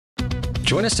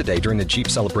Join us today during the Jeep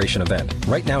Celebration event.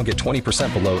 Right now, get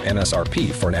 20% below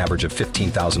MSRP for an average of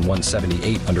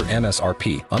 $15,178 under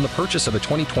MSRP on the purchase of a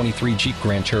 2023 Jeep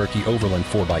Grand Cherokee Overland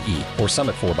 4xE or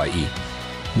Summit 4xE.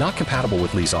 Not compatible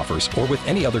with lease offers or with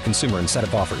any other consumer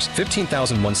incentive offers.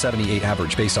 $15,178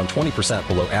 average based on 20%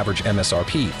 below average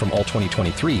MSRP from all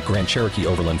 2023 Grand Cherokee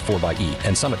Overland 4xE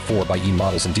and Summit 4xE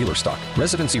models in dealer stock.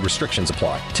 Residency restrictions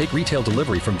apply. Take retail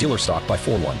delivery from dealer stock by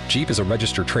 4/1. Jeep is a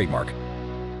registered trademark.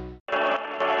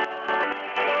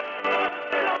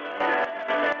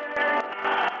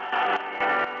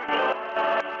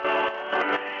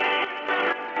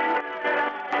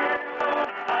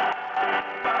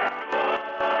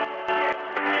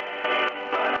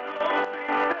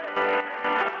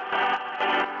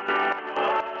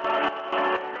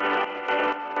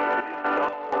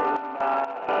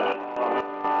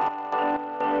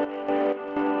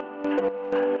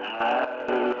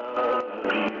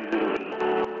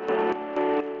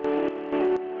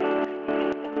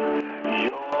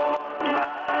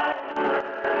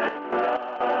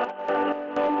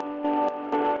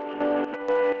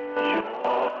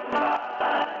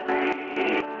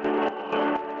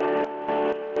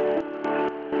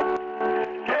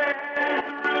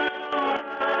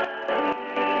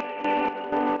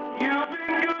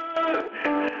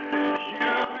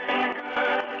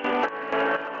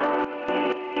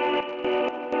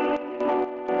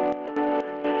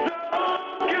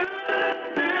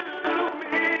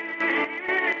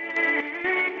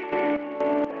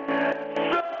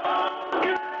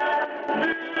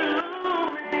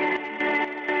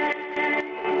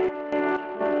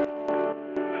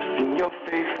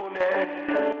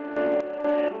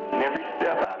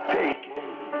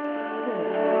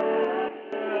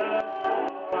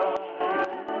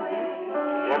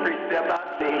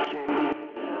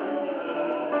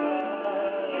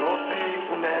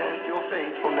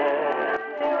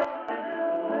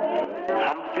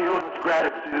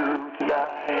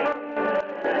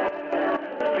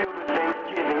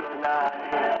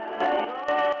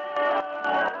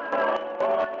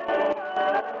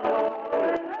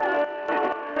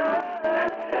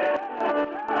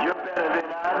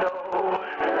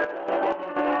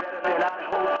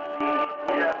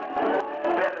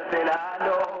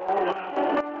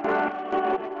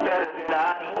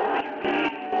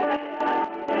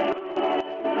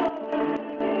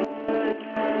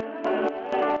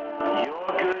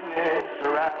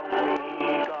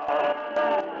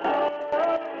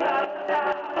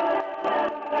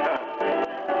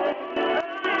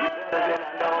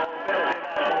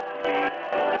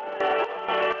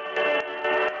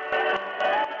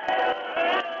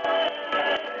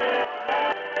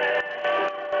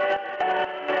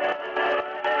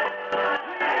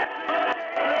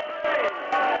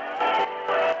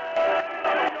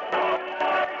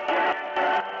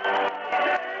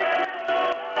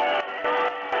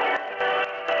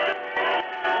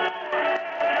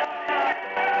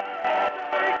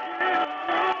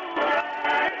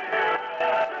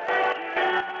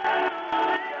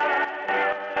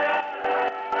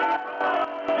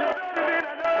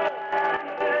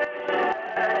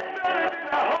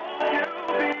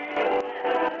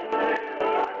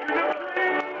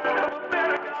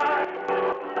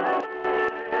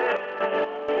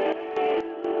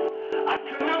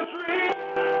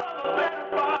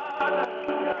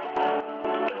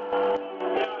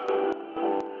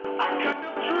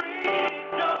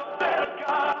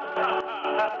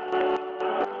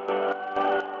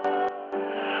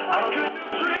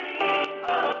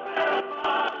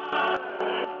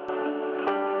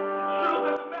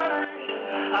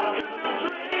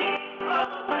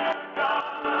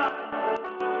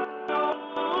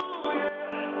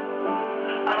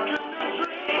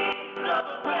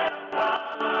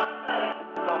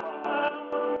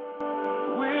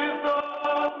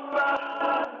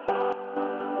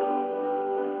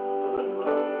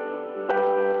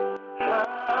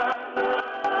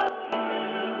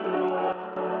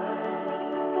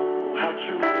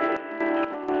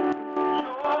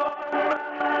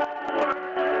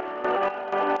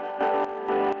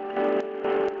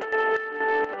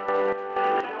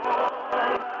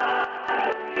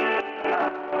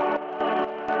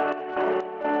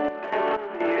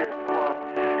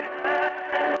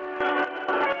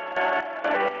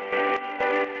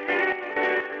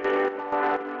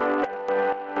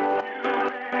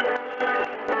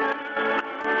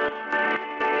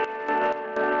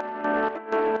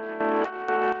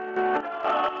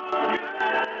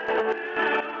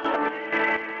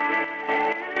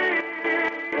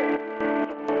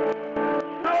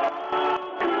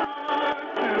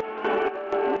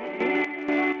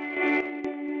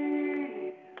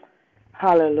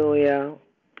 Hallelujah.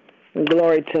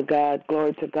 Glory to God.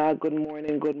 Glory to God. Good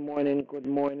morning. Good morning. Good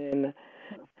morning.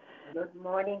 Good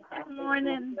morning, Good Pastor.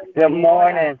 morning. Good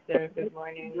morning, Pastor. Good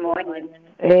morning. Good morning.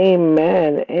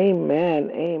 Amen.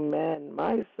 Amen. Amen.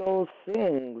 My soul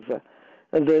sings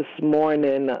this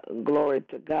morning. Glory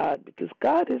to God because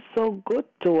God is so good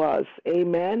to us.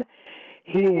 Amen.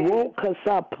 He woke us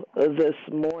up this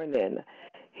morning.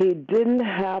 He didn't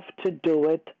have to do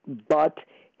it, but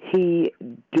He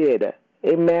did.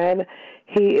 Amen.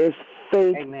 He is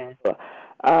faithful.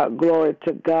 Amen. Glory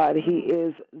to God. He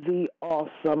is the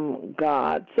awesome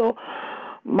God. So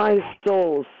my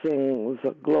soul sings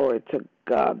glory to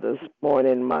God this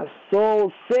morning. My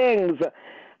soul sings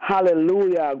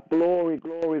hallelujah. Glory,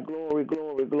 glory, glory,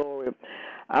 glory, glory.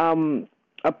 Um,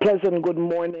 a pleasant good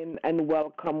morning and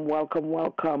welcome, welcome,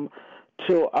 welcome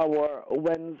to our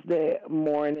Wednesday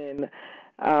morning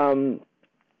um,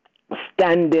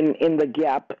 standing in the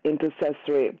gap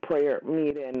intercessory prayer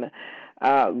meeting.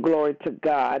 Glory to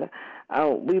God.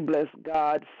 We bless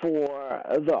God for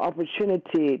the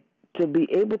opportunity to be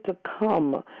able to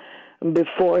come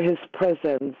before His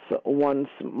presence once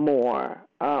more.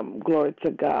 Glory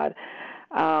to God.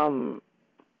 Um,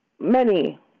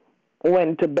 Many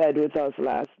went to bed with us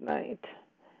last night.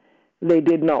 They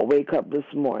did not wake up this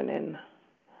morning,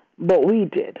 but we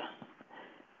did.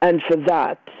 And for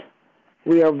that,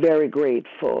 we are very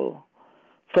grateful.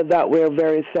 For that, we are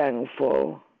very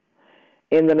thankful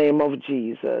in the name of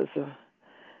Jesus.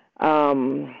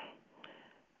 Um,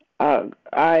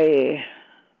 I,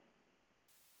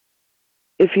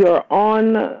 if you're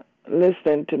on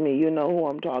listening to me, you know who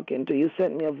I'm talking to. You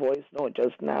sent me a voice note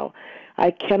just now.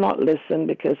 I cannot listen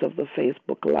because of the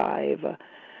Facebook Live.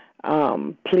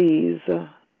 Please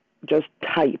just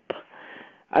type.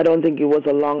 I don't think it was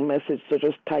a long message, so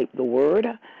just type the word.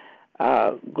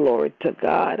 Glory to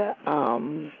God.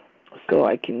 So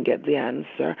I can get the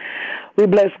answer. We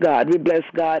bless God. We bless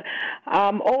God.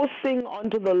 Oh, sing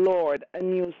unto the Lord a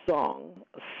new song.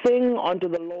 Sing unto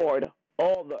the Lord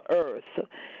all the earth.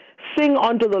 Sing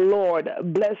unto the Lord,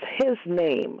 bless His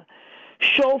name.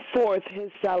 Show forth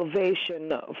His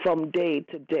salvation from day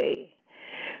to day.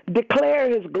 Declare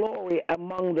His glory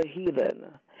among the heathen,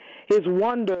 His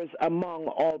wonders among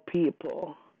all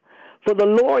people. For the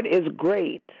Lord is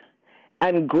great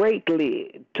and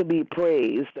greatly to be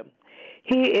praised.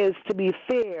 He is to be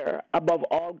feared above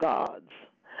all gods.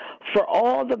 For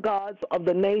all the gods of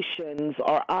the nations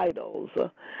are idols,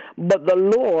 but the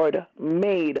Lord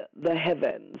made the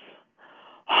heavens.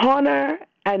 Honor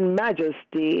and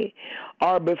majesty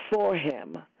are before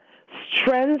Him.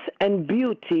 Strength and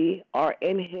beauty are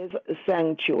in His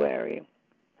sanctuary.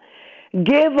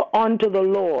 Give unto the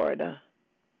Lord,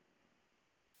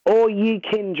 O ye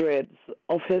kindreds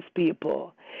of His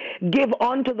people. Give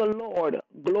unto the Lord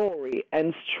glory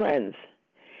and strength.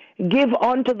 Give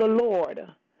unto the Lord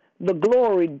the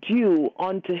glory due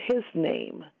unto His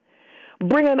name.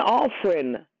 Bring an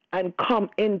offering and come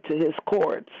into His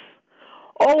courts.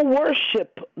 O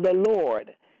worship the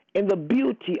Lord in the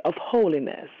beauty of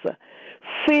holiness.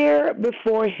 Fear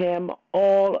before Him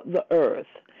all the earth.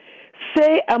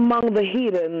 Say among the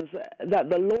heathens that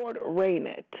the Lord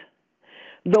reigneth.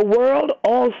 The world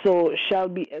also shall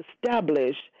be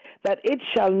established, that it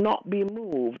shall not be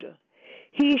moved.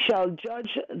 He shall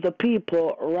judge the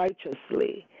people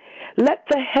righteously. Let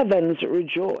the heavens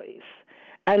rejoice,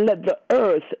 and let the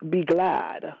earth be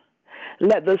glad.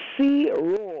 Let the sea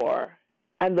roar,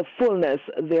 and the fullness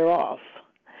thereof.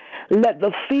 Let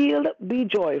the field be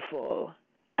joyful,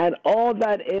 and all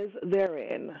that is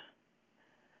therein.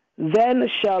 Then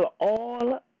shall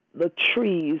all the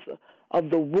trees of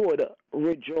the wood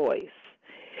rejoice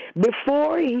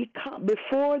before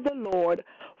the Lord,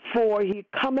 for he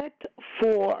cometh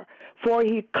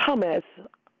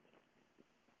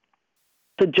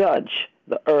to judge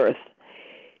the earth.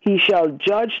 He shall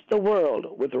judge the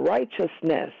world with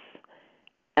righteousness,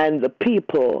 and the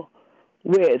people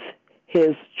with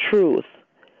his truth.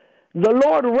 The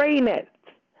Lord reigneth.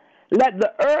 Let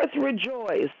the earth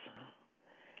rejoice.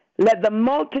 Let the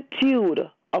multitude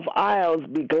of isles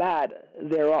be glad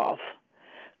thereof.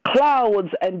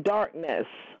 Clouds and darkness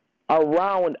are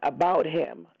round about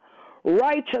him.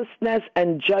 Righteousness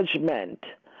and judgment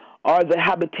are the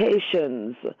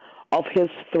habitations of his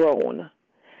throne.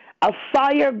 A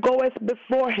fire goeth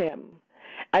before him,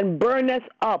 and burneth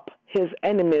up his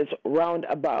enemies round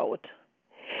about.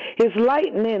 His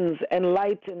lightnings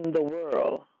enlighten the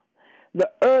world. The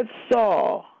earth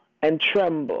saw and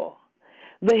trembled.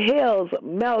 The hills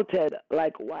melted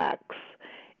like wax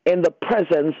in the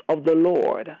presence of the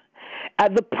Lord,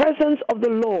 at the presence of the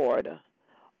Lord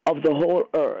of the whole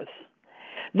earth.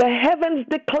 The heavens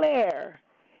declare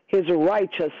his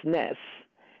righteousness,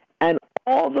 and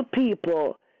all the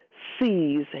people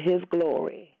sees his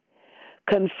glory.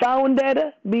 Confounded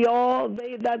be all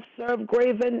they that serve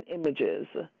graven images,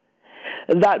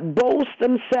 that boast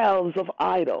themselves of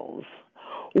idols.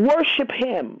 Worship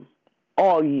him,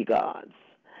 all ye gods.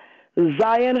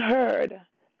 Zion heard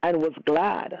and was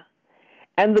glad,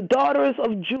 and the daughters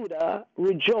of Judah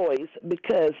rejoice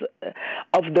because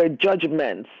of their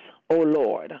judgments, O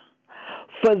Lord.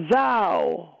 For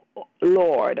thou,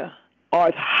 Lord,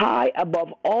 art high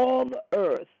above all the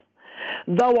earth.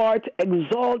 Thou art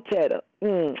exalted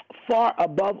far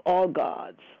above all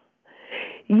gods.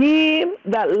 Ye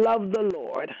that love the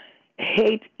Lord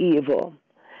hate evil,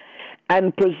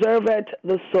 and preserveth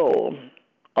the soul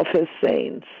of his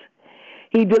saints.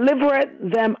 He delivereth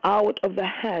them out of the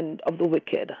hand of the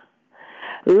wicked.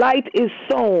 Light is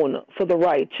sown for the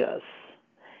righteous,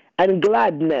 and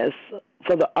gladness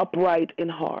for the upright in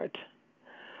heart.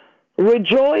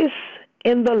 Rejoice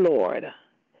in the Lord,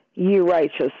 ye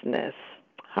righteousness.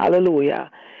 Hallelujah.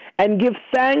 And give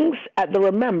thanks at the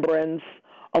remembrance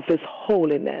of his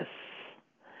holiness.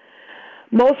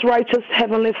 Most righteous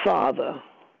Heavenly Father,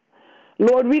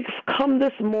 Lord, we've come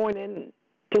this morning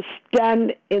to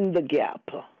stand in the gap.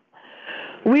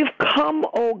 We've come,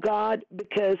 oh God,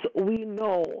 because we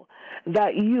know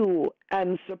that you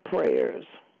answer prayers.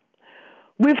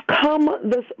 We've come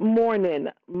this morning,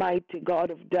 mighty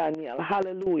God of Daniel,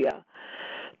 hallelujah,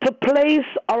 to place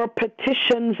our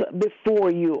petitions before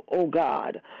you, O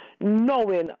God,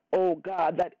 knowing, O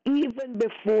God, that even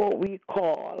before we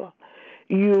call,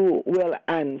 you will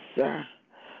answer.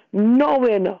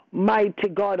 Knowing, mighty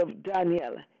God of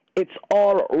Daniel, it's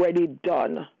already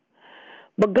done.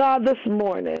 But God, this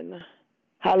morning,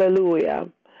 hallelujah,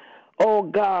 oh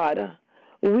God,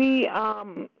 we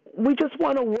just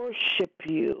want to worship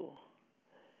you.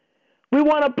 We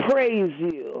want to praise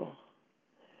you.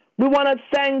 We want to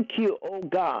thank you, oh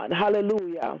God.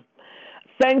 Hallelujah.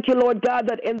 Thank you, Lord God,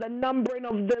 that in the numbering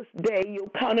of this day, you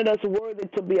counted us worthy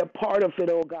to be a part of it,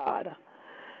 oh God.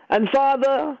 And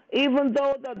Father, even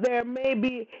though that there may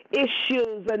be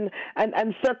issues and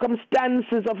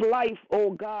circumstances of life,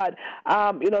 oh God,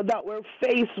 that we're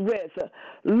faced with,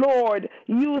 Lord,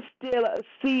 you still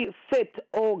see fit,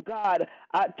 oh God,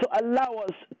 to allow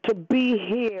us to be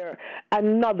here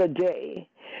another day.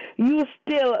 You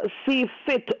still see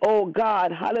fit, oh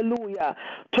God, hallelujah,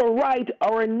 to write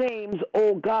our names,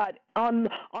 oh God, on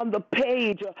the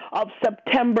page of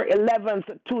September 11th,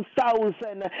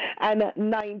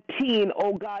 2019,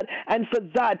 oh God. And for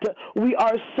that, we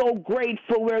are so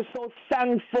grateful. We're so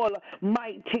thankful,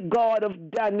 mighty God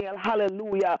of Daniel.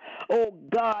 Hallelujah. Oh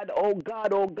God, oh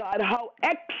God, oh God. How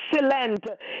excellent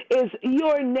is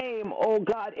your name, oh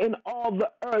God, in all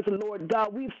the earth, Lord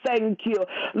God. We thank you,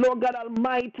 Lord God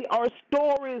Almighty. Our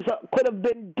stories could have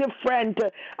been different.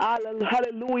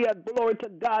 Hallelujah. Glory to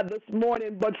God this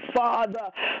morning. But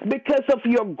Father, because of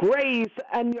your grace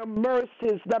and your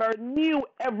mercies that are new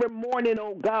every morning,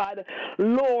 oh God,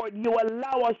 Lord, you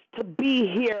allow us to be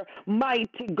here,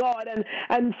 mighty God.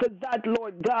 And for that,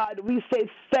 Lord God, we say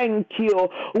thank you.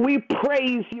 We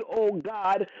praise you, oh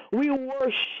God. We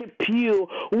worship you.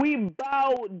 We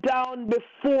bow down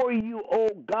before you, oh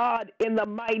God, in the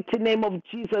mighty name of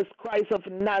Jesus Christ of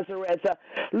Nazareth.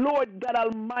 Lord God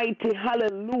Almighty,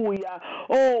 hallelujah.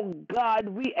 Oh God,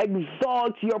 we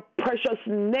exalt your precious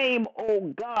name,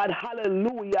 oh God,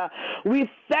 hallelujah. We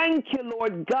thank you,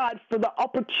 Lord God, for the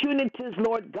opportunities,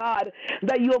 Lord God,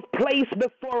 that you have placed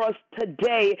before us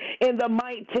today in the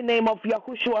mighty name of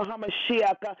Yahushua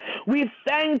HaMashiach. We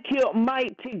thank you,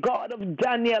 mighty God of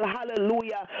Daniel,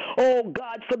 hallelujah. Oh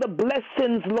God, for the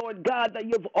blessings, Lord God, that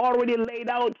you've already laid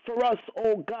out for us,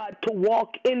 oh God, to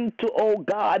walk into, oh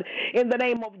God, in the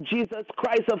name of Jesus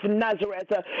Christ of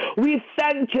Nazareth. We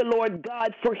thank you, Lord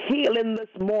God, for healing this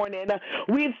morning.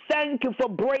 We thank you for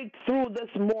breakthrough this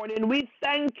morning. We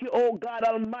thank you, oh God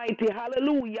Almighty,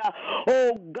 hallelujah,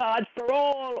 oh God, for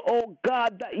all, oh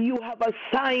God, that you have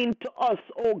assigned to us,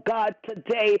 oh God,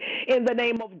 today, in the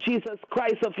name of Jesus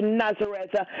Christ of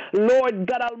Nazareth. Lord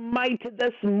God Almighty,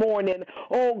 this morning,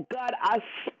 oh God, I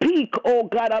speak, oh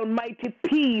God Almighty,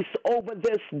 peace over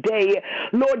this day.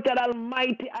 Lord God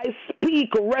Almighty, I speak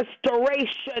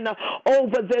restoration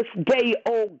over this day,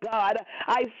 oh God.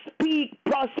 I speak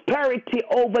prosperity prosperity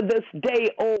over this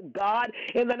day, oh God,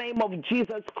 in the name of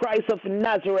Jesus Christ of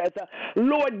Nazareth.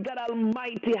 Lord God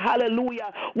Almighty,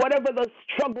 hallelujah, whatever the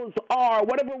struggles are,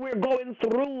 whatever we're going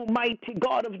through, mighty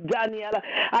God of Daniel,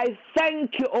 I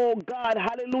thank you, oh God,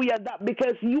 hallelujah, that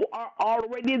because you are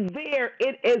already there,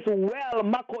 it is well,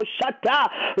 Makoshata.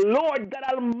 Lord God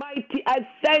Almighty, I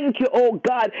thank you, oh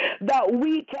God, that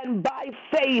we can by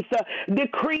faith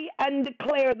decree and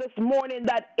declare this morning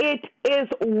that it is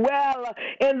well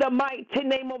in the mighty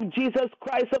name of Jesus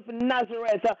Christ of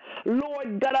Nazareth.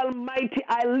 Lord God Almighty,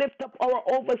 I lift up our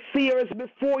overseers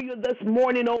before you this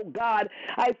morning, oh God.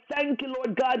 I thank you,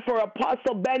 Lord God, for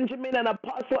Apostle Benjamin and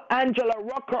Apostle Angela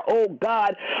Rucker, oh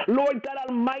God. Lord God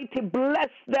Almighty, bless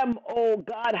them, oh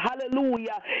God.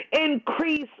 Hallelujah.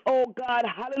 Increase, oh God.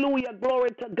 Hallelujah. Glory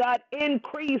to God.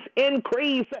 Increase in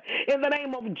the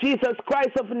name of Jesus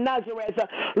Christ of Nazareth.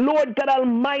 Lord God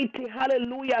Almighty,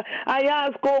 hallelujah. I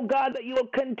ask, oh God, that you will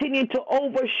continue to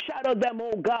overshadow them,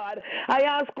 oh God. I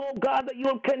ask, oh God, that you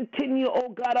will continue, oh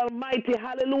God Almighty,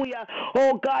 hallelujah,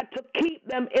 oh God, to keep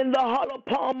them in the hollow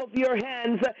palm of your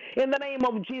hands in the name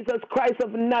of Jesus Christ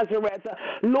of Nazareth.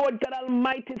 Lord God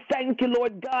Almighty, thank you,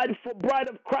 Lord God, for Bride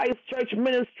of Christ Church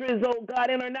Ministries, oh God,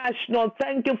 International.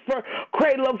 Thank you for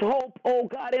Cradle of Hope, oh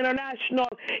God, International,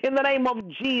 in the name of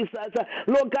Jesus.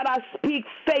 Lord God, I speak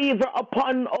favor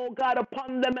upon, oh God,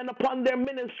 upon them and upon their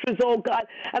ministries, oh God,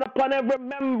 and upon every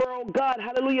member, oh God,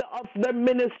 hallelujah, of their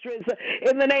ministries,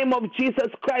 in the name of Jesus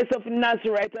Christ of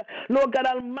Nazareth. Lord God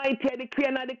Almighty, I decree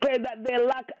and I declare that they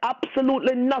lack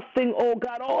absolutely nothing, oh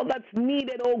God. All that's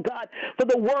needed, oh God, for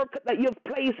the work that you've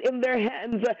placed in their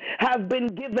hands have been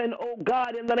given, oh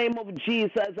God, in the name of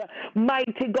Jesus.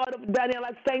 Mighty God of Daniel,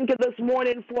 I thank you this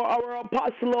morning for our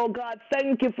apostle, oh God.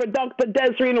 Thank you for Dr.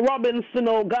 Desiree Robinson,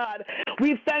 oh God.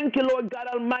 We thank you, Lord God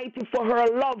Almighty, for her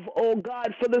love, oh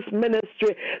God, for this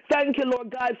ministry. Thank you,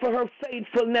 Lord God, for her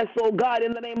faithfulness, oh God,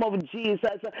 in the name of Jesus.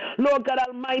 Lord God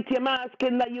Almighty, I'm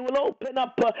asking that you will open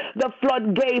up the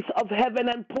floodgates of heaven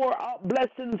and pour out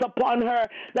blessings upon her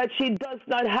that she does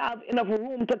not have enough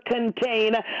room to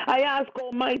contain. I ask,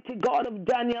 Almighty God of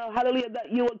Daniel, hallelujah,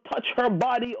 that you will touch her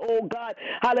body, oh God,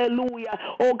 hallelujah.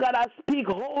 Oh God, I speak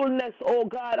wholeness, oh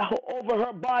God, over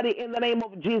her body in the name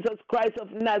of Jesus Christ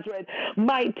of Nazareth.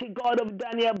 Mighty God of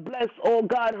Daniel, bless, oh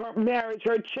God, her marriage,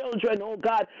 her children, oh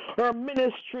God, her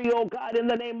ministry, oh God, in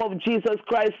the name of Jesus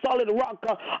Christ. Solid Rock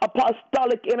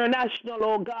Apostolic International,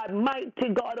 oh God,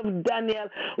 mighty God of Daniel.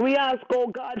 We ask, oh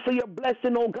God, for your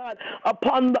blessing, oh God,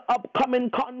 upon the upcoming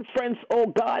conference, oh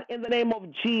God, in the name of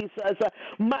Jesus.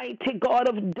 Mighty God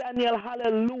of Daniel,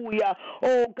 hallelujah.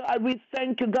 Oh God, we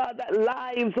thank you, God, that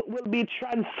lives will be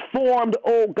transformed,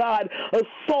 oh God.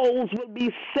 Souls will be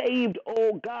saved,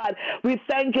 oh God. We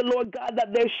thank you, Lord God,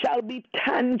 that there shall be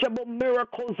tangible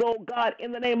miracles, oh God,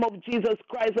 in the name of Jesus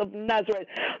Christ of Nazareth.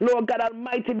 Lord God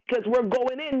Almighty, because we're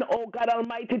going in, oh God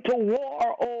Almighty, to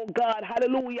war, oh God,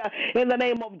 hallelujah, in the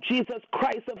name of Jesus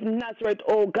Christ of Nazareth,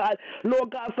 oh God.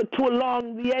 Lord God, for too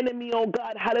long, the enemy, oh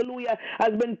God, hallelujah,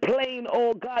 has been playing,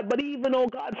 oh God, but even, oh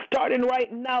God, starting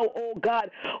right now, oh God,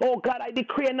 I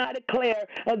decree and I declare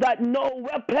that no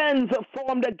weapons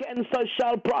formed against us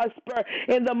shall prosper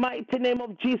in the mighty name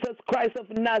of Jesus Christ of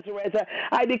Nazareth.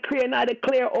 I decree and I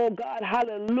declare, oh God,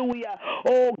 hallelujah,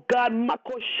 oh God,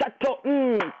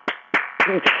 Makoshato,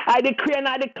 I decree and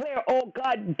I declare, oh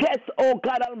God, death, oh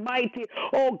God Almighty,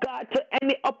 oh God, to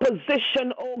any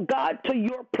opposition, oh God, to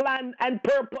your plan and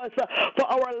purpose for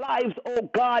our lives, oh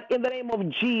God, in the name of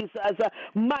Jesus.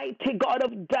 Mighty God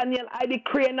of Daniel, I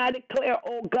decree and I declare,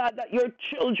 oh God, that your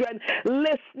children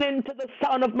listening to the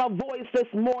sound of my voice this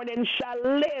morning shall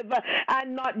live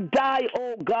and not die,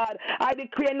 oh God. I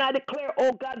decree and I declare,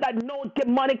 oh God, that no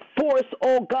demonic force,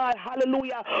 oh God,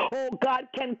 hallelujah, oh God,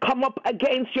 can come up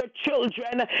against your children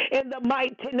in the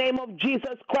mighty name of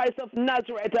Jesus Christ of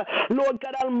Nazareth. Lord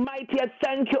God Almighty, I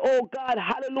thank you, oh God,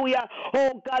 hallelujah,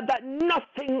 oh God, that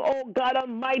nothing, oh God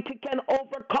Almighty, can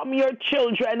overcome your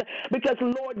children because,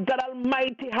 Lord God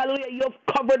Almighty, hallelujah,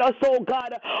 you've covered us, oh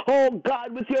God,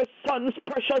 with your son's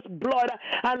precious blood.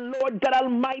 And Lord God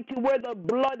Almighty, where the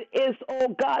blood is,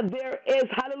 oh God, there is,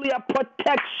 hallelujah,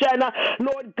 protection.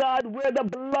 Lord God, where the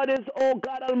blood is, oh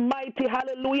God Almighty,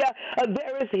 hallelujah,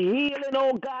 there is healing,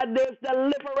 oh God, there's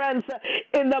deliverance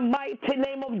in the mighty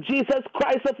name of Jesus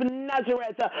Christ of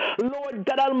Nazareth. Lord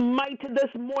God Almighty,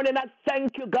 this morning I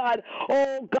thank you, God,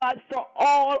 oh God, for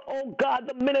all, oh God,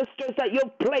 the ministers that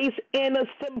you've placed in a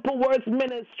Simple Words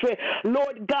ministry.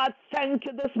 Lord God, thank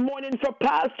you this morning for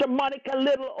Pastor Monica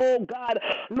Little, oh God.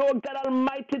 Lord God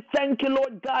Almighty, thank you,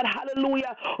 Lord God,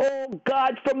 hallelujah, oh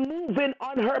God, for moving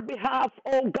on her behalf,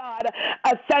 oh God.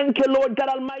 I thank you, Lord God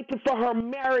Almighty, for her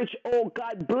marriage, oh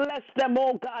God. Bless them,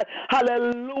 oh God,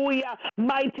 hallelujah.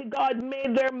 Mighty God, may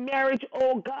their marriage,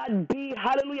 oh God, be,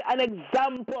 hallelujah, an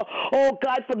example, oh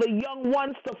God, for the young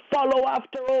ones to follow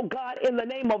after, oh God, in the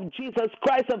name of Jesus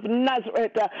Christ of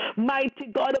Nazareth. Mighty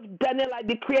God of Daniel, I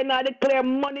decree and I declare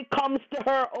money comes to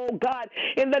her, oh God,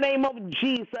 in the name of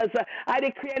Jesus. I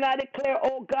decree and I declare,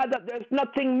 oh God, that there's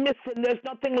nothing missing, there's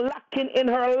nothing lacking in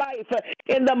her life,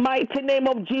 in the mighty name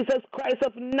of Jesus Christ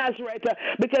of Nazareth,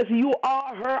 because you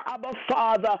are her Abba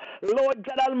Father. Lord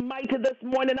God Almighty, this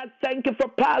morning I thank you for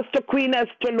Pastor Queen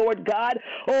Esther, Lord God.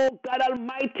 Oh God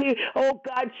Almighty, oh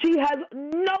God, she has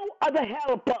no other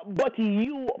help but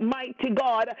you, mighty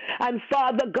God. And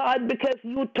Father God, because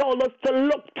you told us to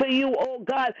look to you, oh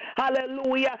God,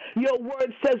 hallelujah. Your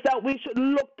word says that we should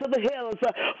look to the hills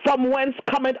from whence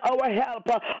cometh our help.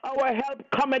 Our help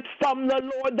cometh from the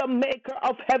Lord, the maker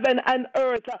of heaven and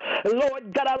earth.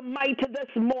 Lord God Almighty, this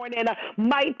morning,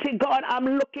 mighty God, I'm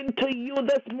looking to you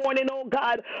this morning, oh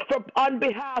God, for on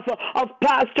behalf of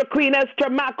Pastor Queen Esther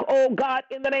Mack, oh God,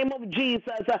 in the name of Jesus.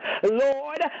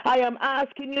 Lord, I am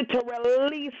asking you to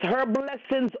release her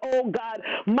blessings, oh God.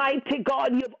 Mighty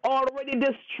God, you've already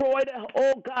destroyed,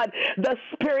 oh God, the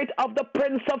spirit of the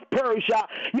prince of Persia.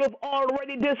 You've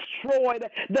already destroyed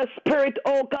the spirit,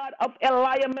 oh God, of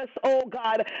Eliamus, oh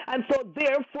God. And so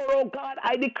therefore, oh God,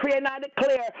 I decree and I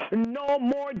declare no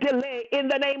more delay in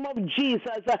the name of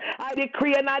Jesus. I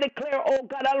decree and I declare, oh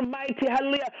God Almighty,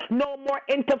 hallelujah, no more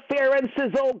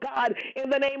interferences, oh God, in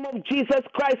the name of Jesus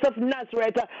Christ of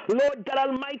Nazareth. Lord God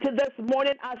Almighty, this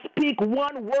morning I speak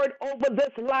one word over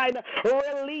this line: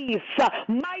 release.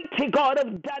 Mighty God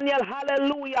of Daniel,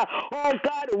 hallelujah. Oh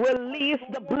God, release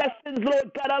the blessings,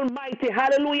 Lord God Almighty,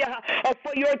 hallelujah,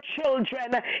 for your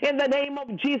children in the name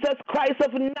of Jesus Christ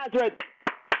of Nazareth.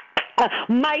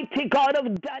 Mighty God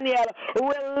of Daniel,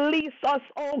 release us,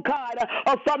 oh God,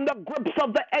 from the grips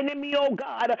of the enemy, oh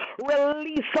God.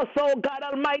 Release us, oh God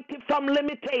Almighty, from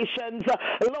limitations.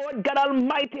 Lord God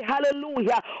Almighty,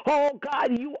 hallelujah. Oh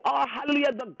God, you are,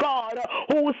 hallelujah, the God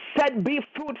who said, be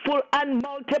fruitful and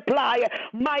multiply.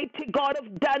 Mighty God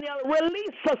of Daniel,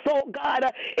 release us, oh God,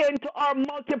 into our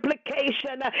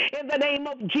multiplication in the name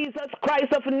of Jesus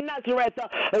Christ of Nazareth.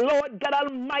 Lord God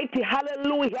Almighty,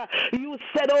 hallelujah. You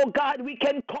said, oh God, we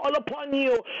can call upon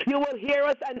you. You will hear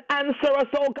us and answer us,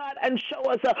 oh God, and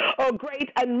show us great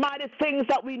and mighty things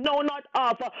that we know not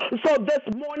of. So this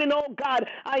morning, oh God,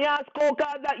 I ask, oh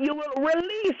God, that you will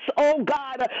release, oh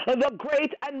God, the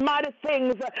great and mighty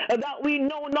things that we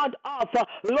know not of.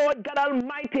 Lord God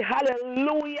Almighty,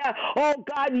 hallelujah. Oh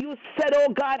God, you said, oh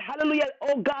God, hallelujah,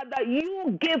 oh God, that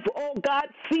you give, oh God,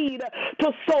 seed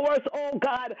to sowers, oh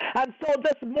God. And so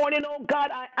this morning, oh God,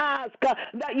 I ask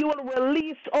that you will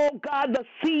release, oh God, the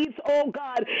seeds, oh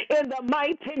God, in the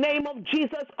mighty name of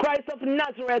Jesus Christ of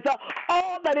Nazareth.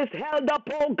 All that is held up,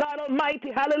 oh God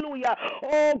Almighty, hallelujah.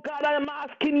 Oh God, I'm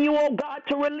asking you, oh God,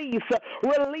 to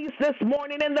release this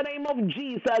morning in the name of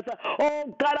Jesus.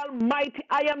 Oh God Almighty,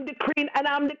 I am decreeing and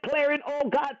I'm declaring, oh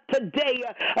God, today,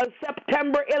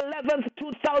 September 11th,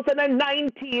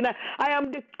 2019, I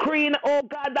am decreeing, oh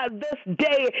God, that this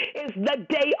day is the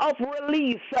day of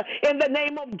release in the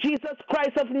name of Jesus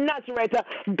Christ of Nazareth.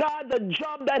 God, the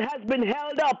job that has been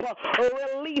held up,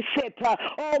 release it.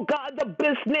 Oh God, the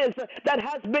business that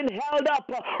has been held up,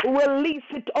 release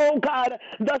it. Oh God,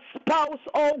 the spouse,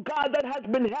 oh God, that has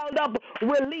been held up,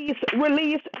 release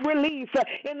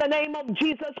in the name of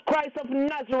Jesus Christ of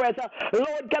Nazareth.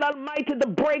 Lord God Almighty, the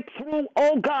breakthrough,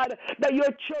 oh God, that your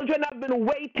children have been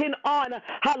waiting on,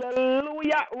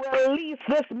 hallelujah, release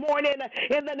this morning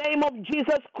in the name of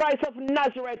Jesus Christ of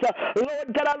Nazareth.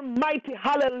 Lord God Almighty,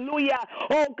 hallelujah.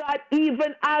 Oh God,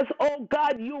 even as, oh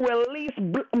God, you release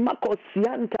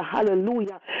Makosianta,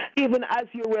 hallelujah. Even as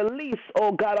you release,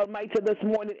 oh God Almighty, this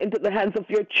morning into the hands of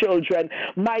your children,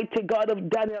 mighty God of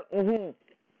Daniel.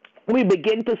 We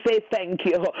begin to say thank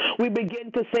you. We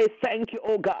begin to say thank you,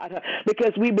 oh God,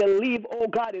 because we believe, oh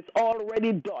God, it's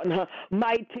already done.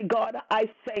 Mighty God, I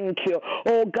thank you.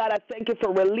 Oh God, I thank you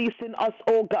for releasing us,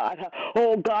 oh God.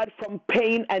 Oh God, from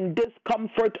pain and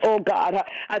discomfort, oh God.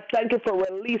 I thank you for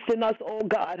releasing us, oh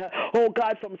God. Oh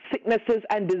God, from sicknesses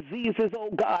and diseases, oh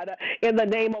God. In the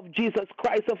name of Jesus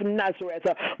Christ of Nazareth.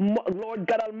 Lord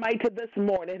God Almighty, this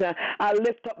morning, I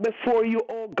lift up before you,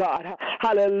 oh God.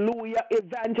 Hallelujah.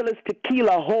 Evangelist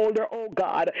Tequila Holder, oh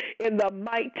God, in the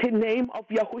mighty name of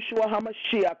Yahushua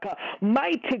HaMashiach,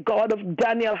 mighty God of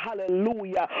Daniel,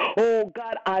 hallelujah. Oh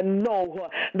God, I know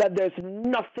that there's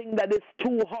nothing that is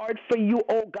too hard for you,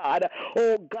 oh God.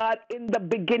 Oh God, in the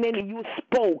beginning you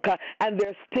spoke, and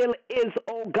there still is,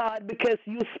 oh God, because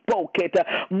you spoke it.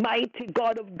 Mighty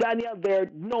God of Daniel, there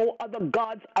are no other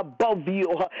gods above you.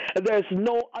 There's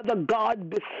no other God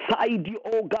beside you,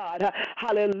 oh God.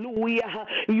 Hallelujah.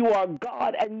 You are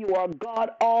God, and you are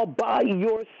God all by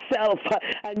yourself,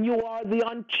 and you are the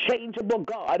unchangeable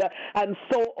God. And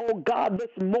so, oh God,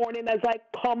 this morning as I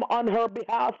come on her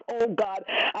behalf, oh God,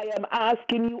 I am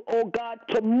asking you, oh God,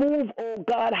 to move, oh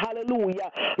God,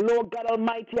 hallelujah. Lord God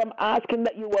Almighty, I'm asking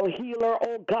that you will heal her,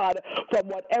 oh God, from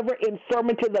whatever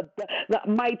infirmity that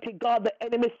mighty God, the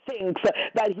enemy thinks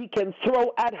that he can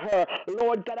throw at her.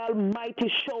 Lord God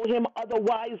Almighty, show him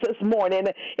otherwise this morning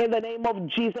in the name of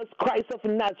Jesus Christ of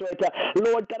Nazareth.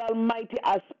 Lord God Almighty,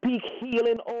 I speak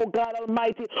healing, oh God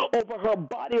Almighty, over her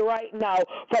body right now,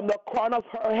 from the crown of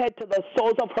her head to the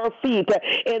soles of her feet,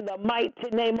 in the mighty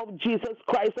name of Jesus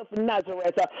Christ of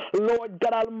Nazareth. Lord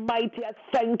God Almighty, I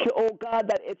thank you, oh God,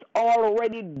 that it's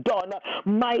already done.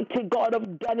 Mighty God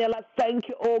of Daniel, I thank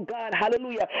you, oh God,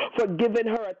 hallelujah, for giving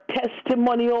her a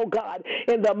testimony, oh God,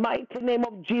 in the mighty name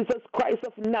of Jesus Christ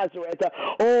of Nazareth.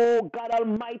 Oh God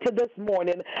Almighty, this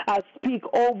morning I speak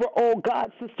over, oh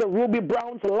God, Sister Ruby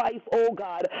Brown's life, oh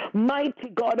God, mighty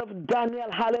God of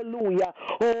Daniel, hallelujah.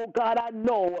 Oh God, I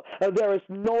know there is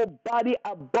nobody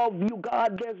above you,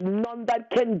 God. There's none that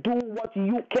can do what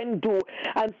you can do.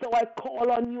 And so I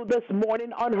call on you this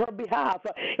morning on her behalf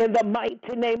in the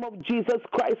mighty name of Jesus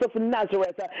Christ of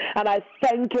Nazareth. And I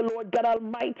thank you, Lord God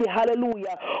Almighty,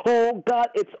 hallelujah. Oh God,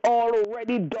 it's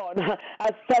already done. I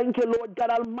thank you, Lord God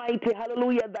Almighty,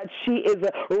 hallelujah, that she is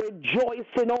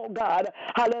rejoicing, oh God,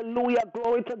 hallelujah,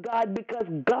 glory to God, because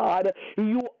God,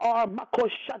 you are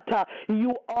Makoshata,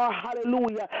 you are,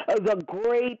 hallelujah, the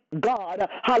great God,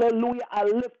 hallelujah. I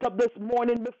lift up this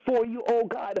morning before you, oh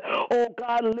God,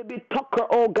 Libby Tucker,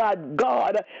 oh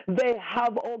God, they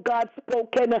have, oh God,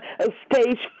 spoken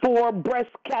stage 4 breast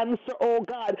cancer, oh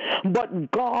God,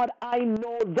 but God, I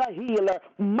know the healer,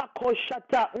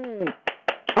 Makoshata.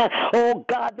 Oh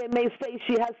God, they may say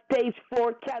she has stage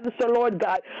 4 cancer, Lord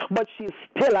God, but she's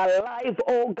still alive,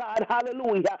 oh God,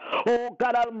 hallelujah. Oh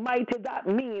God Almighty, that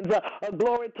means,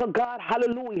 glory to God,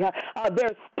 hallelujah.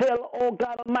 There's still, oh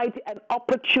God Almighty, an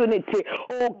opportunity,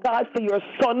 oh God, for your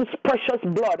son's precious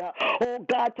blood, oh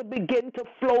God, to begin to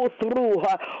flow through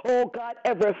her, oh God,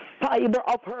 every fiber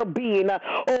of her being,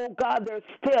 oh God, there's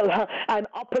still an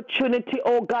opportunity,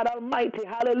 oh God Almighty,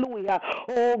 hallelujah,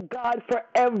 oh God, for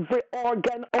every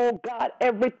organ, oh God,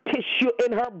 every tissue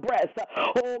in her breast,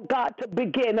 oh God, to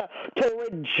begin to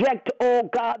reject, oh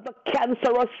God, the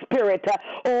cancerous spirit,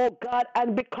 oh God,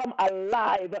 and become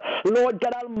alive. Lord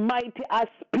God Almighty, I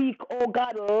speak, oh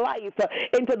God, life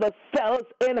into the cells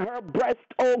in her breast,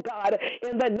 oh God,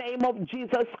 in the name of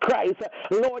Jesus Christ.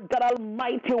 Lord God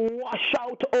Almighty, wash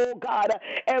out, oh God,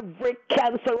 every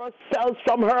cancerous cells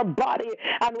from her body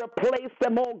and replace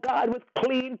them, oh God, with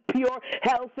clean, pure,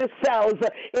 healthy cells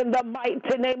in the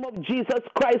mighty name of Jesus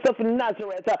Christ of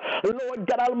Nazareth. Lord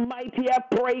God Almighty, I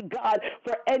pray, God,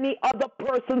 for any other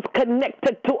persons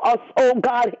connected to us, oh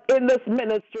God, in this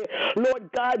ministry, Lord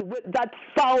God, with that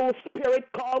foul spirit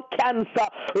called cancer,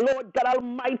 Lord God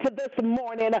Almighty, this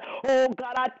morning, oh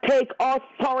God, I take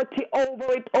authority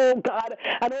over it, oh God,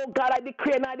 and oh God, I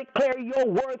decree and I declare your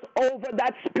words over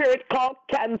that spirit called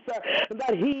cancer,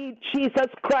 that he, Jesus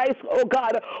Christ, oh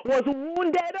God, was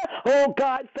wounded, oh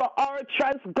God, for our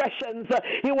transgressions.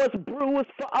 He was bruised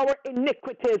for our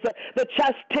iniquities. The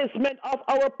chastisement of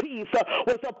our peace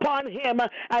was upon him,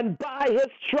 and by his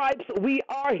stripes we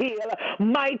are healed.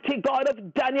 Mighty God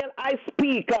of Daniel, I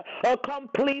speak a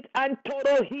complete and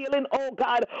total healing, oh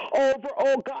God, over,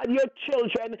 oh God, your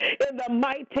children, in the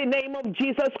mighty name of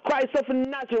Jesus Christ of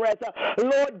Nazareth.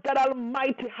 Lord God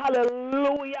Almighty,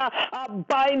 hallelujah, I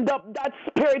bind up that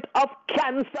spirit of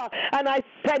cancer and I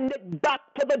send it back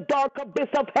to the dark abyss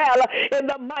of hell in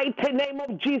the mighty name name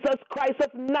of Jesus Christ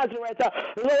of Nazareth.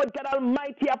 Lord God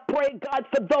Almighty, I pray, God,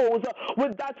 for those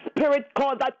with that spirit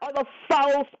called, that other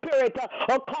foul spirit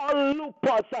called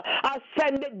lupus. I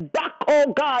send it back,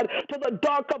 oh God, to the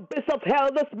dark abyss of hell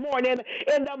this morning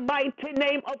in the mighty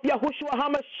name of Yahushua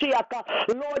HaMashiach.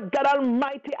 Lord God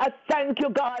Almighty, I thank you,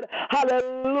 God,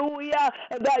 hallelujah,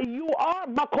 that you are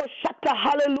Makoshata,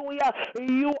 hallelujah.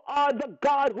 You are the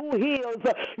God who heals.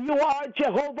 You are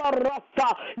Jehovah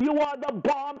Rapha. You are the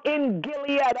balm in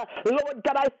Gilead. Lord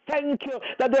God, I thank you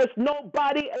that there's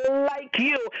nobody like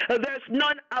you. There's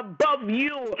none above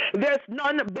you. There's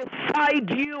none beside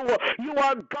you. You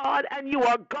are God, and you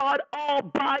are God all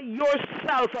by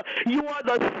yourself. You are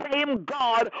the same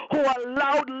God who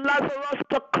allowed Lazarus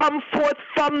to come forth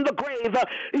from the grave.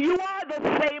 You are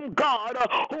the same God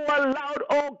who allowed,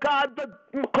 oh God, the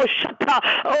Koshata,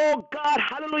 oh God,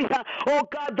 hallelujah, oh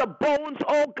God, the bones,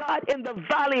 oh God, in the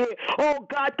valley, oh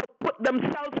God, to put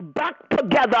themselves back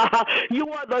together. You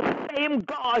are the same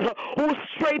God who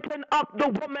straightened up the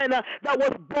woman that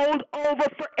was bowled over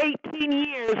for 18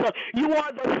 years. You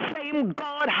are the same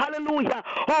God, hallelujah,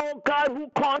 oh God, who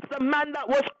caused the man that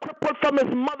was crippled from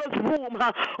his mother's womb,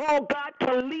 oh God,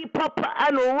 to leap up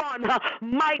and run.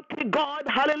 Mighty God,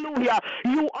 hallelujah,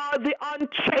 you are the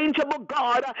unchangeable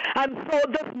God. And so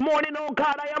this morning, oh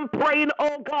God, I am praying,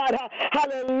 oh God,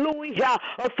 hallelujah,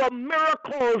 for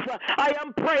miracles. I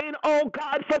am praying, oh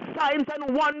God, for signs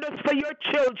and wonders for your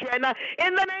children.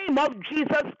 In the name of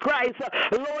Jesus Christ,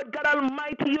 Lord God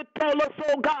Almighty, you told us,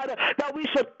 oh God, that we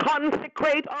should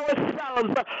consecrate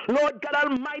ourselves, Lord God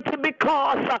Almighty,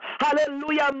 because,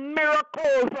 hallelujah,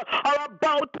 miracles are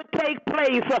about to take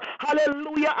place.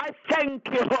 Hallelujah, I thank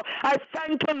you. I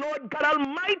thank you, Lord God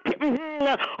Almighty,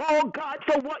 oh God,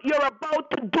 for what you're about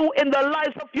to do in the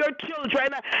lives of your children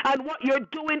and what you're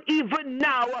doing even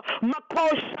now.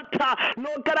 Makoshata,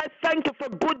 Lord God, I thank you for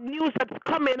good news that's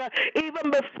coming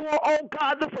even before, oh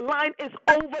God, this line is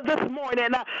over this morning.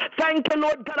 Thank you,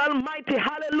 Lord God Almighty,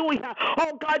 hallelujah,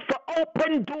 oh God, for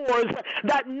open doors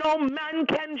that no man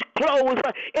can close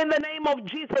in the name of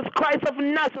Jesus Christ of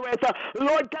Nazareth.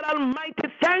 Lord God Almighty,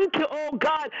 thank you, oh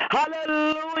God,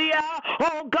 hallelujah,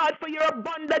 oh God, for your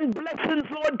abundant blessings,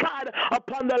 Lord God,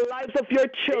 upon the lives of your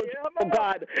children, oh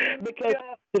God, because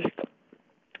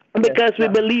we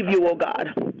believe you, oh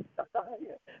God.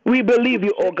 We believe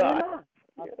you, oh God.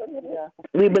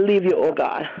 We believe you, oh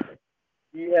God.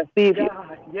 Yes,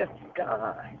 God. Yes,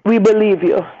 God. We believe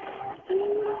you.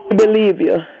 We believe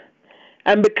you.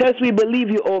 And because we believe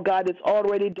you, oh God, it's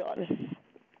already done.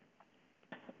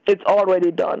 It's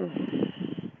already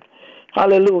done.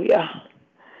 Hallelujah.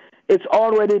 It's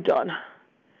already done.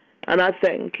 And I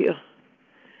thank you.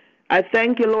 I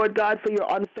thank you, Lord God, for your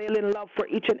unfailing love for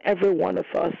each and every one of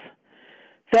us.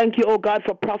 Thank you, oh God,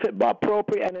 for Prophet Bob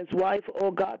Propri and his wife,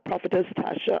 oh God, Prophetess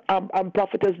Tasha,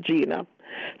 Prophetess Gina.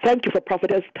 Thank you for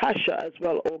Prophetess Tasha as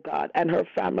well, oh God, and her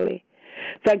family.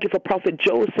 Thank you for Prophet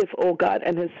Joseph, oh God,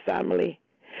 and his family.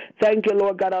 Thank you,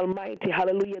 Lord God Almighty,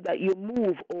 hallelujah, that you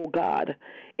move, oh God,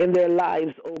 in their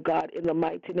lives, oh God, in the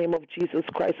mighty name of Jesus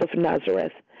Christ of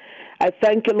Nazareth. I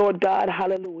thank you, Lord God,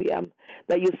 hallelujah,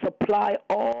 that you supply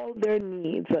all their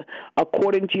needs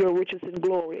according to your riches and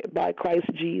glory by Christ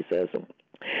Jesus.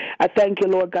 I thank you,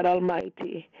 Lord God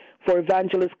Almighty, for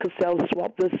Evangelist Cassell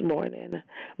Swap this morning.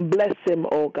 Bless him,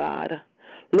 oh God.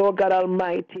 Lord God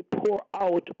Almighty, pour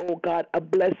out, oh God, a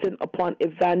blessing upon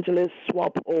Evangelist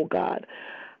Swap, oh God.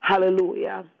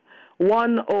 Hallelujah.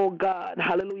 One, oh God,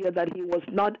 hallelujah, that he was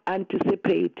not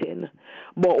anticipating,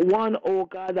 but one, oh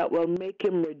God, that will make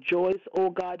him rejoice,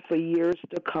 oh God, for years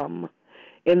to come.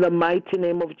 In the mighty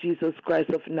name of Jesus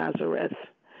Christ of Nazareth.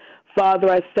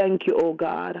 Father, I thank you, oh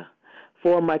God,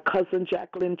 for my cousin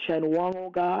Jacqueline Chen Wong, oh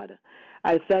God.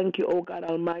 I thank you, oh God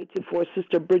Almighty, for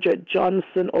Sister Bridget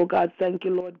Johnson, oh God. Thank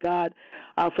you, Lord God,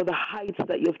 for the heights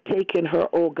that you've taken her,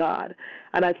 oh God.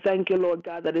 And I thank you, Lord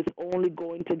God, that it's only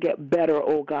going to get better,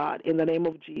 oh God, in the name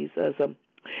of Jesus.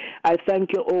 I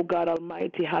thank you, oh God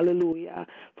Almighty, hallelujah,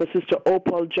 for Sister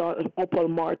Opal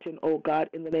Martin, oh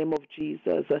God, in the name of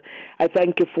Jesus. I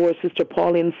thank you for Sister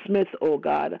Pauline Smith, oh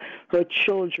God, her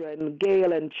children,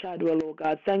 Gail and Chadwell, oh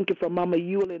God. Thank you for Mama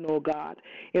Yulin, oh God,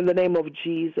 in the name of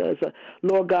Jesus.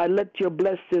 Lord God, let your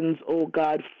blessings, oh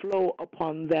God, flow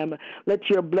upon them. Let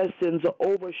your blessings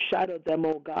overshadow them,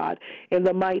 oh God, in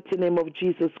the mighty name of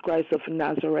Jesus Christ of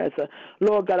Nazareth.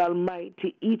 Lord God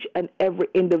Almighty, each and every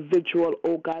individual, oh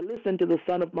oh God. Listen to the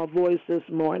sound of my voice this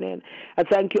morning. I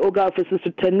thank you, oh God, for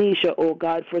Sister Tanisha, oh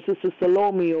God, for Sister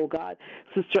Salome, oh God,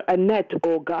 Sister Annette,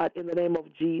 oh God, in the name of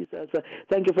Jesus.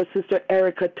 Thank you for Sister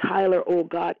Erica Tyler, oh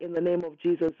God, in the name of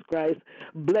Jesus Christ.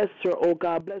 Bless her, oh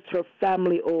God. Bless her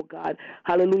family, oh God.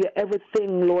 Hallelujah.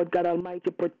 Everything, Lord God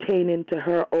Almighty, pertaining to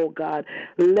her, oh God.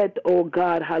 Let, oh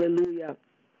God, hallelujah.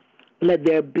 Let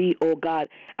there be, oh God,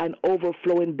 an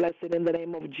overflowing blessing in the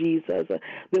name of Jesus.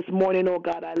 This morning, oh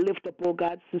God, I lift up, oh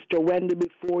God, Sister Wendy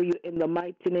before you in the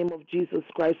mighty name of Jesus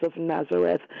Christ of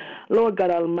Nazareth. Lord God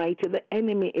Almighty, the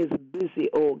enemy is busy,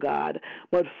 oh God,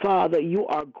 but Father, you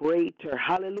are greater.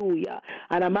 Hallelujah.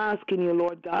 And I'm asking you,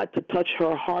 Lord God, to touch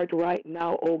her heart right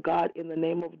now, oh God, in the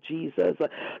name of Jesus.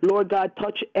 Lord God,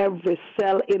 touch every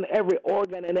cell in every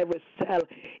organ and every cell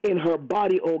in her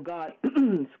body, oh God.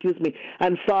 Excuse me.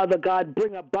 And Father God,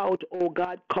 bring about, oh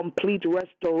God, complete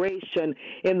restoration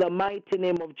in the mighty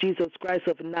name of Jesus Christ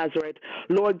of Nazareth.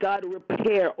 Lord God,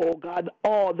 repair, oh God,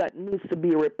 all that needs to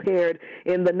be repaired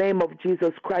in the name of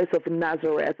Jesus Christ of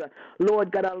Nazareth.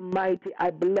 Lord God Almighty, I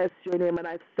bless your name and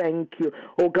I thank you,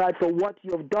 oh God, for what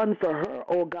you have done for her,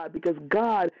 oh God, because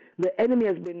God, the enemy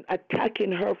has been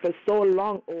attacking her for so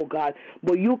long, oh God,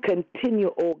 but you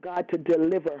continue, oh God, to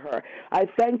deliver her. I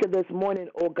thank you this morning,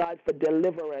 oh God, for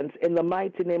deliverance in the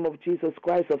mighty name of Jesus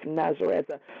Christ of Nazareth.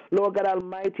 Lord God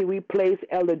Almighty, we place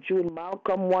Elder June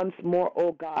Malcolm once more,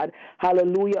 oh God,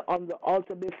 hallelujah, on the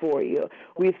altar before you.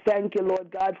 We thank you,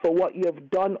 Lord God, for what you have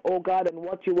done, oh God, and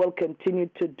what you will continue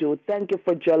to do. Thank you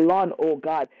for Jalon, oh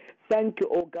God. Thank you,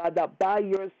 oh God, that by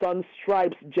your son's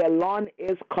stripes, Jalon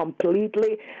is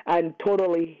completely and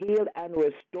totally healed and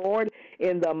restored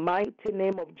in the mighty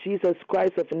name of Jesus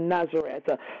Christ of Nazareth.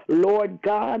 Lord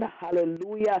God,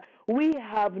 hallelujah. We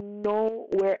have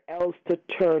nowhere else to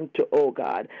turn to, oh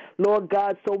God. Lord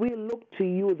God, so we look to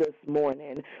you this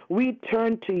morning. We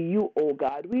turn to you, oh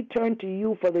God. We turn to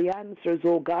you for the answers,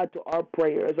 oh God, to our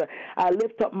prayers. I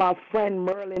lift up my friend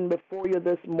Merlin before you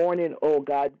this morning, oh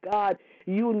God. God,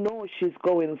 you know she's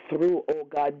going through, oh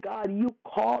God. God, you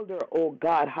called her, oh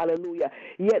God, hallelujah.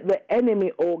 Yet the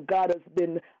enemy, oh God, has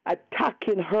been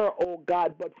attacking her, oh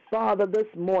God. But Father, this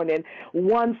morning,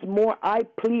 once more, I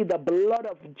plead the blood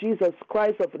of Jesus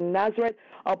Christ of Nazareth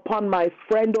upon my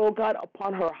friend, oh God,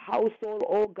 upon her household,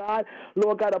 oh God,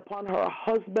 Lord God, upon her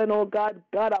husband, oh God.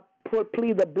 God, I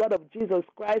plead the blood of Jesus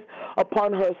Christ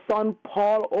upon her son,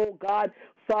 Paul, oh God.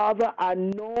 Father, I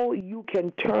know you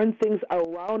can turn things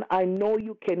around. I know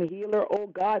you can heal her, oh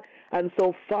God. And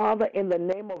so, Father, in the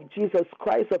name of Jesus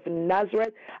Christ of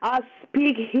Nazareth, I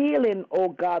speak healing, oh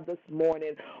God, this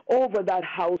morning over that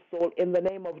household in the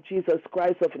name of Jesus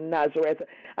Christ of Nazareth.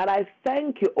 And I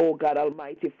thank you, oh God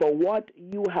Almighty, for what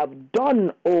you have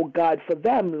done, oh God, for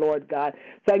them, Lord God.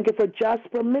 Thank you for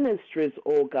Jasper Ministries,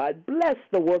 oh God. Bless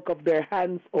the work of their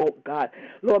hands, oh God.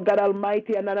 Lord God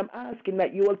Almighty, and I'm asking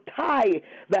that you will tie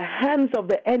the hands of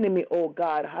the enemy, oh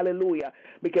God, hallelujah,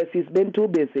 because he's been too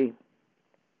busy.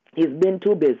 He's been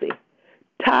too busy.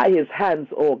 Tie his hands,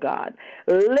 oh God.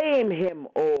 Lame him,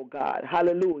 oh God,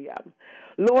 hallelujah.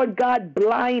 Lord God,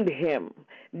 blind him.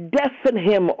 Deafen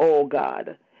him, oh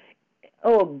God.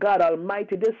 Oh God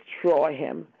Almighty, destroy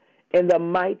him in the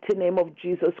mighty name of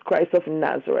Jesus Christ of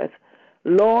Nazareth.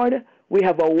 Lord, we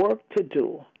have a work to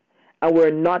do, and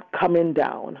we're not coming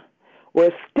down.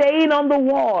 We're staying on the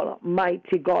wall,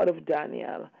 mighty God of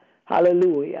Daniel.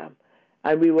 Hallelujah.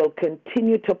 And we will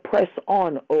continue to press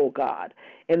on, oh God,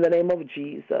 in the name of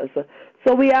Jesus.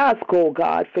 So we ask, oh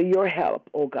God, for your help,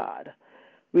 oh God.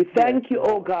 We thank you,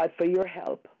 oh God, for your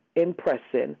help in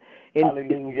pressing. In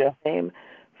Jesus' name.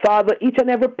 Father, each and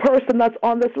every person that's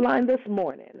on this line this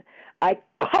morning, I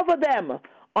cover them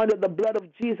under the blood of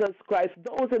Jesus Christ.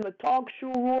 Those in the talk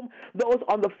show room, those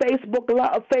on the Facebook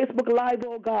Live,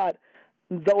 oh God,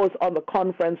 those on the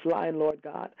conference line, Lord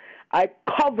God. I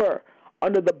cover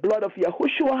under the blood of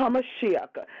Yahushua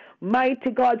HaMashiach.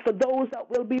 Mighty God, for those that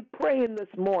will be praying this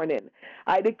morning,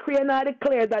 I decree and I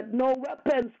declare that no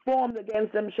weapons formed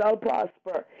against them shall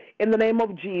prosper in the name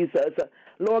of Jesus.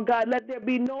 Lord God, let there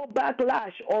be no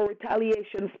backlash or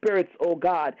retaliation spirits, oh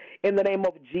God, in the name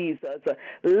of Jesus.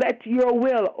 Let your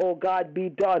will, oh God, be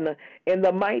done in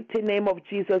the mighty name of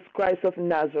Jesus Christ of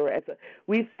Nazareth.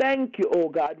 We thank you, oh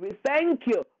God. We thank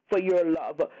you for your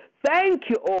love. Thank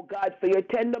you, oh God, for your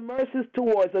tender mercies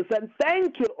towards us. And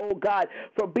thank you, oh God,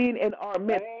 for being in our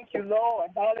midst. Thank you, Lord.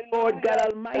 Hallelujah. Lord God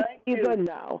Almighty, even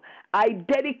now, I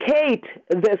dedicate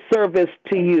this service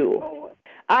to you.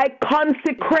 I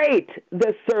consecrate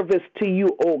this service to you,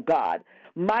 oh God.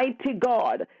 Mighty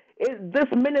God, this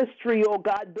ministry, oh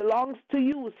God, belongs to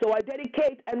you. So I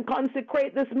dedicate and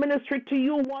consecrate this ministry to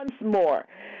you once more.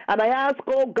 And I ask,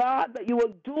 oh God, that you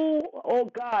will do,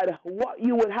 oh God, what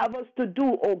you would have us to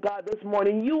do, oh God, this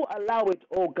morning. You allow it,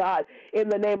 oh God, in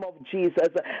the name of Jesus.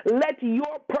 Let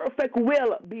your perfect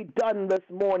will be done this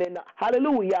morning.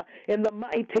 Hallelujah. In the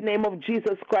mighty name of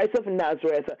Jesus Christ of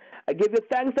Nazareth. I give you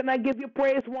thanks and I give you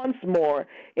praise once more.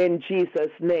 In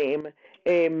Jesus' name,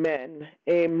 amen.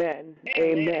 Amen.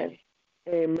 Amen.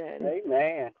 Amen.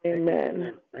 Amen.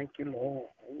 Amen. Thank you, Lord.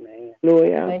 Amen.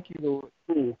 Hallelujah. Thank you,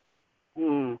 Lord.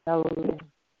 Hallelujah.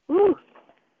 Woo.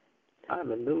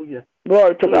 Hallelujah.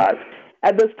 Glory to God.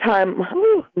 At this time,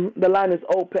 the line is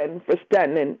open for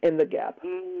standing in the gap.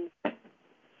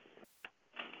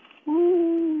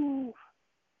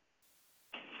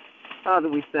 Father,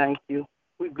 we thank you.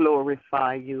 We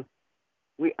glorify you.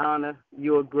 We honor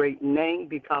your great name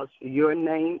because your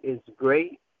name is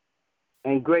great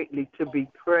and greatly to be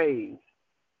praised.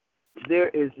 There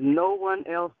is no one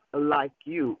else like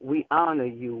you. We honor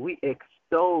you. We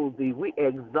extol thee. We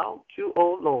exalt you,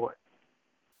 O Lord.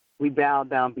 We bow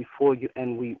down before you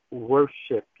and we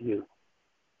worship you.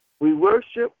 We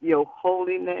worship your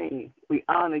holy name. We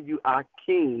honor you, our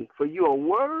King, for you are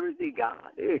worthy,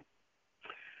 God.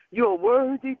 You are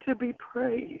worthy to be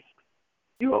praised.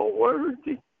 You are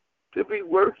worthy to be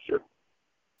worshiped.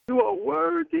 You are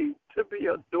worthy to be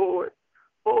adored.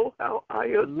 Oh, how I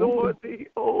adore thee,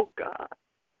 oh God.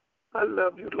 I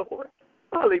love you, Lord.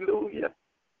 Hallelujah.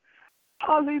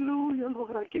 Hallelujah,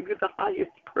 Lord. I give you the highest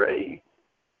praise.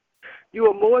 You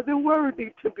are more than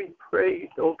worthy to be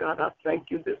praised, oh God. I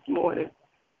thank you this morning.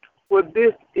 For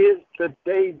this is the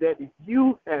day that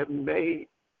you have made,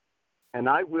 and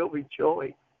I will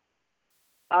rejoice.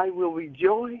 I will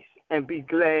rejoice and be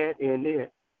glad in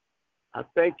it. I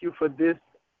thank you for this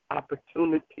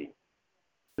opportunity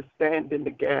to stand in the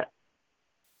gap,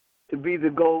 to be the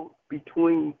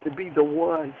go-between, to be the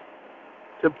one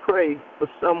to pray for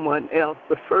someone else.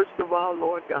 But first of all,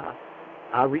 Lord God,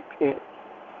 I repent.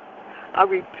 I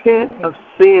repent of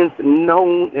sins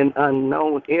known and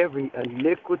unknown, every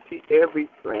iniquity, every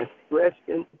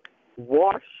transgression.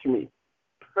 Wash me,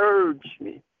 purge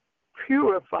me,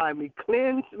 purify me,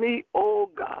 cleanse me, oh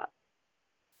God.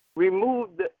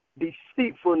 Remove the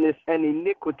deceitfulness and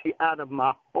iniquity out of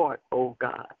my heart, oh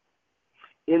God.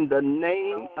 In the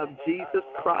name of Jesus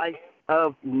Christ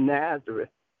of Nazareth.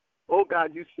 Oh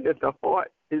God, you said the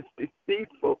heart is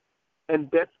deceitful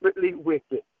and desperately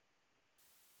wicked.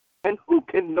 And who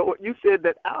can know it? You said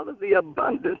that out of the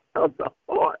abundance of the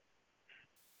heart,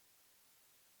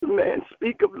 man,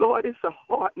 speak of, Lord, it's a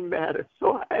heart matter.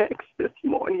 So I ask this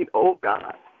morning, oh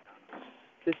God,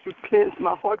 that you cleanse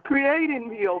my heart, create in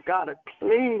me, oh God, a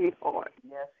clean heart.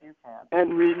 Yes, you can.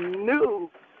 And renew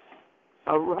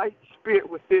a right spirit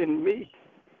within me.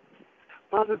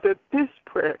 Father, that this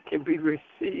prayer can be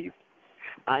received.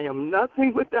 I am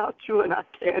nothing without you, and I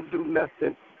can't do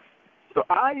nothing. So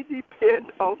I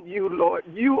depend on you, Lord.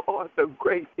 You are the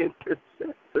great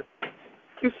intercessor.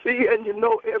 You see and you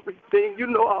know everything. You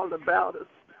know all about us.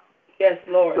 Yes,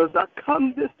 Lord. So as I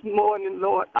come this morning,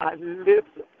 Lord, I lift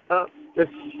up the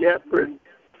shepherd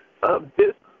of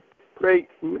this great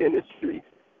ministry,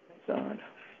 God.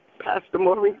 Pastor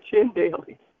Maureen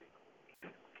Daly.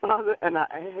 Father, and I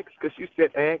ask, because you said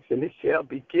ask and it shall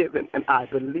be given, and I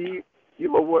believe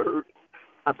your word.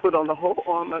 I put on the whole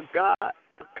armor of God,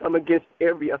 come against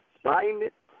every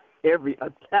assignment, every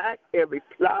attack, every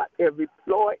plot, every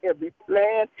ploy, every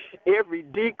plan, every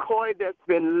decoy that's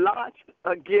been launched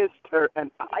against her. And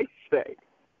I say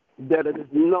that it is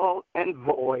null and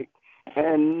void,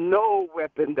 and no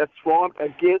weapon that's formed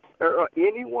against her or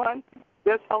anyone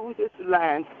that's on this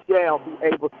line shall be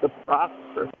able to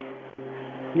prosper.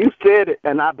 You said it,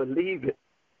 and I believe it.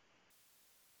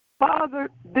 Father,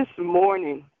 this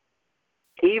morning,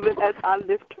 even as I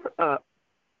lift her up,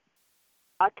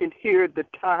 I can hear the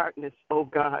tiredness, oh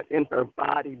God, in her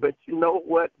body. But you know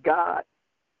what, God?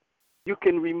 You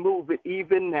can remove it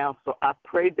even now. So I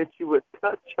pray that you would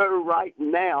touch her right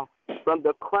now from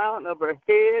the crown of her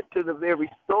head to the very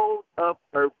soles of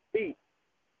her feet.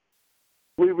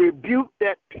 We rebuke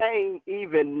that pain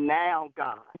even now,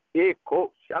 God. In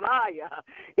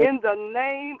the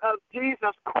name of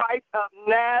Jesus Christ of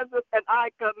Nazareth, and I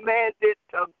command it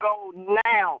to go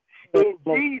now. In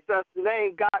Jesus'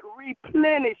 name, God,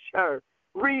 replenish her,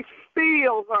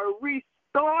 refill her,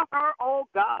 restore her, oh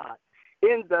God.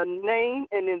 In the name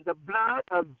and in the blood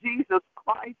of Jesus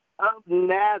Christ of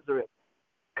Nazareth.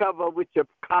 Cover with your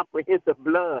comprehensive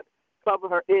blood. Cover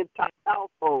her entire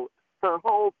household, her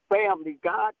whole family.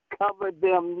 God, cover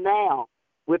them now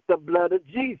with the blood of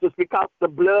Jesus, because the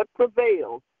blood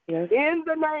prevails. Yes. In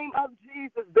the name of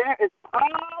Jesus, there is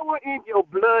power in your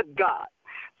blood, God.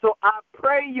 So I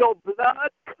pray your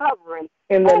blood covering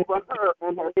over her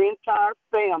and her entire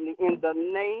family in the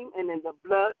name and in the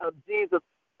blood of Jesus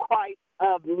Christ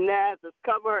of Nazareth.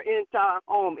 Cover her entire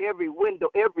home, every window,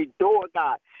 every door,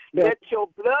 God. Yes. Let your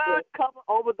blood cover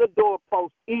over the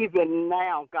doorpost even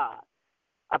now, God.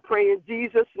 I pray in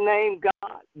Jesus' name,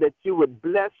 God, that you would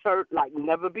bless her like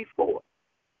never before.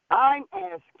 I'm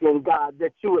asking, God,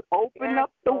 that you would open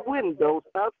up the windows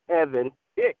of heaven.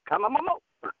 Come on,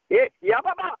 hey,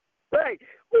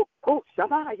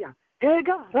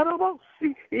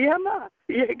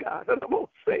 God,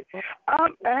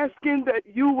 I'm asking that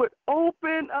you would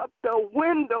open up the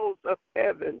windows of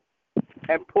heaven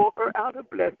and pour her out a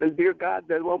blessing. Dear God,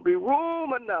 there won't be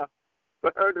room enough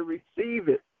for her to receive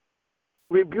it.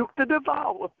 Rebuke the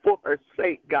devourer for her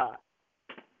sake, God.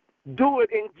 Do it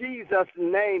in Jesus'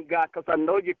 name, God, because I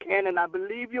know you can, and I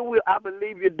believe you will. I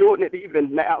believe you're doing it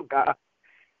even now, God.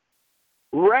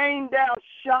 Rain down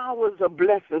showers of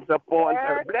blessings upon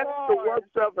her. Bless the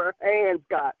works of her hands,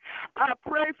 God. I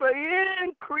pray for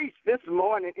increase this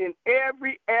morning in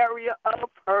every area of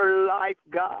her life,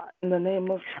 God. In the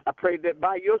name of... I pray that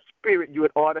by your Spirit you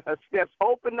would order her steps.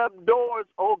 Open up doors,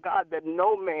 oh God, that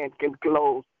no man can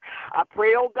close. I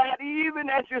pray, oh God, even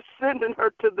as you're sending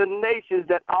her to the nations,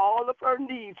 that all of her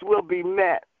needs will be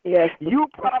met. Yes. You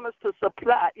promise to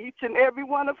supply each and every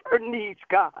one of her needs,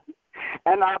 God.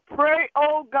 And I pray,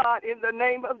 oh God, in the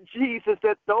name of Jesus,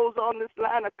 that those on this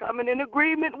line are coming in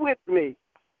agreement with me,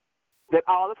 that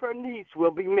all of her needs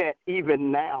will be met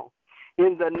even now.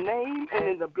 In the name and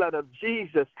in the blood of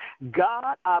Jesus,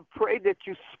 God, I pray that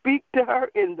you speak to her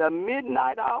in the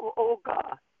midnight hour, oh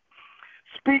God.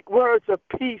 Speak words of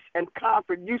peace and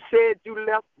comfort. You said you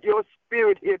left your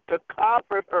spirit here to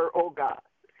comfort her, oh God.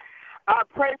 I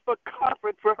pray for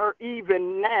comfort for her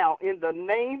even now in the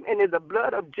name and in the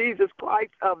blood of Jesus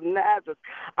Christ of Nazareth.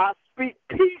 I speak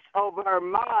peace over her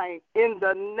mind in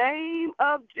the name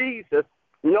of Jesus.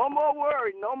 No more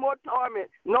worry, no more torment,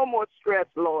 no more stress,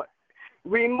 Lord.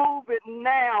 Remove it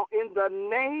now in the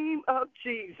name of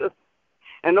Jesus.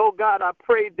 And, oh, God, I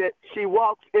pray that she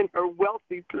walks in her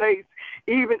wealthy place,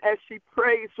 even as she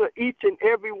prays for each and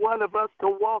every one of us to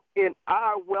walk in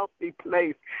our wealthy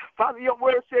place. Father, your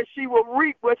word says she will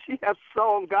reap what she has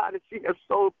sown, God, and she has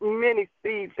sown many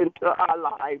seeds into our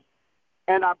lives.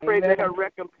 And I pray that her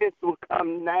recompense will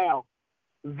come now.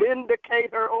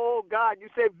 Vindicate her, oh, God. You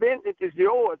said vengeance is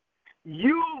yours.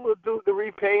 You will do the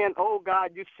repaying, oh,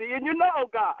 God. You see and you know,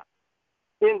 God.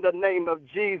 In the name of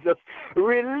Jesus,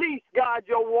 release, God,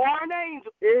 your warring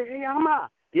angels to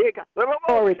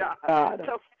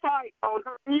fight on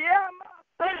her.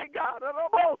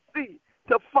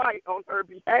 To fight on her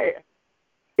behalf.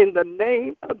 In the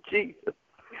name of Jesus,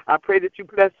 I pray that you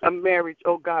bless her marriage,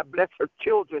 oh God, bless her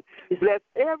children, bless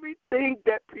everything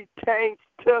that pertains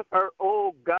to her,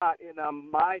 oh God, in a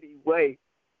mighty way.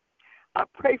 I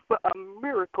pray for a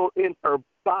miracle in her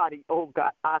body, oh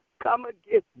God. I come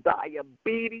against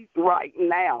diabetes right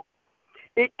now.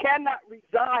 It cannot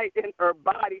reside in her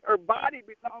body. Her body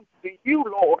belongs to you,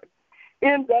 Lord,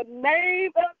 in the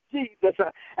name of Jesus.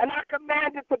 And I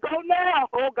command it to go now,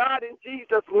 oh God, in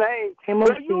Jesus' name.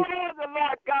 For you are the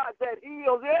Lord God that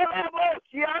heals.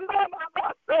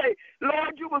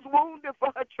 Lord, you was wounded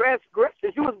for her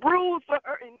transgressions. You was bruised for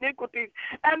her iniquities.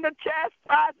 And the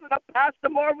chastisement of Pastor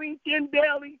Maureen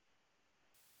Kendall,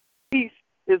 peace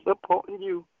is upon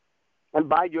you. And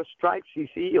by your stripes she's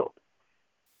healed.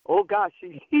 Oh God,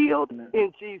 she's healed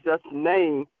in Jesus'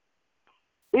 name.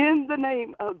 In the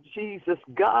name of Jesus,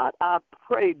 God, I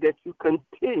pray that you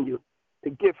continue to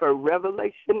give her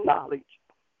revelation knowledge.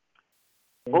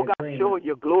 Oh God, show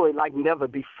your glory like never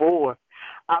before.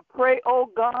 I pray, oh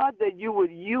God, that you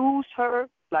would use her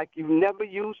like you've never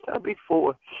used her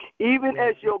before, even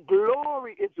as your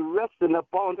glory is resting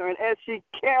upon her and as she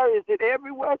carries it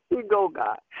everywhere she goes,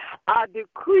 God. I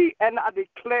decree and I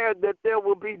declare that there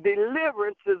will be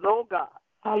deliverances, oh God.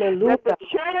 Hallelujah. That the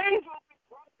chains will be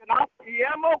broken off.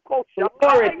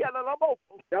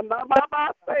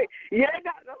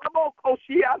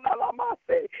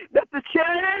 That the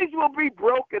chains will be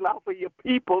broken off of your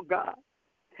people, God.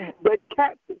 That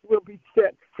captives will be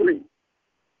set free.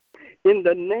 In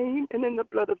the name and in the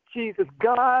blood of Jesus,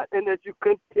 God, and as you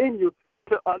continue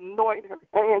to anoint her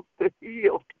hands to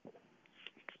heal,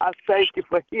 I thank you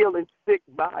for healing sick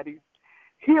bodies,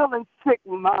 healing sick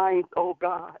minds, oh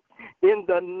God. In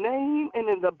the name and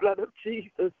in the blood of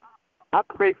Jesus, I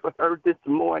pray for her this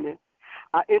morning.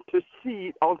 I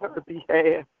intercede on her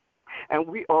behalf. And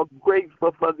we are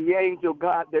grateful for the angel,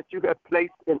 God, that you have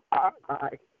placed in our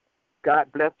lives.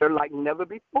 God bless her like never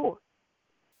before.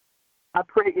 I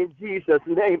pray in Jesus'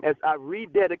 name as I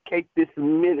rededicate this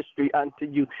ministry unto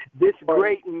you, this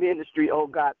great ministry, oh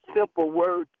God, Simple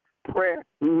Word Prayer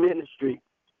Ministry,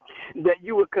 that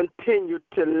you will continue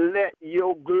to let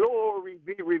your glory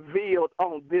be revealed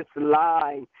on this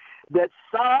line, that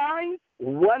signs,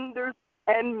 wonders,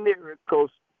 and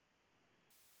miracles,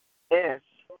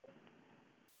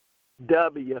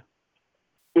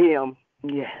 SWM,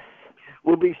 Yes.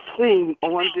 will be seen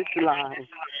on this line.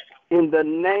 In the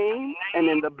name and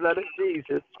in the blood of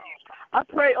Jesus, I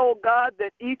pray, oh God,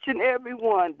 that each and every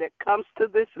one that comes to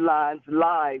this line's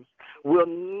lives will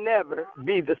never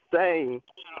be the same.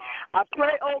 I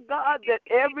pray, oh God, that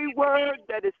every word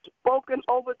that is spoken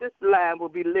over this line will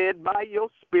be led by your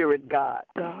Spirit, God.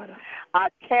 God. I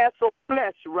cancel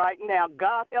flesh right now.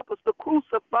 God, help us to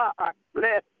crucify our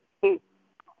flesh.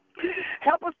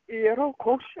 Help us,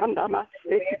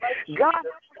 God,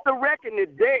 to reckon the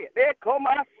dead.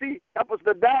 Help us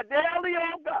to die daily,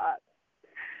 oh God,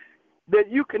 that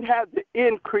you can have the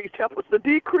increase. Help us to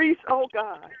decrease, oh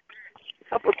God.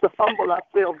 Help us to humble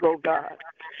ourselves, oh God,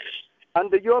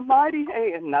 under your mighty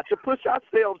hand, not to push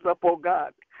ourselves up, oh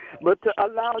God, but to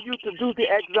allow you to do the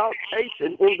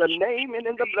exaltation in the name and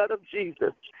in the blood of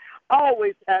Jesus.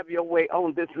 Always have your way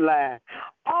on this line.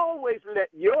 Always let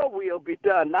your will be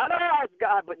done. Not ours,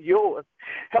 God, but yours.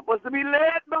 Help us to be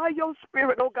led by your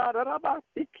Spirit, oh God.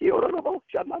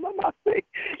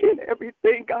 In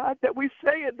everything, God, that we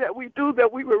say and that we do,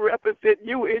 that we will represent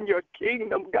you in your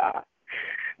kingdom, God.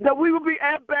 That we will be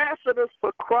ambassadors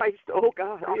for Christ, oh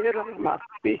God.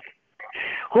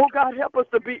 Oh God, help us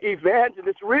to be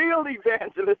evangelists, real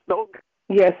evangelists, oh God.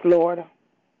 Yes, Lord.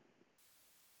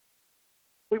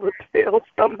 We will tell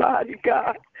somebody,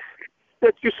 God,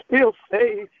 that you still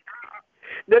save,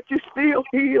 that you still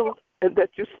heal, and that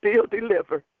you still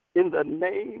deliver in the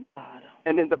name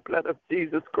and in the blood of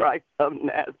Jesus Christ of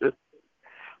Nazareth.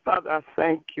 Father, I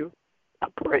thank you. I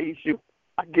praise you.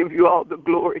 I give you all the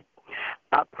glory.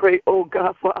 I pray, oh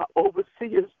God, for our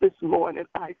overseers this morning.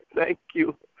 I thank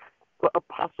you for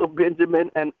Apostle Benjamin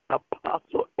and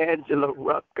Apostle Angela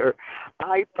Rucker.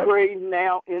 I pray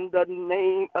now in the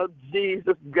name of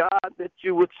Jesus, God, that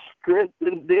you would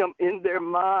strengthen them in their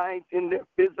minds, in their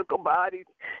physical bodies.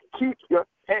 Keep your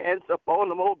hands upon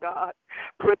them, oh God.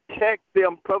 Protect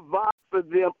them, provide for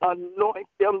them, anoint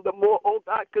them the more, oh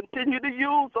God. Continue to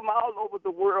use them all over the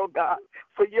world, God,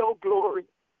 for your glory.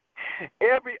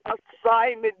 Every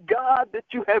assignment, God, that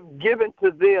you have given to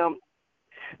them,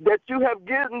 that you have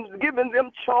given them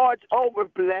charge over,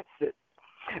 bless it.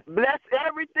 Bless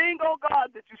everything, oh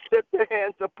God, that you set their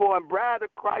hands upon. Bride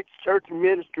of Christ Church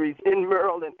Ministries in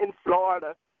Maryland, in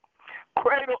Florida.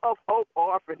 Cradle of Hope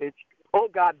Orphanage. Oh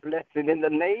God, bless it in the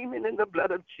name and in the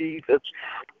blood of Jesus.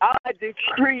 I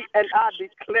decree and I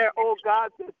declare, oh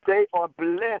God, that they are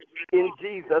blessed in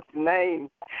Jesus' name.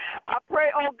 I pray,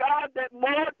 oh God, that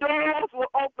more doors will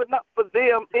open up for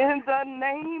them in the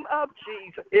name of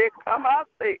Jesus. Here come I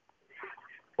say.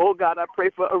 Oh God, I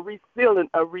pray for a refilling,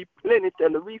 a replenishing,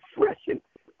 and a refreshing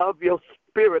of your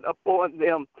Spirit upon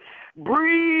them.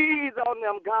 Breathe on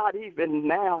them, God, even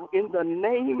now, in the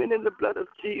name and in the blood of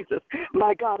Jesus.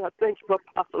 My God, I thank you for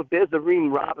Apostle Desiree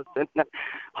Robinson.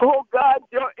 Oh, God,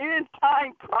 your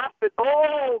end-time prophet.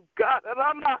 Oh, God, and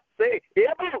I'm not saying,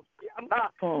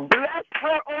 bless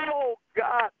her, oh,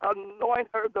 God, anoint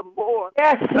her the more.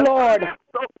 Yes, Lord.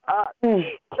 So, God,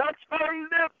 touch her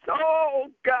lips, oh,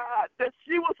 God, that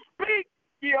she will speak,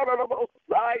 the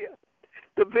Messiah,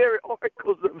 the very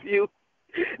oracles of you.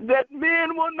 That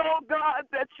men will know, God,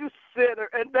 that you sent her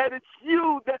and that it's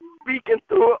you that's speaking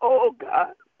through her, oh,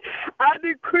 God. I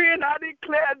decree and I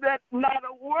declare that not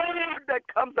a word that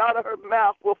comes out of her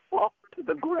mouth will fall to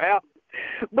the ground,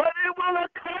 but it will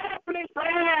accomplish,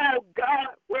 oh, God,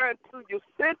 whereunto you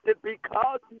sent it,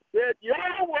 because you said your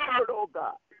word, oh,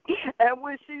 God. And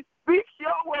when she speaks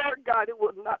your word, God, it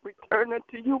will not return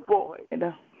unto you void.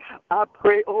 I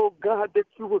pray, oh, God, that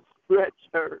you will stretch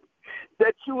her,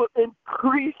 that you will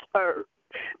increase her,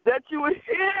 that you will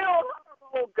heal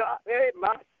her, oh God,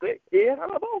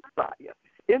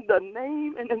 in the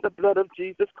name and in the blood of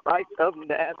Jesus Christ of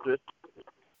Nazareth.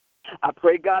 I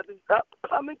pray, God, this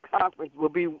upcoming conference will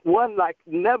be one like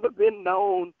never been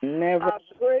known. Never. I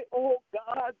pray, oh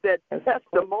God, that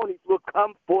testimonies will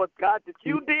come forth, God, that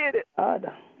you did it.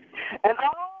 God. And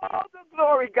all the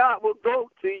glory, God, will go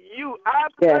to you. I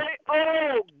pray,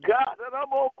 oh God,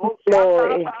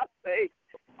 Glory.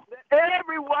 that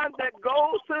everyone that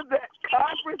goes to that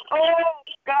conference, oh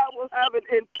God, will have an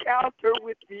encounter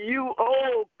with you,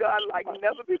 oh God, like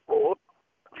never before.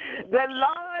 Their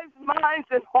lives, minds,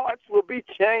 and hearts will be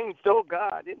changed, oh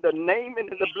God, in the name and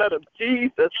in the blood of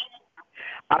Jesus.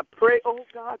 I pray, oh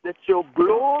God, that your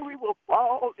glory will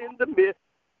fall in the midst,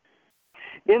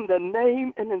 in the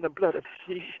name and in the blood of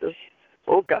Jesus.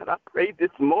 Oh God, I pray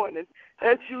this morning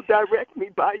as you direct me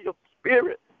by your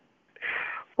Spirit.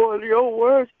 For your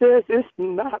word says it's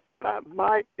not by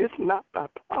might, it's not by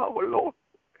power, Lord,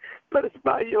 but it's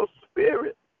by your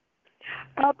Spirit.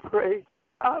 I pray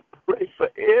for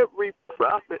every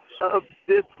prophet of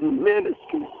this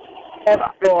ministry. Yes,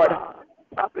 Lord.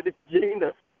 Prophetess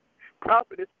Gina,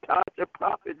 Prophetess Tasha,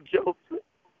 Prophet Joseph.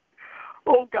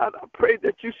 Oh, God, I pray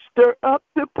that you stir up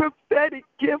the prophetic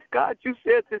gift. God, you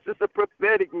said this is a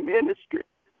prophetic ministry.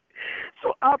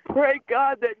 So I pray,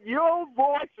 God, that your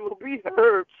voice will be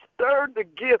heard. Stir the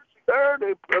gift, stir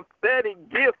the prophetic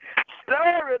gift.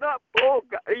 Stir it up, oh,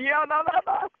 God.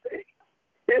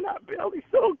 In our bellies,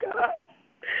 oh, God.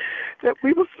 That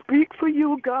we will speak for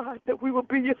you, God, that we will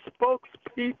be your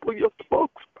spokespeople, your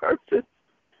spokesperson.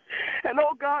 And,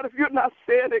 oh, God, if you're not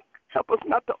saying it, help us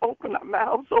not to open our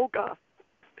mouths, oh, God.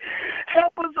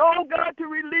 Help us, oh, God, to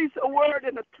release a word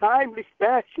in a timely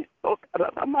fashion. Oh,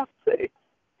 God, I must say.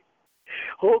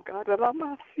 Oh, God, I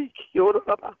must seek you.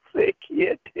 I say,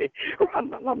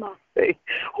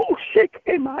 oh, shake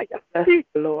my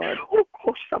Lord. Oh,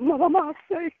 gosh,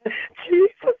 say,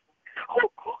 Jesus. Oh,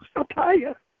 gosh, I'm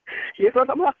tired.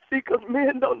 Because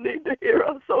men don't need to hear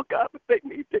us, oh, God, but they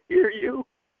need to hear you.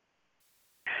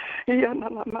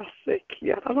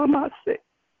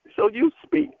 So you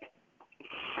speak.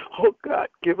 Oh, God,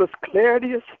 give us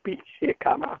clarity of speech. Here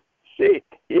come on. Say,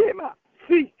 yeah, my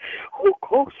see. Oh,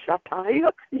 gosh, I'm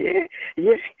tired. Yeah.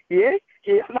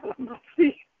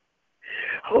 See.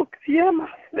 Oh, yeah, my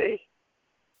say.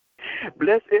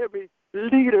 Bless every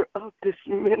leader of this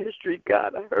ministry,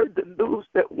 God. I heard the news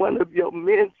that one of your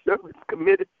men servants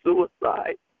committed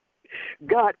suicide.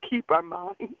 God, keep our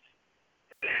minds.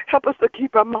 Help us to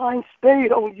keep our minds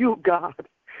stayed on you, God.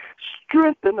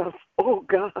 Strengthen us, oh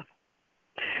God.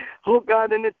 Oh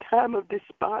God, in the time of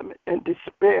despondent and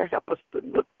despair, help us to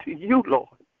look to you, Lord.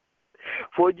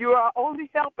 For you are our only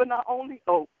help and our only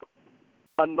hope.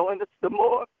 Anoint us the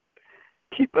more.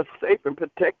 Keep us safe and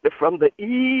protected from the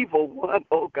evil one,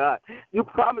 oh God. You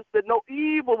promised that no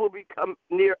evil will become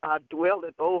near our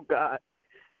dwelling, oh God.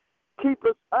 Keep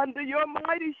us under your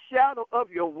mighty shadow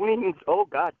of your wings, oh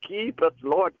God. Keep us,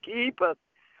 Lord, keep us.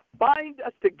 Bind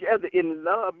us together in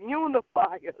love.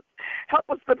 Unify us. Help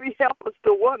us to be helpers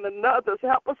to one another.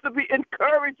 Help us to be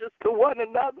encouragers to one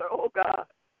another, oh God.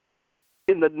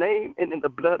 In the name and in the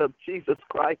blood of Jesus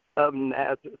Christ of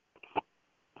Nazareth.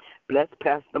 Bless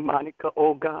Pastor Monica,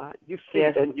 oh God. You see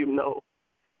Yes. and you know.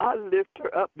 I lift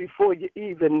her up before you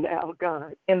even now,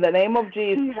 God. In the name of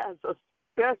Jesus. She has a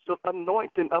special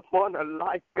anointing upon her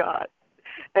life, God.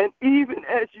 And even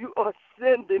as you are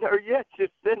sending her, yes, you're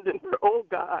sending her, oh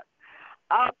God.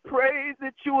 I pray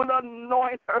that you will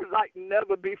anoint her like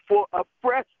never before,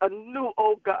 afresh, anew,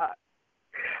 oh God.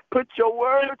 Put your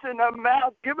words in her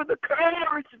mouth. Give her the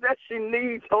courage that she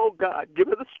needs, oh God. Give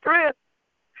her the strength.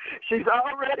 She's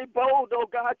already bold, oh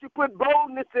God. You put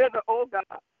boldness in her, oh God.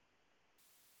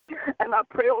 And I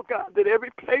pray, oh God, that every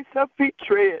place her feet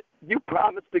tread, you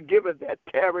promise to give her that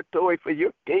territory for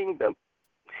your kingdom.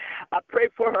 I pray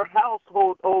for her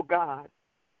household, oh God.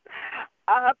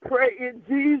 I pray in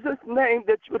Jesus' name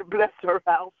that you would bless her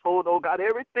household, oh God.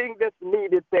 Everything that's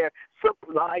needed there,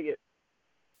 supply it.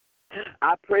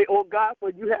 I pray, oh God,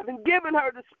 for you haven't given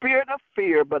her the spirit of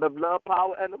fear, but of love,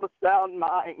 power, and of a sound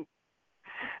mind.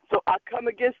 So I come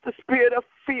against the spirit of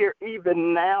fear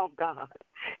even now, God.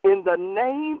 In the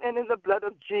name and in the blood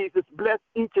of Jesus, bless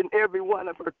each and every one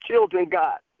of her children,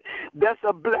 God. That's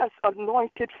a blessed,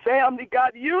 anointed family,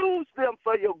 God. Use them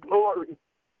for your glory.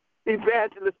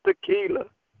 Evangelist Tequila,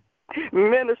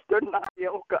 Minister Nadia,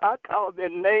 I call their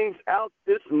names out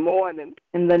this morning.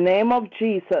 In the name of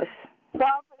Jesus.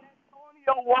 Prophet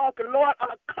Antonio Walker, Lord,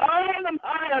 I call them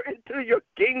higher into your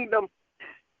kingdom.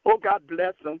 Oh, God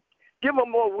bless them. Give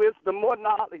them more wisdom, more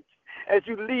knowledge as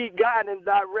you lead, guide, and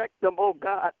direct them, oh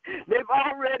God. They've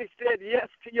already said yes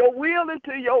to your will and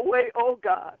to your way, oh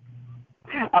God.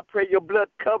 I pray your blood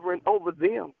covering over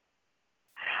them.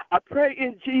 I pray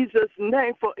in Jesus'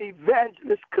 name for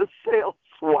Evangelist Cassell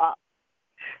Swap.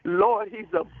 Lord,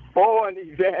 he's a born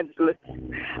evangelist.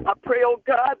 I pray, oh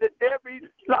God, that every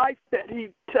life that he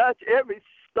touched, every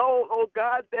soul, oh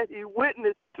God, that he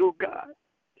witnessed to, God,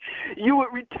 you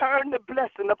would return the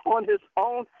blessing upon his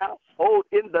own household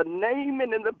in the name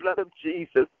and in the blood of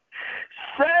Jesus.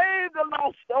 Save the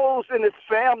lost souls in his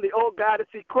family, oh God, as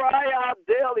he cry out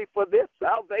daily for their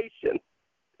salvation.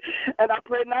 And I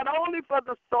pray not only for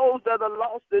the souls that are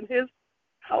lost in his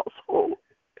household,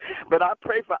 but I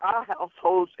pray for our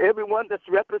households, everyone that's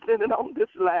represented on this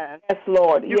line. Yes,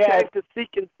 Lord. You came to seek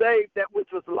and save that which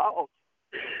was lost.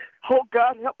 Oh,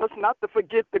 God, help us not to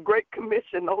forget the Great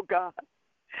Commission, oh, God.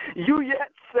 You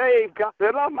yet save, God.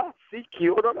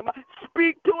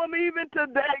 Speak to them even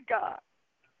today, God.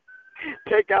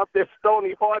 Take out their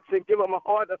stony hearts and give them a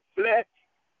heart of flesh.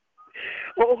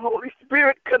 Oh, Holy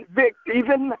Spirit, convict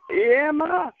even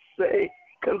now.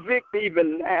 Convict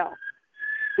even now.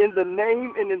 In the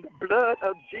name and in the blood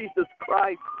of Jesus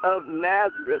Christ of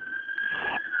Nazareth.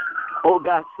 Oh,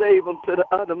 God, save them to the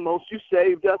uttermost. You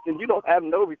saved us, and you don't have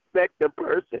no respect of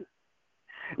person.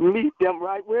 Meet them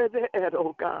right where they're at,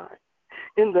 oh, God.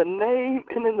 In the name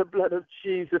and in the blood of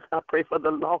Jesus, I pray for the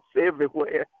lost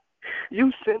everywhere.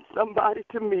 You sent somebody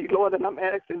to me, Lord, and I'm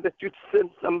asking that you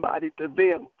send somebody to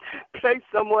them. Place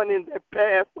someone in their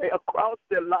pathway across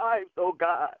their lives, oh,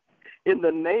 God. In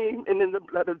the name and in the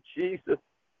blood of Jesus.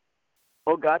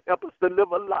 Oh, God, help us to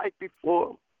live a life before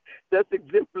them that's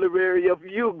exemplary of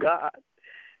you, God,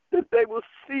 that they will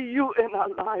see you in our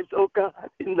lives, oh, God,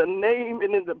 in the name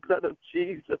and in the blood of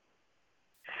Jesus.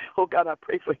 Oh, God, I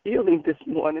pray for healing this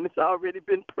morning. It's already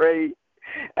been prayed,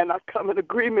 and I come in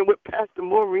agreement with Pastor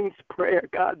Maureen's prayer,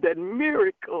 God, that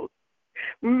miracles,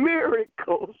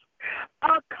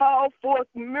 I call forth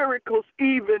miracles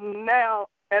even now,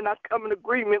 and I come in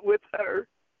agreement with her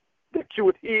that you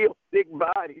would heal sick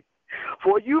bodies.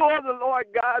 For you are the Lord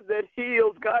God that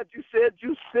heals. God, you said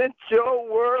you sent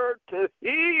your word to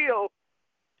heal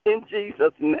in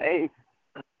Jesus' name.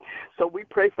 So we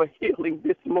pray for healing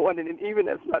this morning, and even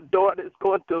as my daughter is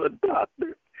going to a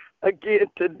doctor again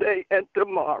today and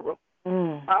tomorrow,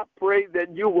 I pray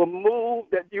that you will move,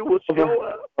 that you will show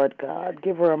up. Lord God,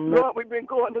 give her a minute. Lord, we've been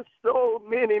going to so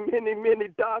many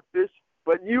doctors,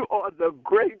 but you are the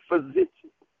great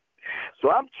physician.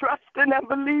 So I'm trusting and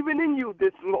believing in you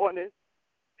this morning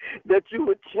that you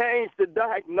would change the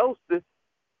diagnosis,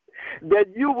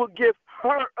 that you will give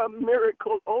her a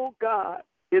miracle, oh God,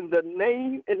 in the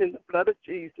name and in the blood of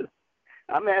Jesus.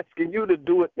 I'm asking you to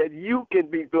do it that you can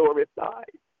be glorified.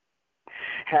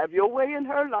 Have your way in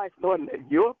her life, Lord,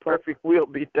 that your perfect will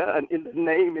be done in the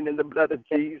name and in the blood of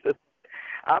Jesus.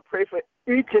 I pray for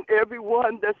each and every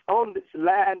one that's on this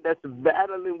line that's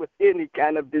battling with any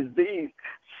kind of disease,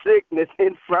 sickness,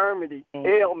 infirmity,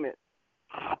 ailment,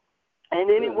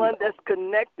 and anyone that's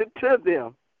connected to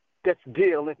them that's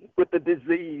dealing with the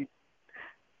disease,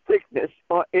 sickness,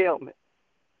 or ailment.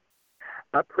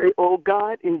 I pray, oh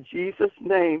God, in Jesus'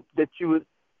 name, that you would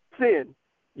send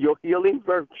your healing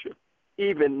virtue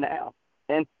even now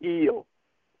and heal.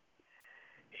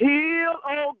 Heal,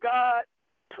 oh God,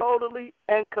 totally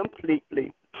and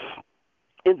completely.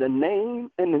 In the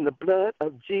name and in the blood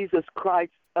of Jesus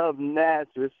Christ of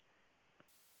Nazareth,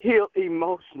 heal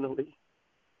emotionally,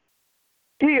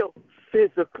 heal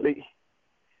physically,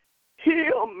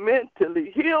 heal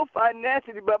mentally, heal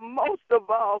financially, but most of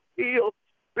all, heal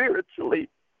spiritually.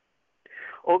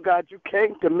 Oh God, you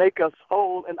came to make us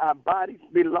whole, and our bodies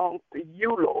belong to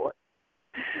you, Lord.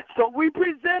 So we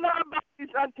present our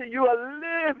bodies unto you a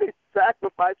living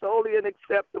sacrifice, holy and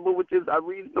acceptable, which is our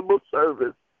reasonable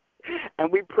service.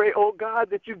 And we pray, oh God,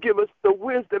 that you give us the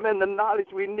wisdom and the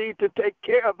knowledge we need to take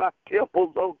care of our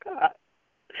temples, oh God.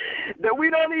 That we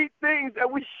don't eat things that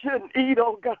we shouldn't eat,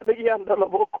 oh God. Help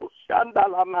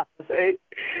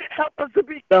us to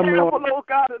be careful, oh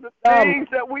God, of the things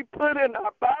that we put in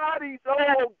our bodies,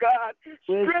 oh God.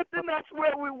 Strengthen us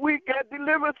where we're weak and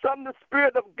deliver us from the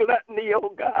spirit of gluttony, oh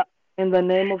God. In the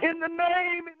name and in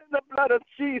the blood of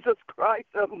Jesus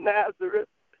Christ of Nazareth.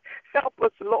 Help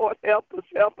us, Lord. Help us.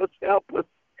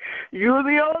 You're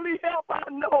the only help I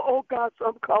know, oh God, so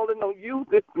I'm calling on you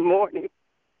this morning.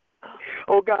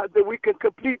 Oh God, that we can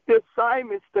complete the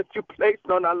assignments that you placed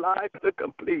on our lives to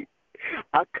complete.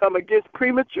 I come against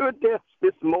premature deaths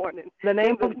this morning. In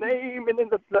the name and in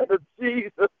the blood of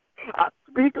Jesus. I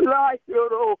speak life.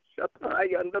 I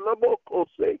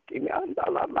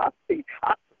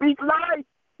speak life.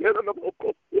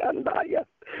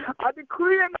 I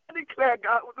decree and I declare,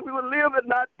 God, we will live and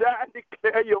not die and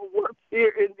declare your works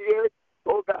here in the earth,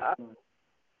 oh God.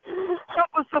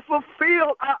 Help us to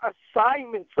fulfill our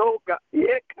assignments, oh God.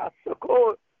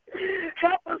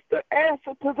 Help us to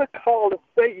answer to the call and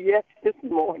say yes this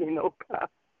morning, oh God.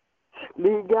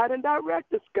 Lead, God, and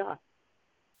direct us, God,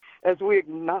 as we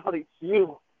acknowledge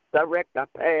you. Direct our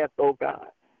path, oh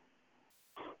God.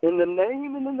 In the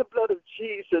name and in the blood of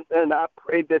Jesus, and I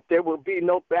pray that there will be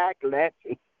no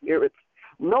backlashing spirits,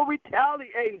 no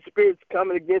retaliating spirits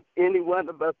coming against any one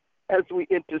of us as we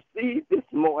intercede this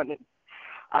morning.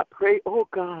 I pray, oh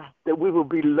God, that we will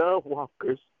be love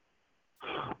walkers,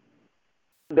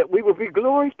 that we will be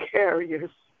glory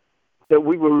carriers, that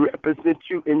we will represent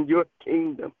you in your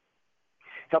kingdom.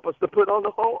 Help us to put on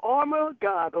the whole armor of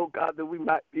God, oh God, that we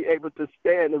might be able to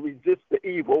stand and resist the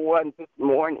evil one this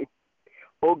morning.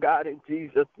 Oh God, in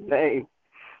Jesus' name.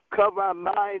 Cover our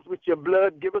minds with your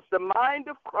blood. Give us the mind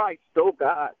of Christ, oh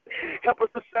God. Help us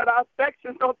to set our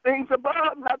affections on things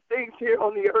above, not things here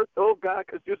on the earth, oh God,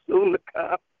 because you're soon to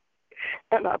come.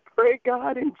 And I pray,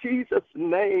 God, in Jesus'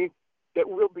 name, that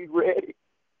we'll be ready.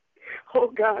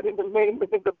 Oh God, in the name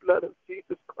and in the blood of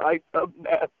Jesus Christ of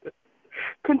Nazareth,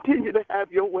 continue to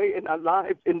have your way in our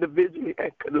lives individually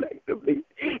and collectively.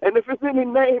 And if there's any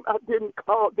name I didn't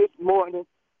call this morning,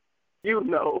 you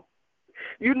know.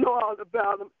 You know all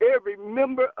about them. Every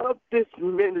member of this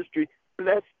ministry,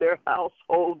 bless their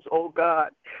households, oh God.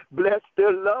 Bless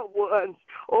their loved ones.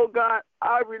 Oh God,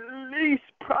 I release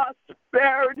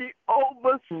prosperity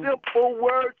over Simple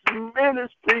Words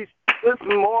Ministries this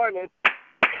morning.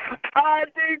 I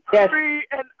decree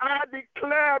and I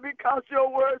declare, because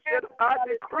your word said, I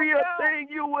decree a thing,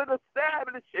 you would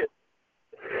establish it.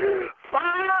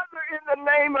 Father, in the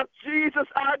name of Jesus,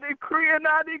 I decree and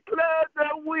I declare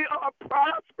that we are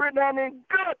prospering and in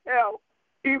good health,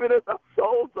 even as our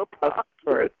souls are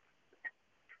prosperous.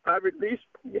 I release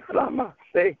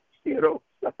Yalamase, Hiro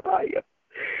Sapaya,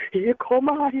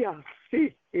 Yekomaya,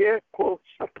 Si, Yeko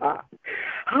Shapa,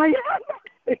 Hayana,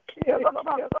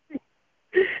 Kiyalamasi,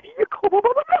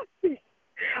 Yekomasi.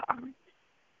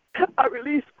 I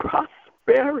release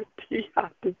prosperity. I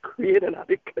decree it and I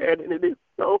declare it, and it is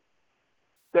so,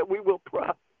 that we will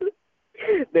prosper,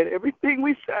 that everything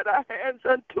we set our hands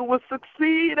unto will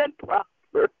succeed and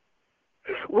prosper.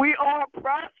 We are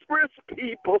prosperous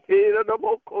people.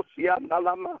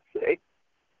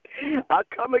 I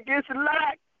come against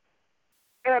lack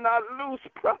and I lose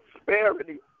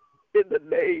prosperity in the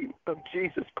name of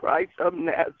Jesus Christ of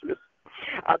Nazareth.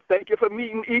 I thank you for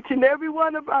meeting each and every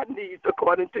one of our needs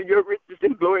according to your riches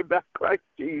and glory by Christ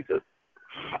Jesus.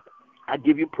 I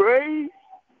give you praise.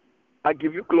 I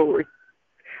give you glory.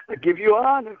 I give you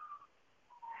honor.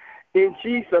 In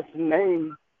Jesus'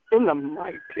 name, in the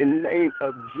mighty name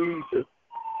of Jesus.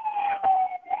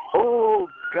 Oh,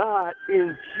 God,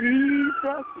 in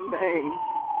Jesus' name.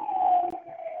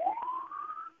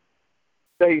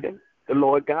 Satan, the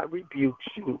Lord God rebukes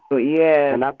you.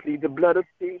 Yes. And I plead the blood of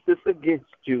Jesus against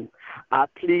you. I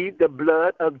plead the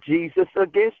blood of Jesus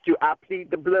against you. I plead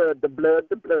the blood, the blood,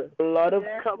 the blood. Blood of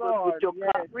Cover us with your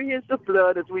comprehensive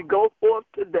blood as we go forth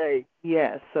today.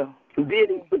 Yes.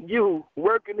 Bidding for you,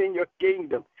 working in your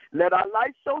kingdom. Let our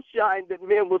light so shine that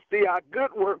men will see our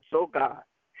good works, oh God,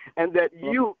 and that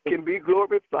you can be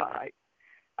glorified.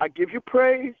 I give you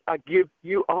praise. I give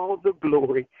you all the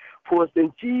glory. For it's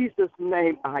in Jesus'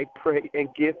 name I pray and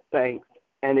give thanks.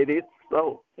 And it is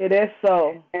so. It is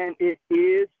so. And it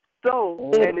is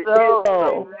so. It and it is is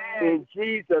so. In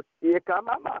Jesus'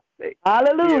 name.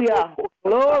 Hallelujah.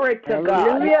 Glory to God.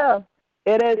 Hallelujah.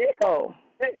 It is so.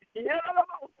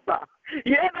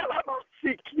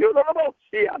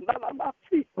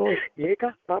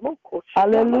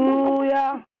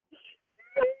 Hallelujah.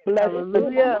 Bless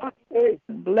Hallelujah.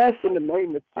 Bless in the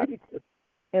name of Jesus.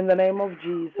 in the name of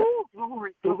Jesus. Oh,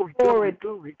 glory, glory, glory,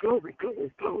 glory, glory,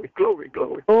 glory, glory, glory,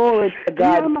 glory. Glory to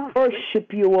God. We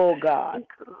worship you, oh God.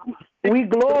 We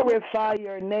glorify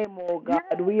your name, oh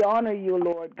God. We honor you,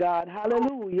 Lord God.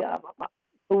 Hallelujah.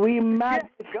 We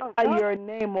magnify your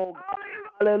name, oh God.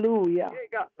 Hallelujah.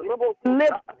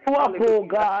 Lift you up, oh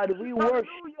God. We worship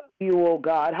you, oh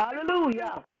God.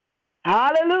 Hallelujah.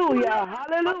 Hallelujah.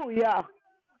 Hallelujah.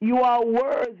 You are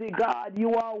worthy, God.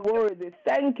 You are worthy.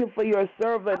 Thank you for your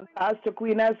servant, Pastor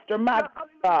Queen Esther Max,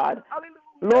 God.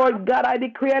 Lord God, I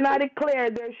decree and I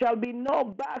declare there shall be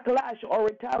no backlash or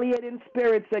retaliating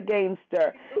spirits against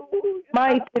her.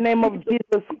 Mighty name of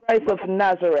Jesus Christ of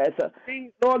Nazareth.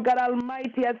 Lord God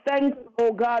Almighty, I thank you,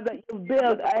 oh God, that you've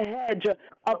built a hedge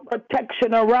of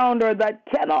protection around her that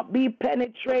cannot be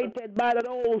penetrated by that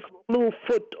old blue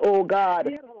foot, oh God.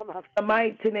 In the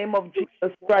mighty name of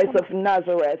Jesus Christ of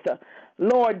Nazareth.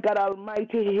 Lord God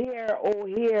Almighty, hear, oh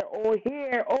hear, oh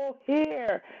hear, oh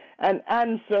hear, and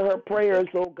answer her prayers,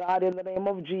 oh God, in the name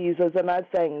of Jesus. And I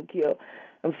thank you.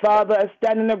 And Father, I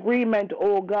stand in agreement,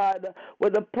 oh God,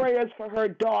 with the prayers for her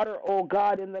daughter, oh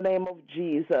God, in the name of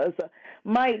Jesus.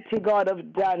 Mighty God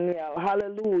of Daniel,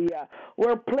 hallelujah.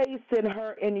 We're placing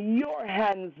her in your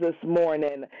hands this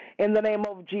morning in the name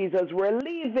of Jesus. We're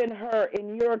leaving her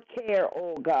in your care,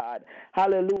 oh God.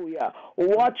 Hallelujah.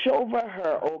 Watch over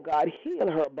her, oh God. Heal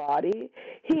her body,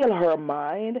 heal her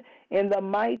mind in the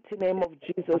mighty name of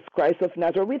Jesus Christ of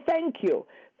Nazareth. We thank you.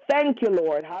 Thank you,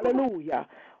 Lord. Hallelujah.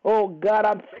 Oh God,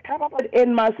 I'm covered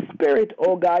in my spirit,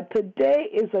 oh God. Today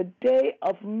is a day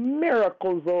of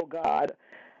miracles, oh God.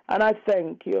 And I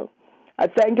thank you. I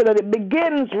thank you that it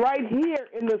begins right here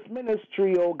in this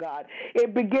ministry, oh God.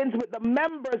 It begins with the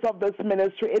members of this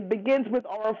ministry. It begins with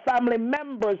our family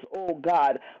members, oh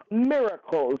God.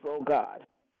 Miracles, oh God.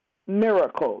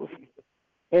 Miracles.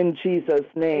 In Jesus'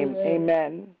 name,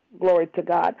 amen. Glory to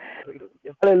God.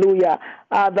 Hallelujah.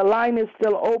 The line is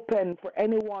still open for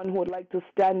anyone who would like to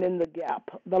stand in the gap.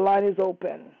 The line is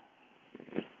open.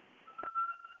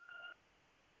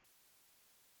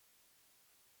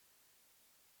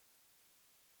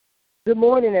 Good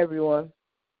morning, everyone.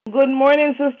 Good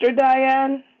morning, Sister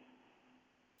Diane.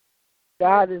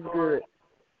 God is good.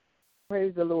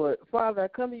 Praise the Lord. Father, I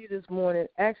come to you this morning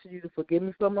asking you to forgive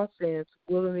me for my sins,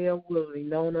 willingly or unwillingly,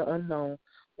 known or unknown.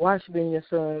 Wash me in your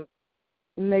Son.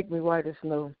 Make me white as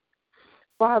snow.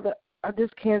 Father, I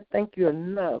just can't thank you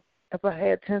enough. If I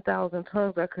had 10,000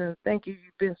 tongues, I couldn't thank you.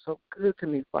 You've been so good to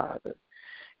me, Father.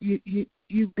 You're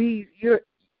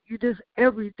just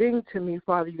everything to me,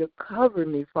 Father. You cover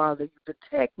me, Father. You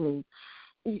protect me.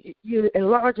 You're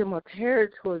enlarging my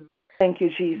territory. Thank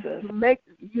you, Jesus.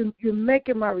 You're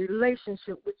making my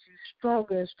relationship with you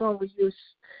stronger and stronger.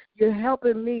 You're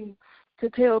helping me to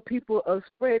tell people,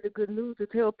 spread the good news, to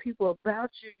tell people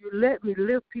about you. You let me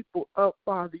lift people up,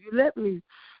 Father. You let me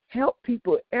help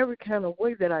people every kind of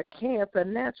way that I can,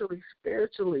 financially,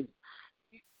 spiritually.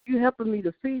 You're helping me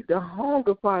to feed the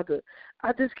hunger, Father.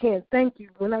 I just can't thank you.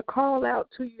 When I call out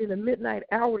to you in the midnight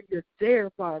hour, you're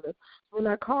there, Father. When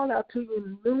I call out to you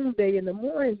in the noonday, in the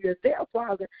morning, you're there,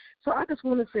 Father. So I just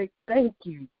want to say thank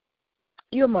you.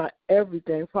 You're my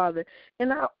everything, Father.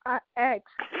 And I ask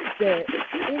that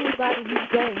anybody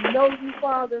who don't know you,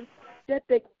 Father, that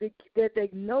they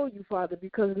know you, Father,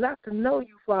 because not to know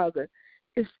you, Father,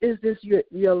 is this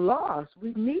your loss.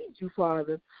 We need you,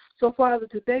 Father. So, Father,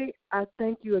 today I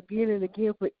thank you again and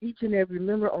again for each and every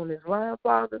member on this line,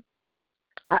 Father.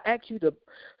 I ask you to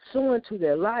sow into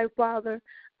their life, Father.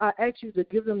 I ask you to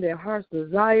give them their heart's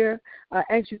desire. I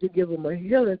ask you to give them a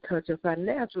healing touch, a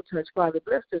financial touch, Father.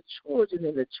 Bless their children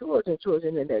and their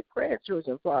children and their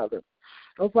grandchildren, Father.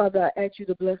 Oh, Father, I ask you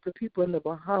to bless the people in the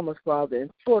Bahamas, Father,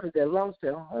 in Florida that lost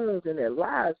their homes and their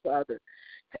lives, Father.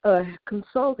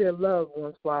 Console their loved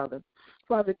ones, Father.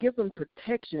 Father, give them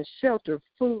protection, shelter,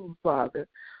 food, Father.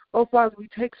 Oh, Father, we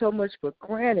take so much for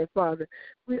granted, Father.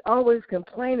 We always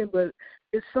complaining, but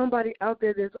it's somebody out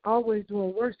there that's always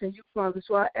doing worse than you, Father.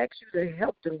 So I ask you to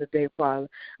help them today, Father.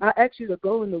 I ask you to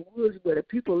go in the woods where the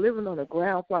people living on the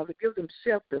ground, Father. Give them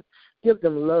shelter. Give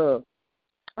them love.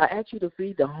 I ask you to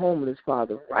feed the homeless,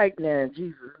 Father, right now in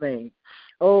Jesus' name.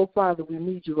 Oh, Father, we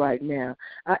need you right now.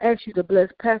 I ask you to bless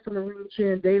Pastor Marie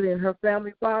Chin Daly and her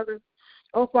family, Father.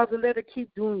 Oh, Father, let her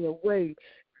keep doing your way.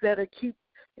 Let her keep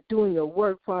doing your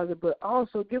work, Father, but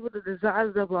also give her the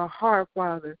desires of her heart,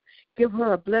 Father. Give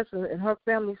her a blessing and her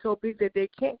family so big that they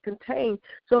can't contain,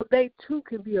 so they too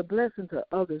can be a blessing to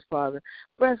others, Father.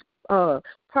 Bless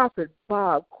Prophet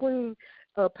Bob,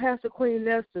 Pastor Queen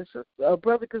Nestor,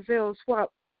 Brother Gazelle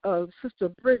Swap, Sister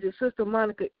Bridget, Sister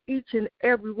Monica, each and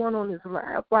every one on this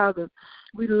line, Father.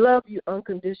 We love you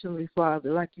unconditionally,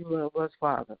 Father, like you love us,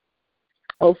 Father.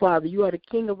 Oh, Father, you are the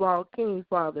King of all kings,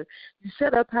 Father. You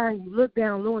set up high and you look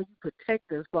down low and you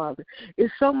protect us, Father.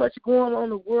 There's so much going on in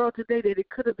the world today that it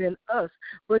could have been us,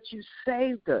 but you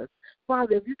saved us.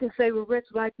 Father, if you can save a wretch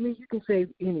like me, you can save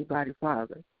anybody,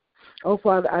 Father. Oh,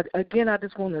 Father, I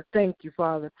just want to thank you,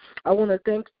 Father. I want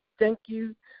to thank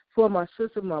you for my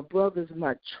sister, my brothers,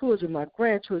 my children, my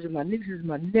grandchildren, my nieces,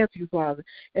 my nephew, Father.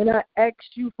 And I ask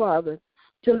you, Father,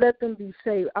 to let them be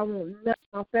saved. I want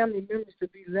my family members to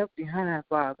be left behind,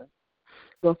 Father.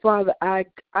 But, Father, I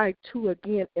too,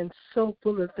 again, am so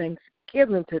full of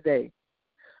thanksgiving today.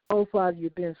 Oh, Father,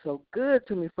 you've been so good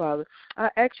to me, Father. I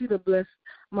ask you to bless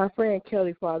my friend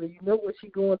Kelly, Father. You know what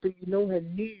she's going through. You know her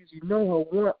needs. You know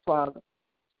her want, Father.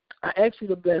 I ask you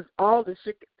to bless all the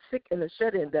sick and the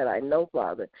shut-in that I know,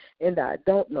 Father, and that I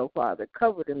don't know, Father.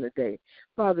 Cover them today.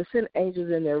 Father, send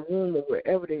angels in their room or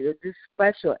wherever they are. Just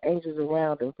special angels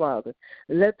around them, Father.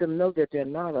 Let them know that they're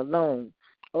not alone.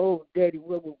 Oh, Daddy,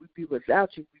 where would we be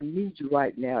without you? We need you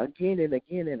right now, again and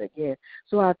again and again.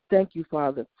 So I thank you,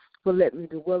 Father, for letting me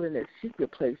dwell in that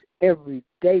secret place every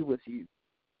day with you.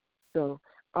 So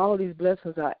all these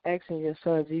blessings I ask in your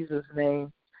Son, Jesus'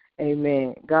 name.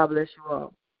 Amen. God bless you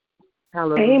all.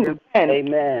 Hallelujah.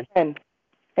 Amen. Amen.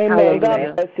 Hallelujah.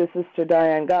 God bless you, Sister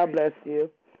Diane. God bless you.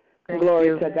 Thank Glory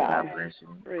you. to God. God bless you.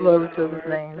 Praise Glory the to Lord. His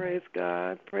name. Praise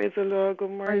God. Praise the Lord. Good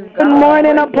morning. Praise Good God.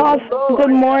 morning, Praise the Apostle. Lord.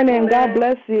 Good morning. God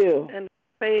bless you. And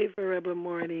favorable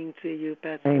morning to you,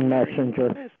 Pastor. Amen, Marie. Messenger.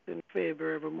 Blessed and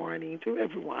favorable morning to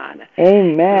everyone.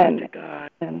 Amen. Glory to God.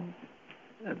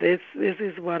 This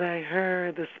is what I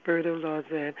heard the Spirit of the Lord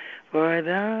said. For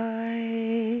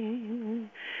thine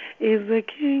is the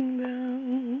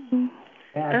kingdom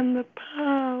and the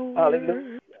power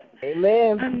Hallelujah.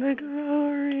 Amen. and the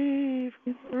glory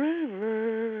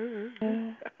forever.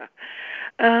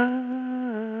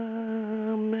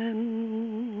 Amen.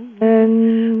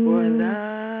 For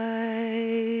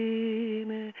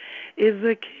thine is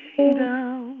the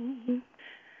kingdom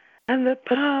and the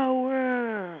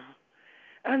power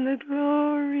and the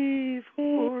glory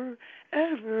forever.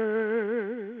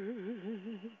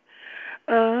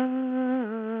 Amen.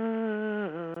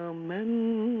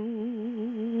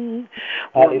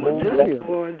 Hallelujah.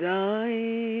 For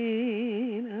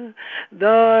thine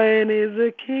is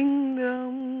the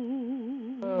kingdom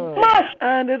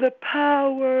and the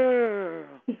power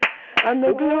and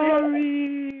the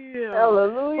glory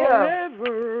Hallelujah.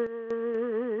 forever.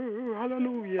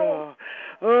 Hallelujah.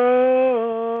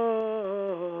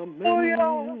 Amen.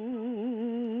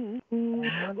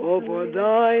 Oh, for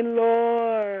thine,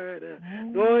 Lord,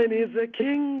 thine is the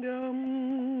kingdom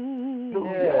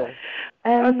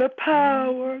and the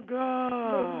power,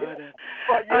 God,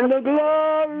 and the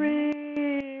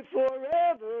glory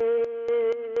forever.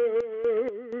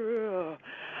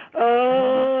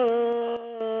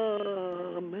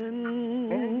 Amen.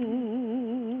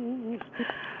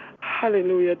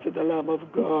 Hallelujah to the Lamb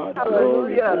of God.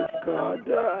 Glory to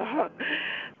God.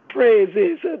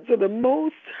 Praises to the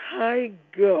Most High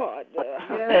God.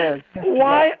 Yes.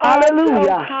 Why art thou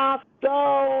Hallelujah. cast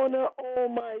down, O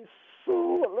my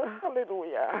soul?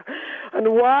 Hallelujah.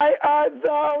 And why art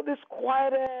thou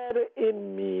disquieted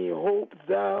in me? Hope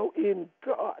thou in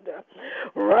God.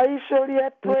 For I shall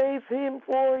yet praise him,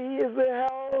 for he is the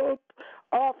help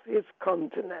of his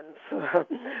countenance.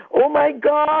 O my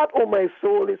God, O my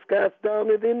soul is cast down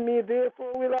within me,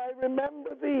 therefore will I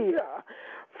remember thee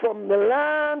from the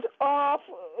land of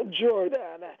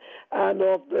Jordan and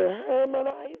of the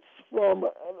Hermonites from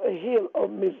the hill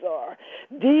of Mizar.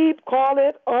 Deep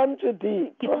calleth unto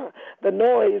deep, the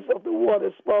noise of the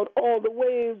water spout, all the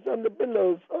waves and the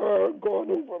billows are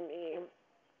gone over me.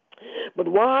 But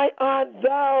why art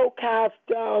thou cast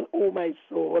down, O my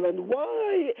soul, and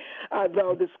why art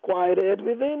thou disquieted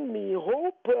within me?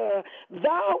 Hope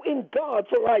thou in God,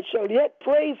 for I shall yet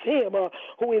praise him,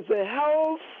 who is the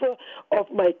health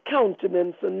of my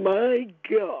countenance and my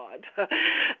God.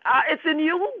 It's in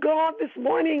you, God, this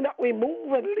morning that we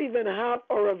move and live and have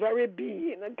our very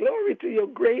being. Glory to your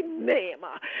great name.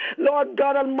 Lord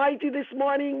God Almighty, this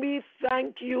morning we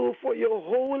thank you for your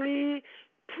holy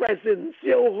presence,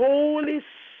 your Holy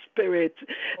Spirit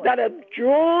that have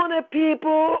drawn a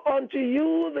people unto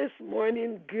you this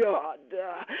morning, God.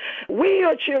 We,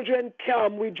 your children,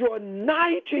 come. We draw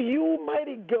nigh to you,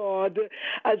 mighty God,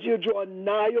 as you draw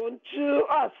nigh unto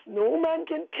us. No man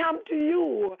can come to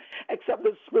you except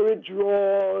the Spirit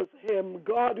draws him.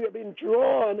 God, we have been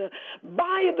drawn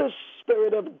by the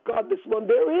Spirit of God this morning.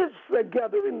 There is a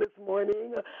gathering this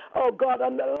morning. Oh, God,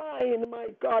 on the line, my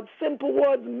God, Simple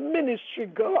Words Ministry,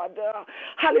 God.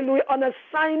 Hallelujah. On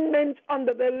assignment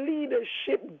under the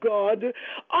leadership, God,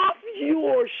 of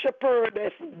your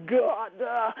shepherdess, God.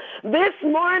 This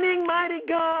morning, mighty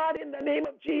God, in the name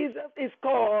of Jesus, is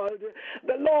called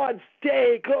the Lord's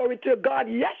Day. Glory to God.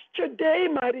 Yesterday,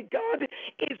 mighty God,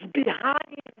 is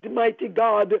behind, mighty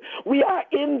God. We are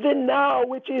in the now,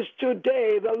 which is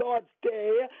today, the Lord's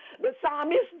Day. The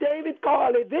psalmist David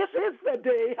called it, this is the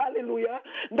day, hallelujah,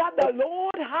 that the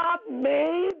Lord hath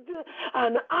made,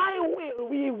 and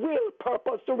we will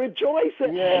purpose to rejoice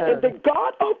in the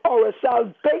God of our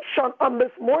salvation on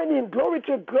this morning. Glory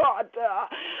to God.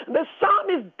 The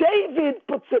psalmist David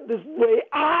puts it this way,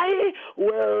 I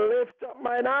will lift up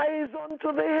mine eyes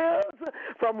unto the hills,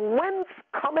 from whence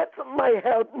cometh my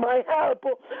help. My help,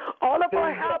 all of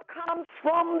our help comes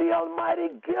from the Almighty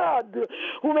God,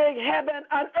 who made heaven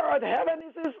and earth. Heaven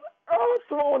is his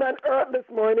throne, and earth this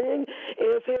morning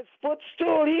is his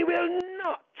footstool. He will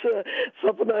not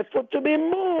suffer thy foot to be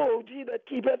moved. He that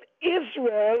keepeth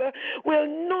Israel will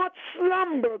not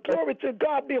slumber. Glory to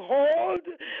God. Behold,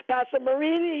 Pastor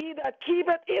Marini, he that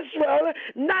keepeth Israel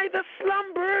neither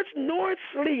slumbers nor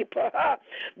sleep.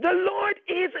 The Lord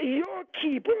is your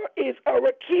keeper, is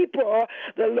our keeper.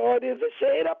 The Lord is a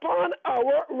shade upon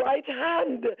our right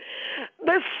hand.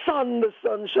 The sun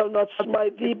shall not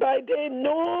smite thee by day,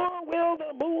 nor will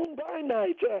the moon by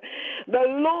night. The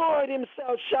Lord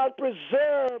himself shall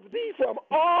preserve thee from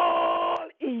all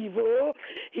evil.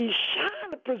 He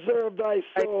shall preserve thy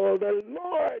soul. The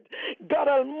Lord God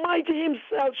Almighty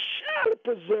himself shall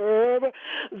preserve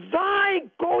thy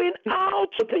going out,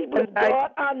 people of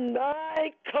God, and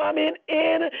thy coming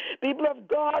in. People of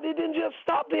God, it didn't just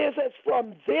stop there. It says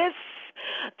from this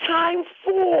time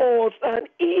forth and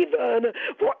even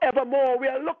forevermore. We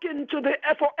are looking to the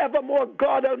forevermore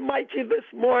God Almighty this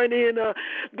morning.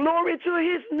 Glory to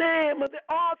his name,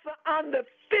 the author and the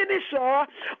finisher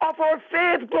of our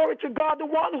faith. Glory to God, the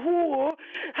one who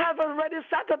has already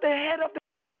sat at the head of the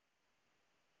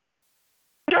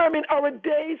determine our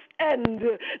day's end,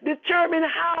 determine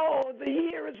how the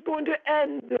year is going to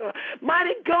end.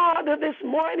 Mighty God, this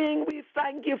morning we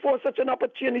thank you for such an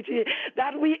opportunity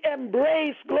that we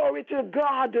embrace, glory to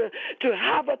God, to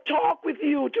have a talk with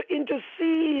you, to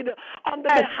intercede on the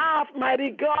behalf, mighty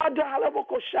God,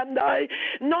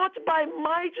 not by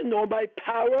might nor by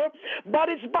power, but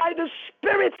it's by the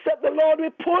Spirit, said the Lord. We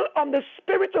pull on the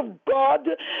Spirit of God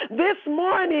this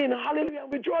morning, hallelujah.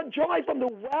 We draw joy from the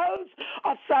wells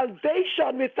of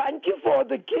salvation. We thank you for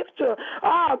the gift,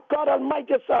 God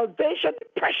Almighty, salvation,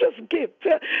 the precious gift.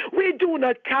 We do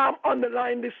not come on the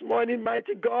line this morning,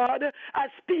 mighty God, as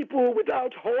people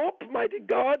without hope, mighty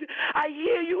God. I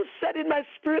hear you said in my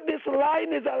spirit, this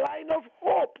line is a line of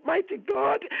hope, mighty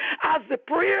God. As the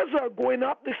prayers are going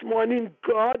up this morning,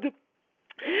 God,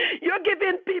 you're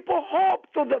giving people hope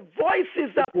through the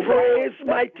voices of praise,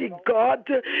 mighty God.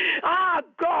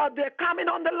 God, they're coming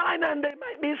on the line and they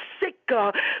might be sick.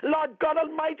 Lord God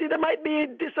Almighty, they might be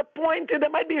disappointed. They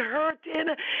might be hurting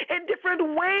in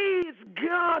different ways,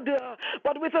 God.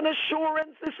 But with an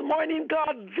assurance this morning,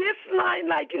 God, this line,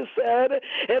 like you said,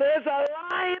 it is a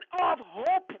line of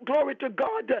hope, glory to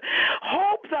God.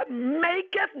 Hope that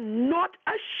maketh not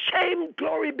ashamed,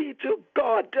 glory be to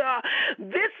God.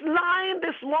 This line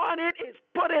this morning is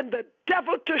putting the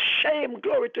devil to shame,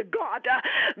 glory to God.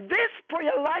 This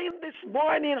prayer line this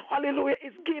morning, hallelujah,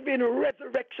 is giving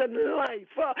resurrection life.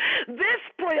 This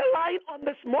prayer line on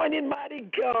this morning, mighty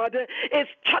God, is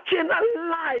touching a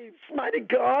life, mighty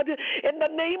God, in the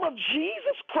name of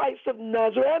Jesus Christ of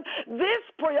Nazareth. This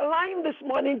prayer line this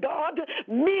morning, God,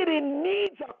 meeting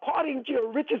needs according to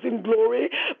your riches in glory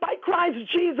by Christ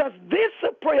Jesus. This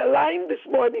prayer line this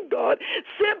morning, God,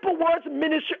 Simple Words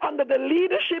Ministry under the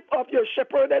leadership of your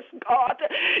shepherdess, God,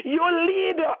 your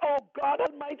leader, oh God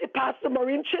Almighty, Pastor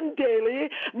Maureen Daly,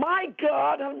 my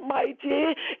God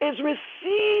Almighty, is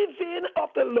receiving of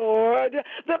the Lord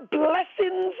the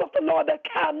blessings of the Lord that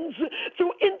comes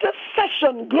through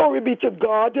intercession. Glory be to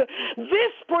God.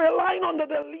 This prayer line under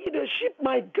the leadership,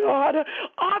 my God,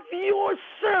 of your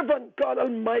servant, God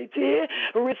Almighty,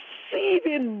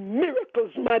 receiving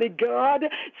miracles, mighty God.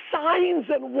 Signs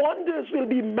and wonders will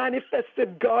be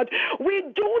manifested, God. We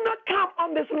do not come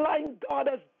on this line, God,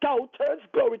 as doubters,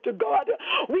 glory to God.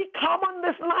 We come on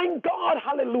this line, God,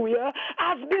 hallelujah,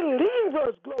 as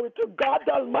believers, glory to God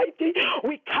Almighty.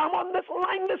 We come on this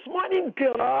line this morning,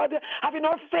 God, having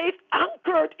our faith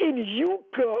anchored in you,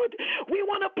 God. We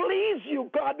want to please you,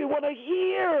 God. We want to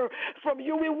hear from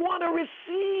you. We want to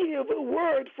receive a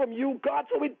word from you, God,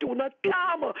 so we do not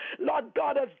come, Lord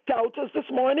God, as doubters this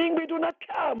morning. We do not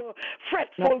come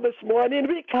fretful this morning.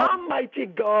 We come, mighty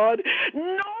God,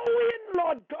 knowing,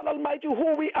 Lord God Almighty,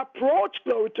 who we approach,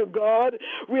 glory to God.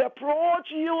 We approach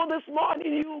you this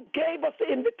morning. You gave us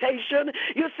the invitation.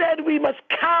 You said we must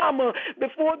come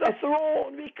before the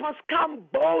throne. We must come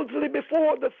boldly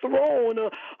before the throne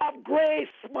of grace,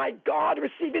 my God,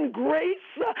 receiving grace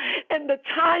in the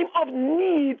time of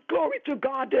need, glory to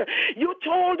God. You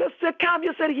told us to come.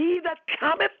 You said, he that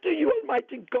cometh to you,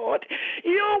 Almighty God,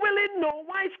 you will in no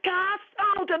wise cast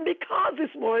out. And because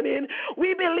this morning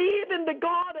we believe in the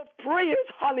God of prayers,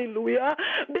 hallelujah,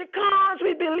 because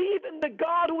we believe in the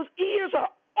God whose ears are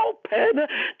open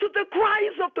to the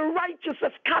cries of the righteous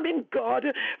that's coming, God,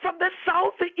 from the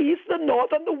south, the east, the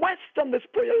north, and the west on this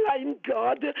prayer line,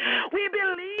 God. We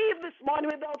believe this morning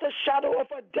without a shadow of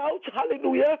a doubt,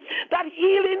 hallelujah, that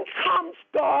healing comes,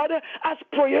 God, as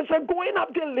prayers are going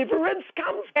up, deliverance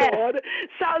comes, God,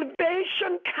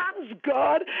 salvation comes,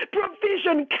 God,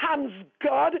 provision comes,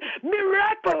 God,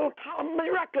 miracles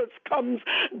miracles comes.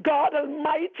 God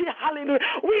Almighty, hallelujah.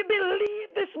 We believe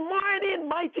this morning,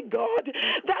 mighty God,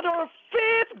 that our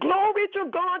faith, glory to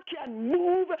God, can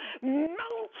move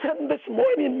mountain this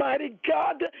morning, mighty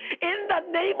God, in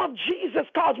the name of Jesus,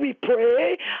 cause we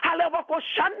pray,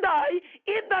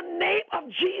 in the name of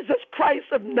Jesus Christ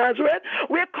of Nazareth.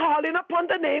 We're calling upon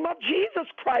the name of Jesus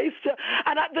Christ,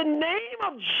 and at the name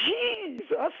of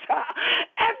Jesus,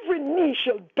 every knee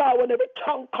shall bow and every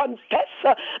tongue confess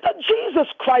that Jesus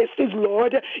Christ is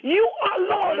Lord. You are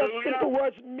Lord of Simple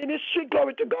Words Ministry,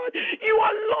 glory to God. You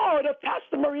are Lord of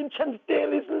Pastor Maureen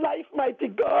Daly's life, mighty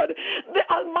God, the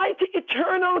Almighty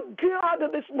Eternal God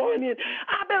this morning.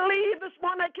 I believe this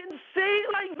morning I can say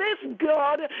like this,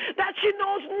 God, that she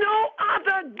knows no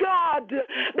other God,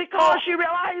 because she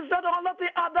realized that all of the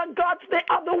other gods, they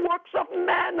are the works of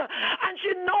men, and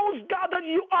she knows, God, that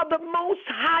you are the most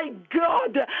high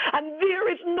God, and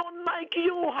there is none like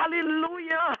you.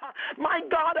 Hallelujah. My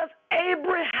God, as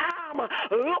Abraham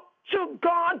looked to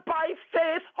God by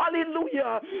faith,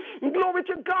 hallelujah. Glory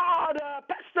to God.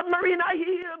 Pastor Marina, I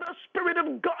hear the Spirit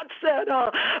of God said,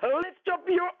 lift up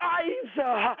your eyes.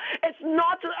 It's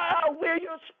not where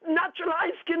your natural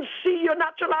eyes can see. Your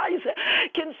natural eyes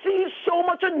can see so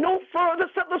much and no further,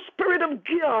 said the Spirit of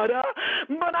God.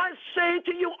 But I say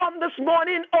to you on this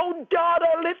morning, oh daughter,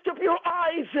 lift up your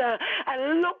eyes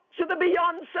and look to the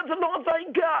beyond, says the Lord thy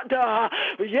God.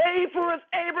 Yea, for as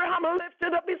Abraham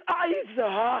lifted up his eyes,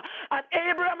 and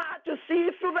Abraham had to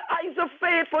see through the eyes of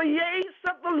faith, for yea,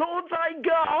 said the Lord thy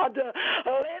God,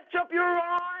 lift up your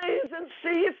eyes and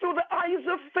see through the eyes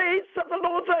of faith, said the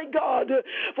Lord thy God.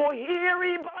 For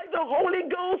hearing by the Holy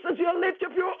Ghost, as you lift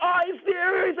up your eyes,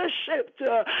 there is a shift.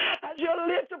 As you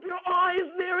lift up your eyes,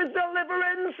 there is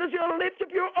deliverance. As you lift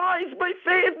up your eyes by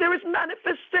faith, there is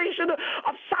manifestation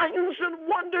of signs and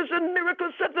wonders and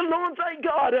miracles, said the Lord thy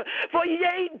God. For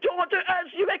yea, daughter, as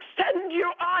you extend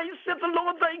your eyes, said the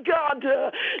Lord thy God,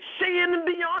 seeing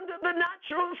beyond the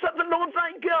natural, said the Lord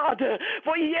thy God.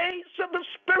 For yea, said the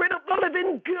Spirit of the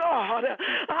living God,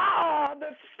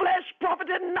 the flesh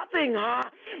profited nothing,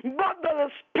 but the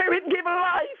Spirit give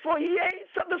life. For yea,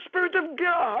 said the Spirit of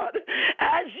God,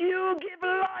 as you give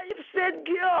life, said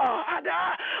God,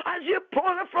 as you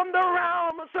pull it from the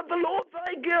realm, said the Lord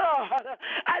thy God,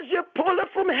 as you pull it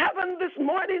from heaven this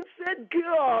morning, said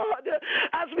God,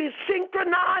 as we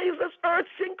synchronize this earth,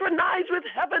 synchronize with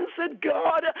heaven, said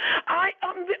God, I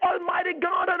am the Almighty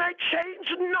God and I change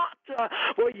not.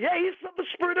 For yea, said the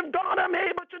Spirit of God, I'm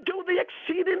able to do the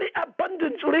exceedingly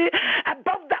abundantly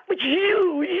above that which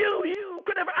you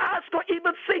could ever ask or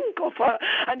even think of.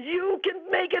 And you can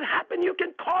make it happen. You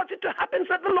can cause it to happen,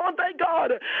 said the Lord thy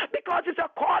God, because it's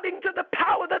according to the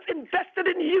power that's invested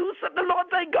in you, said the Lord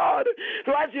thy God.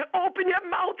 So as you open your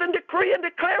mouth and decree and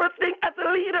declare a thing as the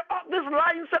leader of this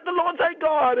line, said the Lord thy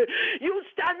God, you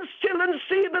stand still and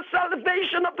see the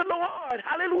salvation of the Lord.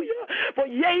 Hallelujah. For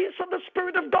yea, said the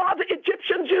Spirit of God, the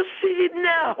Egyptians you see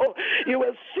now, you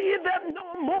will see them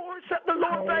no more, said the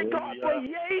Lord thy God. For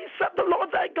yea, said the Lord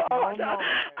thy God,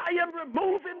 I am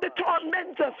removing the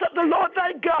tormentor, said the Lord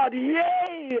thy God.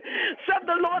 Yea, said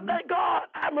the Lord thy God,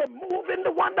 I'm removing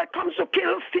the one that comes to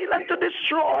kill, steal, and to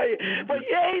destroy. For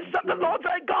yea, said the Lord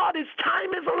thy God, his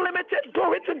time is limited.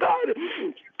 Glory to God.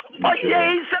 For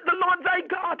yea, said the Lord thy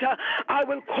God, I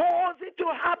will cause it to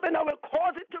happen. I will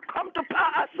cause it to come to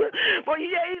pass. For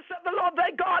yea, said the Lord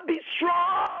thy God, be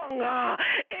strong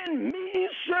in me,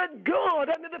 said God,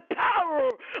 under the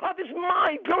power of his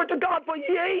mind. Glory to God. For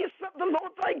yea, said the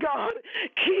Lord thy God,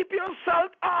 keep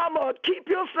yourself armored, keep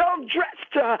yourself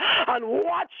dressed, and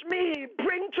watch me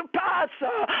bring to pass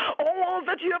all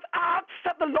that you have asked,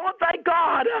 said the Lord thy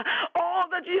God, all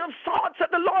that you have sought, said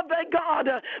the Lord thy God.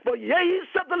 For yea,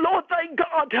 said the Lord thy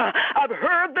God, I've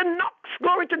heard the knocks,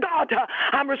 glory to God.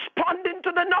 I'm responding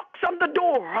to the knocks on the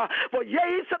door. For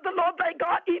yea, said the Lord thy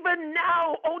God, even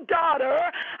now, O daughter,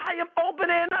 I am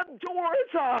opening up doors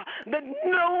that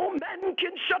no man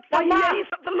can shut. For yea,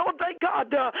 said the Lord thy God,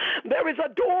 there is a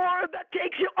door that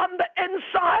takes you on the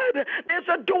inside. There's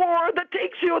a door that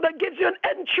takes you, that gives you an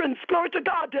entrance, glory to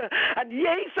God. And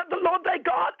yea, said the Lord thy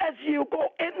God, as you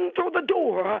go in through the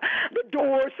door,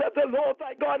 said the Lord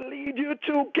thy God, lead you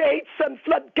to gates and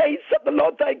floodgates of the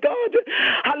Lord thy God.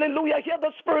 Hallelujah. Here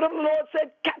the Spirit of the Lord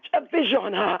said, catch a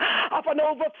vision of an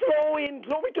overflowing.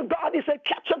 Glory to God. He said,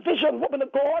 catch a vision, woman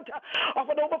of God, of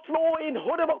an overflowing.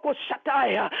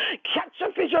 Catch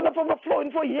a vision of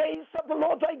overflowing. For yea, said the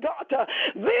Lord thy God,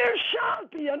 there shall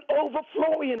be an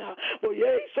overflowing. For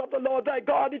yea, said the Lord thy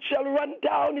God, it shall run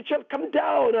down, it shall come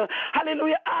down.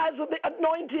 Hallelujah. As of the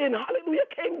anointing, hallelujah,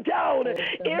 came down.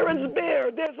 Aaron's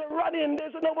bear, there's a running,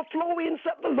 there's an overflowing,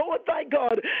 said the Lord thy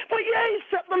God. For yea,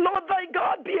 said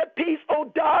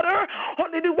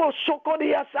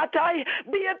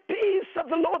Be at peace of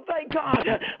the Lord thy God.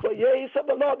 For yea, said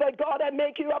the Lord thy God, I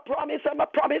make you a promise. I'm a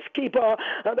promise keeper,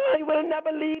 and I will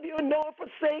never leave you nor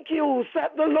forsake you, said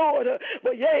the Lord.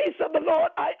 For yea, said the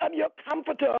Lord, I am your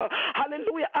comforter.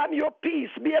 Hallelujah. I'm your peace.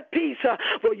 Be at peace.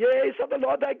 For yea, said the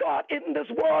Lord thy God, in this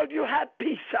world you had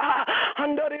peace.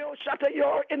 Under the Oshata,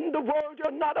 you're in the world,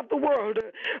 you're not of the world.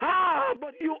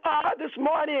 But you are this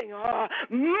morning.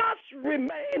 Must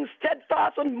remain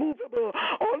steadfast, unmovable,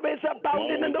 always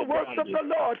abounding in the works of the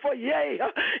Lord. For yea,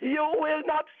 you will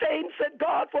not faint, said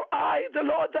God, for I, the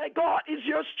Lord thy God, is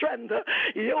your strength.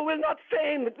 You will not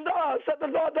faint, said the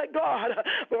Lord thy God,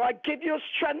 for I give you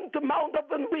strength to mount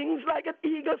up on wings like an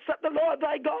eagle, said the Lord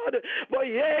thy God. For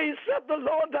yea, said the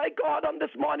Lord thy God on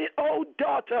this morning, O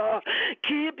daughter,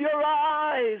 keep your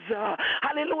eyes.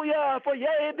 Hallelujah. For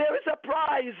yea, there is a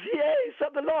prize. Yea,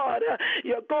 said the Lord,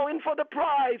 you're going for the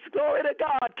prize. Glory to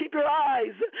God. Keep your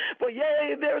eyes. For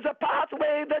yea, there is a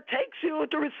pathway that takes you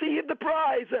to receive the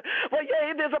prize. For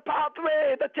yea, there's a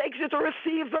pathway that takes you to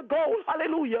receive the goal.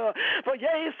 Hallelujah. For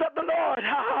yea, said the Lord,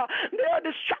 there are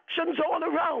distractions all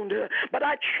around, but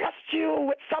I trust you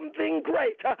with something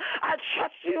great. I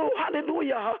trust you,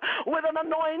 hallelujah, with an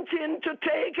anointing to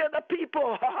take the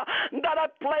people that are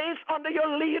placed under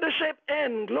your leadership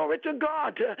in. Glory to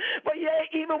God. For yea,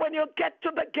 even when you get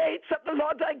to the gates of the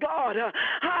Lord thy God,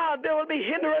 there will be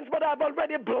hindrance, but I've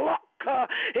already blocked. For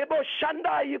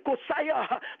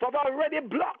I've already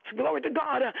blocked, glory to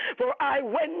God. For I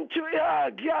went to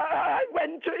Israel,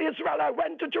 I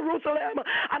went to Jerusalem,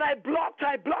 and I blocked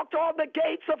all the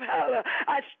gates of hell.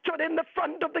 I stood in the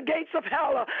front of the gates of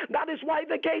hell. That is why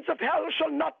the gates of hell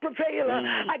shall not prevail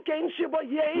against you, but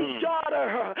yea,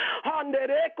 daughter.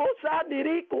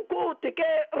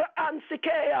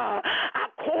 I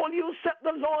call you, said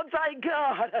the Lord thy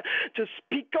God, to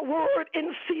speak a word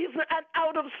in season and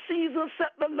out of season,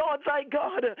 said the Lord thy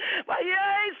God. But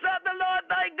yea, said the Lord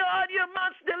thy God, you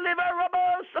must deliver.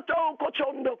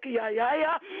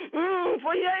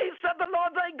 For yea, said the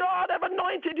Lord thy God, I've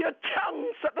anointed your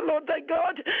tongue, said the Lord thy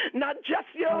God, not just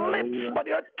your lips, but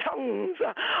your tongues.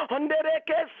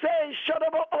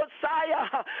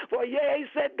 For yea,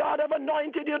 said God, I've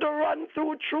anointed you to run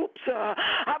through troops.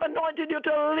 I've anointed you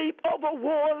to leap over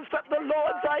walls, said the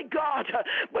Lord thy God.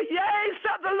 But yea,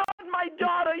 said the Lord, my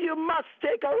daughter, you must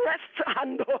take a rest.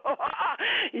 And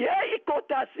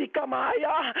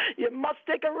you must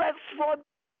take a rest for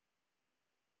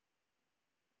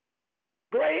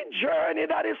great journey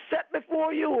that is set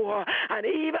before you. And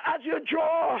even as you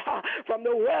draw from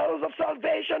the wells of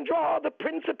salvation, draw the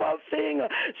principal thing,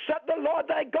 said the Lord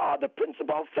thy God. The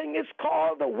principal thing is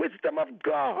called the wisdom of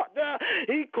God.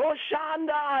 Because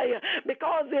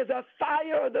there's a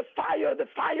fire, the fire of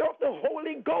the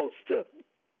Holy Ghost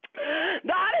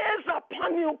that is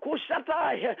upon you,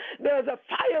 Kushatai. There's a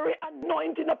fiery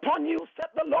anointing upon you, said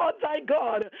the Lord thy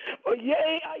God. Oh,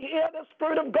 yea, I hear the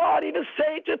Spirit of God even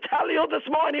say to tell you this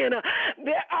morning,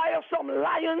 there are some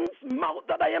lions' mouth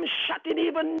that I am shutting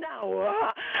even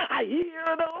now. I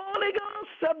hear the Holy Ghost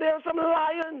said there are some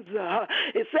lions.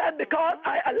 He said, because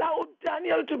I allowed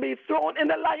Daniel to be thrown in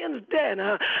the lion's den.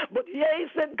 But yea,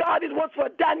 said God, it was for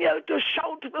Daniel to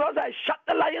shout because I shut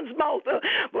the lion's mouth.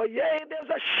 But yea, there's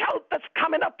a shout that's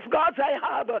coming up, God, I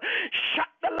have. Shut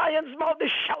the lion's mouth. The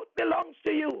shout belongs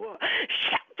to you.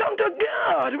 Shout unto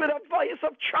God with a voice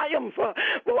of triumph. For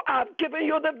I've given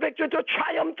you the victory to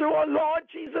triumph through our Lord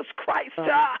Jesus Christ.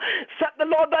 Said the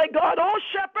Lord thy God, O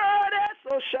shepherdess,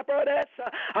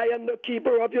 I am the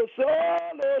keeper of your soul,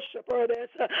 O shepherdess.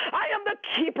 I am the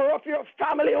keeper of your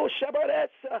family, O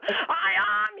shepherdess. I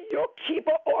am your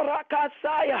keeper, O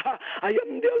Rakasaya. I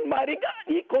am the Almighty God,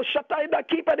 the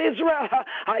keeper of Israel.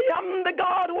 I am the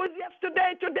God who is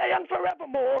yesterday, today, and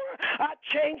forevermore. I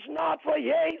change not, for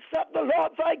yea, said the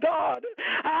Lord thy God.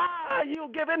 You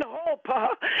giving hope.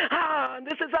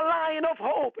 This is a line of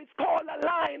hope. It's called a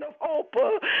line of hope,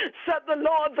 said the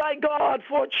Lord thy God.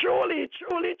 For truly,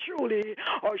 truly, truly,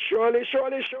 or surely,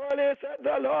 surely, surely, said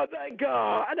the Lord thy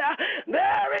God,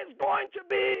 there is going to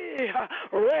be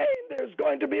rain. There's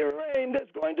going to be rain.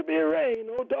 There's going to be rain,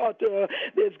 oh daughter.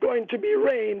 There's going to be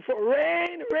rain. For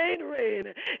rain, rain,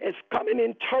 rain is coming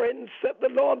in torrents, said the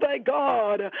Lord thy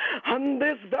God. On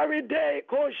this very day,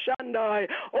 Koshandai,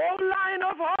 oh line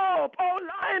of hope, oh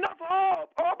line of hope,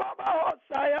 oh Baba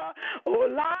Hosea, oh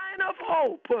line of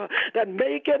hope that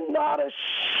make it not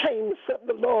ashamed, said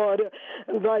the Lord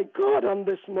thy God on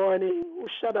this morning.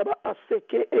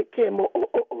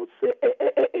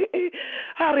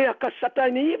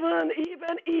 And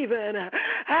even.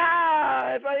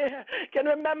 If I can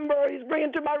remember, he's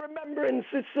bringing to my remembrance.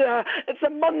 It's a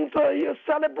month you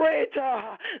celebrate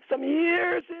some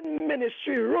years in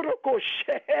ministry.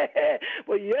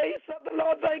 But yes, the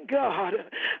Lord thy God.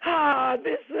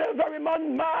 This very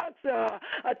month marks a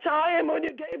time when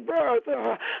you gave birth.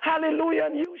 Hallelujah.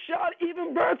 And you shall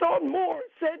even birth out more,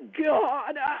 said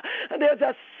God. There's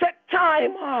a set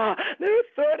time. There are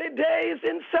 30 days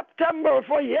in September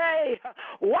for yea.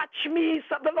 Watch me,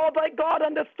 said the Lord thy God,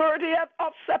 on the 30th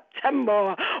of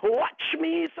September. Watch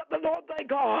me, said the Lord thy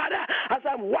God, as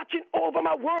I'm watching over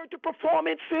my word to perform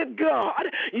it, said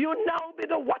God. You now be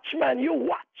the watchman. You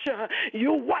watch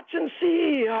and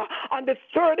see. On the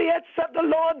 30th, said the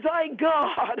Lord thy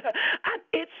God, and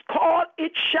it's called,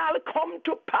 it shall come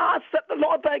to pass, said the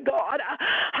Lord thy God.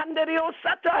 And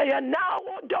now,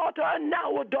 O daughter,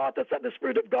 said the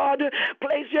Spirit of God,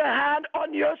 place your hand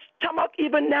on your stomach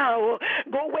even now.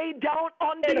 Go way down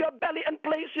under your belly and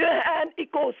place your hand,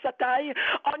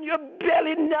 on your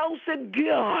belly now, said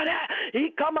God.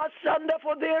 He come asunder,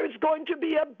 for there is going to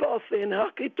be a birthing.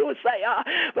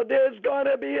 But there's going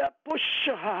to be a push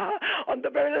on the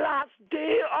very last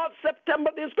day of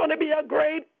September. There's going to be a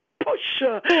great push.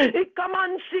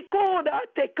 Ikamansikora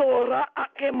tekora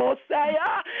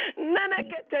akemosaya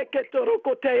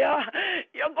neneketeketorokoteya.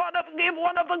 You're going to give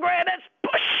one of the greatest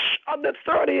push on the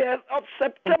 30th of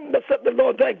September, said the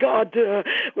Lord thy God.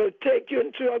 Will take you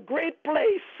into a great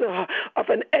place of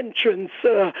an entrance.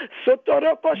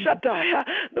 Sotorokoshataya.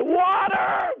 The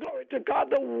water, glory to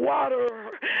God, the water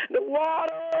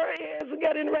is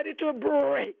getting ready to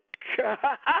break.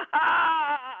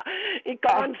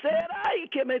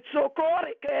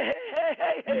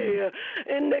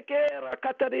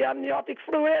 Amniotic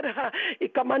fluid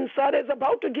is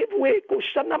about to give way.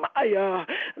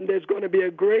 And there's going to be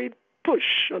a great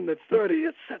push on the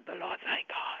 30th, said the Lord thy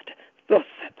God. Thus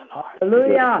said the Lord.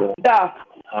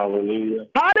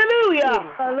 Hallelujah. Hallelujah.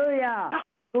 Hallelujah.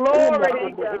 Hallelujah. Glory to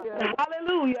God.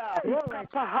 Hallelujah.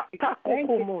 Thank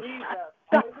you, Jesus.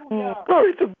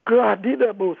 Glory to God.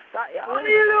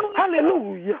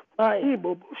 Hallelujah.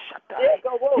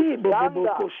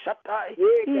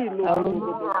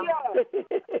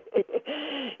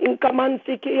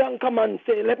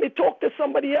 Let me talk to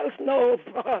somebody else now.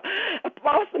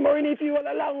 Pastor Maureen, if you will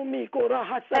allow me,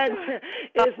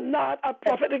 it's not a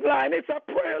prophetic line, it's a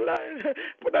prayer line.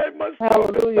 But I must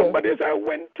talk to somebody as I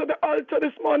went to the altar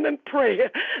this morning and pray.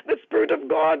 The Spirit of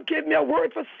God gave me a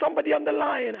word for somebody on the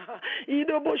line. He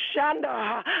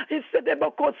said,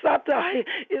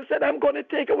 I'm going to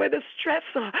take away the stress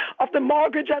of the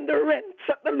mortgage and the rent,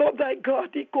 said the Lord thy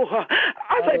God.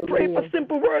 As I pray for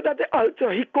simple word at the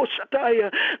altar,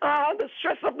 the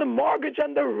stress of the mortgage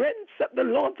and the rent, said the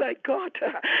Lord thy God.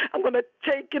 I'm going to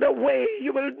take it away.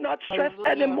 You will not stress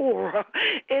anymore.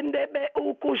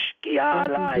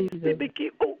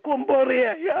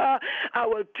 I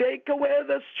will take away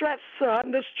the stress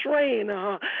and the strain,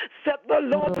 said the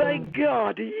Lord thy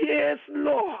God. Yes,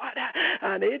 Lord.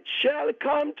 And it shall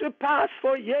come to pass,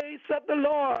 for yea, said the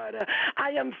Lord.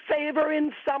 I am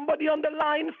favoring somebody on the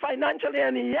line financially,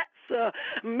 and yes,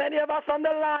 many of us on the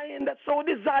line that so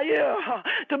desire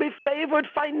to be favored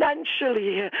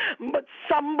financially. But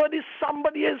somebody is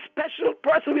special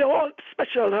person. We are all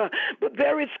special. But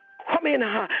there is coming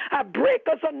a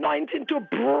breaker's anointing to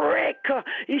break a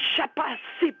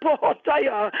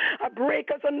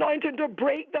breaker's anointing to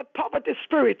break the poverty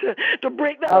spirit, to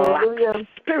break the lack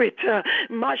spirit.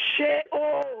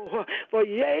 For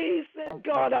yea, said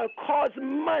God, I'll cause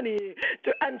money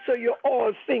to answer you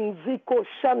all things.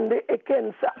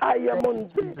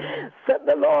 Said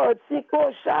the Lord.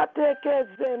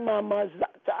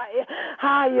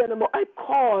 I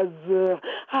cause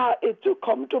it to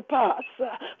come to pass.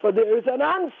 For there is an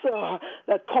answer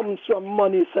that comes from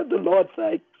money, said the Lord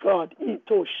thy God.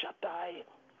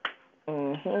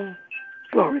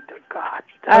 Glory to God.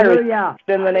 Hallelujah.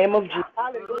 In the name of Jesus.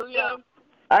 Hallelujah.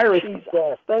 I receive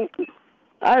that. Thank you.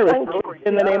 I receive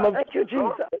in the name of Thank you,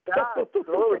 Jesus.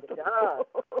 Glory to God.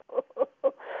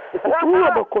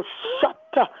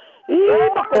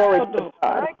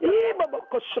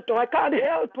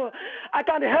 I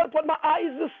can't help what my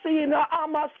eyes are seeing.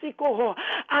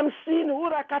 I'm seeing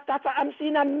Hurakatata. I'm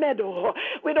seeing a meadow.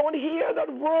 We don't hear that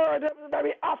word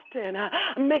very often.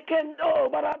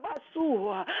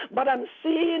 But I'm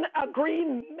seeing a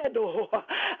green meadow.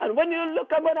 And when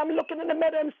I'm looking in the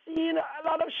meadow, I'm seeing a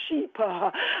lot of sheep.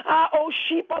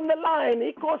 Sheep on the line.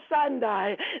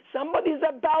 Somebody's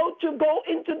about to go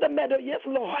into the meadow. Yes,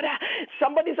 Lord.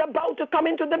 Somebody's about to come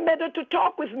into the meadow to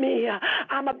talk with me.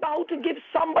 I'm about to give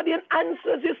somebody an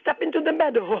answer as you step into the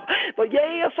meadow. But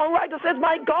yea, a songwriter says,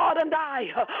 my God and I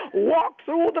walk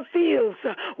through the fields,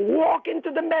 walk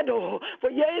into the meadow. For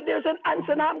yea, there's an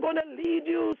answer, and I'm going to lead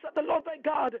you, said the Lord thy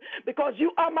God, because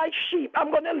you are my sheep.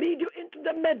 I'm going to lead you into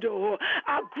the meadow,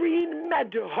 a green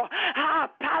meadow,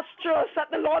 pasture, said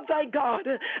the Lord thy God.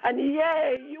 And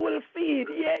yea, you will feed,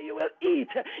 yea, you will eat,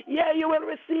 yea, you will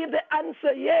receive the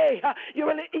answer, yea, you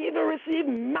will even receive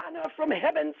manna from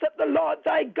heaven, said the Lord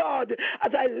thy God,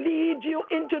 as I lead you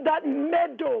into that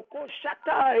meadow.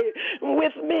 Koshatai,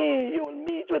 with me, you will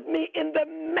meet with me in the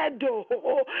meadow.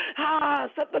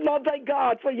 Said the Lord thy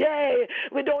God. For yea,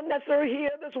 we don't necessarily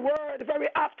hear this word very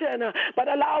often, but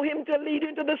allow him to lead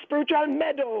into the spiritual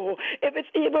meadow. If it's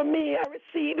even me, I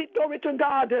receive it, glory to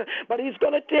God. But he's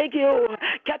going to take you,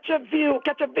 catch a view,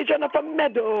 catch a vision of a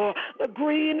meadow, the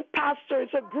green pasture.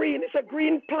 It's a green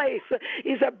place.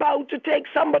 He's about to take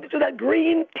somebody to that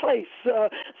green place,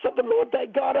 said the Lord thy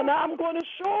God, and I'm going to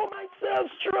show myself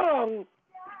strong,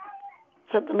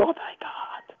 said the Lord thy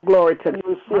God. Glory to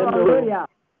God. Hallelujah.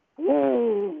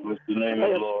 What's the name of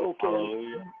the Lord?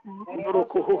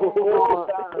 Hallelujah.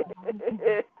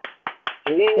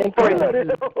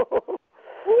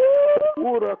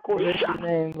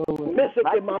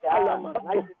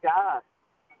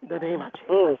 The name of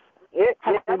Jesus.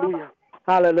 Hallelujah.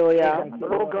 Hallelujah.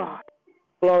 Oh God.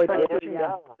 Glory to God.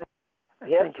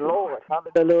 Yes, Lord.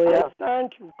 Hallelujah.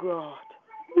 Thank you, God.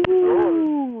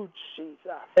 Ooh, Jesus.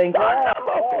 Thank you.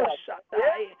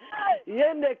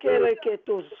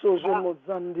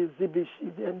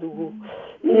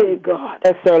 Yeah, God.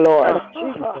 Bless the Lord.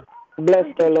 Bless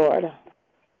the Lord.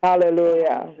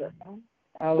 Hallelujah.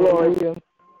 Hallelujah.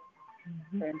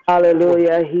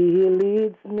 Hallelujah. He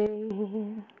leads me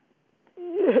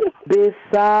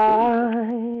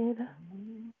beside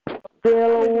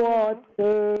still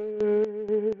waters.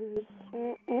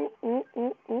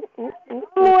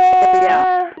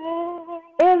 Where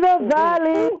in the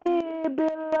valley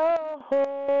below,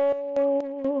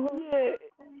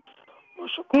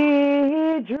 he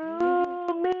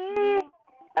drew me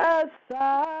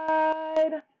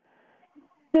aside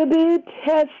to be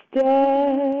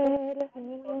tested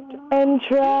and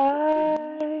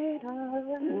tried.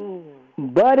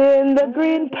 But in the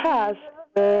green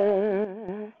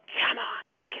pasture,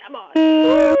 Come on. he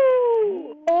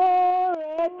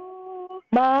restored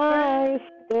my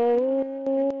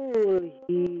soul.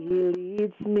 He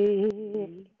leads me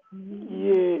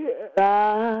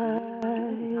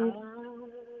beside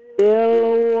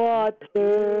still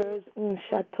waters.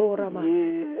 Shatorama.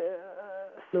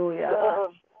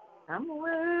 Hallelujah.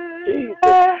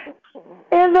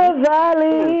 In the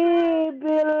valley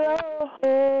below,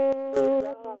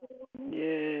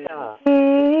 he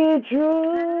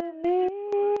drew me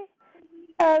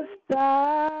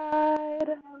aside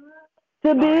to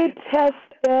be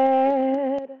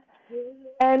tested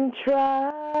and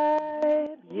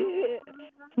tried.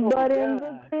 But in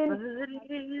the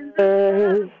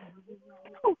winters,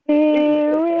 he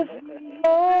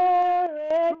restored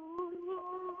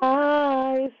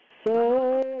my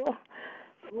soul.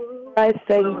 I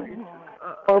thank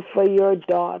you for your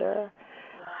daughter.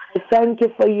 I thank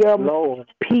you for your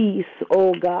peace,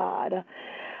 oh God.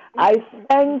 I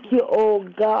thank you, oh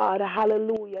God,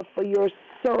 hallelujah, for your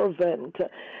servant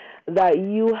that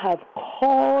you have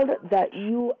called, that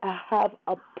you have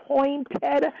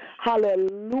appointed,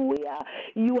 hallelujah.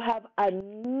 You have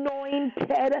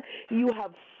anointed, you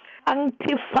have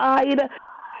sanctified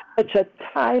such a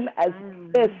time as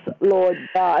this, Lord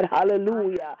God,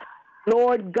 hallelujah.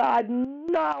 Lord God,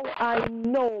 now I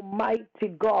know, mighty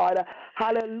God,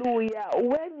 hallelujah,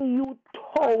 when you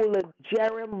told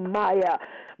Jeremiah,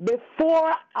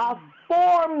 before I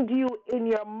formed you in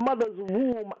your mother's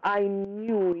womb, I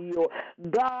knew you.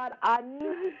 God, I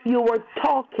knew you were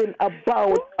talking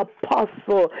about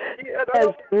Apostle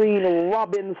Green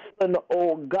Robinson,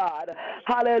 oh God,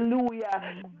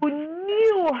 hallelujah. You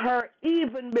knew her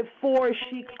even before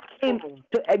she came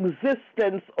to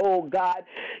existence, oh God.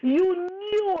 You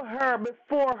knew her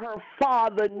before her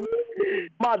father knew her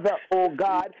mother, oh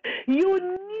God. You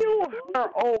knew her,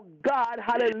 oh God,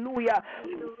 hallelujah,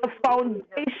 the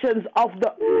foundations of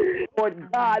the earth,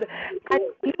 Lord God. And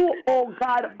you, oh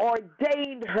God,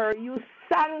 ordained her. You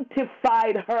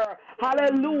sanctified her.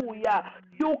 Hallelujah.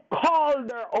 You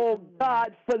called her, oh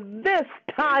God, for this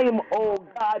time, oh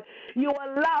God. You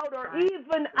allowed her,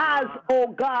 even as, oh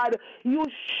God, you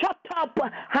showed shut up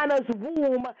Hannah's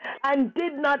womb and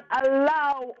did not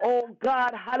allow, oh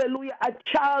God, hallelujah, a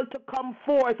child to come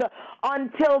forth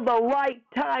until the right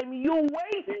time. You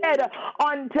waited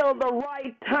until the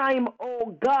right time,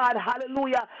 oh God,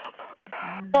 hallelujah.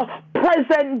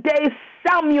 Present day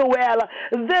Samuel,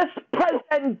 this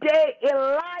present day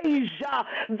Elijah,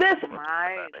 this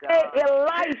day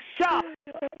Elisha,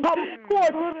 come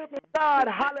forth, God,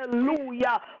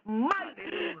 hallelujah.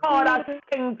 Mighty God, I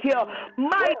thank you.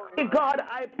 Mighty God,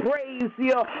 I praise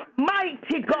you.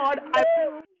 Mighty God, I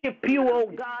worship you,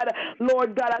 oh God.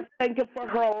 Lord God, I thank you for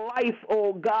her life,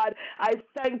 oh God. I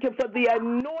thank you for the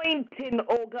anointing,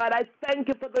 oh God. I thank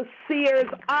you for the seer's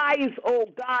eyes, oh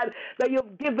God, that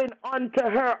you've given unto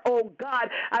her, oh God.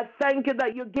 I thank you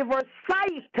that you give her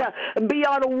sight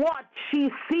beyond what she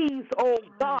sees, oh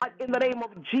God, in the name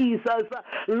of Jesus.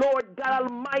 Lord God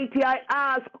Almighty, I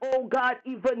ask, oh God,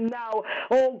 even now,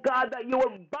 oh God, that you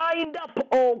will bind up,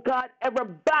 oh God, every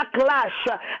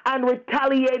backlash and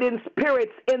retaliating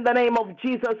spirits in the name of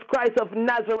Jesus Christ of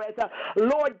Nazareth.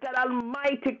 Lord God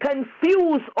Almighty,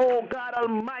 confuse, oh God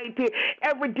Almighty,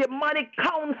 every demonic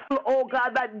council, oh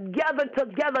God, that gathered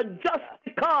together just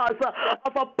because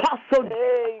of Apostle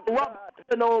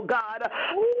Robinson, oh God.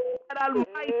 God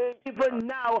Almighty, even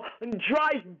now,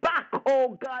 drive back,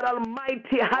 oh God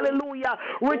Almighty, hallelujah,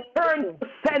 return to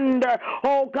sender,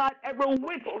 oh God, every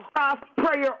witchcraft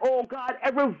prayer, oh God,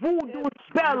 every voodoo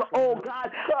spell, oh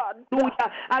God,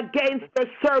 hallelujah, against the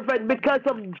servant because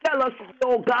of jealousy,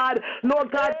 oh God,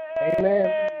 Lord God,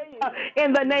 amen.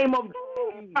 In the name of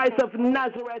Christ of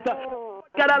Nazareth,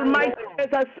 God Almighty,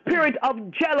 there's a spirit of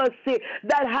jealousy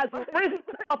that has risen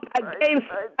up against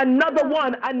another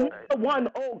one,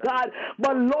 oh God.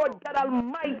 But Lord God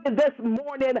Almighty, this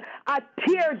morning, I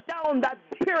tear down that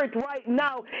spirit right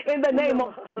now in the name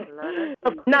of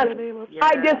Nazareth.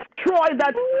 I destroy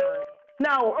that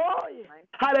now.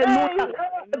 Hallelujah.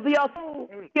 The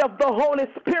authority of the Holy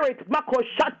Spirit,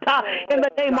 Makoshata, in the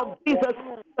name of Jesus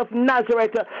of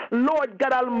Nazareth. Lord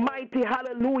God Almighty,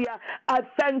 hallelujah. I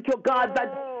thank you, God,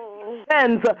 that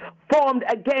hands formed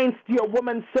against your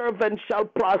woman servant shall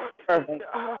prosper.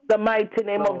 The mighty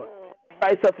name of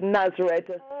Christ of Nazareth.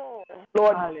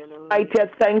 Lord Almighty, I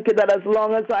thank you that as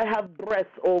long as I have breath,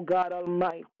 oh God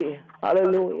Almighty,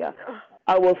 hallelujah,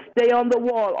 I will stay on the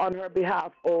wall on her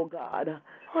behalf, oh God.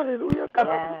 Hallelujah.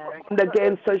 And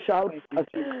against her shall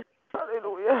prosper.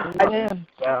 Hallelujah.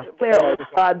 I declare, oh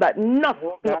God, that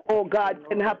nothing, oh God,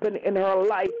 can happen in her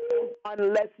life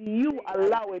unless you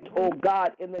allow it, oh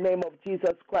God, in the name of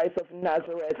Jesus Christ of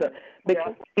Nazareth.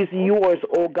 Because she's yours,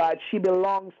 oh God. She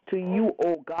belongs to you,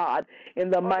 oh God, in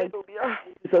the mighty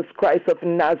Jesus Christ of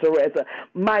Nazareth.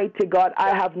 Mighty God,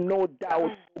 I have no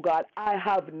doubt, oh God. I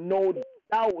have no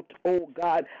doubt, oh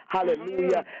God.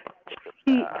 Hallelujah.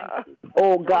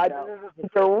 Oh God,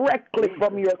 directly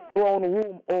from your throne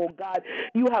room, oh God.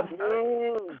 You have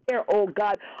there, oh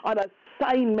God, on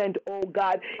assignment, oh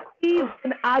God,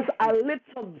 even as a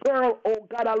little girl, oh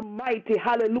God Almighty,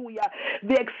 hallelujah,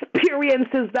 the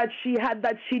experiences that she had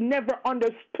that she never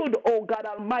understood, oh God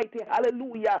Almighty,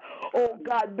 hallelujah, oh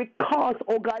God, because,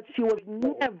 oh God, she was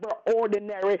never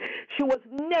ordinary. She was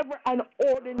never an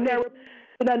ordinary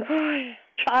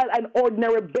child, an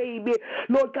ordinary baby,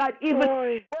 Lord God,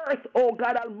 even birth, oh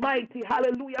God Almighty,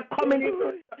 hallelujah,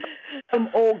 coming,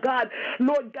 oh God,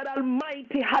 Lord God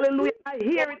Almighty, hallelujah, I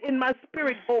hear it in my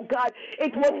spirit, oh God,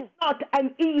 it was not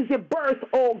an easy birth,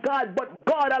 oh God, but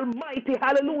God Almighty,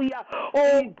 hallelujah,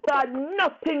 oh God,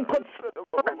 nothing could stop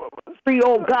her,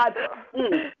 oh God,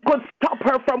 could stop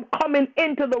her from coming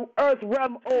into the earth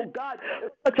realm, oh God,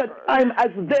 such a time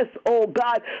as this, oh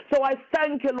God. So I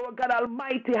thank you, Lord God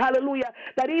Almighty, hallelujah,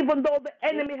 that even though the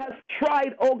enemy has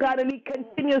tried, oh God, and he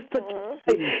continues to try,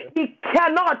 he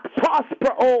cannot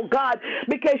prosper, oh God,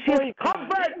 because she's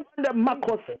covered under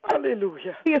Makos.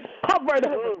 Hallelujah. He is covered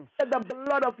under the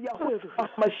blood of Yahushua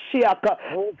Mashiach.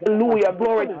 Hallelujah.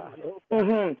 Glory.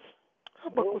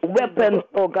 Weapons,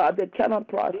 oh God, they cannot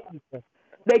prosper.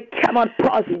 They cannot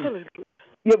prosper.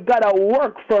 You've got to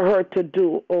work for her to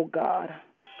do, oh God.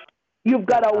 You've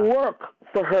got to work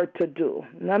for her to do.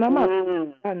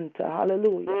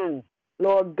 Hallelujah.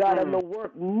 Lord God, and the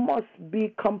work must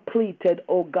be completed,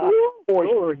 oh God,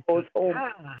 before she goes home.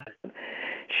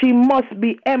 She must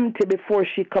be empty before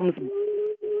she comes back.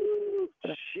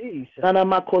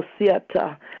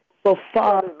 So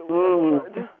far,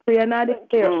 pray and I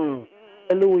declare,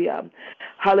 hallelujah.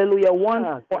 Hallelujah.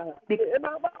 Once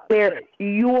declare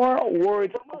your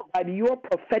words, oh God, your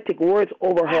prophetic words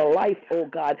over her life, oh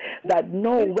God, that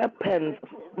no weapons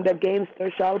against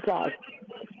her shall prosper.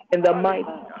 In the mighty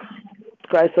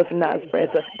Christ of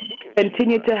Nazareth.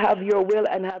 Continue to have your will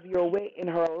and have your way in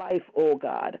her life, oh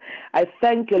God. I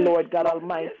thank you, Lord God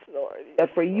Almighty,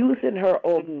 for using her,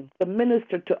 to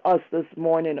minister to us this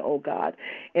morning, oh God,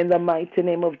 in the mighty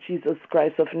name of Jesus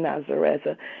Christ of Nazareth.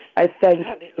 I thank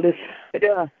you.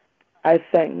 I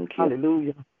thank you.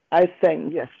 Hallelujah. I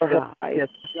thank you for her life. Yes,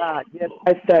 God. Yes,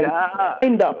 I thank you. God.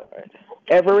 Bind up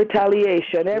every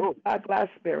retaliation, every backlash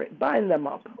spirit. Bind them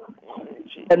up.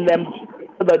 And them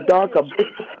to the dark abyss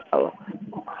of hell.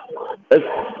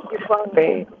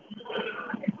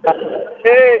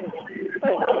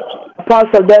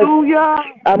 Apostle,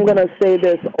 I'm going to say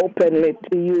this openly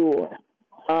to you.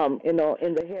 In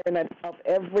the hearing of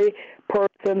every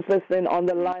person listening on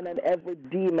the line and every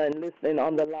demon listening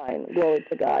on the line. Glory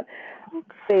to God.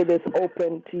 Say this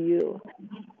open to you.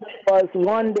 Was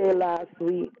one day last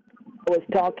week I was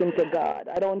talking to God.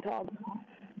 I don't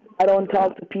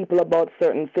talk to people about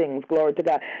certain things. Glory to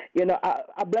God.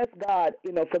 I bless God,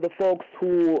 for the folks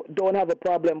who don't have a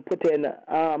problem putting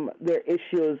their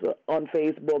issues on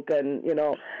Facebook and,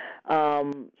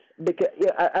 because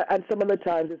and some of the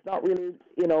times it's not really,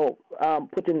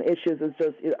 putting issues. It's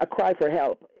just a cry for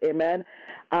help. Amen.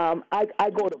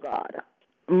 I go to God.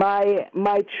 My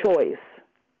choice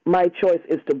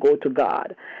is to go to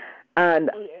God.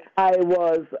 And I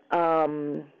was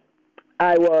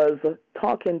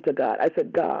talking to God. I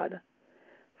said, God,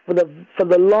 for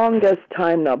the longest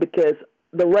time now, because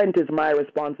the rent is my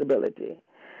responsibility.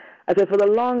 I said, for the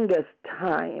longest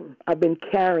time, I've been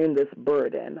carrying this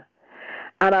burden,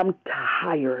 and I'm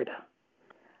tired.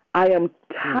 I am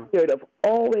tired of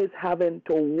always having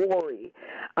to worry,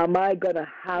 am I going to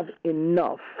have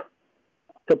enough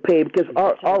to pay? Because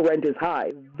our rent is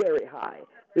high, very high.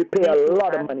 We pay a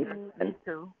lot of money for rent.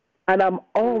 And I'm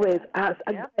always asked,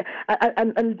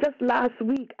 and just last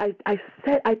week, I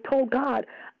told God,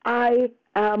 I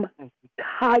am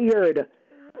tired.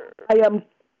 I am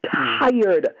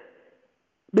tired.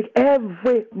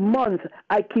 Every month,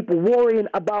 I keep worrying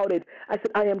about it. I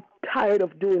said, I am tired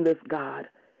of doing this, God.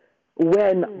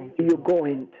 When are you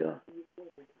going to?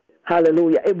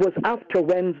 Hallelujah. It was after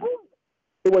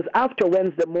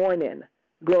Wednesday morning.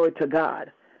 Glory to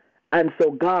God. And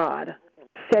so God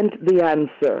sent the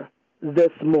answer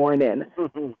this morning.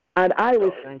 And I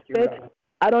respect,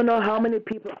 I don't know how many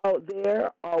people out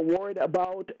there are worried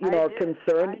about, are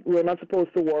concerned. We're not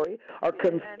supposed to worry, are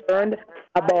concerned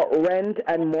about rent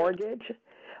and mortgage.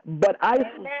 But I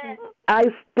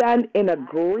stand in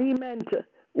agreement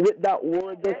with that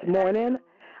word this morning.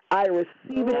 I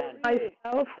receive it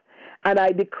myself, and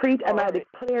I decree it and I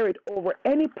declare it over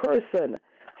any person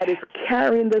that is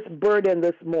carrying this burden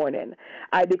this morning.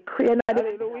 I decree and I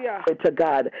declare to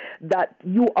God that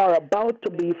you are about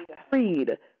to be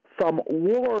freed from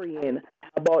worrying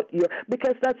about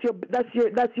because that's your roof.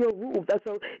 That's your roof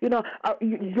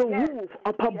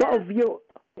up above you.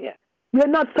 Yeah. You're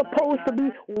not supposed to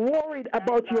be worried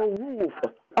about your roof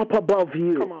up above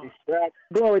you. Come on.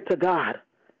 Glory to God.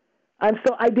 And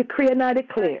so I decree and I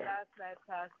declare.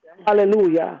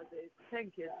 Hallelujah.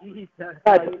 Thank you, Jesus.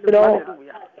 That,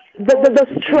 the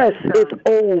stress is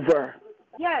over.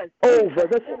 Yes. Over.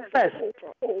 The stress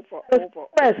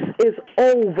is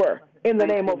over in the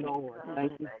name of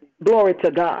Jesus. Glory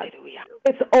to God.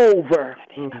 It's over.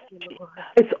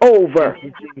 It's over.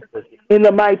 In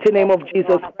the mighty name of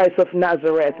Jesus Christ of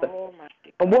Nazareth.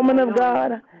 A woman of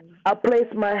God, I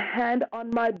placed my hand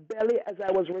on my belly as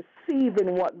I was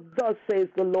receiving what thus says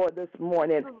the Lord this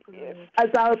morning. As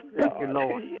I was putting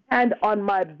my hand on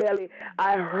my belly,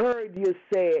 I heard you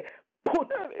say,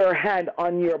 put your hand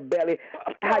on your belly.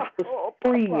 I had to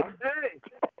breathe.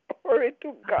 Glory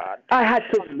to God. I had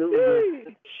to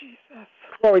breathe. Jesus.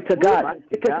 Glory to God.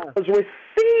 Because I was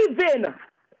receiving.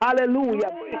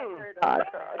 Hallelujah. God.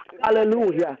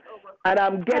 Hallelujah. And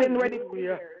I'm getting ready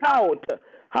to shout.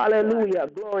 Hallelujah.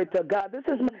 Glory to God. This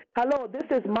is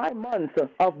my month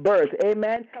of birth.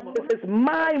 Amen. This is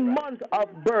my month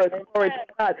of birth. Glory to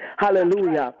God.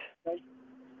 Hallelujah.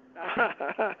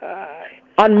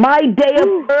 On my day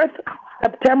of birth,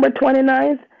 September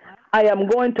 29th, I am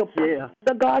going to preach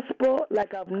the gospel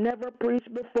like I've never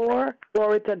preached before.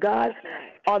 Glory to God.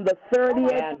 On the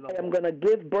 30th, I am going to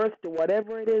give birth to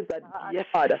whatever it is that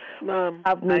God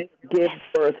have me give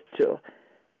birth to.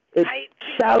 It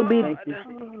shall be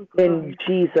in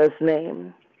Jesus'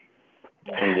 name.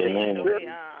 In the name of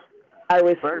I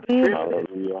receive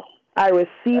I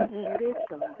receive,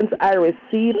 I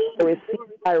receive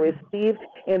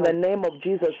in the name of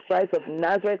Jesus Christ of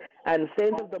Nazareth. And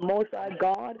saints of the Most High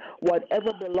God,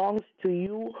 whatever belongs to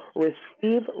you,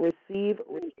 receive, receive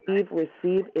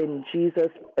in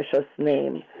Jesus' precious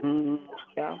name.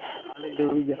 Yeah.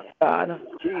 Hallelujah. God.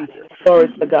 Jesus. Glory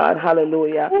to God.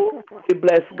 Hallelujah. We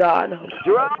bless God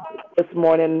this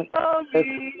morning.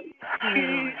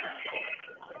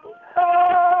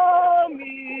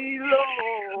 Me,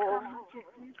 Lord,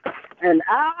 and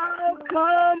I'll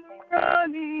come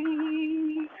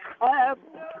running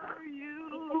after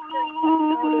you.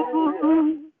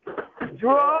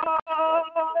 Draw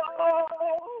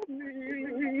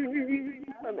me,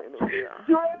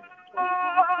 draw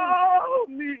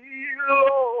me,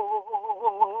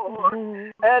 Lord,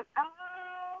 and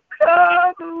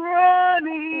I'll come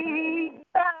running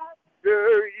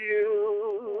after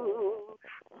you.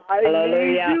 I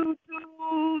need you to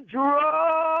draw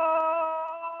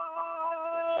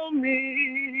me,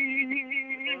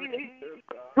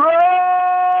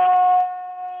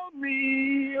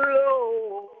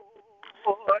 Lord,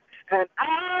 and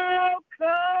I'll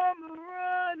come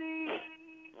running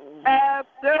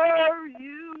after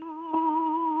you.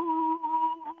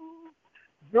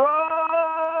 Draw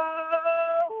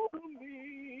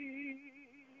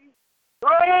me,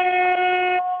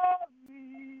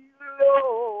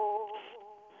 Lord,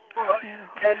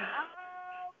 and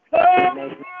I'll come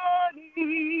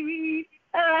running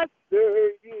after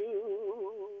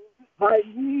you. I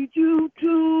need you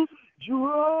to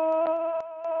draw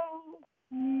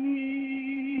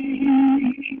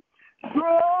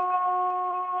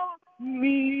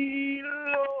me,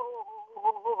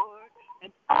 Lord,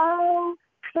 and I'll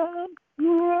come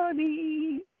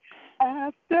running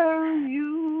after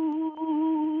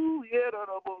you.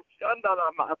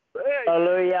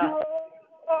 Hallelujah.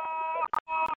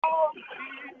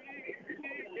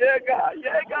 Yeah, God,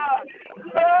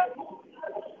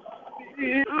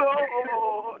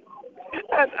 Lord,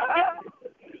 and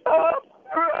I'm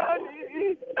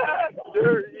running after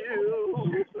you.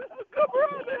 Come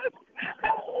running.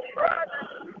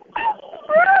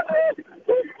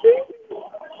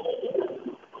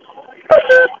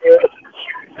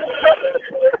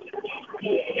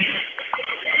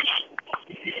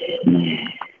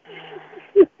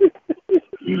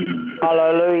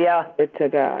 Hallelujah. Glory to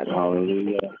God.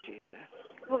 Hallelujah.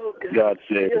 God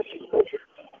says,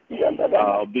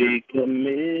 I'll be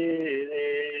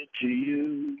committed to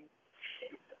you.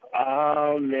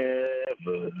 I'll never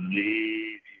leave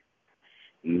you.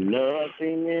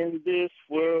 Nothing in this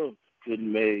world could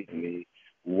make me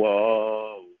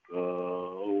walk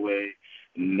away.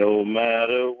 No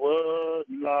matter what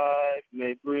life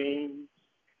may bring,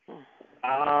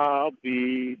 I'll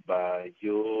be by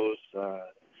your side.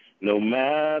 No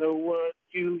matter what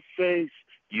you face,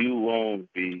 you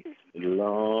won't be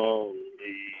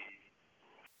lonely.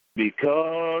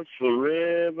 Because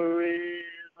forever is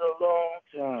a long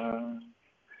time.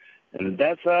 And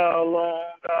that's how long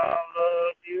I'll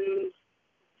love you.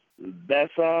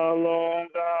 That's how long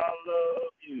I'll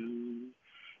love you.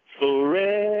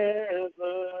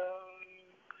 Forever.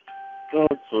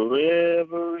 'Cause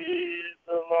forever is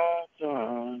a long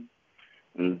time.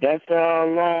 And that's how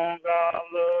long I'll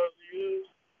love you.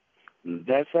 And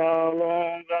that's how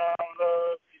long I'll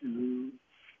love you.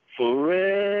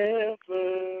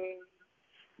 Forever.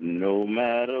 No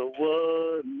matter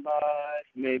what life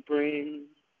may bring,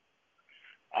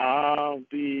 I'll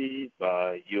be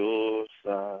by your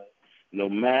side. No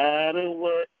matter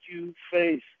what you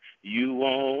face, you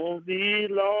won't be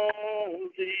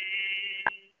lonely.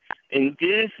 And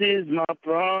this is my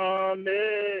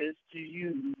promise to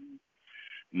you.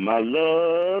 My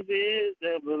love is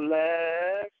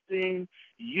everlasting.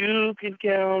 You can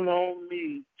count on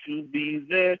me to be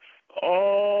there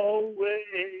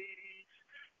always.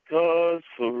 'Cause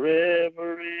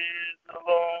forever is a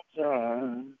long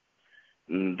time.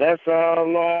 And that's how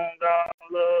long I'll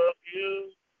love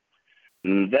you.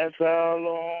 And that's how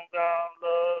long I'll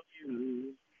love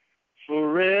you.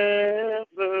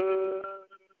 Forever.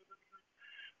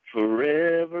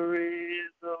 Forever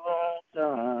is a long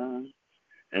time.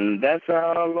 And that's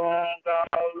how long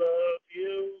I'll love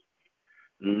you.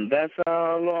 And that's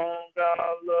how long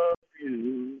I'll love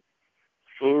you.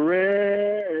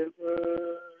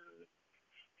 Forever.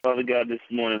 Father God, this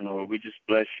morning, Lord, we just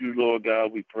bless you, Lord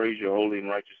God. We praise your holy and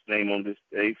righteous name on this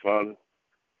day, Father.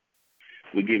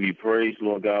 We give you praise,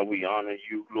 Lord God. We honor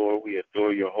you, Lord. We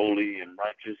adore your holy and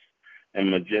righteous and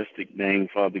majestic name,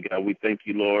 Father God. We thank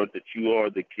you, Lord, that you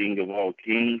are the King of all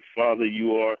kings. Father,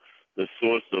 you are the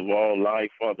source of all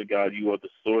life, Father God. You are the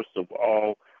source of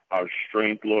all our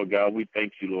strength, Lord God. We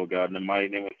thank you, Lord God, in the mighty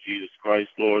name of Jesus Christ,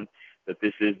 Lord, that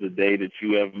this is the day that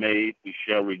you have made. We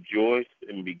shall rejoice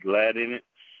and be glad in it.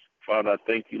 Father, I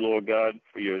thank you, Lord God,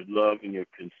 for your love and your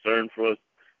concern for us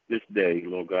this day,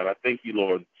 Lord God. I thank you,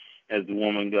 Lord, as the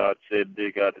woman God said,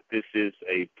 dear God, that this is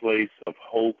a place of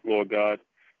hope, Lord God.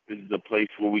 This is a place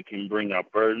where we can bring our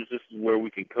burdens. This is where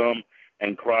we can come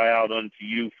and cry out unto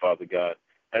you, Father God,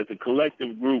 as a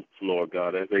collective group, Lord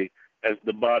God, as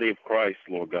the body of Christ,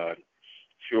 Lord God.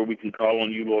 Sure, we can call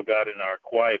on you, Lord God, in our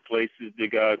quiet places, dear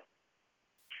God.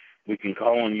 We can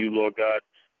call on you, Lord God,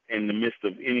 in the midst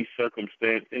of any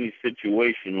circumstance, any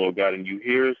situation, Lord God, and you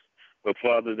hear us. But,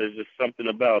 Father, there's just something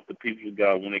about the people of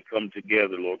God when they come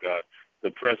together, Lord God,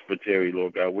 the presbytery,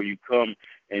 Lord God, where you come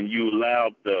and you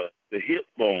allow the hip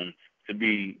bone to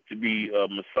be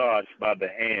massaged by the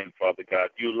hand, Father God.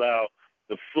 You allow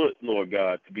the foot, Lord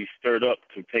God, to be stirred up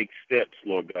to take steps,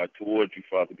 Lord God, towards you,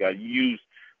 Father God. You use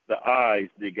the eyes,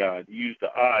 dear God. You use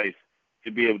the eyes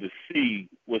to be able to see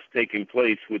what's taking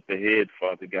place with the head,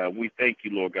 Father God. We thank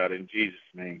you, Lord God, in Jesus'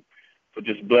 name, for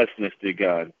just blessing us, dear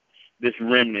God. This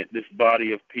remnant, this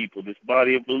body of people, this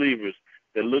body of believers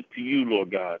that look to you,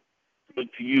 Lord God, look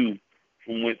to you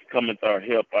from whence cometh our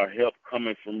help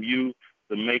coming from you,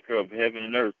 the maker of heaven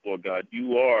and earth, Lord God.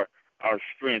 You are our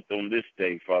strength on this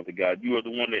day, Father God. You are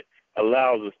the one that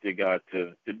allows us, dear God,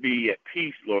 to be at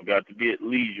peace, Lord God, to be at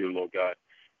leisure, Lord God.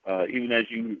 Even as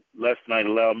you last night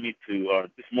allowed me to, or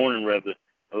this morning rather,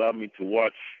 allowed me to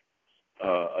watch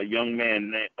a young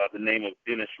man by the name of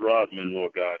Dennis Rodman,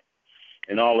 Lord God,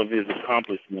 and all of his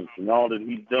accomplishments and all that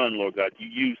he's done, Lord God. You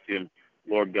used him,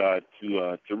 Lord God,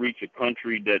 to reach a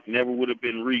country that never would have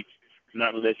been reached,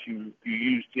 not unless you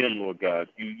used him, Lord God.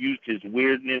 You used his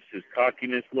weirdness, his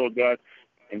cockiness, Lord God,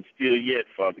 and still yet,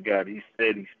 Father God, he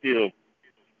said he still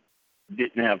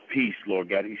didn't have peace, Lord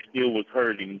God. He still was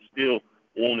hurting. He still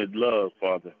wanted love,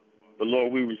 Father. But,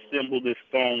 Lord, we resemble this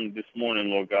song this morning,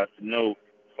 Lord God, to know,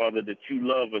 Father, that you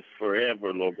love us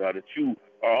forever, Lord God, that you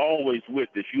are always with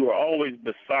us. You are always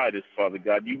beside us, Father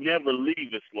God. You never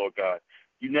leave us, Lord God.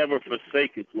 You never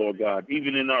forsake us, Lord God,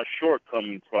 even in our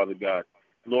shortcomings, Father God.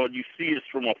 Lord, you see us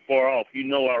from afar off. You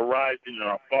know our rising and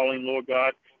our falling, Lord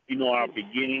God. You know our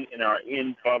beginning and our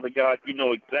end, Father God. You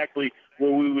know exactly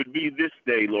where we would be this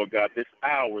day, Lord God, this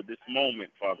hour, this moment,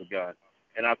 Father God.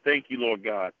 And I thank you, Lord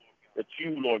God, that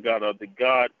you, Lord God, are the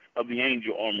God of the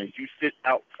angel armies. You sit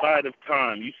outside of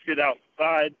time. You sit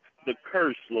outside the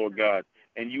curse, Lord God,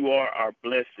 and you are our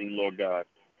blessing, Lord God.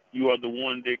 You are the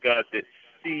one, dear God, that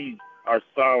sees our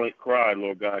silent cry,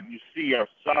 Lord God. You see our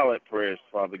silent prayers,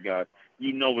 Father God.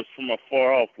 You know us from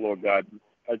afar off, Lord God.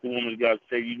 As the woman of God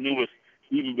said, you knew us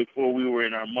even before we were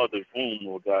in our mother's womb,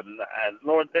 Lord God. And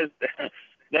Lord,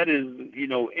 that is,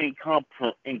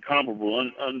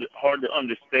 incomparable, hard to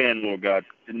understand, Lord God,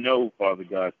 to know, Father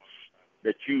God,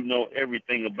 that you know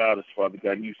everything about us, Father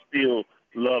God. You still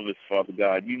love us, Father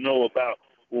God. You know about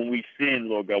when we sin,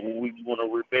 Lord God, when we want to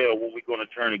rebel, when we're going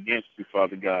to turn against you,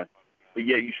 Father God. But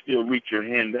yet you still reach your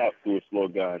hand out to us,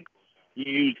 Lord God.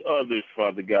 You use others,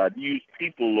 Father God. You use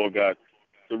people, Lord God,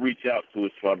 to reach out to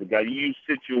us, Father God. You use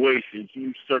situations, you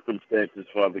use circumstances,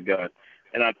 Father God.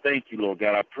 And I thank you, Lord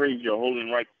God. I praise your holy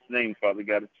and righteous name, Father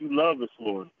God, that you love us,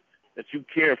 Lord, that you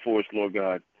care for us, Lord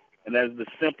God. And that's the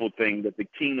simple thing, that the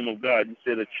kingdom of God, you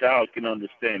said a child can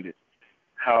understand it,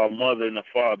 how a mother and a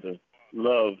father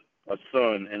love a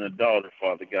son and a daughter,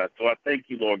 Father God. So I thank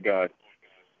you, Lord God.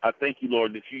 I thank you,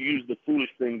 Lord, that you use the foolish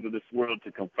things of this world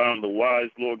to confound the wise,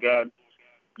 Lord God.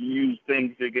 You use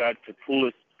things, dear God, to pull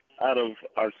us out of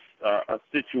our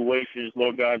situations,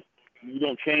 Lord God. You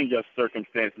don't change our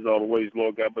circumstances all the ways,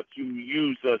 Lord God, but you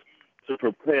use us to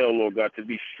propel, Lord God, to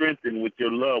be strengthened with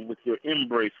your love, with your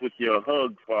embrace, with your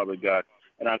hug, Father God.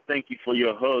 And I thank you for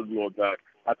your hug, Lord God.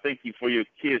 I thank you for your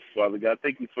kiss, Father God. I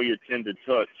thank you for your tender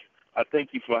touch. I thank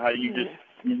you for how you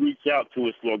reach out to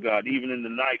us, Lord God, even in the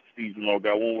night season, Lord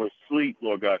God, when we're asleep,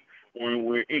 Lord God, when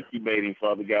we're incubating,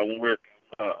 Father God, when we're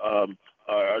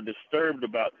are disturbed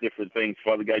about different things,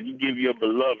 Father God. You give your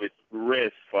beloved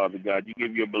rest, Father God. You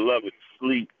give your beloved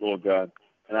sleep, Lord God.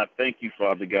 And I thank you,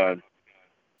 Father God,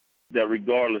 that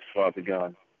regardless, Father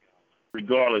God,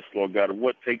 regardless, Lord God, of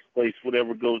what takes place,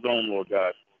 whatever goes on, Lord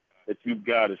God, that you've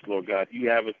got us, Lord God. You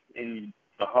have us in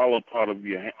the hollow point of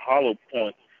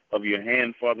your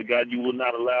hand, Father God. You will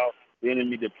not allow the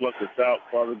enemy to pluck us out,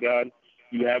 Father God.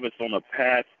 You have us on a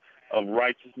path of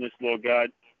righteousness, Lord God.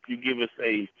 You give us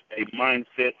a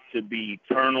mindset to be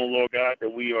eternal, Lord God,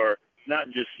 that we are not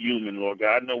just human, Lord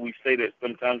God. I know we say that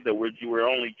sometimes that we're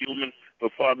only human,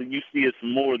 but, Father, you see us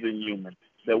more than human,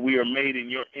 that we are made in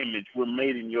your image. We're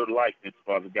made in your likeness,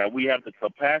 Father God. We have the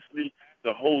capacity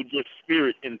to hold your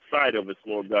spirit inside of us,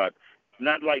 Lord God.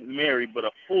 Not like Mary, but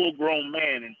a full-grown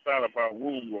man inside of our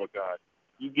womb, Lord God.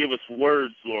 You give us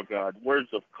words, Lord God, words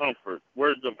of comfort,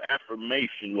 words of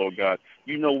affirmation, Lord God.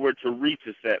 You know where to reach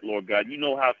us at, Lord God. You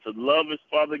know how to love us,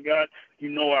 Father God. You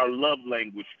know our love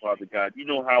language, Father God. You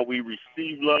know how we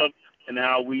receive love and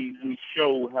how we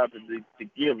show how to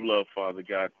give love, Father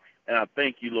God. And I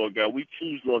thank you, Lord God. We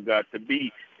choose, Lord God, to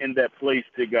be in that place,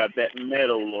 dear God, that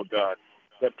meadow, Lord God,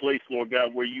 that place, Lord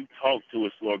God, where you talk to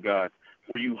us, Lord God,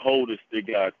 where you hold us, dear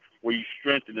God, where you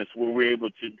strengthen us, where we're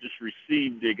able to just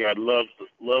receive, dear God, love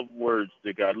words,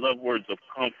 dear God, love words of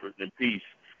comfort and peace,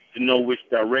 to know which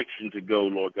direction to go,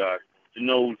 Lord God, to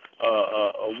know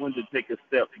when to take a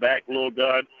step back, Lord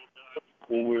God,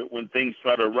 when things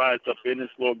try to rise up in us,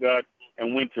 Lord God,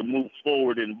 and when to move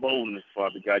forward in boldness,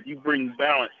 Father God. You bring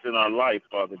balance in our life,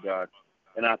 Father God.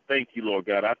 And I thank you, Lord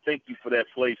God. I thank you for that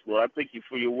place, Lord. I thank you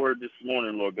for your word this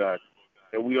morning, Lord God,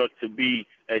 that we are to be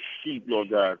as sheep, Lord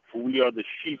God, for we are the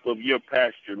sheep of your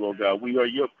pasture, Lord God. We are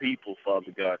your people,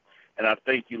 Father God. And I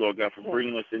thank you, Lord God, for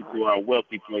bringing us into our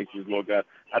wealthy places, Lord God.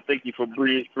 I thank you for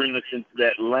bringing us into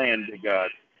that land, dear God,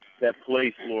 that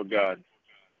place, Lord God,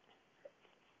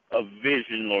 of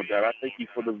vision, Lord God. I thank you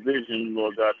for the vision,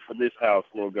 Lord God, for this house,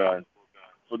 Lord God,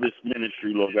 for this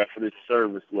ministry, Lord God, for this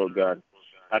service, Lord God.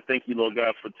 I thank you, Lord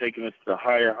God, for taking us to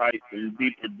higher heights and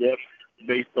deeper depths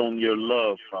based on your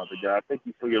love, Father God. I thank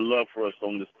you for your love for us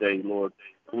on this day, Lord.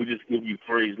 We just give you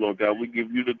praise, Lord God. We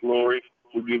give you the glory.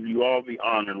 We give you all the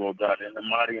honor, Lord God, in the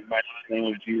mighty and matchless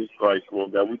name of Jesus Christ,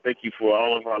 Lord God. We thank you for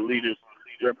all of our leaders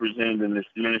represented in this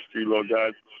ministry, Lord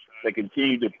God, that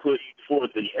continue to put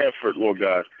forth an effort, Lord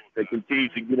God, that continue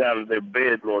to get out of their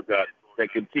bed, Lord God,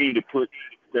 that continue to put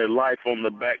their life on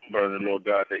the back burner, Lord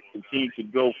God, that continue to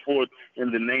go forth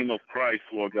in the name of Christ,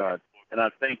 Lord God. And I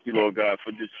thank you, Lord God,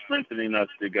 for just strengthening us,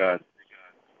 dear God.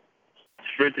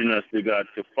 Strengthen us, dear God,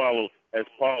 to follow, as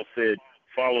Paul said,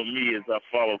 follow me as I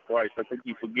follow Christ. I thank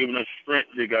you for giving us strength,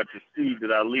 dear God, to see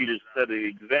that our leaders set an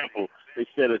example. They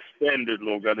set a standard,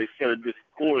 Lord God. They set a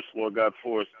discourse, Lord God,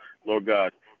 for us, Lord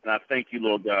God. And I thank you,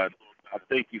 Lord God. I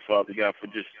thank you, Father God, for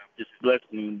just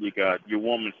blessing, dear God, your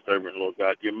woman servant, Lord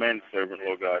God, your man servant,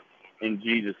 Lord God, in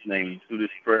Jesus' name, through this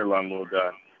prayer line, Lord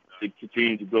God, to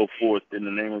continue to go forth in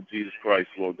the name of Jesus Christ,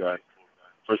 Lord God,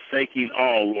 forsaking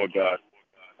all, Lord God,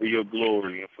 for your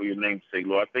glory and for your name's sake,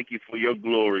 Lord. I thank you for your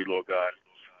glory, Lord God.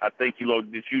 I thank you,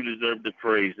 Lord, that you deserve the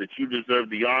praise, that you deserve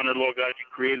the honor, Lord God. You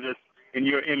created us in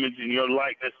your image and your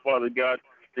likeness, Father God,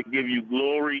 to give you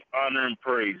glory, honor, and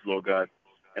praise, Lord God.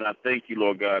 And I thank you,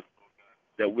 Lord God,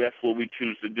 that that's what we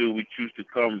choose to do. We choose to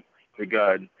come to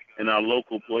God in our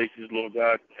local places, Lord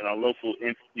God, in our local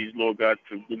entities, Lord God,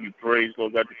 to give you praise,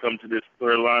 Lord God, to come to this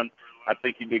prayer line. I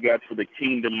thank you, dear God, for the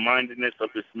kingdom-mindedness of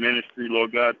this ministry,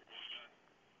 Lord God,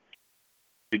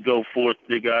 to go forth,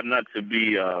 dear God, not to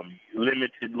be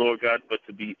limited, Lord God, but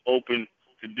to be open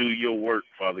to do your work,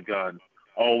 Father God,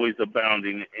 always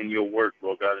abounding in your work,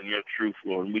 Lord God, in your truth,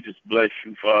 Lord. And we just bless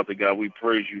you, Father God. We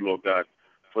praise you, Lord God,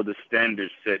 for the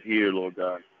standards set here, Lord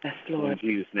God. Yes, Lord. In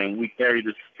Jesus' name, we carry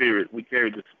the spirit. We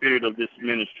carry the spirit of this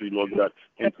ministry, Lord God,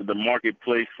 into the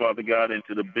marketplace, Father God,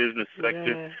 into the business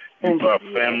sector, Yes. into our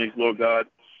families, Lord God,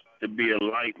 to be a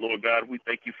light, Lord God. We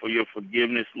thank you for your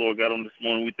forgiveness, Lord God, on this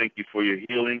morning. We thank you for your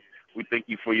healing. We thank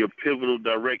you for your pivotal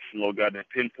direction, Lord God, that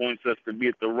pinpoints us to be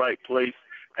at the right place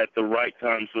at the right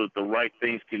time so that the right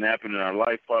things can happen in our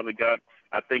life, Father God.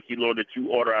 I thank you, Lord, that you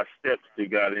order our steps, dear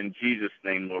God, in Jesus'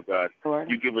 name, Lord God. Lord.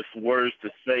 You give us words to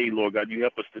say, Lord God. You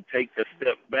help us to take a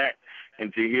step back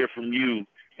and to hear from you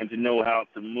and to know how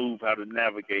to move, how to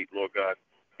navigate, Lord God,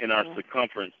 in our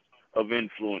circumference of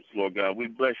influence, Lord God. We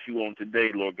bless you on today,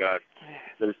 Lord God,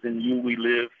 that it's in you we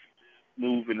live,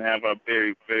 move, and have our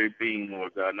very, very being,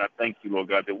 Lord God. And I thank you, Lord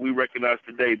God, that we recognize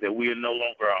today that we are no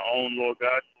longer our own, Lord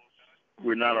God.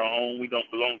 We're not our own. We don't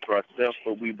belong to ourselves,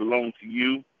 but we belong to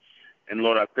you. And,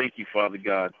 Lord, I thank you, Father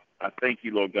God. I thank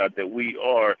you, Lord God, that we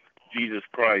are Jesus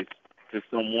Christ to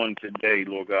someone today,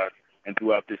 Lord God, and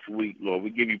throughout this week, Lord. We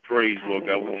give you praise, Lord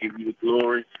God. We give you the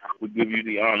glory. We give you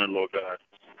the honor, Lord God.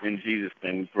 In Jesus'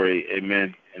 name we pray.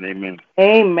 Amen and amen.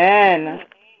 Amen.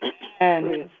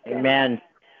 Amen. Amen.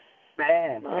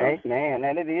 Amen.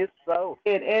 And it is so.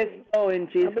 It is so in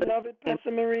Jesus' Beloved name.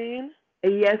 Pastor Marine,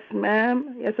 Yes,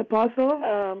 ma'am. Yes,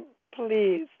 Apostle.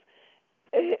 please,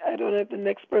 I don't know if the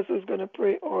next person is going to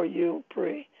pray or you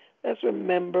pray. Let's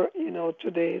remember,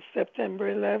 today is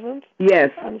September 11th.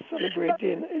 Yes. I'm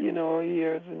celebrating,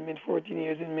 years in 14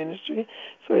 years in ministry,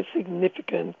 so it's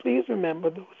significant. Please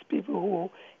remember those people who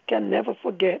can never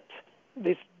forget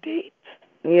this date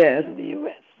Yes. in the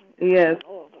U.S. Yes.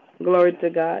 Glory to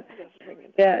God.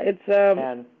 Yeah, it's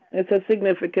It's a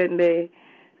significant day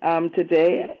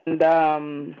today, and I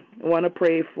want to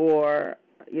pray for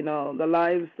the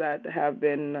lives that have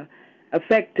been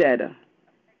affected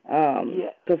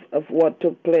of what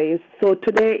took place. So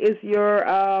today is your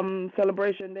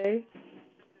celebration day.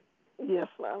 Yes,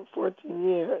 ma'am. 14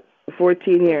 years.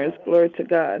 14 years. Glory to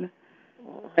God.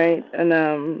 Right,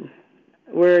 and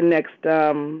we're next.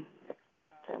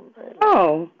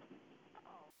 Oh,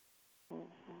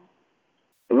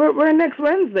 we're next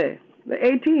Wednesday, the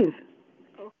 18th.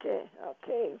 Okay.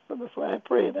 So that's why I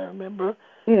prayed. I remember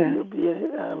you'll be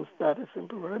starting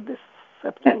Simple Word this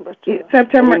September too.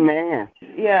 September. Amen.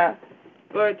 Yeah.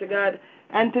 Glory to God.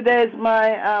 And today is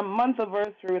my month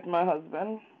anniversary with my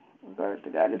husband. Glory to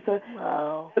God.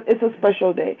 It's a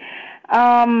special day.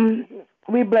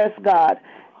 We bless God.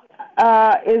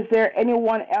 Is there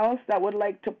anyone else that would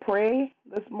like to pray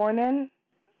this morning?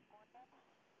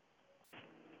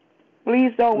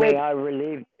 Please don't wait. May I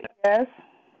release? Yes.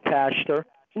 Pastor.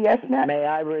 Yes, ma'am. May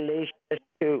I release this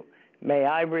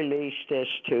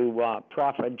to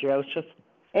Prophet Joseph?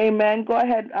 Amen. Go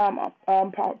ahead,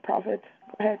 Prophet.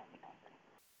 Go ahead.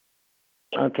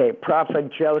 Okay, Prophet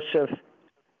Joseph.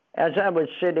 As I was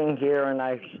sitting here and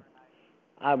I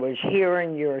was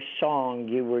hearing your song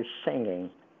you were singing,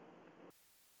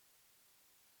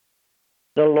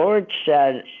 the Lord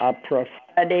said a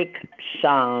prophetic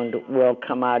sound will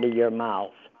come out of your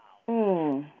mouth.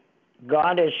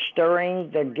 God is stirring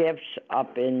the gifts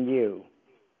up in you.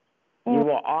 You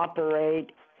will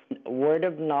operate in word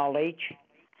of knowledge,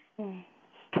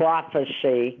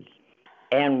 prophecy,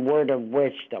 and word of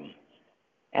wisdom.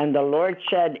 And the Lord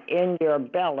said in your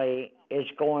belly is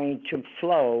going to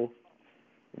flow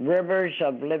rivers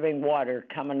of living water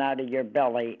coming out of your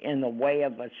belly in the way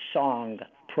of a song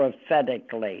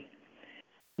prophetically.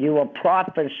 You will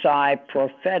prophesy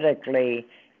prophetically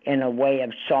in a way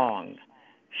of song.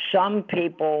 Some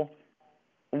people,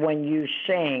 when you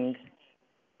sing,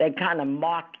 they kind of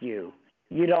mock you.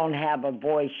 You don't have a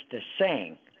voice to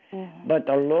sing. But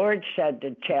the Lord said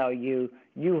to tell you,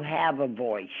 you have a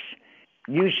voice.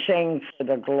 You sing for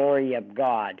the glory of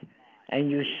God,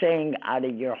 and you sing out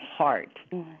of your heart.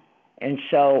 And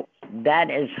so that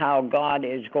is how God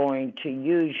is going to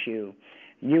use you.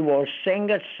 You will sing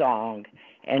a song,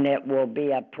 and it will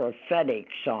be a prophetic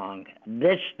song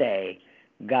this day.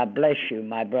 God bless you,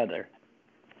 my brother.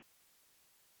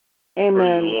 Amen.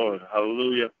 Praise the Lord.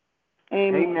 Hallelujah.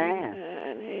 Amen.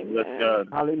 Amen. Bless God.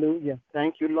 Hallelujah.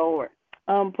 Thank you, Lord.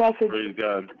 Prophet, Praise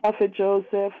God. Prophet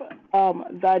Joseph,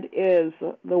 that is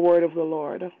the word of the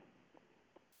Lord.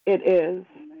 It is.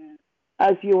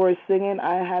 As you were singing,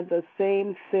 I had the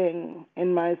same thing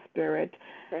in my spirit.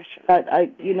 That I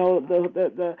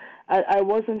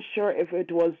wasn't sure if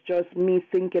it was just me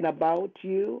thinking about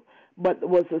you, but it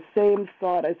was the same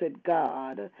thought. I said,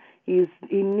 God, he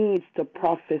needs to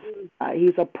prophesy.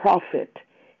 He's a prophet.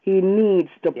 He needs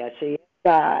to prophesy.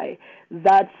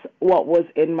 That's what was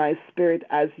in my spirit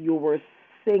as you were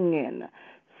singing.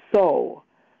 So,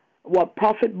 what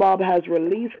Prophet Bob has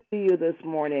released to you this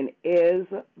morning is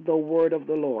the word of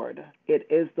the Lord. It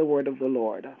is the word of the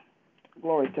Lord.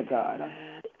 Glory to God.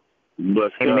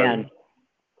 Bless God. Amen.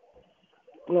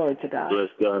 Glory to God. Bless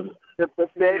God. The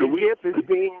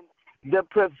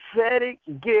prophetic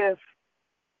gift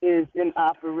is in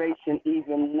operation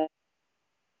even now.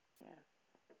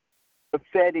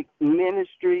 Prophetic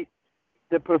ministry,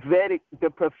 the prophetic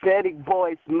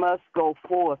voice must go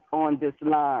forth on this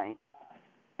line.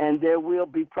 And there will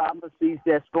be prophecies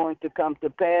that's going to come to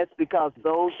pass, because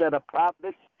those that are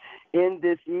prophets in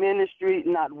this ministry,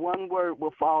 not one word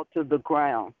will fall to the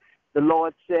ground. The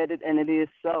Lord said it, and it is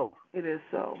so. It is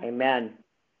so. Amen.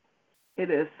 It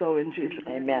is so in Jesus'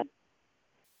 name. Amen.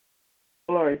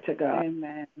 Glory to God.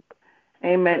 Amen.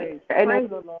 Amen. Anyone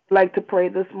would like to pray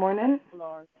this morning?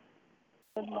 Lord.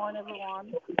 Good morning,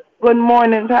 everyone. Good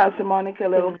morning, Pastor Monica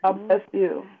Little. God bless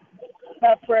you.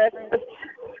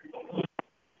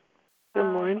 Good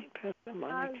morning, Pastor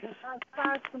Monica. As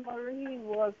Pastor Marie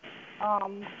was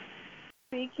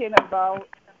speaking about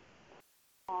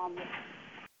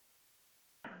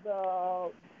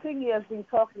the thing he has been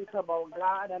talking about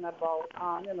God and about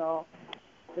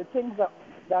the things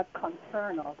that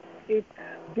concern us. It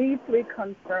deeply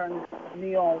concerns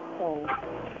me also,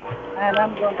 and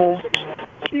I'm going to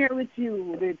share with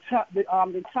you the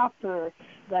chapter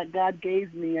that God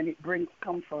gave me, and it brings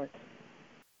comfort.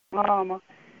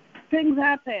 Things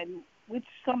happen which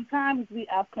sometimes we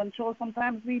have control,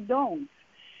 sometimes we don't.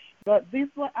 But this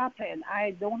what happened.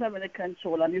 I don't have any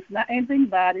control, and it's not anything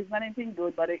bad, it's not anything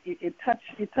good, but it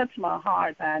touched my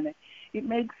heart, and it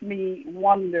makes me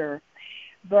wonder.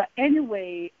 But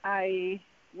anyway, I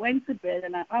went to bed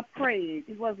and I prayed.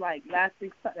 It was like last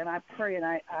week, and I prayed and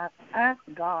I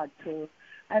asked God to,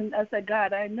 and I said,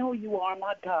 God, I know you are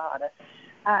my God.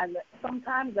 And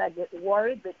sometimes I get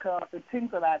worried because the things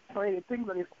that I pray, the things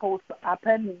that are supposed to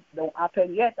happen don't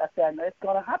happen yet. I said, no, it's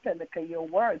going to happen because your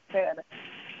word said,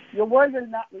 your word will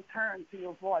not return to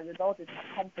your void without it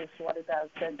accomplish what it has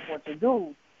sent for to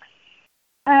do.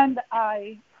 And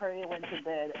I prayed, went to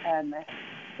bed, and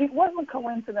it wasn't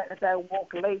coincidence that I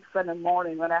woke late Sunday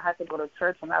morning when I had to go to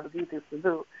church and have duties to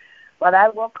do. But I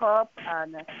woke up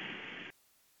and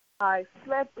I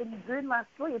slept during my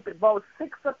sleep. About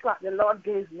 6 o'clock, the Lord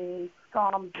gave me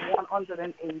Psalms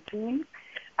 118,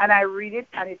 and I read it,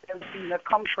 and it has been a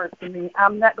comfort to me.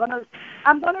 I'm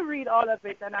gonna read all of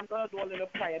it, and I'm gonna do a little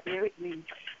prayer. Bear with me.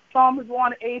 Psalms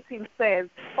 118 says,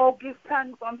 "Oh, give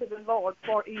thanks unto the Lord,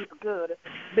 for He is good,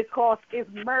 because His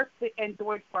mercy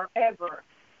endures forever."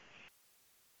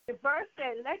 The verse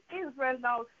said, "Let Israel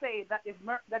now say that His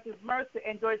mercy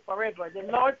endures forever." The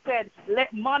Lord said,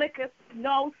 "Let Monica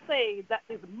now say that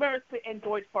His mercy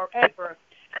endures forever.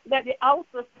 Let the house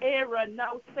of Aaron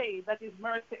now say that His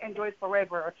mercy endures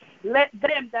forever. Let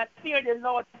them that fear the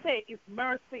Lord say His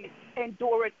mercy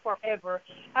endureth forever.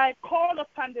 I call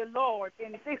upon the Lord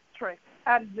in distress,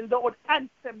 and the Lord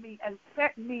answered me and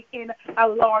set me in a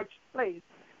large place."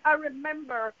 I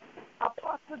remember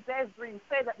Apostle Desiree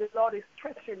said that the Lord is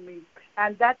stretching me,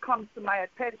 and that comes to my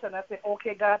attention. I say,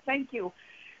 okay, God, thank you.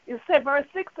 It said, verse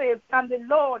 6 says, "And the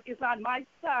Lord is on my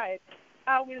side.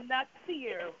 I will not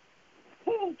fear.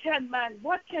 What can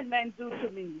man do to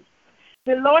me?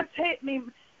 The Lord taketh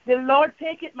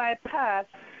my path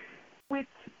with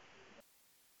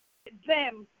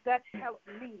them that help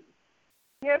me.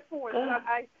 Therefore shall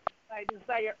I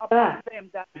desire upon them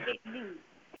that hate me."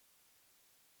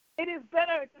 It is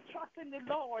better to trust in the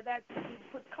Lord than to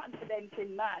put confidence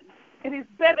in man. It is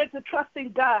better to trust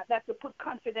in God than to put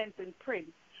confidence in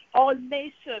prince. All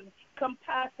nations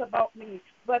compass about me,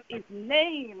 but the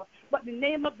name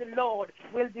of the Lord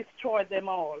will destroy them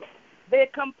all. They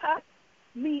compass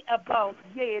me about,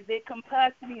 they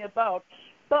compass me about,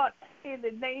 but in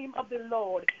the name of the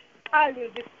Lord I will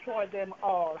destroy them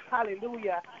all.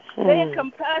 Hallelujah. They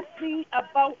compass me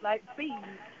about like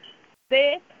bees.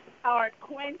 They are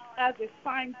quenched as a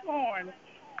fine thorn,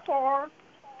 for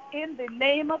in the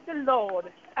name of the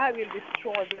Lord I will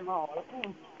destroy them all.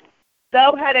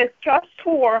 Thou hadst trust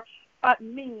for at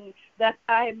me that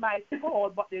I might fall,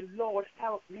 but the Lord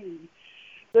helped me.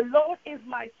 The Lord is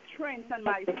my strength and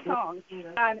my song,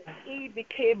 and He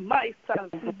became my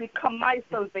salvation.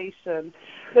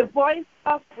 The voice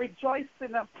of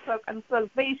rejoicing and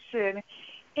salvation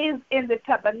is in the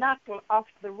tabernacle of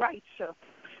the righteous.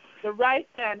 The right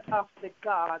hand of the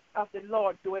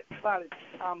Lord doeth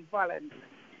violence.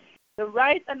 The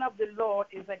right hand of the Lord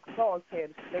is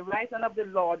exalted. The right hand of the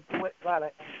Lord doeth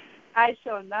violence. I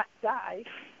shall not die,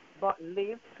 but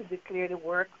live to declare the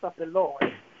works of the Lord.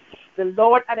 The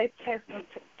Lord had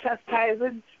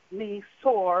chastised me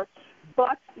sore,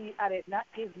 but He had not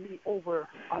given me over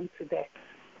unto death.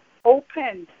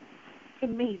 Open to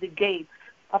me the gates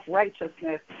of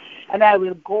righteousness, and I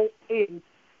will go in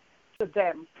to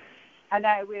them, and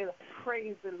I will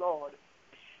praise the Lord.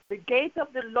 The gate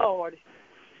of the Lord,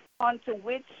 unto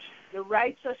which the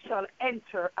righteous shall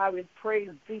enter, I will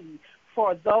praise thee,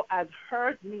 for thou hast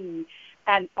heard me,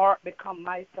 and art become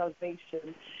my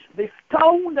salvation. The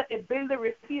stone that the builder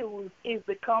refused is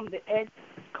become the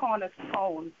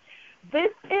cornerstone.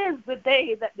 This is the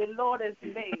day that the Lord has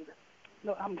made.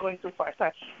 No, I'm going too far.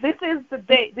 Sorry. This is the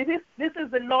day. This is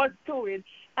the Lord's doing,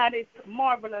 and it's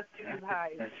marvelous in His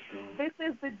eyes. This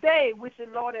is the day which the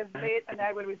Lord has made, and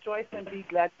I will rejoice and be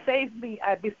glad. Save me,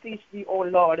 I beseech thee, O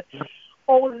Lord.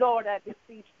 O Lord, I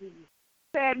beseech thee.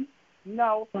 Send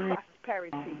now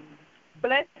prosperity.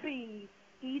 Blessed be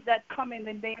he that come in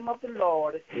the name of the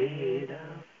Lord.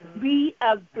 We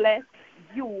have blessed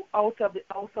you out of the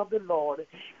house of the Lord.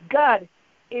 God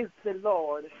is the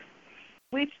Lord,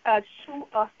 which has shewn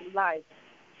us light.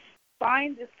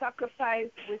 Bind the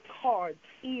sacrifice with cords,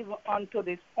 even unto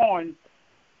the horns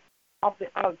of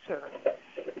the altar.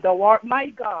 Thou art my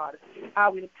God, I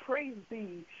will praise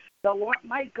thee. Thou art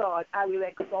my God, I will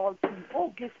exalt thee.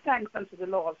 Oh, give thanks unto the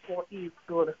Lord, for He is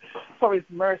good, for His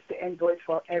mercy endureth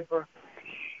forever.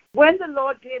 When the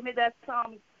Lord gave me that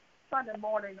Psalm Sunday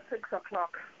morning, 6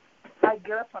 o'clock, I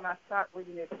get up and I start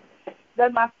reading it.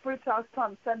 Then my spiritual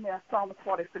son sent me a Psalm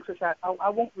 46, which I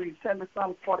won't read. Send me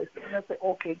Psalm 46. And I say,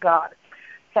 okay, God,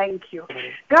 thank you.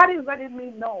 God is letting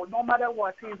me know, no matter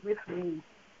what, He's with me.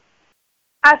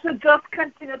 I should just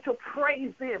continue to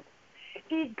praise Him.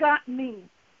 He got me.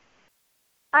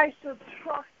 I should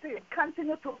trust him,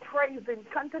 continue to praise him,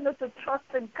 continue to trust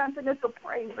him, continue to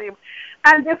praise him.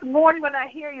 And this morning when I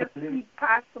hear you speak,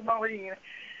 Pastor Maureen,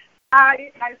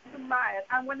 I smile.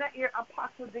 And when I hear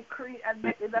Apostle decree and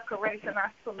make the declaration,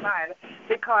 I smile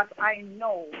because I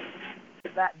know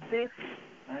that this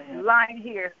line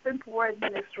here, Simple Word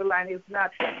Ministry line,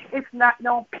 it's not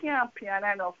no pian,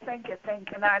 I know thank you,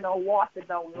 and I know water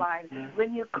down line.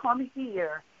 When you come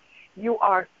here, you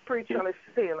are spiritually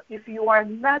still. If you are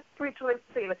not spiritually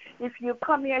still, if you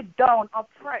come here down,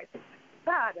 oppressed,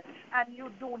 sad, and you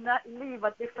do not live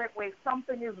a different way,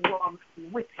 something is wrong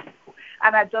with you.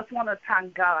 And I just want to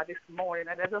thank God this morning,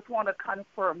 and I just want to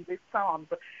confirm this psalm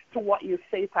to what you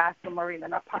say, Pastor Maureen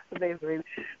and Apostle Desiree.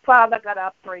 Father God,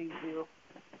 I praise you.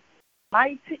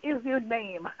 Mighty is your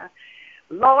name.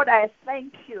 Lord, I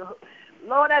thank you.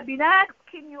 Lord, I've been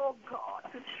asking you, oh God,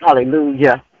 to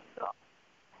Hallelujah.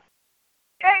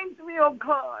 change me, oh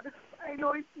God. I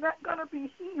know it's not going to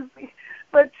be easy,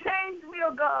 but change me,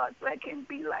 oh God, so I can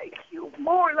be like you,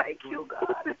 more like you,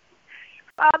 God.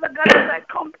 Father God, as I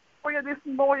come before you this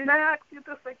morning, I ask you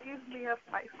to forgive me of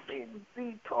my sins,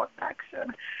 deed, thought,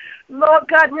 action. Lord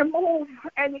God, remove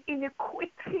any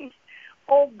iniquity,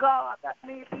 oh God, that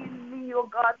may be in me, oh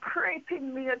God, create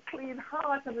in me a clean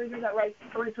heart and renew that right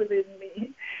spirit within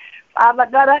me. Father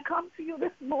God, I come to you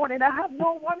this morning. I have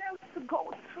no one else to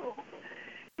go to.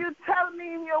 You tell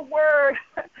me in your word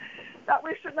that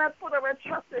we should not put our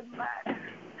trust in man.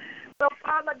 So,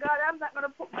 Father God, I'm not going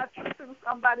to put my trust in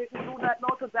somebody who do not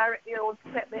know to direct their own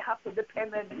step. They have to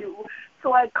depend on you.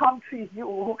 So I come to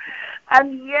you.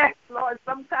 And yes, Lord,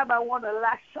 sometimes I want to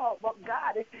lash out, but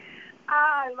God,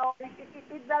 Lord,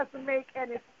 it doesn't make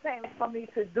any sense for me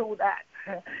to do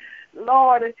that.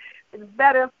 Lord, it's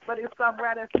better for the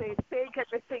songwriter say, take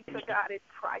everything to God in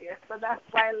prayer. So that's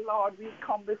why, Lord, we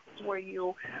come before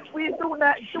you. We do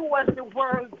not do as the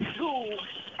world do.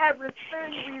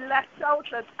 Everything we lash out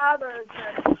at others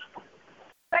and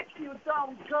let you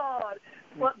down, God.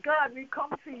 But God, we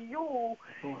come to you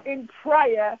in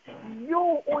prayer.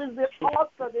 You who is the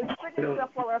author, the finisher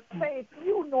for our faith.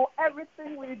 You know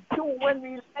everything we do, when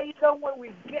we lay down, when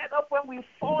we get up, when we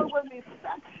fall, when we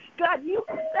stand. God, you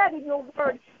said in your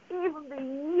word, even the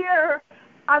year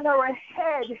on our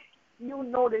head, you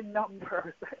know the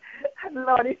numbers. And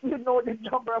Lord, if you know the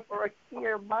number of our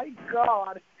year, my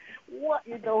God, what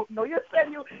you don't know. You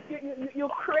said you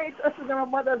create us in our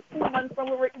mother's womb, and from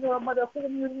we were in our mother's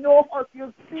womb, you know us,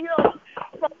 you see us.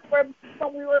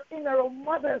 From we were in our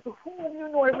mother's womb, you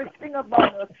know everything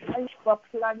about us, and you have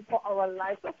a plan for our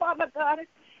life. So, Father God,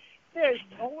 there's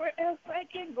nowhere else I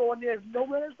can go, and there's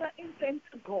nowhere else I intend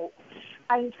to go.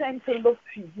 I intend to look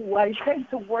to you. I intend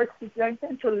to worship you. I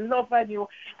intend to love on you.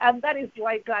 And that is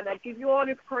why, God, I give you all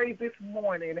the praise this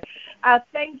morning. I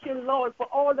thank you, Lord, for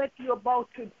all that you're about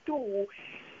to do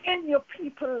in your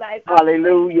people's life.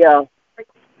 Hallelujah.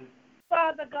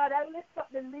 Father God, I lift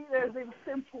up the leaders in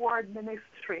Simple Word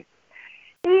Ministry,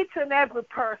 each and every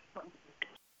person.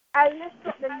 I lift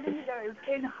up the leaders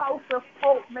in House of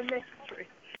Hope Ministry.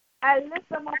 I lift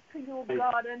them up to you,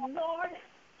 God, and Lord,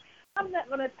 I'm not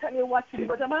going to tell you what to do,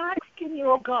 but I'm asking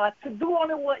you, oh God, to do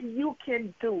only what you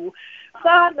can do.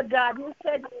 Father God, you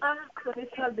said, ask and it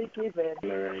shall be given.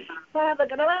 Right. Father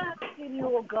God, I'm asking you,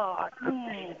 oh God,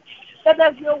 that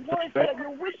as your word said,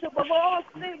 you wish above all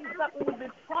things that we would be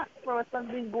prosperous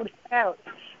and be in good health.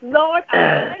 Lord,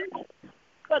 I thank you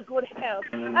for good health.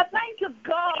 I thank you,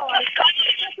 God,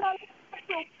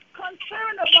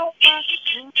 concerned about my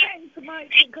strength,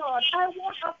 mighty God. I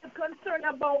won't have to concern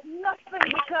about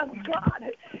nothing because,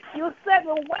 God, you said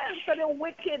the wealth of the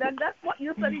wicked, and that's what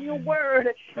you said in your word,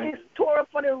 is stored up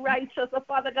for the righteous. So,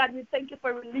 Father God, we thank you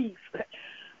for relief.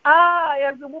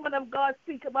 As the woman of God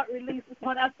speak about release this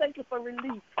morning, I thank you for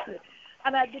relief.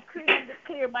 And I decree and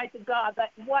declare, mighty God,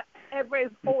 that whatever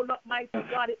is owed up, mighty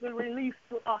God, it will release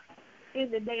to us. In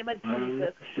the name of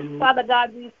Jesus. Father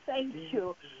God, we thank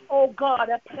you. Oh God,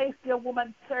 I place your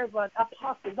woman servant,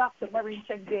 Apostle Dr. Maureen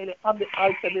Chengele, on the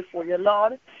altar before you,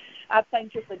 Lord. I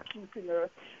thank you for keeping her.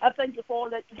 I thank you for all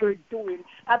that you're doing.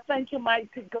 I thank you,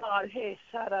 mighty God. Hey,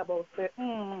 Shadabo,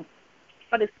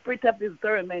 for the spirit of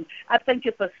discernment. I thank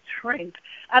you for strength.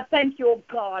 I thank you, oh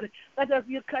God, that as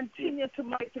you continue to,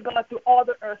 mighty God, to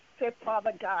order her step,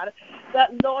 Father God,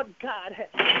 that, Lord God,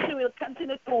 she will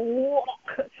continue to walk.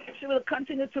 She will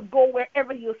continue to go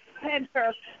wherever you send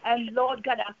her. And, Lord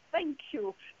God, I thank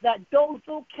you that those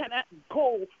who cannot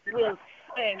go will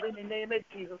stand in the name of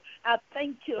Jesus. I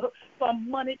thank you for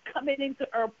money coming into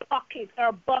her pocket,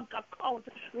 her bank account.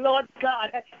 Lord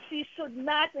God, she should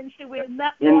not and she will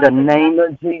not. In the name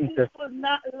of Jesus. She will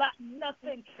not lack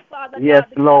nothing, Father yes,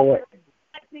 God. Lord.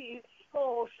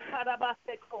 Oh,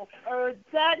 Shadabaseko, our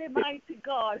daddy, mighty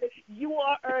God, you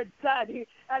are our daddy,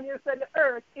 and you said the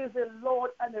earth is the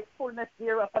Lord and the fullness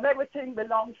thereof, and everything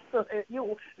belongs to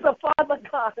you. So, Father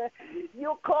God,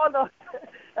 you call us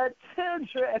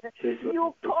children,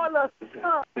 you call us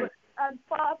sons, and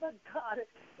Father God,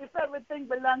 if everything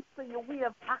belongs to you, we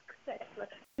have access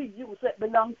to use that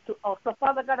belongs to us. So,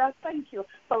 Father God, I thank you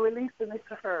for releasing it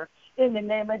to her in the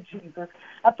name of Jesus.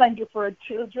 I thank you for her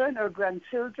children, her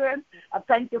grandchildren. I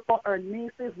thank you for her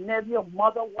nieces, nephew,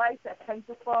 mother, wife. I thank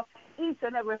you for each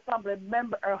and every family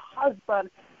member, her husband.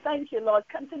 Thank you, Lord.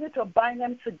 Continue to bind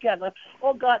them together.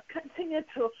 Oh, God, continue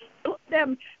to put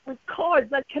them with cords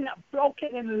that cannot be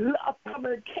broken in love,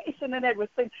 communication, and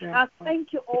everything. I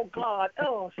thank you, oh, God.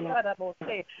 Oh,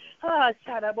 Shadabose.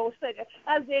 Shadabose.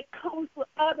 As they counsel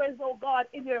others, oh, God,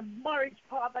 in your marriage,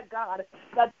 Father God,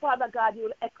 that, Father God, you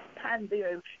will expand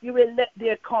theirs. You will let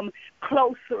them come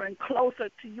closer and closer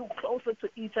to you, closer to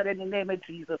each other in the name of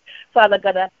Jesus. Father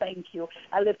God, I thank you.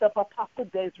 I lift up Apostle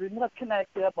Desiree. What can I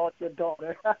say about your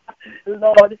daughter?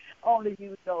 Lord, only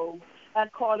you know. I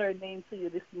call her name to you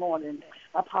this morning,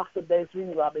 Apostle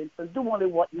Desiree Robinson. Do only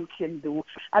what you can do.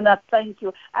 And I thank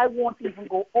you. I won't even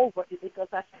go over it because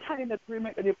I stand in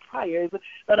agreement with the prayers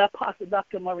that Apostle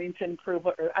Dr. Maureen can pray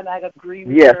for her. And I agree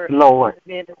with her. Yes, Lord.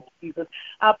 In the name of Jesus.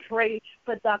 I pray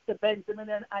for Dr. Benjamin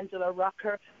and Angela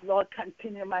Rocker. Lord,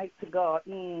 continue, mighty God,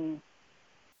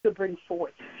 to bring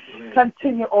forth.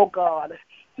 Continue, oh God,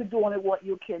 to do only what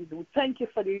you can do. Thank you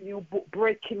for the new book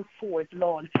breaking forth,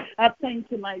 Lord. I thank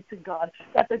you, mighty God,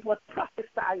 that it was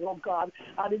prophesied, oh God,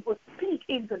 and it will speak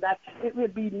into that. It will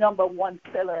be number one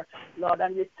seller, Lord.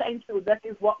 And we thank you. That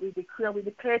is what we declare. We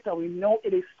declare it, and we know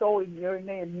it is so in your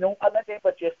name. No other name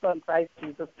but your Son, Christ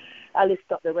Jesus. I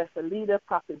lift up the rest of the leader,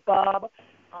 Prophet Bob,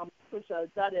 spiritual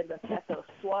dad and the cattle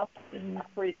swap. I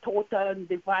pray total and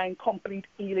divine complete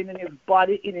healing in his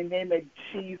body in the name of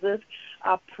Jesus.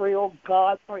 I pray, oh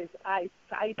God, for his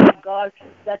eyesight, oh God,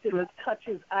 that it will touch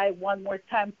his eye one more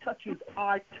time, touch his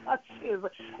heart, touch his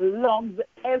lungs,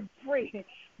 every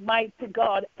mighty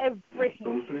God,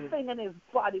 everything in his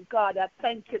body, God, I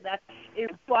thank you that his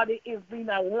body is being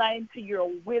aligned to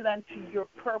your will and to your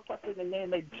purpose in the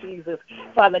name of Jesus.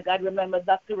 Father God, remember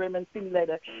Dr. Raymond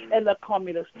Finleder, Ella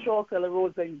Communist, Stroke, Ella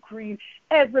Rose and Green,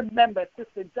 every member,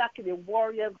 Sister Jackie, the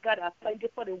warriors, God, I thank you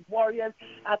for the warriors.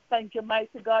 I thank you,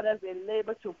 mighty God, as they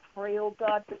labor to pray, oh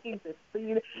God, to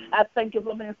intercede. I thank you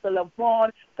for Minister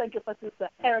LaVaughn. Thank you for Sister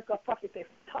Erica, Prophetess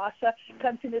Tasha.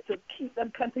 Continue to keep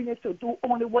them, continue to do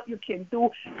only what you can do.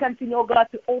 Continue, oh God,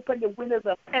 to open the windows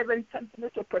of heaven. Continue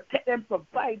to protect them,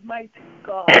 provide, mighty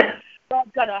God.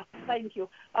 Lord God, I thank you.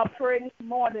 I pray this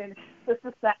morning for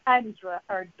Sister Andra,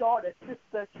 our daughter,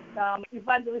 Sister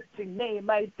Evangelist Janae,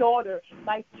 my daughter,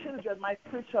 my children, my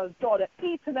spiritual daughter,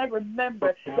 each and every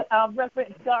member,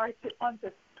 Reverend Dorothy unto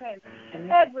strength,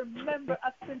 every member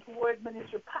of Simple Word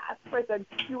Ministry, past, present,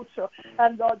 future.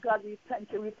 And Lord God, we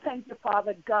thank you. We thank you,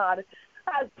 Father God.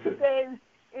 As today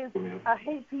is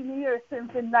 18 years since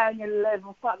the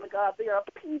 9/11, Father God, there are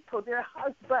people, their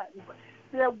husbands,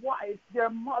 their wives, their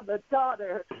mother,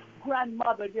 daughter,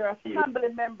 grandmother, their family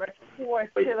members who are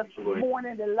still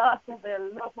mourning the loss of their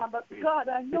loved one. But God,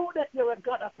 I know that you're a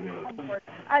God of comfort.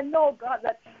 I know, God,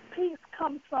 that peace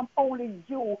comes from only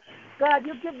you. God,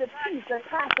 you give the peace that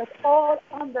passes all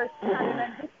understanding.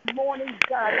 And this morning,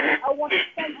 God, I want to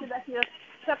thank you that your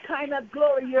Shekinah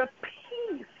glory, your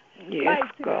peace,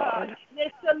 mighty God.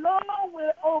 Yes, the Lord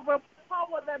will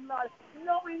overpower them, Lord,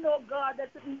 knowing, oh God,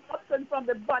 that it is absent from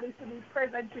the body to be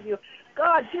present to you.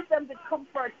 God, give them the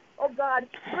comfort, oh God,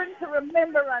 bring to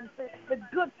remembrance the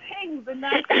good things, the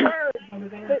nice words,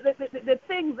 the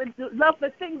things, love the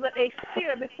things that they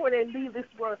share before they leave this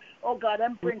world, oh God,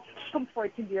 and bring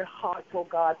comfort in their hearts, oh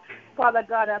God. Father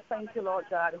God, I thank you, Lord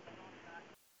God.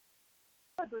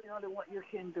 I do know what you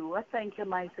can do. I thank you,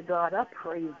 mighty God. I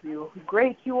praise you.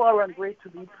 Great you are and great to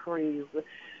be praised.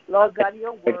 Lord God,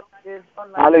 your work is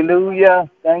unlike Hallelujah.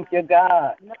 Thank you,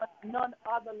 God. None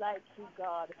other like you,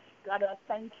 God. God, I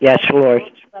thank you. Yes, Lord.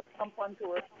 That come unto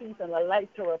our feet and a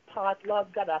light to our path. Lord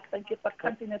God, I thank you for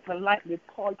continuing to light the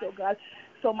path, oh God.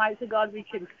 So, mighty God, we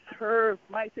can serve,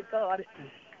 mighty God.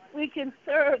 We can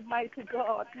serve, mighty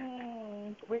God,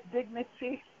 with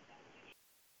dignity,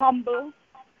 humble,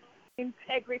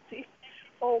 integrity,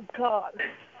 oh God.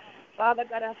 Father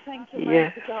God, I thank you,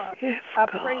 mighty God. I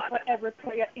pray for every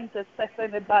prayer intercessor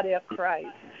in the body of Christ.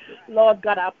 Lord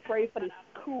God, I pray for the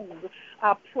schools.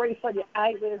 I pray for the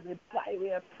highways, the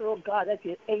byway. I pray, oh God, that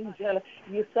your angel,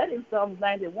 you said in Psalm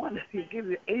 91 that you give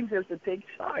your angels to take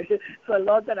charge. So,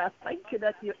 Lord God, I thank you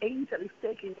that your angel is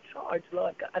taking charge,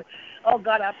 Lord God. Oh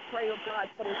God, I pray, oh God,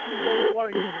 for those who are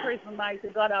in prison, mighty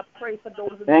God. I pray for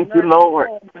those in the nursing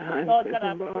home. Lord God,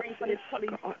 I pray for the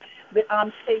police, the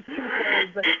state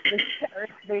troopers, the sheriff,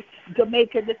 the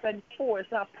Jamaican Defense Force.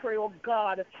 I pray, oh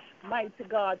God, mighty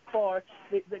God, for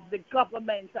the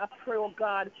government. I pray, oh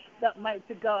God, that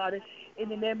mighty God, in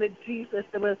the name of Jesus,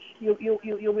 you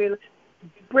will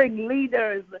bring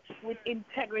leaders with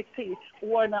integrity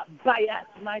who are not biased,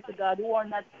 mighty God, who are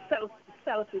not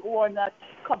selfish, who are not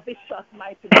covetous,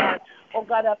 mighty God. Oh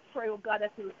God, I pray, oh God,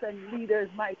 that you will send leaders,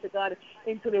 mighty God,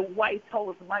 into the White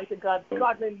House, mighty God,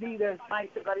 godly leaders,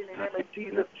 mighty God, in the name of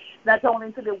Jesus, not only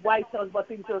into the White House, but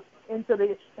into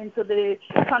the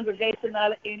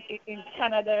congregational in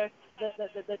Canada,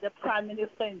 the Prime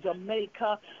Minister in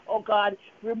Jamaica. Oh God,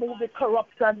 remove the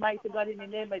corruption, mighty God, in the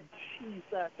name of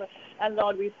Jesus. And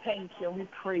Lord, we thank you, we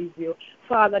praise you.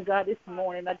 Father God, this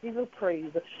morning I give you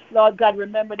praise. Lord God,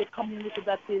 remember the community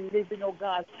that they live in, oh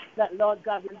God, that Lord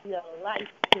God will be a light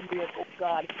in there, oh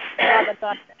God. Father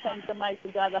God, thank you,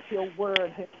 mighty God, that your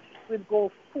word will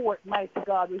go forth, mighty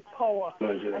God, with power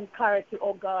and clarity,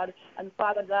 oh God. And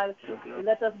Father God,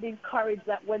 let us be encouraged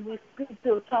that when we speak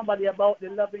to somebody about the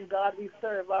loving God we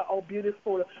serve, how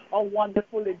beautiful, how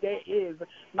wonderful the day is,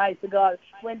 mighty God.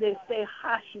 When they say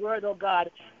harsh word, oh God,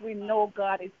 we know,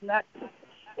 God, it's not.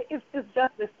 It's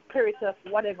just the spirit of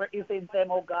whatever is in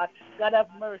them, oh God. God, have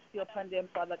mercy upon them,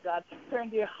 Father God. Turn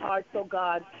their hearts, oh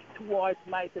God, towards,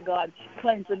 mighty God,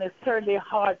 cleanliness. Turn their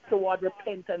hearts toward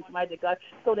repentance, mighty God,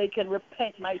 so they can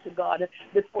repent, mighty God,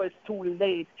 before it's too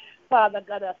late. Father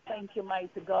God, I thank you,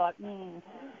 mighty God.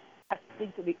 I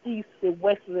speak to the east, the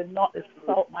west, the north, the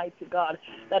south, mighty God,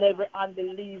 that every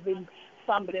unbelieving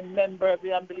family member,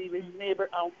 every unbelieving neighbor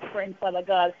and friend, Father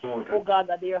God, oh God,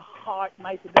 that their heart,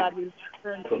 mighty God, will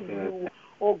turn to you,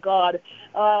 oh God.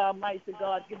 Mighty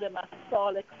God, give them a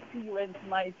Saul experience,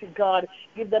 mighty God.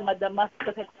 Give them a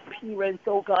Damascus experience,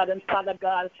 oh God. And Father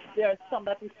God, there are some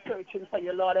that is searching for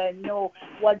you, Lord. I know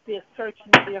what they're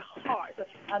searching in their heart,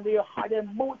 and their heart, their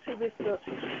motive is to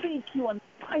seek you and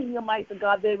find you, mighty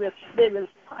God. They will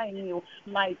find you,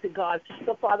 mighty God.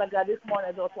 So Father God, this morning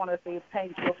I just want to say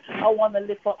thank you. I want to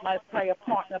lift up my prayer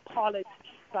partner, Paulette,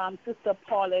 Sister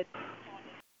Paulette.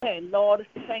 And Lord,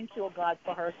 thank you, oh God,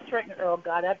 for her strength, oh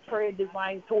God. I pray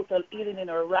divine total healing in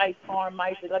her right arm,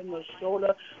 mighty God, in her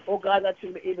shoulder. Oh God, that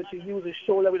she'll be able to use her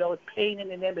shoulder without pain in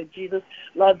the name of Jesus.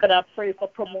 Lord God, I pray for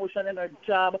promotion in her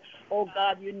job. Oh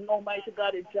God, you know, mighty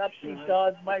God, the job she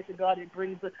does, mighty God,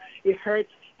 it hurts.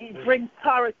 It brings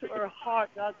sorrow to her heart,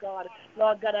 oh God.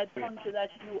 Lord God, I thank you that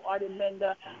you are the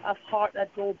mender of heart that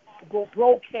go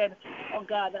broken, oh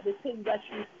God, that the things that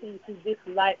she sees is this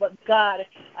light. But God,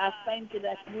 I thank you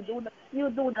that you do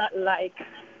not like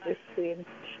the sin.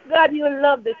 God, you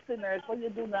love the sinners, but you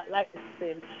do not like the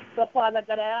sin. So, Father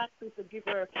God, I ask you to give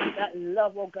her that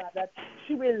love, oh God, that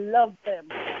she will love them,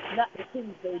 not the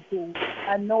things they do.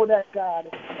 I know that, God,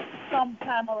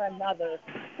 sometime or another,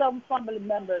 some family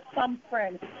member, some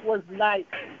friend was like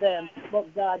them,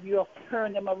 but God, you have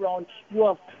turned them around. You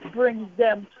have bring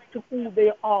them to who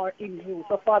they are in you.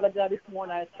 So, Father God, this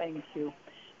morning I thank you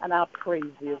and I praise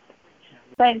you.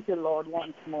 Thank you, Lord,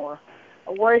 once more.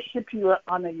 I worship you and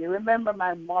honor you. Remember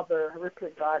my mother,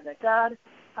 Ripley Gardner. God,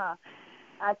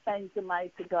 I thank you,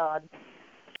 mighty God,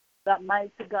 that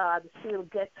mighty God, she'll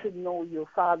get to know you,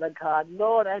 Father God.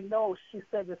 Lord, I know she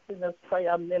said the sinner's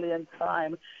prayer 1,000,000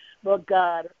 times, but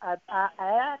God, I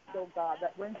ask, oh God,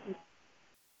 that when she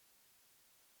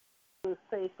will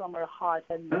say from her heart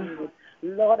and mean it.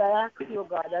 Lord, I ask you,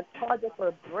 God, that part of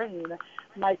her brain,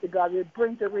 mighty God, will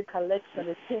bring to recollection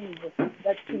the things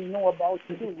that she know about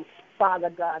you,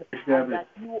 Father God, and that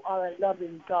you are a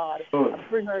loving God.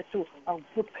 Bring her to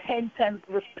repentance,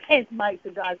 repent,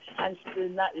 mighty God, and she will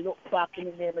not look back in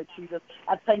the name of Jesus.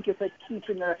 I thank you for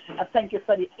keeping her. I thank you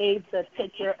for the aides that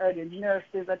take care of her, the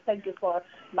nurses. I thank you for,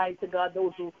 mighty God,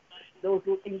 those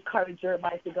who encourage her,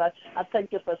 mighty God. I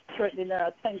thank you for strengthening her.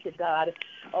 I thank you, God.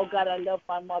 Oh, God, I love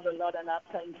my mother, Lord, and I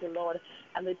thank you, Lord.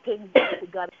 And the things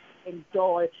that God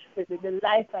enjoy, the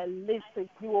life I live for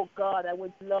you, oh, God, I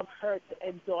would love her to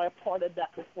enjoy a part of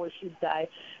that before she died.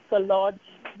 So, Lord,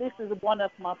 this is one of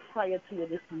my prayers to you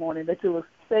this morning, that you will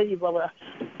save our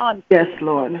aunt. Yes,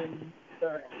 Lord.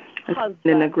 Husband,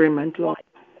 in agreement, Lord.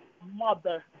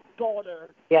 Mother,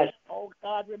 daughter. Yes. Oh,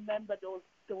 God, remember those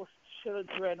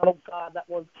children, oh God, that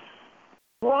was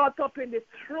brought up in the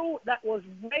truth, that was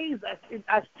raised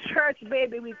as church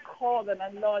baby, we call them,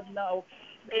 and Lord, now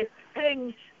they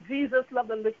sing Jesus loved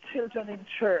the little children in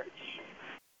church.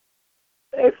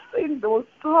 They sing those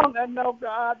songs, and now,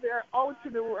 God, they're out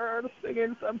in the world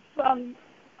singing some songs,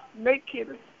 naked.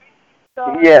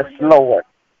 God, Yes, Lord.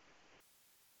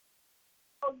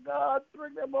 Oh, God,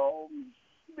 bring them home.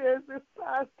 There's this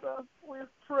pastor who is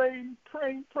praying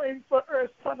for her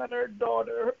son and her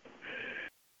daughter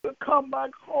to come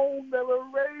back home. They were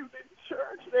raised in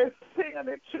church. They sing in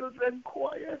the children's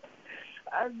choir.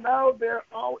 And now they're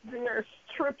out there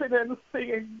stripping and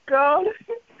singing. God,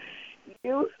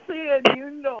 you see and you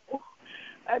know.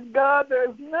 And God,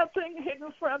 there's nothing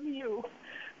hidden from you.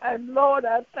 And Lord,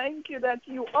 I thank you that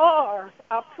you are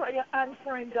a prayer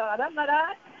answering God. I'm not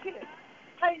asking.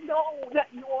 I know that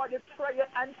you are the prayer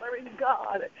answering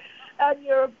God. And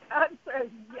your answer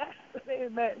is yes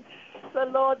and amen. So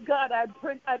Lord God, I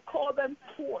call them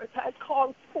forth. I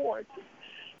call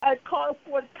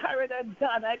forth Karen and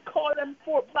Don. I call them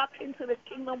forth back into the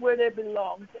kingdom where they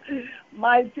belong.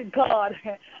 Mighty God,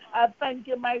 I thank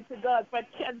you, mighty God, for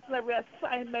canceling every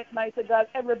assignment, mighty God.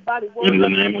 Everybody in the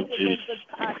name of Jesus.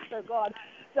 Pastor God,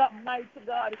 that mighty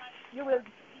God,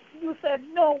 you said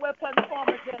no weapon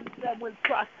formed against them will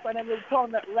prosper, and every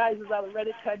tongue that rises are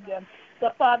already condemned. So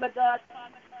Father God,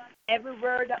 every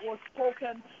word that was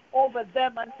spoken over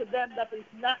them and to them that is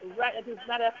not right, that is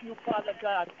not of you, Father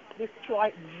God, destroy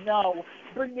it now.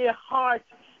 Bring their heart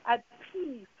at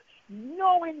peace,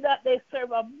 knowing that they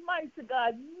serve a mighty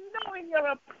God, knowing you're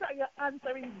a prayer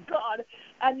answering God,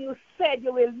 and you said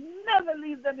you will never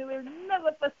leave them, you will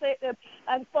never forsake them.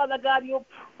 And Father God, you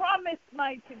promised,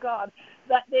 mighty God,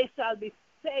 that they shall be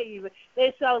saved.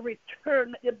 They shall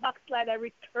return, the backslider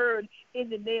return in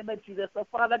the name of Jesus. So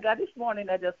Father God, this morning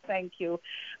I just thank you.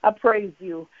 I praise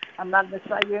you. I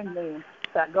magnify your name.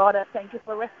 That God, I thank you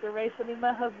for restoration in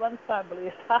my husband's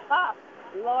family.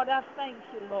 Lord, I thank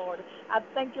you, Lord. I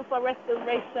thank you for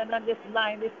restoration on this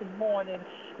line this morning.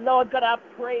 Lord God, I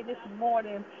pray this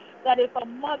morning that if a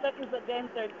mother is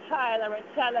against her child or a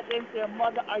child against your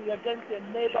mother or you against your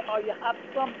neighbor or you have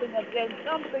something against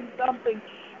something,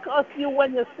 because you,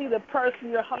 when you see the person,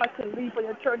 your heart to leap and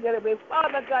you turn the other way.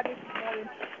 Father God, this morning,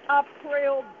 I pray,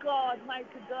 oh God,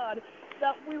 mighty God,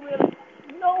 that we will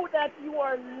know that you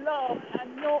are love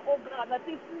and know, oh God, that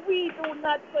if we do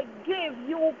not forgive,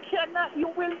 you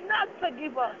will not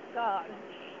forgive us, God.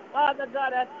 Father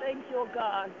God, I thank you, oh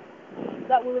God,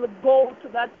 that we will go to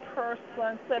that person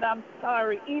and say, I'm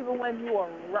sorry, even when you are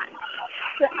right.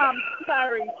 Say, I'm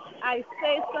sorry. I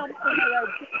say something or I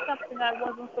did something I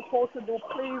wasn't supposed to do.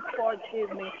 Please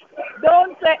forgive me.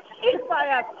 Don't say, if I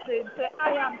have sinned, say,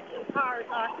 I am sorry.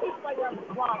 Or if I am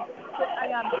wrong, say, I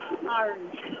am sorry.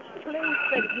 Please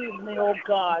forgive me, oh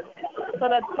God. So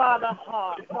that Father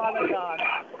God,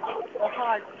 the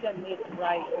heart can make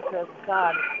right because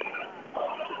God,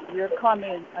 you're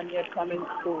coming and you're coming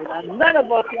soon. And none of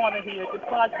us want to hear,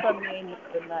 depart from me in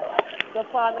the night. So,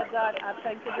 Father God, I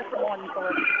thank you this morning for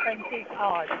a strengthened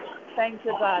heart. Thank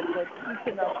you, God, for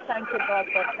teaching us. Thank you, God,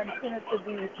 for continuing to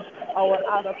be our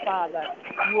Abba Father.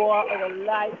 You are our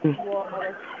life. You are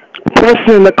our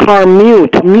Person in the car,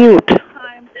 mute.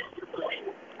 Time.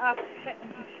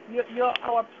 You're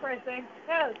our present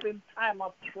help in time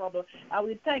of trouble. And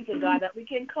we thank you, God, that we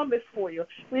can come before you.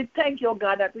 We thank you,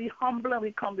 God, that we humble and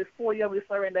we come before you and we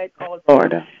surrender it all.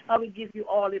 Lord. And we give you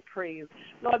all the praise.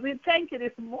 Lord, we thank you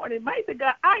this morning. Mighty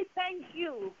God, I thank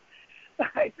you.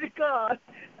 Mighty God.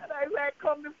 And as I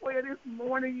come before you this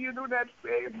morning, you do not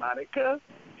say, Monica,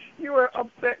 you were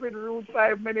upset with Ruth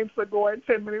 5 minutes ago and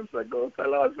 10 minutes ago. So,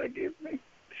 Lord, forgive me.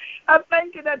 I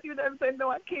thank you that you didn't say, no,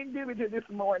 I can't deal with you this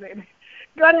morning.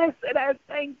 God, I said, I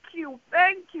thank you,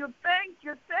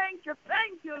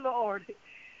 Lord.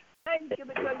 Thank you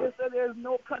because you said there's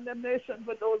no condemnation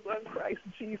for those who are in Christ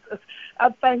Jesus. I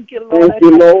thank you, Lord. Thank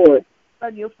you, Lord.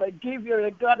 And you forgive. You're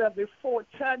a God of the fourth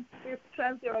chance, fifth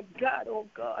chance. You're a God, oh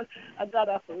God, a God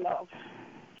of love.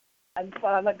 And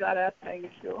Father God, I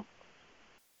thank you.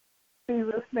 In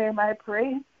Jesus' name I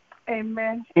pray.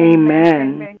 Amen.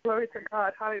 Amen. Glory to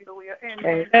God. Hallelujah.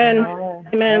 Amen. Amen.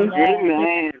 Amen.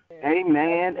 Amen.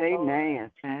 Amen.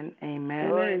 Amen. And amen.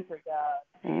 Glory to God.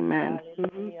 Amen.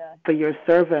 For your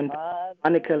servant,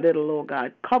 Monica Little, oh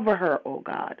God, cover her, oh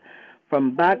God,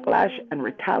 from backlash and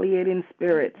retaliating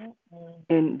spirits.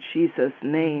 In Jesus'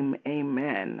 name,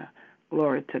 amen.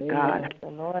 Glory to God.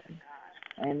 Lord.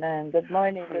 Amen. Good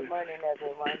morning, everyone.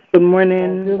 Good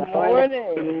morning. Good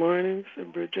morning. Good morning, Sister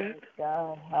Bridget.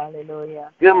 God,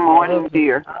 hallelujah. Good morning,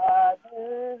 dear.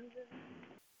 Father,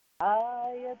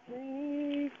 I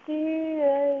appreciate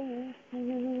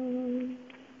you.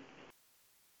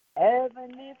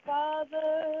 Heavenly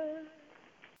Father,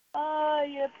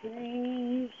 I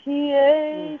appreciate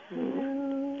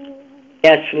you.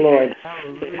 Yes, Lord.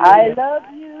 I love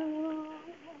you.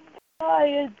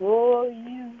 I adore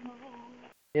you.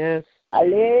 Yes. I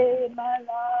lay my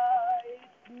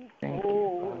life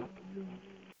before you.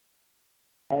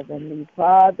 Heavenly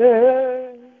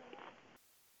Father,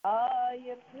 I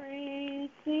appreciate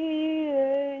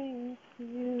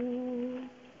you.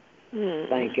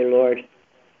 Thank you, Lord.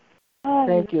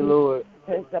 Thank you, Lord.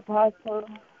 There's Apostle,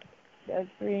 there's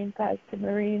Green, Pastor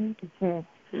Marine.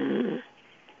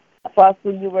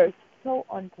 Apostle, you were so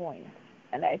on point.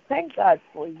 And I thank God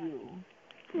for you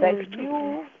that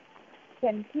you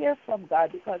can hear from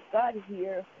God because God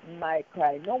hears my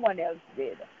cry. No one else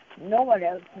did. No one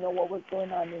else know what was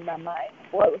going on in my mind.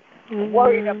 Well,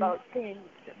 worried about things,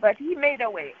 but He made a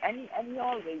way, and he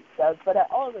always does. But I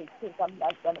always think I'm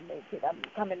not going to make it. I'm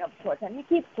coming up short, and He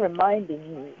keeps reminding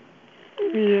me.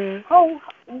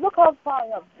 Look how far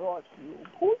I've brought you.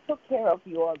 Who took care of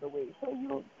you all the way?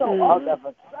 So all of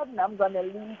a sudden I'm going to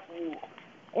leave you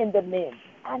in the midst.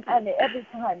 And every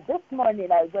time, this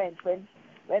morning I went when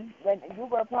you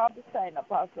were prophesying,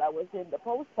 Apostle, I was in the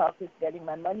post office getting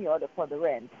my money order for the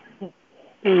rent.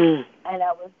 And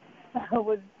I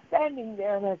was standing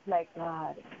there and I was like,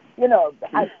 God,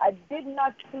 I did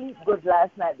not sleep good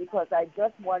last night because I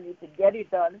just wanted to get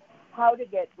it done, how to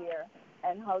get there,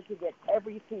 and how to get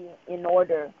everything in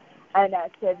order. And I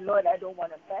said, Lord, I don't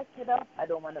want to mess it up. I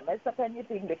don't want to mess up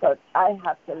anything because I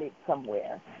have to live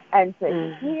somewhere. And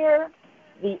to hear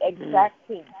the exact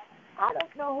thing. I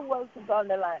don't know who else is on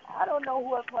the line. I don't know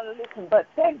who else want to listen, but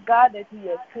thank God that He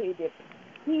has paid it.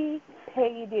 He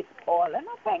paid it all, and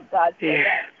I thank God for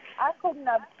that. I couldn't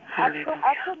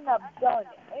have done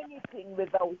anything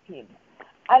without Him,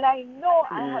 and I know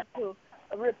I have to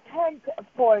repent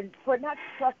for not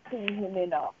trusting Him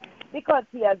enough because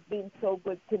He has been so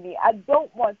good to me. I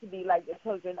don't want to be like the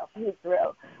children of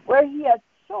Israel, where He has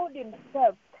showed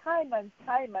Himself time and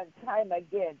time and time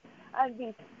again, and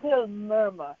we still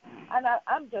murmur. And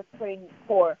I'm just praying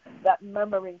for that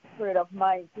murmuring spirit of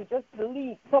mine to just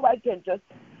leave so I can just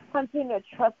continue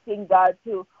trusting God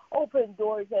to open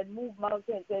doors and move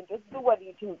mountains and just do what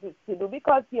He chooses to do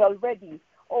because He already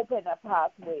opened a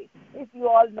pathway. If you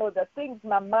all know the things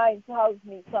my mind tells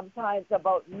me sometimes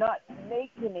about not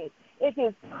making it, it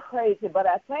is crazy. But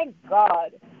I thank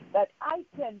God that I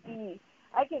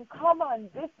can come on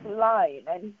this line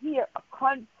and hear a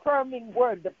confirming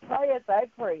word, the prayers I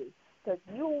pray, because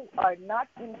you are not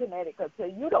in Connecticut, so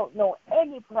you don't know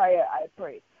any prayer I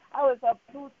pray. I was up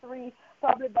 2, 3,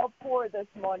 probably about 4 this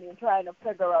morning trying to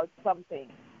figure out something,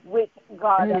 which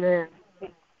God has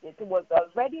fixed. It was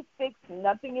already fixed.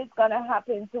 Nothing is going to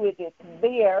happen to it. It's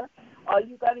there. All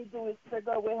you got to do is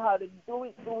figure out how to do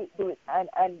it. And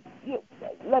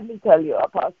let me tell you,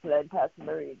 Apostle and Pastor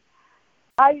Marie,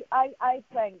 I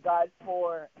thank God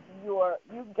for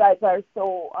you guys are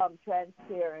so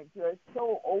transparent. You're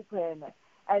so open.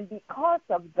 And because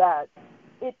of that,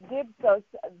 it gives us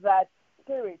that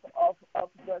spirit of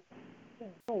just to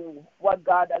do what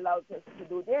God allows us to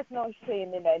do. There's no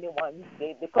shame in anyone's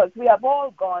game because we have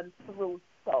all gone through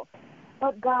stuff.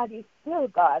 But God is still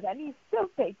God, and He's still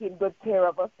taking good care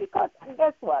of us because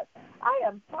guess what? I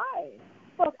am fine.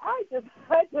 But I just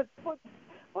put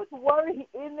worry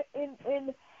in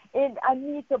I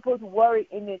need to put worry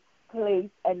in its place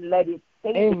and let it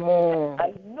stay. Amen.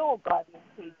 I know God is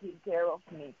taking care of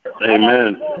me.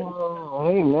 Amen.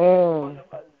 Amen.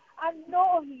 I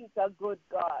know He's a good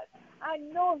God. I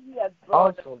know He has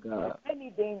brought us God. many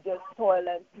dangers, toil,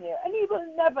 and snare, and He will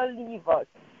never leave us.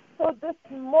 So this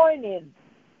morning,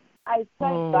 I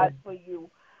thank God for you,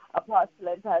 Apostle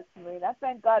and Pastor Marine. I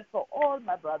thank God for all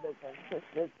my brothers and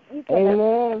sisters.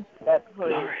 Amen. That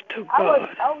praise. Glory to God.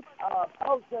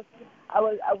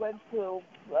 I went to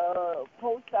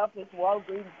post office,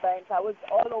 Walgreens Bank. I was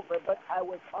all over, but I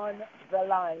was on the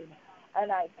line,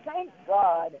 and I thank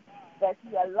God that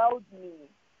He allowed me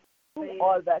to do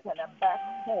all that, and I'm back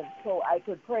home so I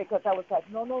could pray because I was like,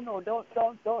 no,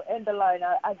 don't end the line.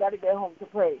 I got to get home to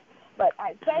pray. But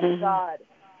I thank God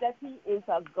that He is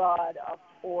a God of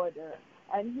order,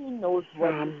 and He knows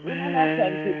what He's doing. And I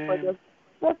thank you for just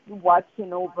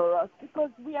watching over us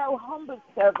because we are humble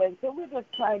servants, and we're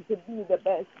just trying to be the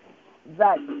best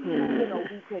that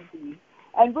we can be.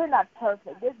 And we're not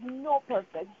perfect. There's no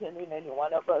perfection in any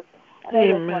one of us. And I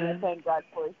just want to thank God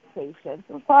for His patience.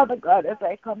 So, Father God, as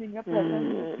I come in your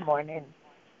presence this morning,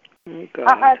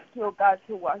 I ask you, God,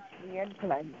 to wash me and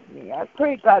cleanse me. I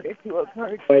pray, God, that you will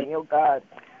purge me, oh God.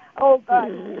 Oh, God,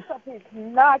 this is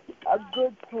not a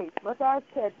good case. But I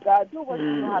said, God, do what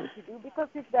you have to do because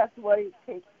if that's what it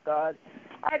takes, God,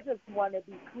 I just want to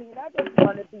be clean. I just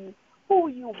want to be who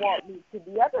you want me to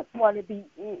be. I just want to be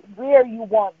where you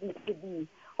want me to be.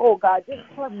 Oh, God, just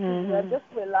trusting you and just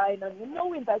relying on you,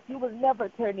 knowing that you will never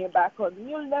turn your back on me.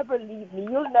 You'll never leave me.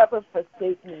 You'll never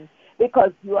forsake me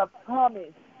because you have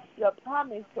promised. You have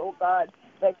promised, oh, God,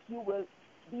 that you will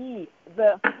be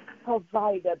the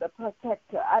provider, the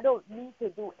protector. I don't need to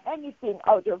do anything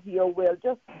out of your will.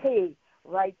 Just stay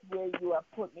right where you have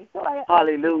put me. So I ask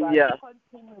you, God, to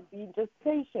continue being just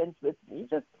patient with me.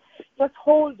 Just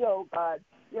hold, oh, God,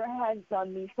 your hands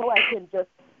on me so I can just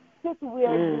sit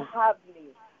where you have me.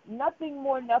 Nothing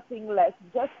more, nothing less,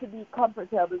 just to be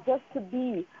comfortable, just to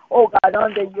be, oh, God,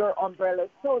 under your umbrella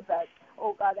so that,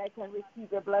 oh, God, I can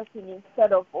receive a blessing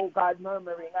instead of, oh, God,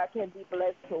 murmuring. I can be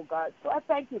blessed, oh, God. So I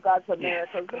thank you, God, for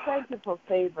miracles. I thank you for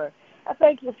favor. I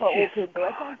thank you for open door.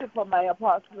 I thank you for my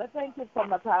apostle. I thank you for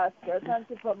my pastor. I thank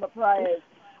you for my prayers,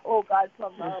 oh, God,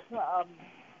 from,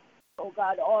 oh,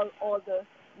 God, all the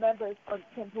members of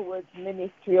Simple Words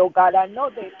Ministry, oh, God. I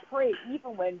know they pray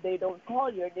even when they don't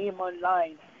call your name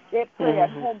online. They pray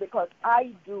at home because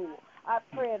I do. I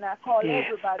pray and I call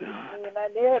everybody's name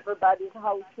and everybody's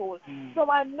household. So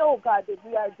I know, God, that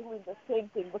we are doing the same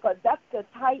thing because that's the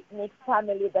tight-knit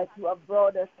family that you have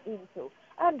brought us into.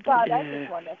 And, God, I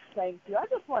just want to thank you. I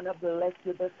just want to bless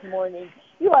you this morning.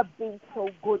 You have been so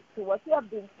good to us. You have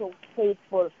been so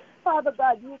faithful. Father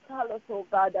God, you tell us, oh,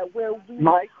 God, that where we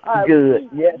are good. weak,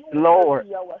 Yes, you Lord. will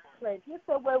be our strength. You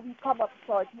said where we come up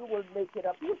short, you will make it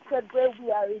up. You said where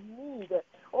we are in need,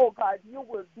 oh, God, you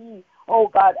will be, oh,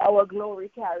 God, our glory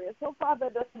carrier. So, Father,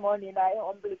 this morning I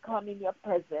humbly come in your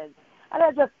presence. And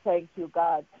I just thank you,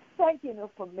 God. Thank you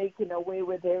for making a way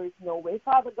where there is no way.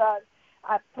 Father God,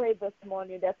 I pray this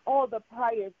morning that all the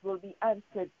prayers will be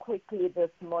answered quickly this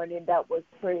morning that was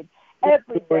prayed.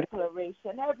 Every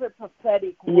declaration, every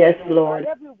prophetic word, yes, Lord.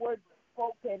 God, every word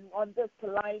spoken on this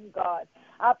line, God.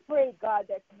 I pray, God,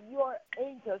 that your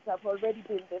angels have already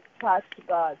been dispatched,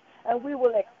 God, and we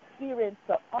will experience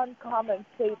the uncommon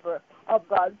favor of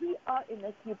God. We are in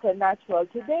the supernatural.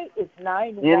 Today is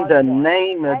 9/11. In the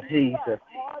name of Jesus. We are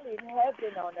calling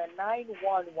heaven on a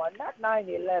 9/11, not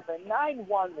 9/11,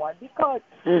 9/11, because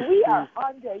we are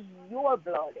under your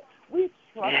blood. We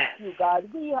trust you, God.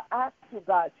 We ask you,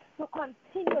 God, to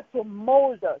continue to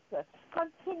mold us,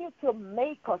 continue to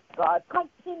make us, God,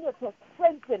 continue to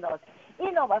strengthen us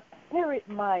in our spirit,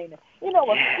 mind, in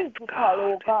our physical,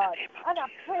 oh God. And I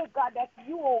pray, God, that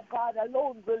you, oh God,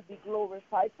 alone will be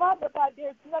glorified. Father God,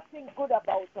 there's nothing good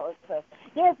about us.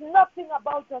 There's nothing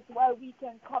about us why we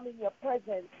can come in your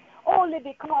presence, only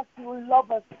because you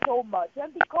love us so much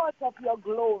and because of your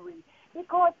glory.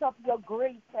 Because of your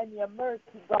grace and your mercy,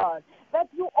 God, that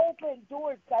you open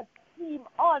doors that seem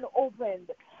unopened.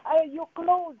 You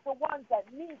close the ones that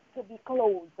need to be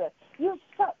closed. You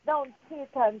shut down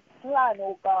Satan's plan,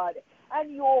 oh God,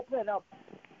 and you open up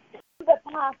the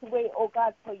pathway, oh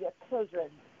God, for your children.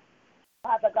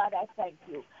 Father God, I thank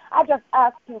you. I just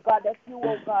ask you, God, that you,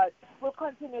 oh God, will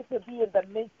continue to be in the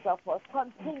midst of us.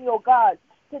 Continue, oh God,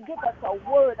 to give us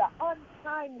a word, an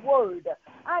on-time word.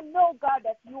 I know, God,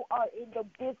 that you are in the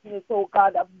business, oh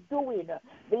God, of doing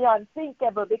the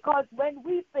unthinkable, because when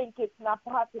we think it's not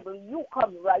possible, you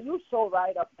come right, you show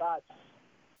right up, God.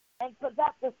 And for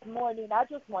that this morning, I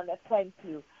just want to thank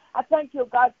you. I thank you,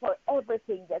 God, for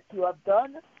everything that you have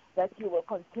done, that you will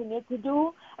continue to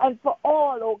do, and for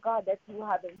all, oh God, that you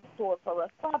have in store for us.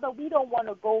 Father, we don't want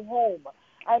to go home,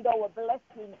 and our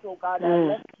blessings, oh God, are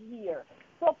left here.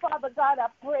 So, Father God, I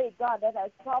pray, God, that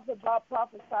as Prophet Bob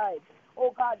prophesied,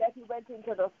 oh God, that he went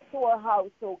into the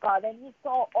storehouse, oh God, and he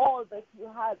saw all that you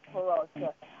had for us.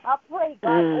 I pray,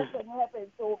 God, open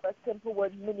heavens over Simple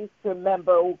Word Ministry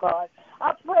member, oh God.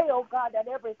 I pray, oh God, that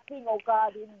everything, oh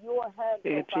God, in your hands,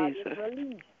 oh God, is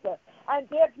released. And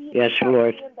there be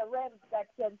nothing in the realms that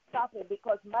can stop it,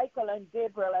 because Michael and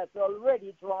Gabriel have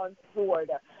already drawn sword.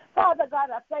 Father God,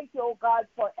 I thank you, oh God,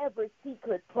 for every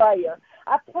secret prayer.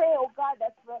 I pray, oh God,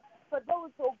 that for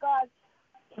those, oh God,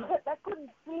 that couldn't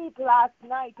sleep last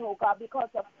night, oh God, because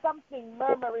of something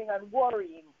murmuring and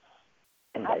worrying.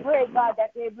 I pray, God,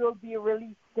 that they will be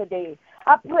released today.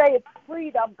 I pray it's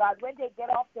freedom, God. When they get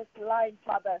off this line,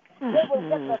 Father, they will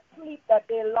get the sleep that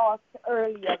they lost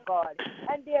earlier, God.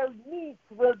 And their needs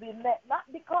will be met, not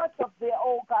because of their,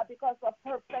 oh God, because of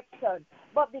perfection,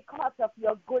 but because of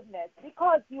your goodness,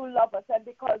 because you love us, and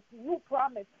because you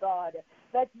promised, God,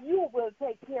 that you will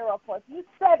take care of us. You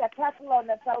said a cattle on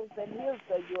 1,000 hills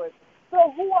are yours.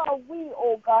 So who are we,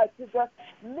 oh God, to just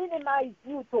minimize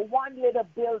you to one little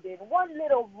building, one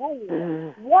little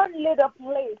room, one little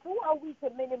place? Who are we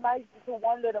to minimize you to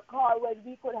one little car when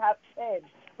we could have 10?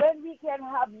 when we can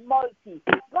have multi.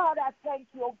 God, I thank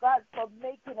you, oh God, for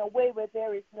making a way where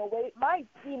there is no way. It might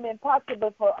seem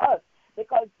impossible for us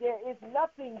because there is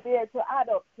nothing there to add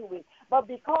up to it. But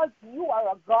because you are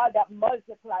a God that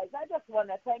multiplies, I just want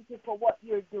to thank you for what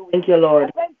you're doing. Thank you, Lord.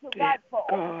 I thank you, God, for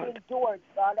opening doors,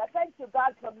 God. I thank you,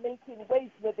 God, for making ways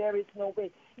where there is no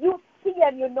way. You see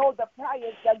and you know the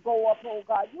prayers that go up, oh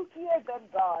God. You hear them,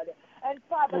 God. And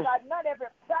Father God, not every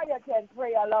prayer can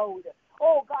pray aloud.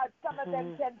 Oh God, some of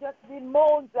them can just be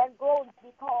moans and groans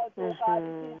because, oh God,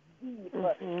 it is deep.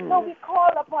 So we call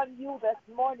upon you this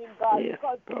morning, God,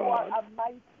 because you are a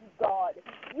mighty God.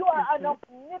 You are an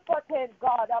omnipotent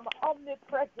God, an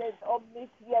omnipresent,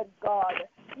 omniscient God.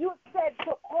 You said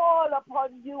to call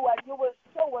upon you and you will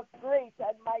show us great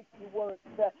and mighty works.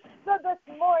 So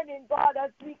this morning, God, as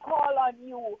we call on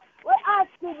you, we're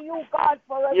asking you, God,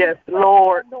 for a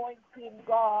anointing,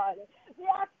 God. We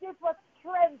ask you for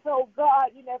strength, oh God,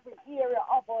 in every area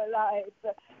of our lives.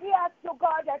 We ask you,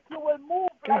 God, that you will move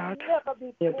like never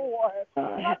before.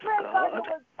 I pray, God, you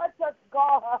will touch us,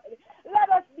 God. Let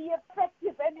us be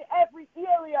effective in every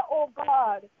area, oh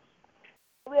God.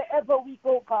 Wherever we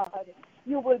go, God,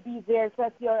 you will be there, so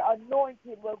that your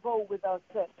anointing will go with us.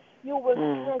 You will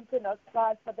strengthen us,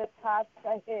 God, for the task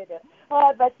ahead.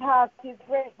 Oh, the task is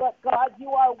great, but God, you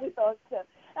are with us.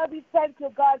 And we thank you,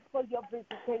 God, for your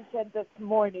visitation this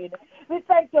morning. We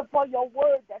thank you for your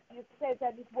word that you said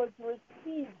and it was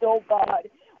received, oh God.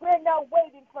 We're now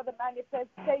waiting for the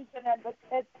manifestation and the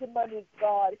testimonies,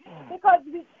 God, because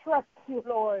we trust you,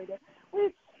 Lord. We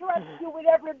trust you with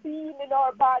every being in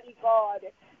our body, God,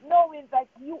 knowing that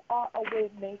you are a way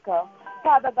maker.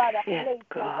 Father God, I place,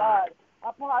 oh God,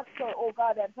 Apostle, oh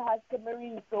God, and Pastor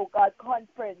Maurice, oh God,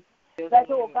 conference that,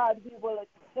 oh God, we will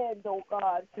attend, oh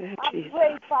God. I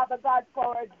pray, Father God,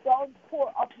 for a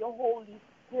downpour of your Holy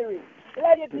Spirit.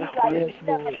 Let it be like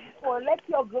never before. Let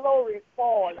your glory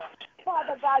fall.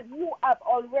 Father God, you have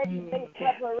already made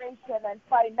preparation and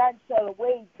financial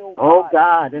ways, oh God. Oh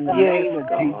God, in the name of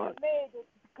Jesus. Made it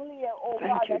clear, oh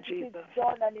God, that it is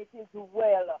done and it is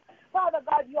well. Father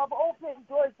God, you have opened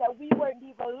doors that we weren't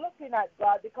even looking at,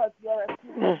 God, because you're a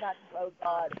supernatural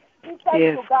God. We thank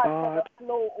you, God, for the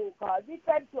flow, oh God. We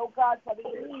thank you, oh God, for the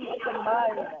ease of the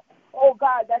mind. Oh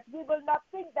God, that we will not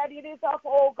think that it is of,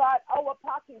 oh God, our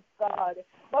pockets, God,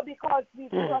 but because we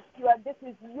trust you and this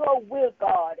is your will,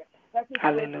 God, that it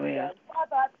will be done.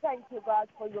 Father, I thank you, God,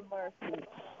 for your mercy.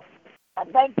 I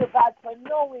thank you, God, for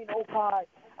knowing, oh God.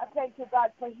 I thank you,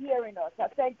 God, for hearing us. I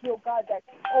thank you, God, that,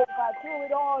 oh God, through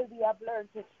it all we have learned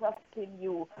to trust in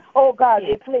you. Oh God,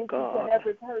 we place each and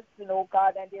every person, oh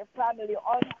God, and their family,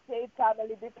 unsaved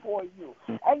family before you.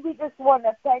 And we just want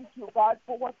to thank you, God,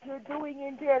 for what you're doing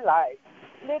in their lives.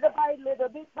 Little by little,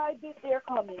 bit by bit, they're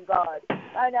coming, God.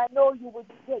 And I know you would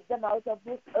take them out of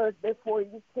this earth before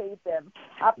you save them.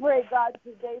 I pray, God,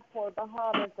 today for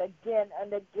Bahamas again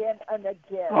and again and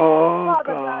again. Oh,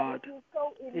 Father God, it is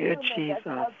so inhuman that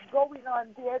what's going on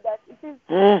there that it is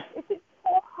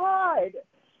so hard.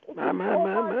 It is so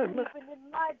hard to even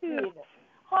imagine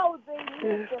how they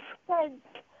live, the sense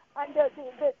and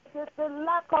the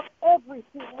lack of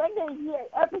everything. When they hear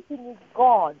everything is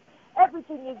gone.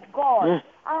 Everything is gone.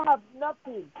 I have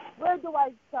nothing. Where do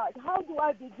I start? How do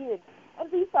I begin? And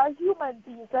these are human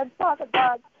beings. And Father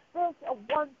God, there's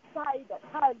one side that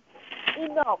has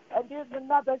enough, and there's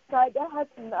another side that has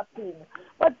nothing.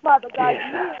 But Father God,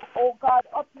 you, oh God,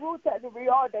 uproot and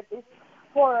reorder this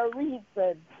for a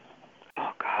reason.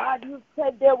 Oh God, you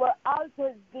said there were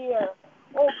altars there.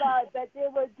 Oh God, that they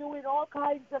were doing all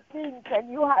kinds of things, and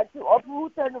you had to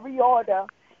uproot and reorder.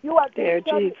 You are to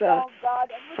shut it down, God,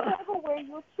 and whichever way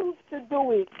you choose to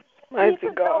do it. Mighty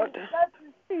God.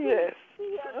 Yes.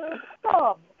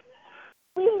 Come.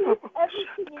 We leave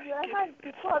everything in your hands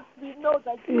because we know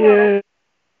that you are.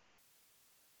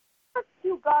 Thank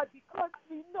you, God, because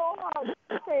we know how to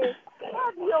say,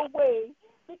 have your way,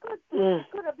 because this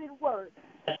could have been worse.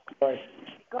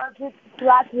 Because it's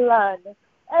flat land.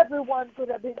 Everyone could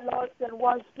have been lost and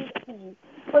washed to sea.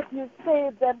 But you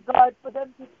saved them, God, for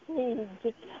them to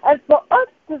change. And for us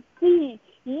to see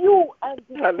you and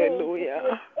to change. If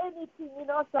there's anything in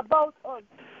us about us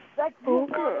that you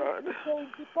want us to change,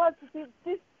 because it is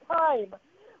this time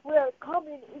where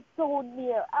coming is so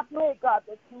near. I pray, God,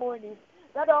 this morning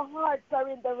that our hearts are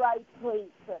in the right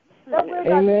place. That we're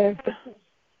not selfish.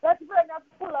 That we're not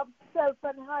full of self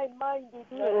and high-mindedness.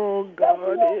 Oh, God, that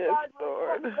we, God,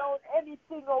 will put down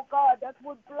anything, oh God, that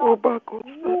would block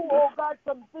you, oh God,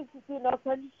 from visiting us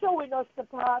and showing us the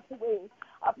pathway.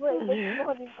 I pray this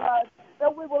morning, God,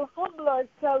 that we will humble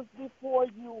ourselves before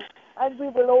you and we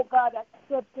will, oh God,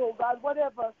 accept oh God,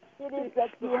 whatever it is that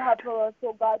you have for us,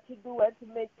 oh God, to do and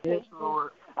to make changes.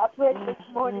 I pray this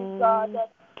morning, God,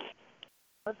 that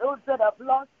for those that have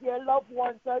lost their loved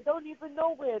ones, I don't even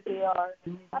know where they are.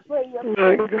 I pray your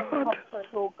comfort,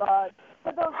 oh God.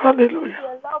 For those that see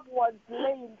their loved ones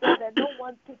laying dead and no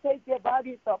one to take their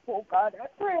bodies up, oh God, I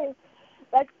pray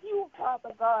that you,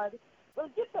 Father God, will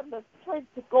give them the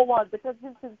strength to go on, because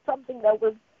this is something that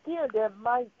will steer their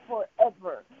minds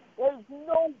forever. There is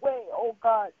no way, oh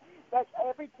God, that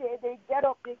every day they get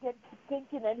up, they get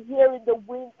thinking and hearing the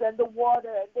winds and the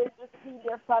water, and they just see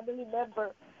their family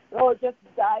member, Lord, just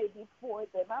die before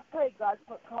them. I pray, God,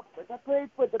 for comfort. I pray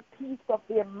for the peace of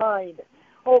their mind.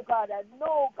 Oh, God, I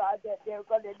know, God, that they're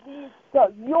going to need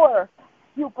your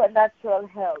supernatural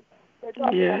help. They're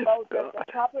talking about the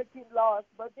property loss,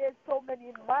 but there's so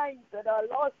many minds that are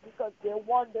lost because they're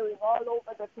wandering all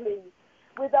over the place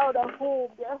without a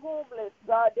home. They're homeless,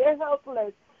 God. They're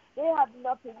helpless. They have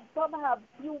nothing. Some have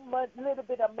little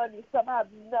bit of money. Some have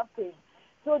nothing.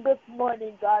 So this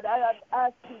morning, God, I am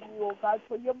asking you, oh God,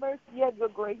 for your mercy and your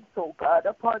grace, oh God,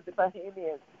 upon the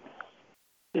Bahamians.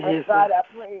 And God, I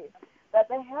pray that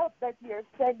the help that you're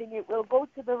sending, it will go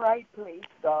to the right place,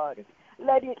 God.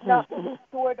 Let it not be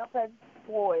stored up and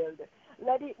spoiled.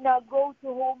 Let it not go to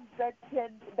homes that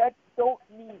don't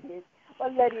need it,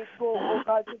 but let it go, oh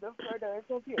God, to the furtherance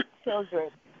of your children.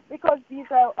 Because these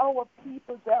are our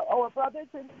people, they're our brothers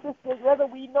and sisters, whether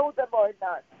we know them or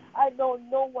not. I know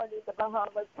no one in the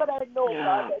Bahamas, but I know,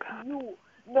 God, that you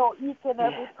know each and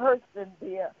every person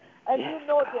there. And you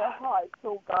know their hearts,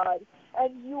 oh God.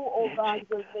 And you, oh God,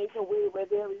 will make a way where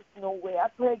there is no way. I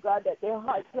pray, God, that their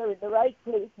hearts are in the right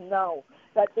place now,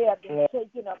 that they have been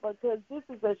shaken up, because this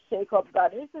is a shake-up,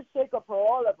 God. It's a shake-up for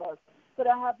all of us. Could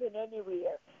have happened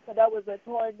anywhere. So that was a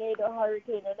tornado,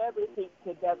 hurricane, and everything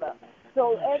together.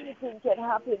 So anything can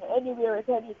happen anywhere at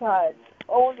any time.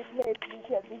 Only place we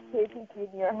can be safe is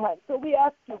in your hands. So we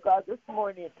ask you, God, this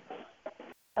morning,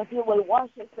 that you will wash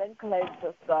us and cleanse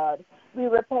us, God. We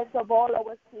repent of all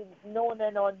our sins, known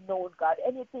and unknown, God.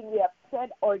 Anything we have said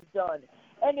or done,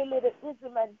 any little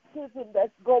ism and schism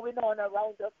that's going on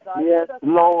around us, God. Yes, let us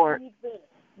Lord. not even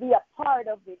be a part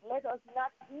of it. Let us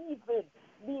not even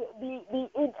be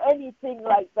in anything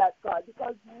like that, God,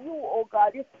 because you, oh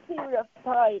God, it's serious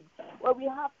time where we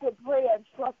have to pray and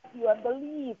trust you and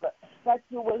believe that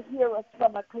you will hear us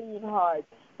from a clean heart.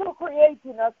 So create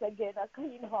in us again a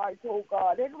clean heart, oh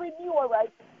God, and renew a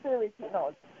right spirit in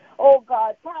us. Oh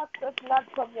God, cast us not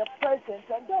from your presence,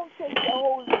 and don't take the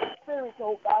Holy Spirit,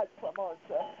 oh God, from us.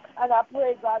 And I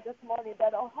pray, God, this morning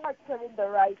that our hearts are in the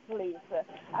right place.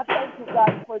 I thank you,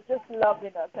 God, for just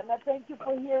loving us, and I thank you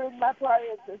for hearing my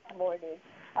prayers this morning.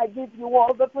 I give you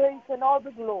all the praise and all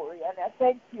the glory, and I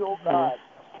thank you, oh God.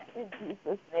 In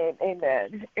Jesus' name,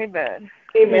 amen. Amen.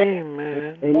 Amen.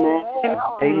 Amen. Amen.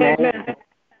 Amen.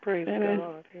 Praise Amen.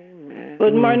 God. Amen.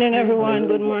 Good morning, everyone.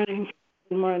 Good morning.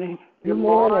 Good morning. Good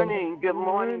morning. Good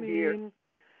morning, dear. Good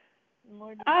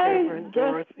morning. Reverend Just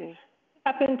Dorothy.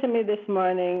 happened to me this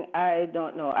morning. I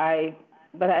don't know.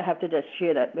 But I have to just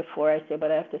share that before I say.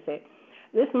 But I have to say,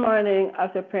 this morning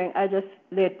after praying, I just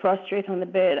laid prostrate on the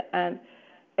bed, and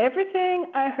everything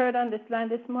I heard on this line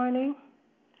this morning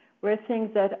were things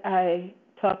that I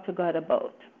talked to God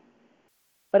about.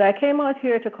 But I came out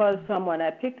here to call someone.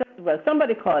 I picked up.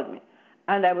 Somebody called me,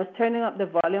 and I was turning up the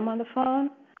volume on the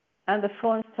phone, and the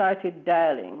phone started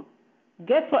dialing.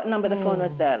 Guess what number the phone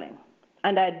was dialing?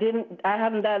 And I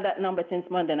haven't dialed that number since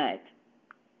Monday night.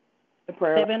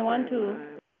 712.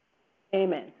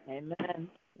 Amen. Amen.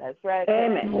 That's right.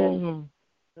 Amen.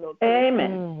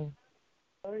 Amen.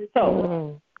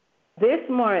 So, this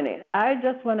morning, I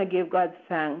just want to give God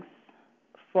thanks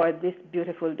for this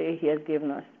beautiful day He has given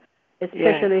us,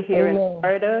 especially here in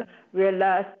Florida, where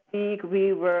last week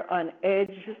we were on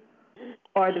edge,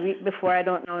 or the week before, I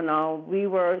don't know now. We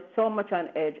were so much on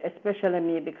edge, especially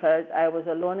me, because I was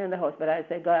alone in the house. But I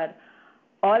said, God,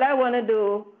 all I want to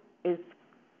do is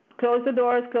close the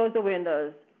doors, close the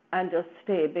windows, and just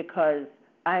stay, because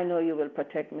I know you will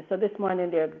protect me. So this morning,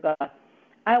 dear God,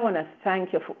 I want to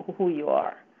thank you for who you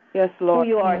are. Yes, Lord.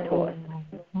 Who you are to us.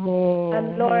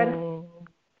 And Lord,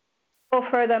 go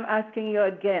further, I'm asking you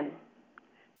again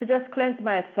to just cleanse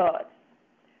my thoughts.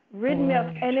 Rid me of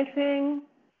anything,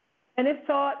 any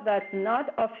thought that's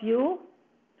not of you,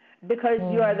 because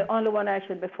you are the only one I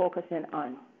should be focusing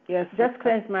on. Yes. Just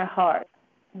cleanse my heart.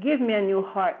 Give me a new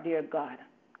heart, dear God.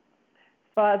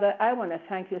 Father, I want to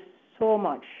thank you so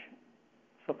much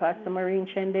for Pastor Maureen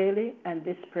Chendeli and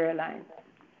this prayer line.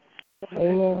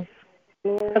 Amen.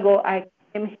 Ago, I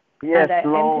came here Yes, and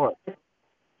I Lord. emptied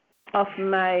of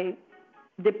my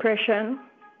depression,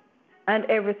 and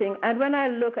everything. And when I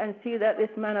look and see that this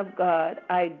man of God,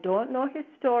 I don't know his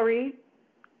story,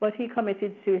 but he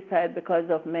committed suicide because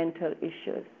of mental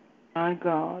issues. My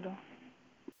God.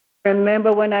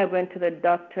 Remember when I went to the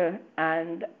doctor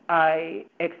and I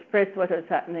expressed what was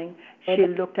happening, she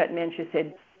looked at me and she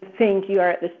said, think you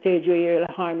are at the stage where you'll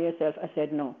harm yourself? I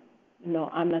said, no,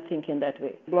 I'm not thinking that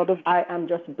way. I am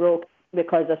just broke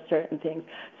because of certain things.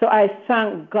 So I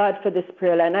thank God for this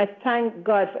prayer line. I thank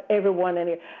God for everyone in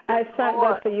here. I thank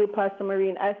God for you, Pastor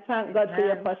Maureen. I thank God for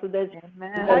your Apostle Des.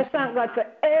 I thank God for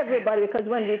everybody, because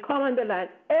when we come on the line,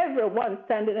 everyone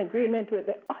stands in agreement with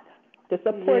the other to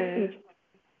support each,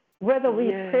 whether we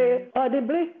pray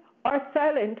audibly or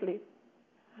silently.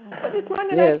 But this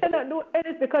morning I cannot do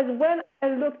anything, because when I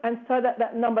looked and saw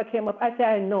that number came up, I said,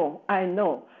 I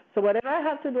know. So whatever I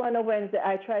have to do on a Wednesday,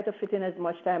 I try to fit in as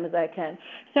much time as I can.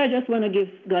 So I just want to give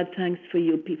God thanks for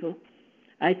you people.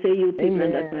 I say you people,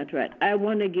 and that's not right. I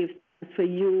want to give thanks for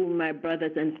you, my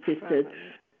brothers and sisters,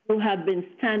 who have been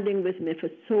standing with me for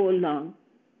so long.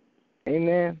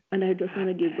 Amen. And I just want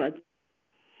to give God.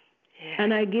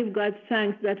 And I give God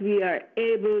thanks that we are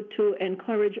able to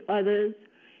encourage others,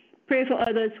 pray for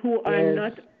others who are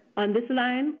not on this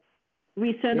line.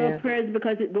 We send our prayers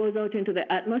because it goes out into the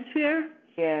atmosphere.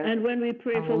 And when we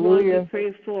pray for one, we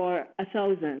pray for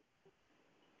 1,000.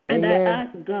 And I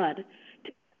ask God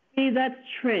to give me that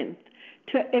strength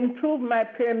to improve my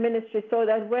prayer ministry, so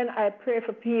that when I pray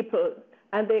for people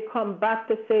and they come back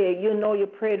to say, you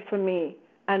prayed for me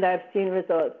and I've seen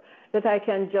results, that I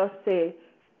can just say,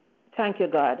 thank you,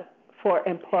 God, for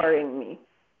empowering me.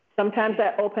 Sometimes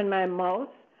I open my mouth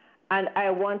and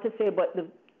I want to say, but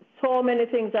so many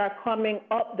things are coming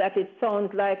up that it sounds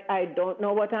like I don't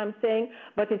know what I'm saying,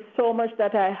 but it's so much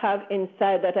that I have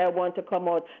inside that I want to come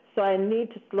out. So I need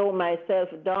to slow myself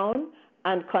down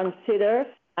and consider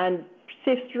and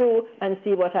sift through and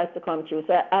see what has to come through.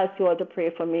 So I ask you all to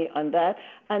pray for me on that,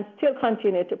 and still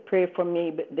continue to pray for me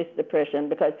with this depression,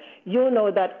 because you know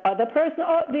that other person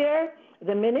out there,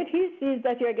 the minute he sees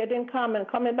that you're getting calm and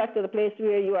coming back to the place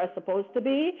where you are supposed to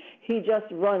be, he just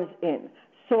runs in.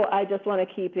 So I just want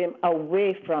to keep him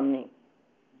away from me.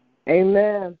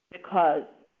 Amen. Because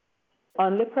the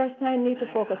only person I need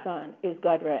to focus on is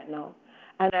God right now.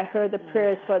 And I heard the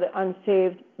prayers for the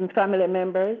unsaved family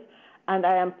members, and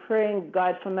I am praying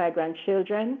God for my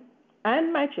grandchildren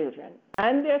and my children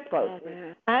and their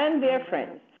spouses and their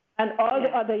friends and all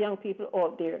the other young people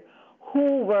out there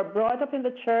who were brought up in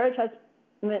the church, as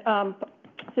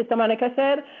Sister Monica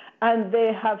said, and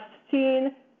they have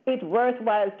seen it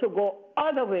worthwhile to go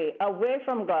other way, away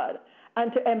from God,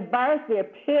 and to embarrass their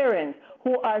parents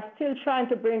who are still trying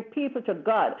to bring people to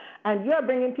God. And you're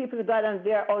bringing people to God and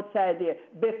they're outside there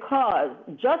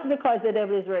just because the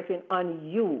devil is working on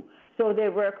you. So they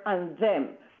work on them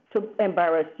to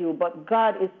embarrass you. But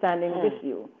God is standing with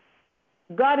you.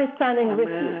 God is standing with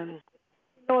you.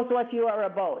 He knows what you are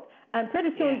about. And pretty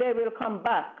soon they will come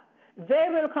back. They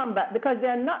will come back, because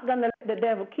they're not going to let the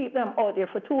devil keep them out there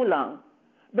for too long,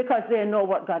 because they know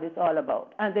what God is all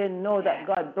about. And they know that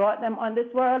God brought them on this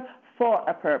world for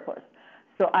a purpose.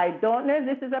 So I don't know if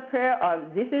this is a prayer or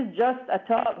this is just a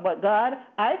talk, but God,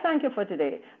 I thank you for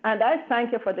today. And I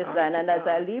thank you for this line. And as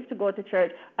I leave to go to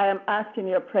church, I am asking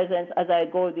your presence as I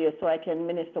go there so I can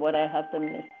minister what I have to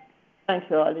minister. Thank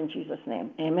you all in Jesus'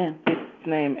 name. Amen. In Jesus'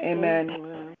 name.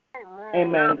 Amen.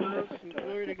 Amen.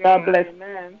 God bless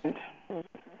you.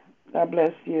 God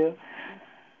bless you.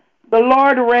 The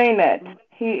Lord reigneth.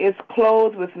 He is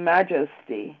clothed with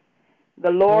majesty. The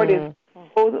Lord is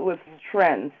clothed with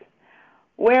strength,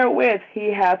 wherewith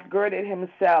he hath girded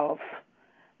himself.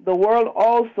 The world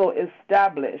also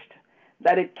established,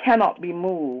 that it cannot be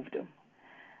moved.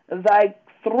 Thy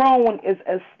throne is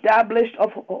established of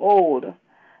old.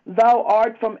 Thou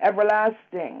art from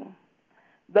everlasting.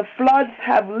 The floods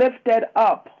have lifted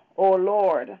up, O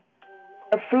Lord.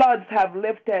 The floods have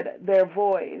lifted their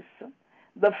voice.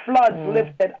 The floods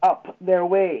lifted up their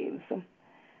waves.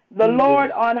 The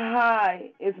Lord on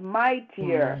high is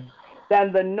mightier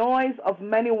than the noise of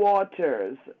many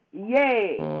waters,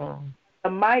 yea, the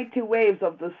mighty waves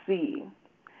of the sea.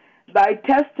 Thy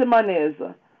testimonies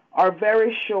are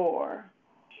very sure.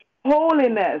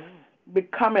 Holiness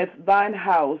becometh thine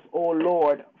house, O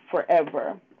Lord,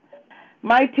 forever.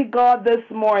 Mighty God, this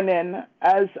morning,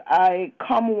 as I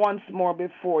come once more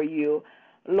before you,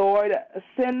 Lord,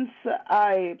 since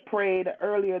I prayed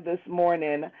earlier this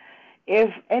morning, if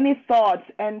any thoughts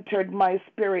entered my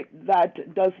spirit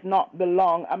that does not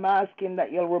belong, I'm asking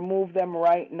that you'll remove them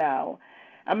right now.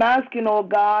 I'm asking, oh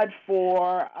God,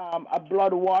 for a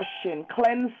blood washing.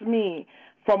 Cleanse me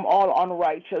from all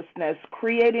unrighteousness,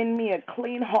 create in me a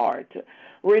clean heart.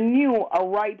 renew a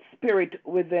right spirit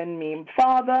within me.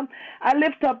 Father, I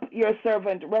lift up your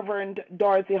servant, Reverend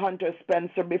Dorothy Hunter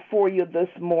Spencer, before you this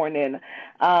morning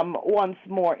once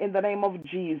more in the name of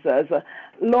Jesus.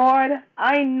 Lord,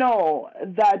 I know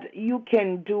that you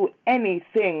can do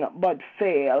anything but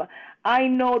fail. I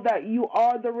know that you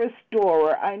are the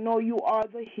restorer. I know you are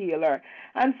the healer.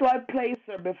 And so I place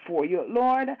her before you.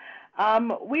 Lord,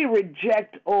 we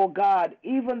reject, oh God,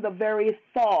 even the very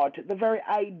thought, the very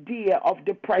idea of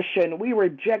depression. We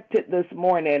reject it this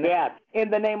morning. Yes. In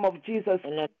the name of Jesus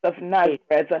of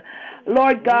Nazareth.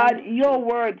 Lord God, your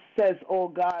word says, oh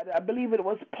God, I believe it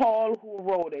was Paul who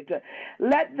wrote it,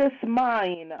 let this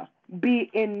mind be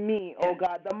in me, oh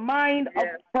God, the mind of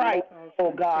Christ,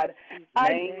 oh God.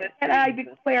 I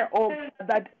declare, oh God,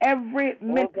 that every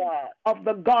minute of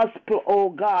the gospel, oh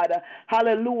God,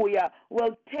 hallelujah,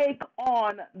 will take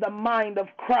on the mind of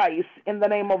Christ in the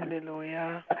name of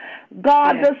Hallelujah.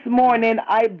 God. This morning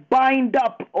I bind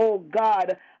up, oh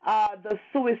God, the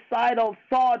suicidal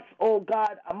thoughts, oh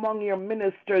God, among your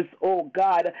ministers, oh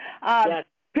God.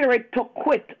 Spirit to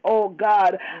quit, oh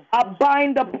God. I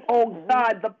bind up, oh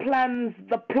God, the plans,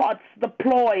 the plots, the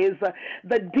ploys,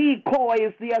 the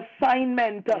decoys, the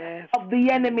assignment of the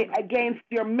enemy against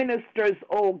your ministers,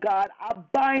 oh God. I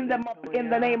bind them up in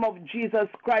the name of Jesus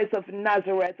Christ of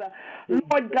Nazareth.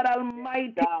 Lord God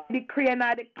Almighty, I decree and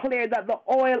I declare that the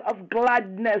oil of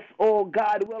gladness, oh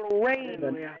God, will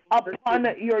rain upon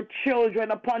your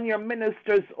children, upon your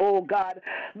ministers, oh God.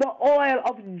 The oil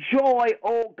of joy,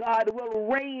 oh God, will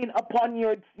rain upon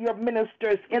your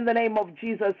ministers in the name of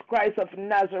Jesus Christ of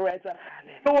Nazareth.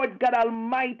 Lord God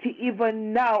Almighty,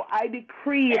 even now I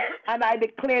decree and I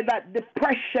declare that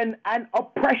depression and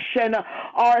oppression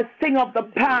are a thing of the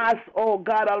past, oh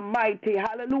God Almighty.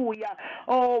 Hallelujah.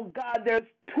 Oh God, there's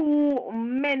too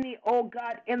many, oh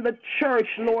God, in the church,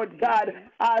 Lord God,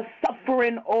 are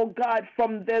suffering, oh God,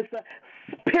 from this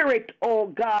spirit, oh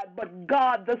God. But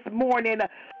God, this morning,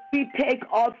 we take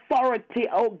authority,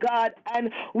 oh God, and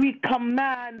we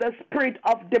command the spirit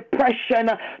of depression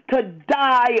to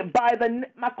die by the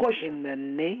in the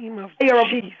name of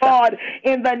God,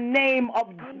 in the name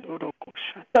of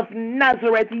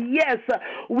Nazareth. Yes,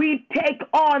 we take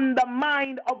on the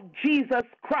mind of Jesus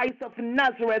Christ of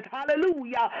Nazareth.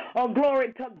 Hallelujah. Oh,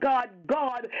 glory to God.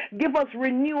 God, give us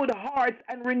renewed hearts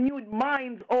and renewed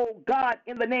minds, oh God,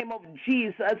 in the name of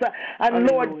Jesus. And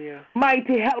Lord,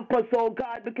 mighty, help us, oh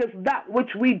God, because that which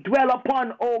we dwell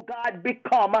upon, oh God,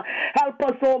 become. Help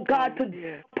us, oh God, to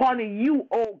dwell upon you,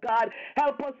 oh God.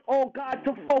 Help us, oh God,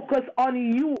 to focus on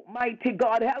you, mighty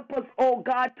God. Help us, oh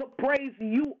God, to praise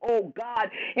you, oh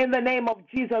God, in the name of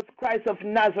Jesus Christ of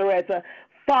Nazareth.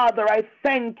 Father, I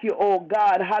thank you, oh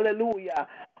God, hallelujah,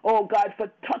 oh God,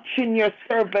 for touching your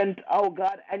servant, oh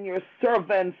God, and your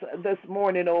servants this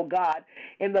morning, oh God,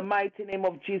 in the mighty name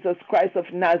of Jesus Christ of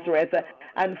Nazareth.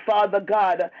 And Father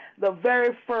God, the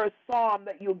very first psalm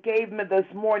that you gave me this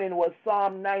morning was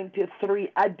Psalm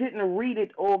 93. I didn't read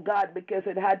it, oh God, because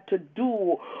it had to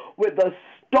do with the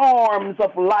storms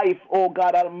of life, oh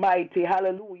God Almighty,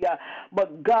 hallelujah.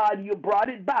 But God, you brought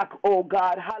it back, oh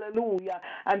God, hallelujah.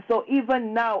 And so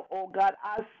even now, oh God,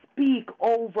 I speak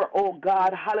over, oh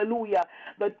God, hallelujah,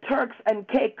 the Turks and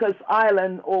Caicos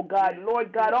Island, oh God,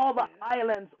 Lord God, all the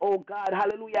islands, oh God,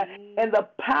 hallelujah, in the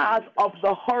path of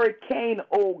the hurricane,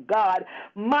 oh God,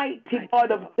 mighty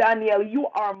God of Daniel, you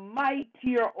are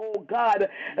mightier, oh God,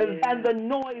 than the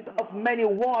noise of many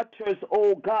waters,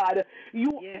 oh God,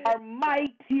 you are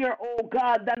mightier, oh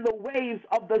God, than the waves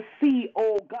of the sea,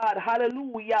 oh God,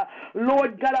 hallelujah,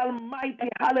 Lord God Almighty,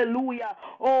 hallelujah,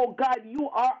 oh God, you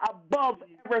are above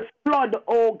every flood,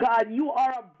 oh God, you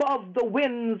are above the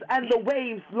winds and the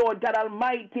waves, Lord God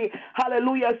Almighty,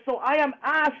 hallelujah. So I am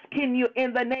asking you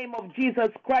in the name of Jesus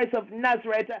Christ of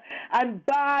Nazareth, and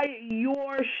by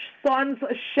your son's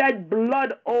shed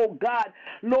blood, oh God,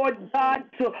 Lord God,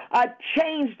 to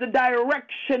change the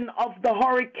direction of the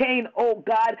hurricane, oh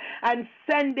God, and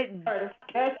send it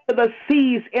to the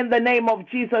seas in the name of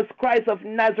Jesus Christ of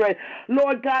Nazareth.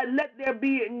 Lord God, let there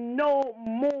be no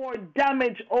more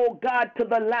damage, oh God, to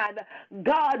the land.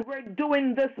 God, we're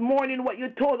doing this morning what you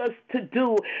told us to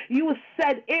do. You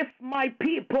said, if my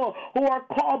people who are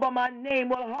called by my name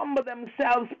will humble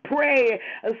themselves, pray,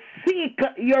 seek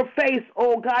your face,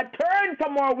 oh God, turn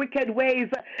from our wicked ways,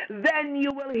 then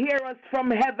you will hear us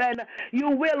from heaven. You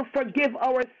will forgive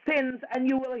our sins and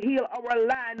you will heal our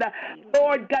land.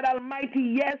 Lord God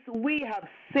Almighty, yes, we have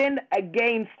sinned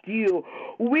against you.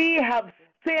 We have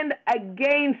sinned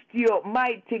against you,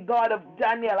 mighty God of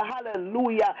Daniel.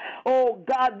 Hallelujah. Oh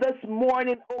God, this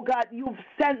morning, oh God, you've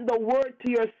sent the word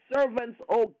to your servants,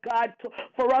 oh God,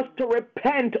 for us to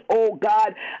repent, oh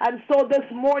God. And so this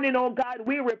morning, oh God,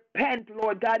 we repent,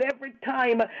 Lord God. Every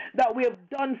time that we have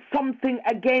done something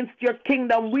against your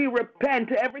kingdom, we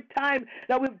repent. Every time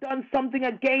that we've done something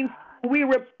against, we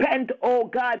repent, oh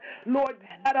God, Lord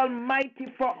God Almighty,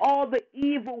 for all the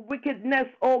evil wickedness,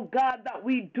 oh God, that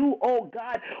we do, oh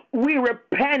God. We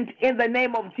repent in the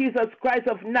name of Jesus Christ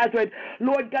of Nazareth.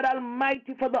 Lord God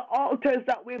Almighty, for the altars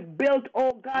that we've built,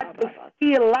 oh God, to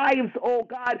steal lives, oh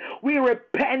God. We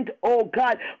repent, oh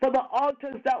God, for the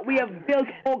altars that we have built,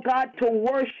 oh God, to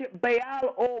worship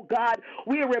Baal, oh God.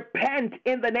 We repent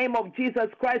in the name of Jesus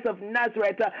Christ of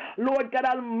Nazareth. Lord God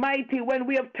Almighty, when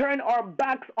we have turned our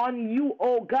backs on you,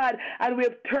 oh God, and we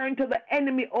have turned to the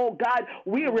enemy, oh God,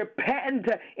 we repent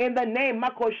in the name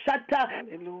of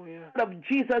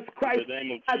Jesus Christ of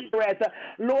Nazareth.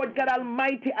 Lord God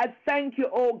Almighty, I thank you,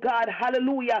 oh God,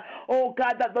 hallelujah, oh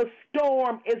God, that the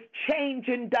storm is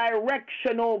changing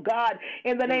direction, oh God,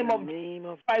 in the name of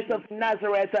Christ of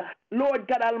Nazareth. Lord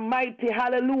God Almighty,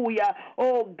 hallelujah,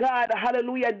 oh God,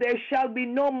 hallelujah, there shall be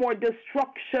no more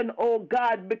destruction, oh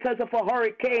God, because of a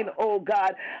hurricane, oh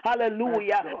God,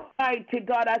 hallelujah. Mighty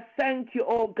God, I thank you,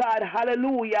 oh God,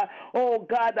 hallelujah, oh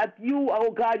God, that you,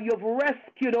 oh God, you've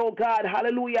rescued, oh God,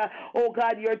 hallelujah, oh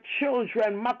God, your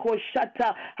children,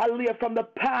 Makoshata, hallelujah, from the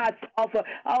path of,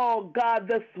 oh God,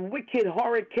 this wicked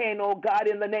hurricane, oh God,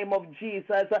 in the name of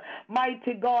Jesus.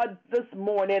 Mighty God, this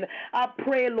morning, I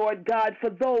pray, Lord God,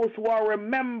 for those who are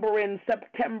remembering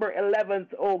September 11th,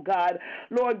 oh God.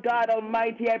 Lord God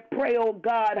Almighty, I pray, oh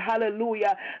God,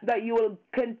 hallelujah, that you will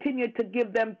continue to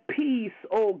give them peace,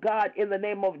 oh God, in the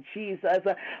name of Jesus.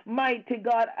 Mighty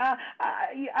God,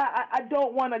 I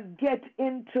don't want to get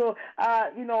into,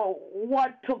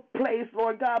 what took place,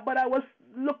 Lord God, but I was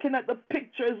looking at the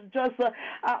pictures just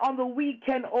on the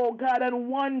weekend, oh God, and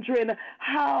wondering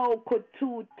how could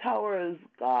two towers,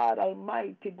 God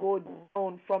Almighty, go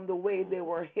down from the way they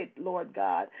were hit, Lord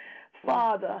God.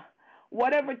 Father,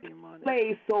 whatever took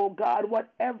place, oh God,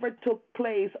 whatever took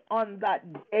place on that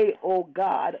day, oh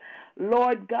God,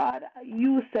 Lord God,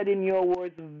 you said in your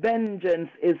words, vengeance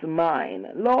is mine.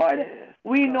 Lord,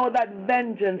 we know that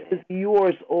vengeance is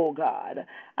yours, oh God.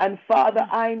 And Father,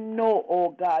 I know,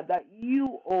 oh God, that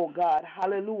you, oh God,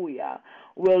 hallelujah,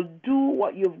 will do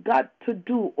what you've got to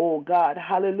do, oh God,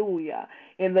 hallelujah,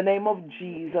 in the name of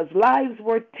Jesus. Lives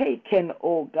were taken,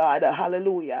 oh God,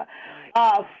 hallelujah.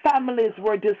 Families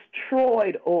were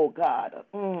destroyed, oh God.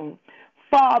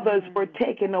 Fathers were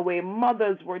taken away,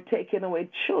 mothers were taken away,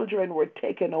 children were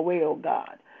taken away, oh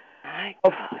God.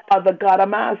 Oh, Father God,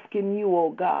 I'm asking you, oh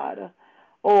God,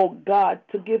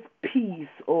 to give peace,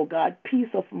 oh God, peace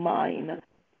of mind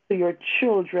to your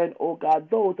children, oh God,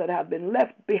 those that have been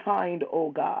left behind,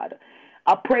 oh God.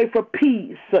 I pray for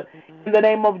peace in the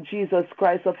name of Jesus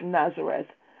Christ of Nazareth.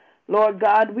 Lord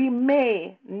God, we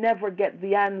may never get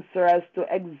the answer as to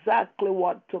exactly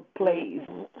what took place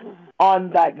on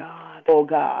that, oh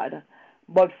God.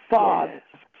 But Father,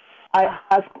 I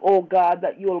ask, oh God,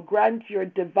 that you will grant your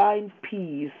divine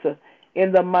peace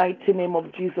in the mighty name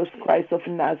of Jesus Christ of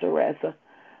Nazareth.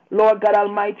 Lord God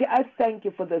Almighty, I thank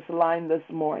you for this line this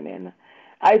morning.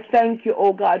 I thank you,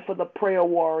 oh God, for the prayer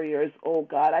warriors, oh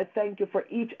God. I thank you for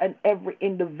each and every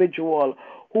individual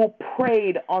who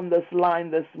prayed on this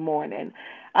line this morning.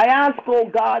 I ask, oh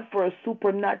God, for a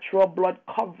supernatural blood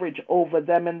coverage over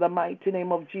them in the mighty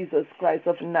name of Jesus Christ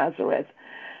of Nazareth.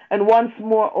 And once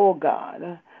more, oh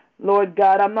God, Lord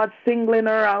God, I'm not singling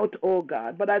her out, oh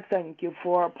God, but I thank you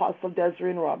for Apostle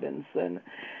Desiree Robinson.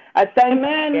 I thank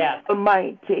you,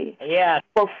 Almighty,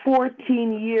 for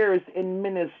 14 years in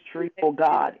ministry, oh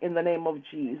God, in the name of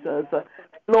Jesus.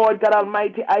 Lord God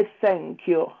Almighty, I thank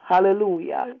you,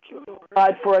 hallelujah,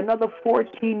 God, for another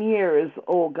 14 years,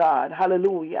 oh God,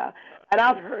 hallelujah. And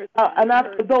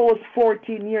after those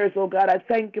 14 years, oh God, I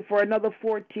thank you for another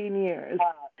 14 years.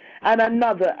 And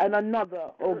another,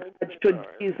 oh God, should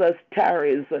Jesus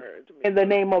tarries in the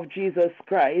name of Jesus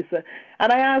Christ.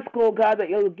 And I ask, oh God, that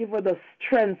you'll give her the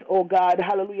strength, oh God,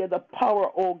 hallelujah, the power,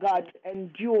 oh God, to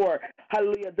endure,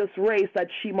 hallelujah, this race that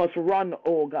she must run,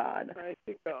 oh God.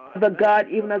 The God,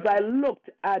 even as I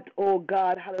looked at, oh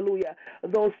God, hallelujah,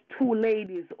 those two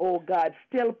ladies, oh God,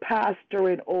 still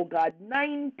pastoring, oh God,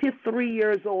 93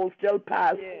 years old, still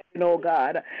pastoring, oh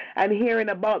God, and hearing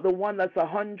about the one that's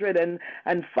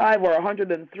 105 or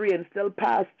 103 and still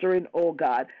pastoring, oh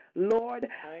God. Lord,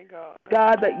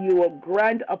 God, that you will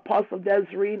grant Apostle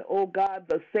Desiree, oh God,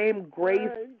 the same grace,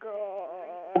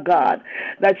 oh God,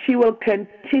 that she will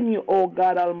continue, oh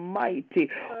God Almighty,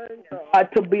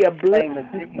 to be a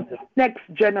blessing next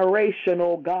generation,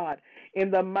 oh God, in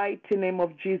the mighty name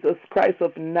of Jesus Christ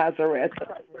of Nazareth.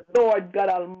 Lord God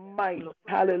Almighty,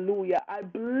 hallelujah. I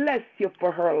bless you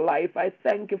for her life. I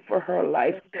thank you for her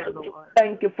life.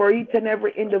 Thank you for each and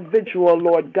every individual,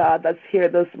 Lord God, that's here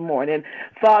this morning.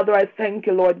 Father, I thank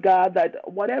you, Lord God, that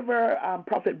whatever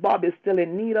Prophet Bob is still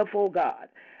in need of, oh God,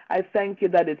 I thank you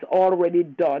that it's already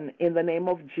done in the name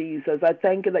of Jesus. I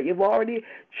thank you that you've already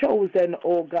chosen,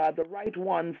 oh God, the right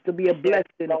ones to be a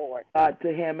blessing, God,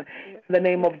 to him. In the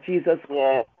name of Jesus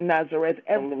Nazareth.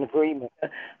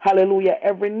 Hallelujah.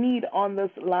 Every need on this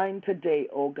line today,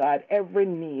 oh God, every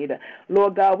need.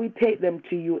 Lord God, we take them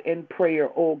to you in prayer,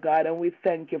 oh God, and we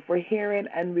thank you for hearing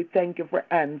and we thank you for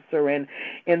answering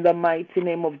in the mighty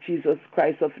name of Jesus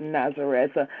Christ of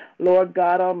Nazareth. Lord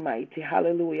God Almighty,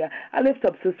 hallelujah. I lift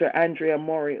up Sister Andrea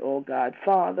Murray, oh God.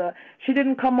 Father, she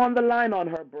didn't come on the line on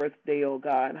her birthday, oh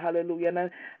God. Hallelujah.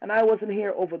 And I wasn't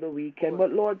here over the weekend,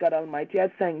 but Lord God Almighty,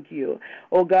 I thank you,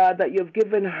 oh God, that you've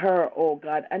given her, oh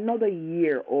God, another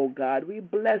year, oh God. We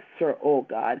bless her, oh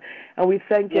God. And we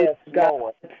thank you,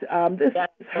 God. This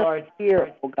is her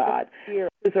year, oh God. This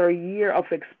is her year of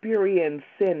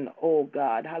experiencing, oh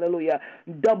God. Hallelujah.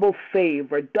 Double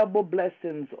favor, double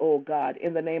blessings, oh God,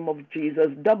 in the name of Jesus.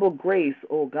 Double grace,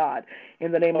 oh God,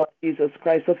 in the name of Jesus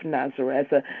Christ of Nazareth.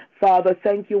 Father,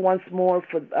 thank you once more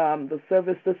for the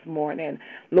service this morning.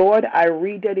 Lord, I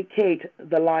rededicate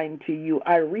the line to you.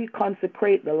 I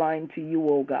reconsecrate the line to you,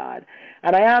 oh God.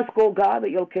 And I ask, oh God,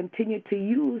 that you'll continue to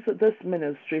use this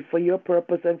ministry for your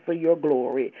purpose and for your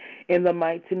glory. In the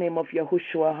mighty name of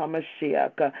Yahushua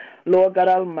HaMashiach. Lord God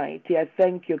Almighty, I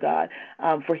thank you, God,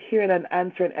 for hearing and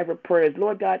answering every prayer.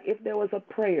 Lord God, if there was a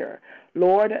prayer,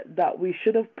 Lord, that we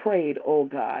should have prayed, oh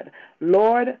God.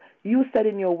 Lord, you said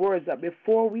in your words that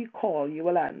before we call, you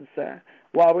will answer.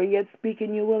 While we're yet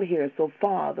speaking, you will hear. So,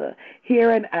 Father,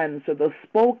 hear and answer the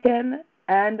spoken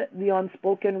and the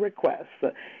unspoken requests.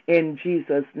 In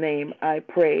Jesus' name I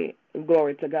pray.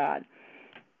 Glory to God.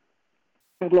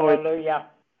 Glory. Hallelujah.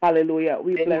 Hallelujah.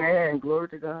 We bless. Amen. Glory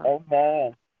to God.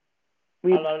 Amen.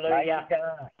 Hallelujah.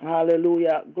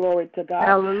 Hallelujah. Glory to God.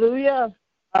 Hallelujah.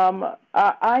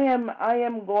 I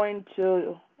am going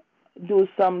to do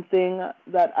something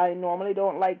that I normally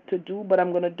don't like to do, but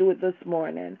I'm going to do it this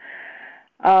morning.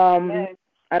 And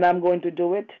I'm going to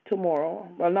do it tomorrow.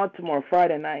 Well, not tomorrow,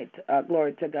 Friday night.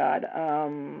 Glory to God.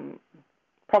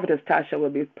 Prophetess Tasha will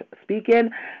be speaking,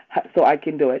 so I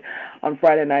can do it on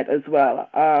Friday night as well.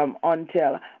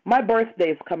 Until my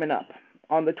birthday is coming up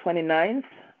on the 29th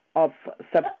of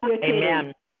September.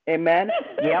 Amen. Amen.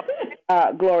 Yep.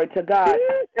 Glory to God.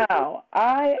 Now,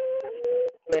 I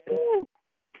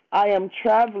am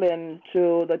traveling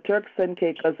to the Turks and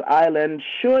Caicos Island.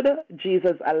 Should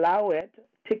Jesus allow it,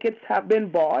 tickets have been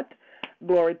bought.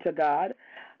 Glory to God.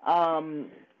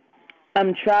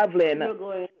 I'm traveling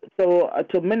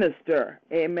to minister,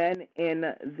 amen, in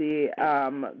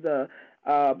the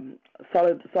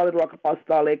Solid Rock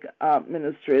Apostolic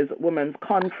Ministries Women's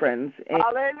Conference.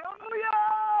 Hallelujah!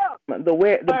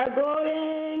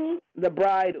 The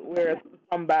bride wears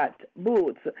combat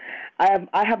boots. I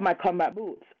have my combat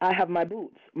boots. I have my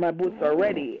boots. My boots are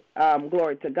ready.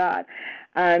 Glory to God.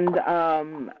 And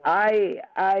I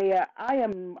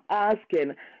am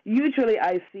asking. Usually,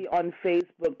 I see on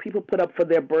Facebook people put up for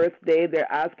their birthday.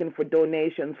 They're asking for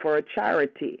donations for a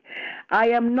charity. I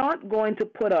am not going to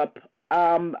put up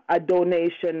a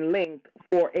donation link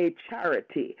for a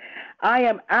charity.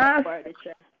 I'm asking.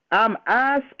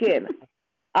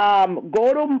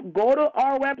 Go to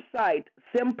our website,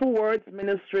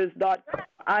 simplewordsministries.com.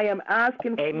 I am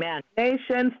asking for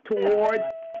donations towards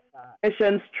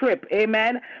missions trip.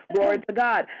 Amen. Glory to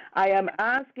God. I am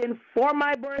asking for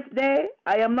my birthday.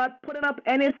 I am not putting up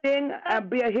anything and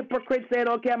be a hypocrite saying,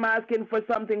 okay, I'm asking for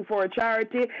something for a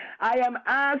charity. I am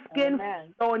asking for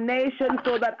donations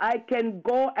so that I can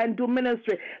go and do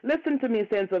ministry. Listen to me,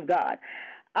 saints of God.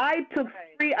 I took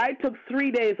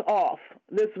 3 days off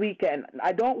this weekend.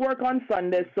 I don't work on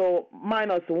Sunday, so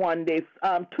minus 1 day,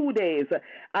 2 days.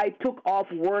 I took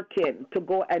off working to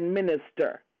go and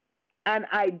minister. And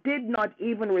I did not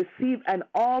even receive an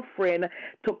offering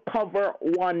to cover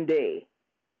 1 day.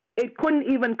 It couldn't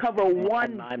even cover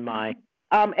one.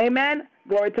 Amen.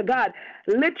 Glory to God.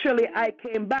 Literally, I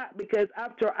came back because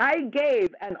after I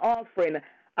gave an offering,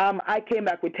 I came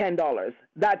back with $10.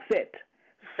 That's it.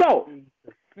 So,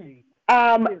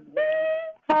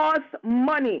 costs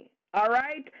money. All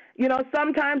right.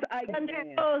 Sometimes I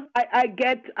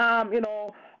get I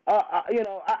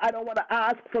don't want to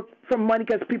ask for money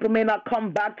because people may not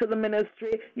come back to the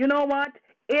ministry. You know what?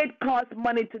 it costs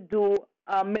money to do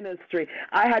ministry.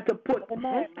 I had to put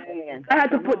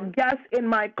gas in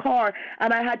my car,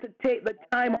 and I had to take the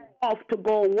time off to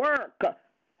go work.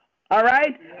 All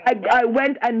right? I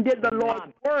went and did the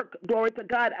Lord's work, glory to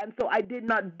God, and so I did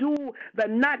not do the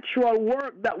natural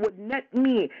work that would net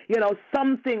me,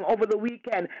 something over the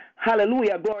weekend.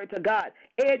 Hallelujah, glory to God.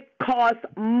 It costs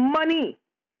money.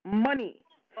 Money.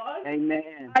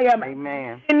 Amen. I am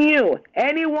Amen. asking you,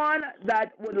 anyone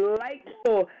that would like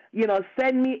to,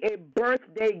 send me a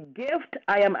birthday gift,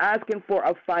 I am asking for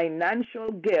a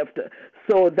financial gift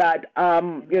so that,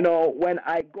 when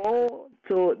I go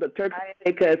to the Turks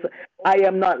and Caicos, I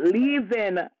am not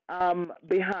leaving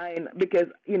behind because,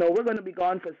 we're going to be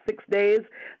gone for 6 days.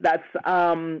 That's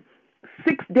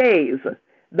 6 days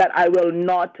that I will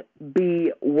not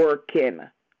be working.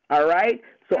 All right?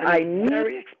 So I need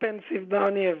very expensive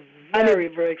down here. Very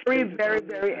expensive.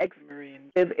 Very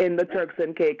expensive in the Turks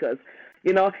and Caicos.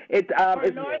 It's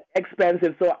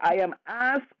expensive. So I am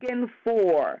asking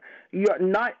for you're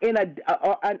not in and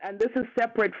this is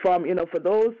separate from for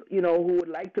those who would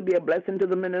like to be a blessing to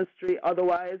the ministry.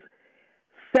 Otherwise,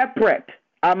 separate.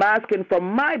 I'm asking for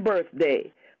my birthday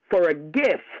for a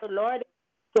gift. Lord.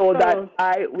 So that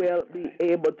I will be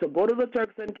able to go to the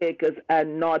Turks and Caicos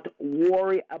and not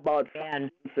worry about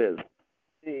finances.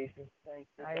 Jesus, thank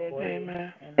you.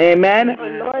 Amen. Amen.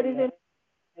 The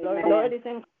Lord is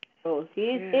in control.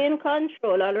 He's in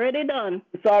control. Already done.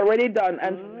 It's already done,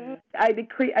 and I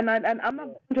decree, and I'm not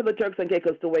going to the Turks and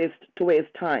Caicos to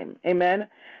waste time. Amen.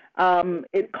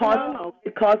 It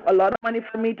costs a lot of money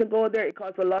for me to go there. It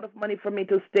costs a lot of money for me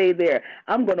to stay there.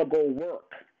 I'm going to go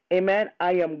work. Amen.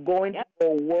 I am going to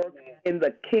go work in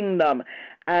the kingdom,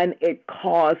 and it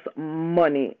costs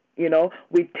money.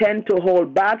 We tend to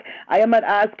hold back. I am not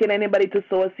asking anybody to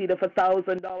sow a seed of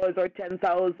 $1,000 or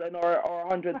 $10,000 or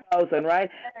 $100,000, right?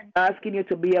 I'm asking you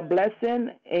to be a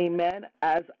blessing, amen,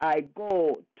 as I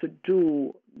go to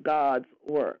do God's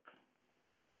work.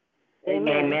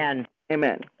 Amen.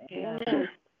 Amen.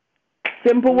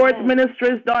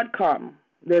 SimpleWordsMinistries.com.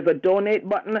 There's a donate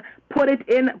button. Put it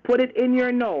in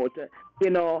your note,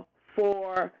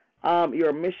 for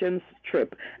your missions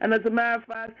trip. And as a matter of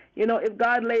fact, if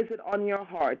God lays it on your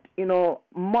heart,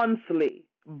 monthly,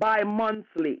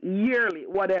 bi-monthly, yearly,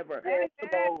 whatever.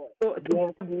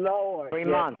 Lord. Every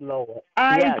month. Lord.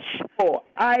 I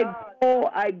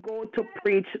go to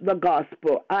preach the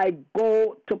gospel. I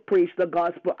go to preach the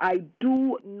gospel. I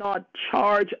do not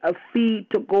charge a fee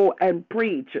to go and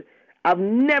preach. I've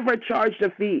never charged a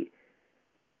fee.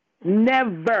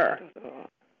 Never.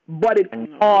 But it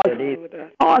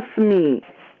costs me.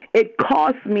 It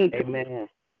costs me. Amen.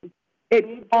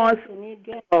 It costs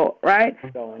right?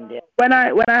 When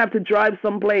I have to drive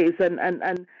someplace and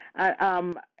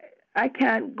I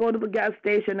can't go to the gas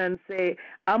station and say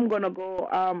I'm gonna go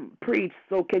preach.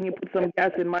 So can you put some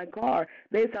gas in my car?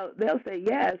 They'll say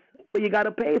yes, but you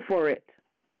gotta pay for it.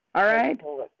 All right.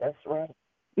 That's right.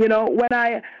 When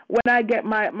I get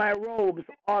my robes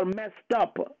all messed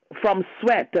up from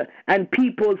sweat and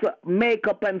people's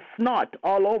makeup and snot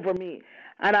all over me,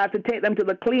 and I have to take them to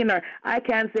the cleaner, I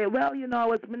can't say, well, I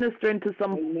was ministering to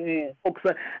some folks,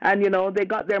 and they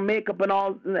got their makeup and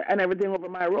all and everything over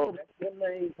my robes.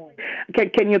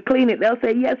 Can you clean it? They'll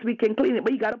say, yes, we can clean it,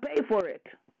 but you got to pay for it.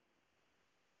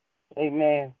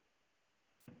 Amen.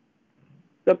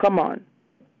 So come on.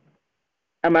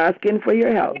 I'm asking for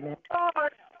your help.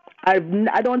 I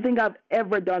don't think I've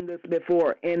ever done this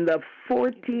before in the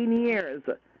 14 years.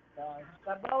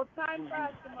 About time,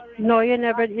 Pastor Marie. No, you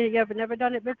have never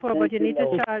done it before, but you need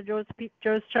to charge those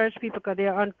church people because they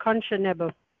are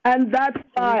unconscionable. And that's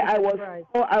why I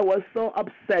was so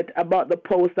upset about the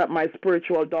post that my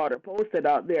spiritual daughter posted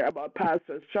out there about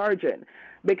pastors charging,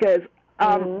 because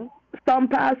some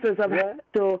pastors have had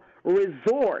to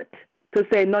resort to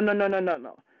say no.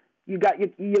 You got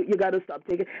to stop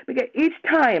taking, because each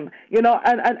time, and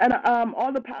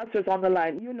all the pastors on the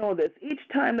line, this, each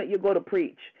time that you go to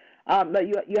preach, that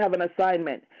you have an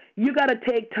assignment, you got to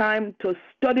take time to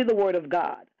study the Word of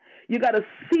God. You got to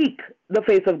seek the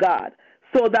face of God,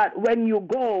 so that when you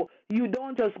go, you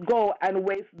don't just go and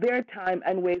waste their time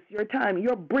and waste your time.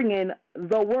 You're bringing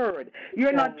the Word.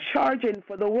 You're not charging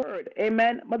for the Word.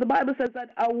 Amen. But the Bible says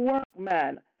that a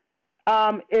workman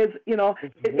is,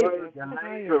 it's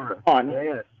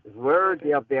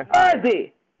worthy of their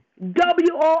worthy.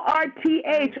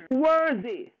 WORTH,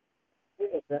 worthy.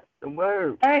 That's the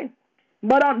word. Right?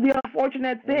 But the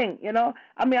unfortunate thing,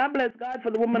 I bless God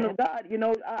for the woman of God.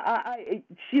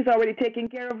 She's already taking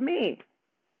care of me.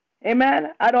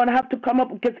 Amen. I don't have to come up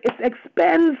because it's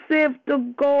expensive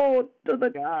to go to the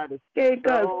God is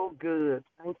cakers. so good.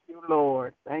 Thank you,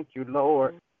 Lord. Thank you,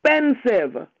 Lord.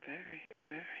 Expensive. Very,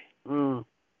 very.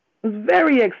 It's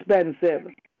very expensive.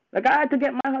 Like I had to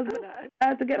get my husband. I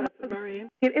had to get my husband. Marine,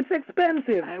 It's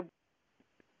expensive.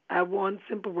 I want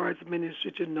Simple Words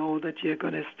Ministry to know that you're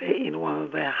going to stay in one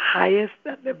of the highest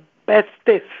and the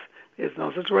bestest. There's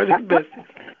no such word as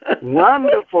bestest.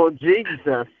 Wonderful,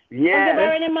 Jesus. Yes.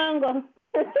 Any mango?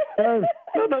 No.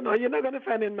 You're not going to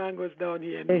find any mangoes down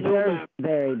here. No,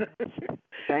 ma'am.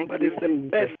 But it's the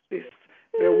bestest.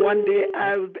 Where one day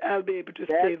I'll be able to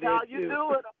stay there too. That's how you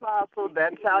do it, Apostle.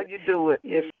 That's how you do it.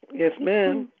 Yes,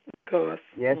 ma'am. Of course.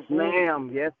 Yes,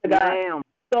 ma'am. Yes, ma'am.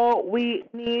 So we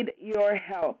need your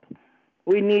help.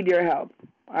 We need your help.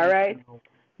 All right?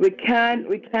 We can't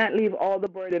leave all the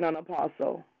burden on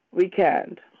Apostle. We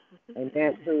can't. And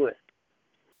can't do it.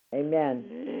 Amen.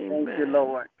 Thank you,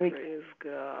 Lord. Praise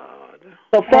God.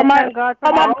 So for my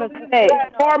birthday.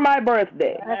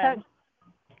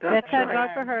 Let's thank God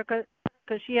for her because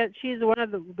she's one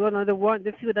of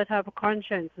the few that have a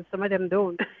conscience, and some of them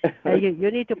don't. You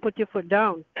need to put your foot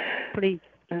down, please.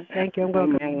 Thank you. I'm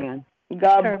going to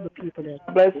God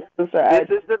bless Sister. This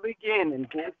is the beginning.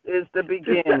 This is the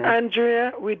beginning. Sister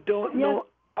Andrea, we don't know,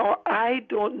 or I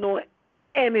don't know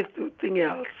anything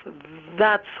else.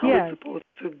 That's how it's supposed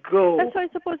to go. That's how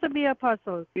it's supposed to be,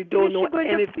 Apostle. We don't know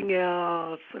anything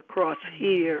else across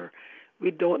here.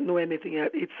 We don't know anything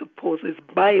else. It's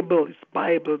Bible. It's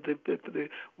Bible. The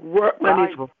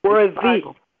workman is worthy.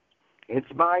 It's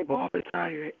Bible.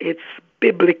 It's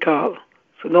biblical.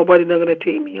 So nobody's not going to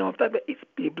take me off that, but it's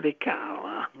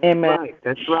biblical. Amen.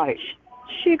 That's right.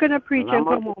 She's going to preach and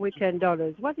come home with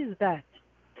 $10. What is that?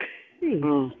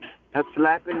 That's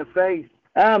slap in the face.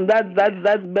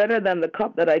 That's better than the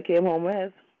cup that I came home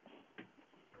with.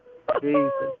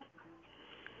 Jesus.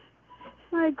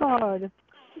 My God.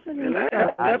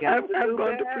 Well, I've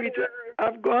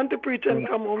gone to preach and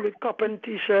come home with cup and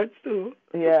T-shirts too.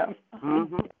 Yeah.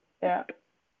 Yeah.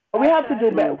 We have to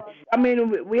do better. I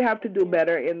mean, we have to do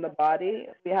better in the body.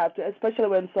 We have to, especially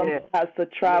when someone has to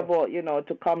travel,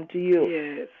 to come to you.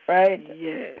 Yes. Right?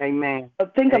 Yes. Amen.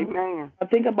 But think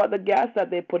about the gas that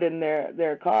they put in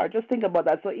their car. Just think about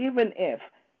that. So even if,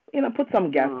 put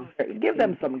some gas, give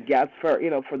them some gas for,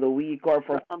 for the week or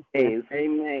for some days.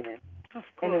 Amen. Of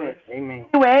course. Amen.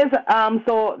 Anyways,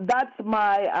 so that's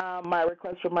my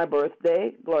request for my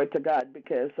birthday. Glory to God,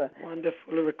 because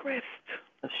wonderful request.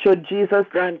 Should Jesus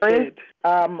granted,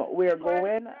 we're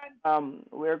going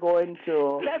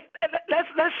to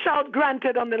let's shout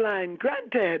granted on the line.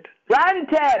 Granted.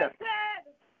 Granted.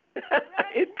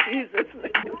 In Jesus'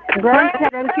 name.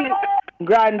 Granted.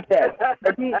 Granted.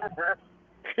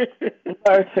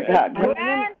 Glory to God.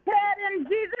 Granted in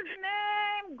Jesus'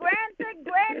 name. Granted.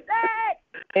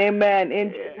 Amen.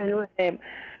 In Jesus' name.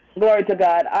 Glory to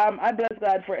God. I bless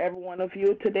God for every one of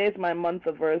you. Today is my month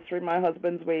anniversary. My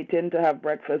husband's waiting to have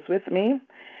breakfast with me.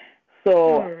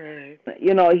 So,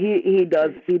 he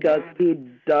does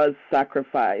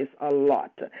sacrifice a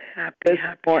lot. Happy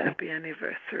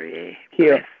anniversary.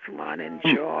 Bless one.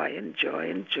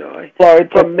 Enjoy.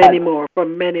 For many more.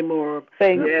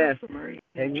 Thank you. Yes.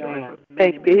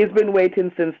 Thank you. He's been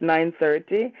waiting since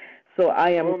 9:30. So I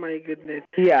am. Oh my goodness!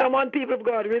 Yeah. Come on, people of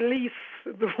God, release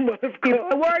the woman of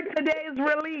God. The word today is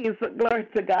release. Glory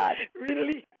to God.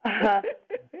 Release.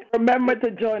 Remember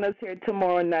to join us here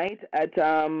tomorrow night at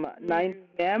 9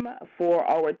 p.m. for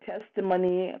our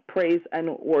testimony, praise,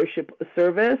 and worship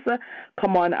service.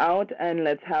 Come on out and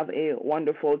let's have a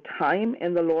wonderful time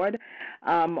in the Lord.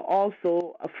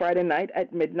 Also, Friday night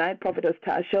at midnight, Prophetess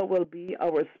Tasha will be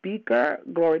our speaker.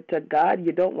 Glory to God.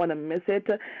 You don't want to miss it.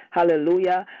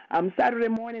 Hallelujah. Saturday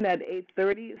morning at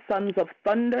 8:30, Sons of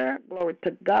Thunder. Glory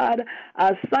to God.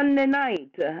 Sunday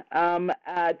night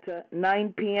at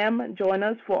 9 p.m., join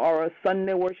us for our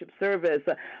Sunday worship service.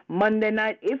 Monday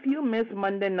night, if you miss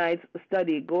Monday night's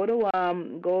study, go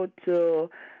to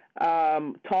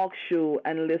Talk Show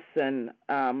and listen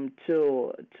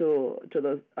to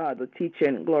the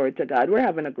teaching. Glory to God. We're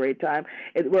having a great time.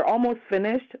 We're almost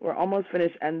finished,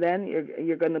 and then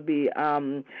you're going to be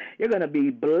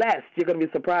blessed. You're going to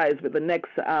be surprised with the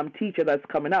next teacher that's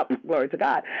coming up. Glory to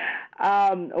God.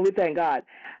 We thank God.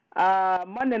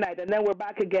 Monday night, and then we're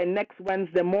back again next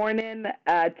Wednesday morning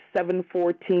at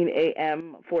 7:14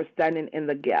 a.m. for Standing in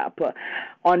the Gap.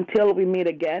 Until we meet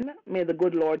again, may the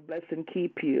good Lord bless and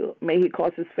keep you. May He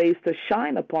cause His face to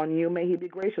shine upon you. May He be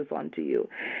gracious unto you.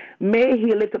 May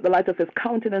He lift up the light of His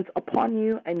countenance upon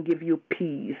you and give you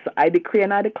peace. I decree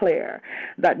and I declare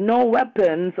that no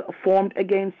weapons formed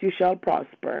against you shall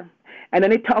prosper, And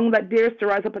any tongue that dares to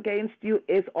rise up against you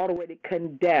is already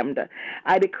condemned.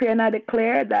 I decree and I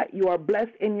declare that you are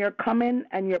blessed in your coming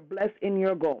and you're blessed in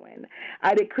your going.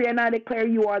 I decree and I declare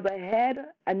you are the head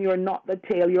and you're not the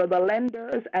tail. You're the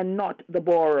lenders and not the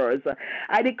borrowers.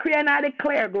 I decree and I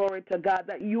declare, glory to God,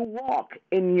 that you walk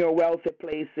in your wealthy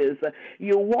places.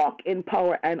 You walk in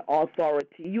power and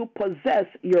authority. You possess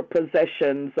your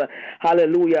possessions.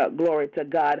 Hallelujah. Glory to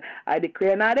God. I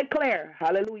decree and I declare,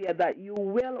 hallelujah, that you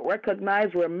will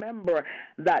recognize, remember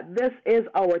that this is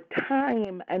our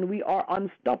time and we are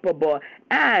unstoppable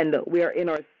and we are in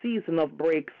our season of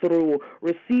breakthrough.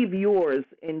 Receive yours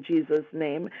in Jesus'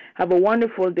 name. Have a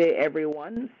wonderful day,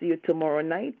 everyone. See you tomorrow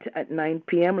night at 9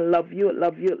 p.m. Love you,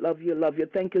 love you, love you, love you.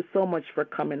 Thank you so much for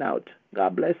coming out.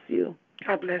 God bless you.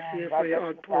 God bless you for your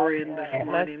outpouring this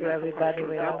morning. Everybody.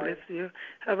 God bless you.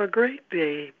 Have a great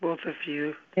day, both of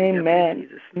you. Amen.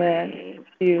 Amen.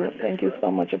 Thank you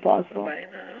so much, Apostle. Bye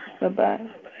now. Bye-bye.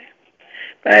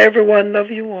 Bye, everyone.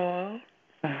 Love you all.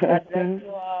 God bless you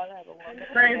all. Have a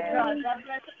wonderful day. God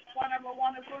bless everyone. Have a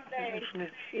wonderful day. God bless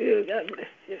you. God bless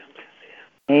you.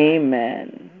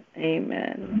 Amen.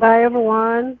 Amen. Bye,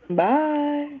 everyone.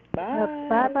 Bye.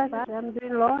 Bye. Bye. I'm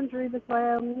doing laundry. That's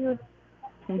why I'm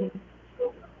mute.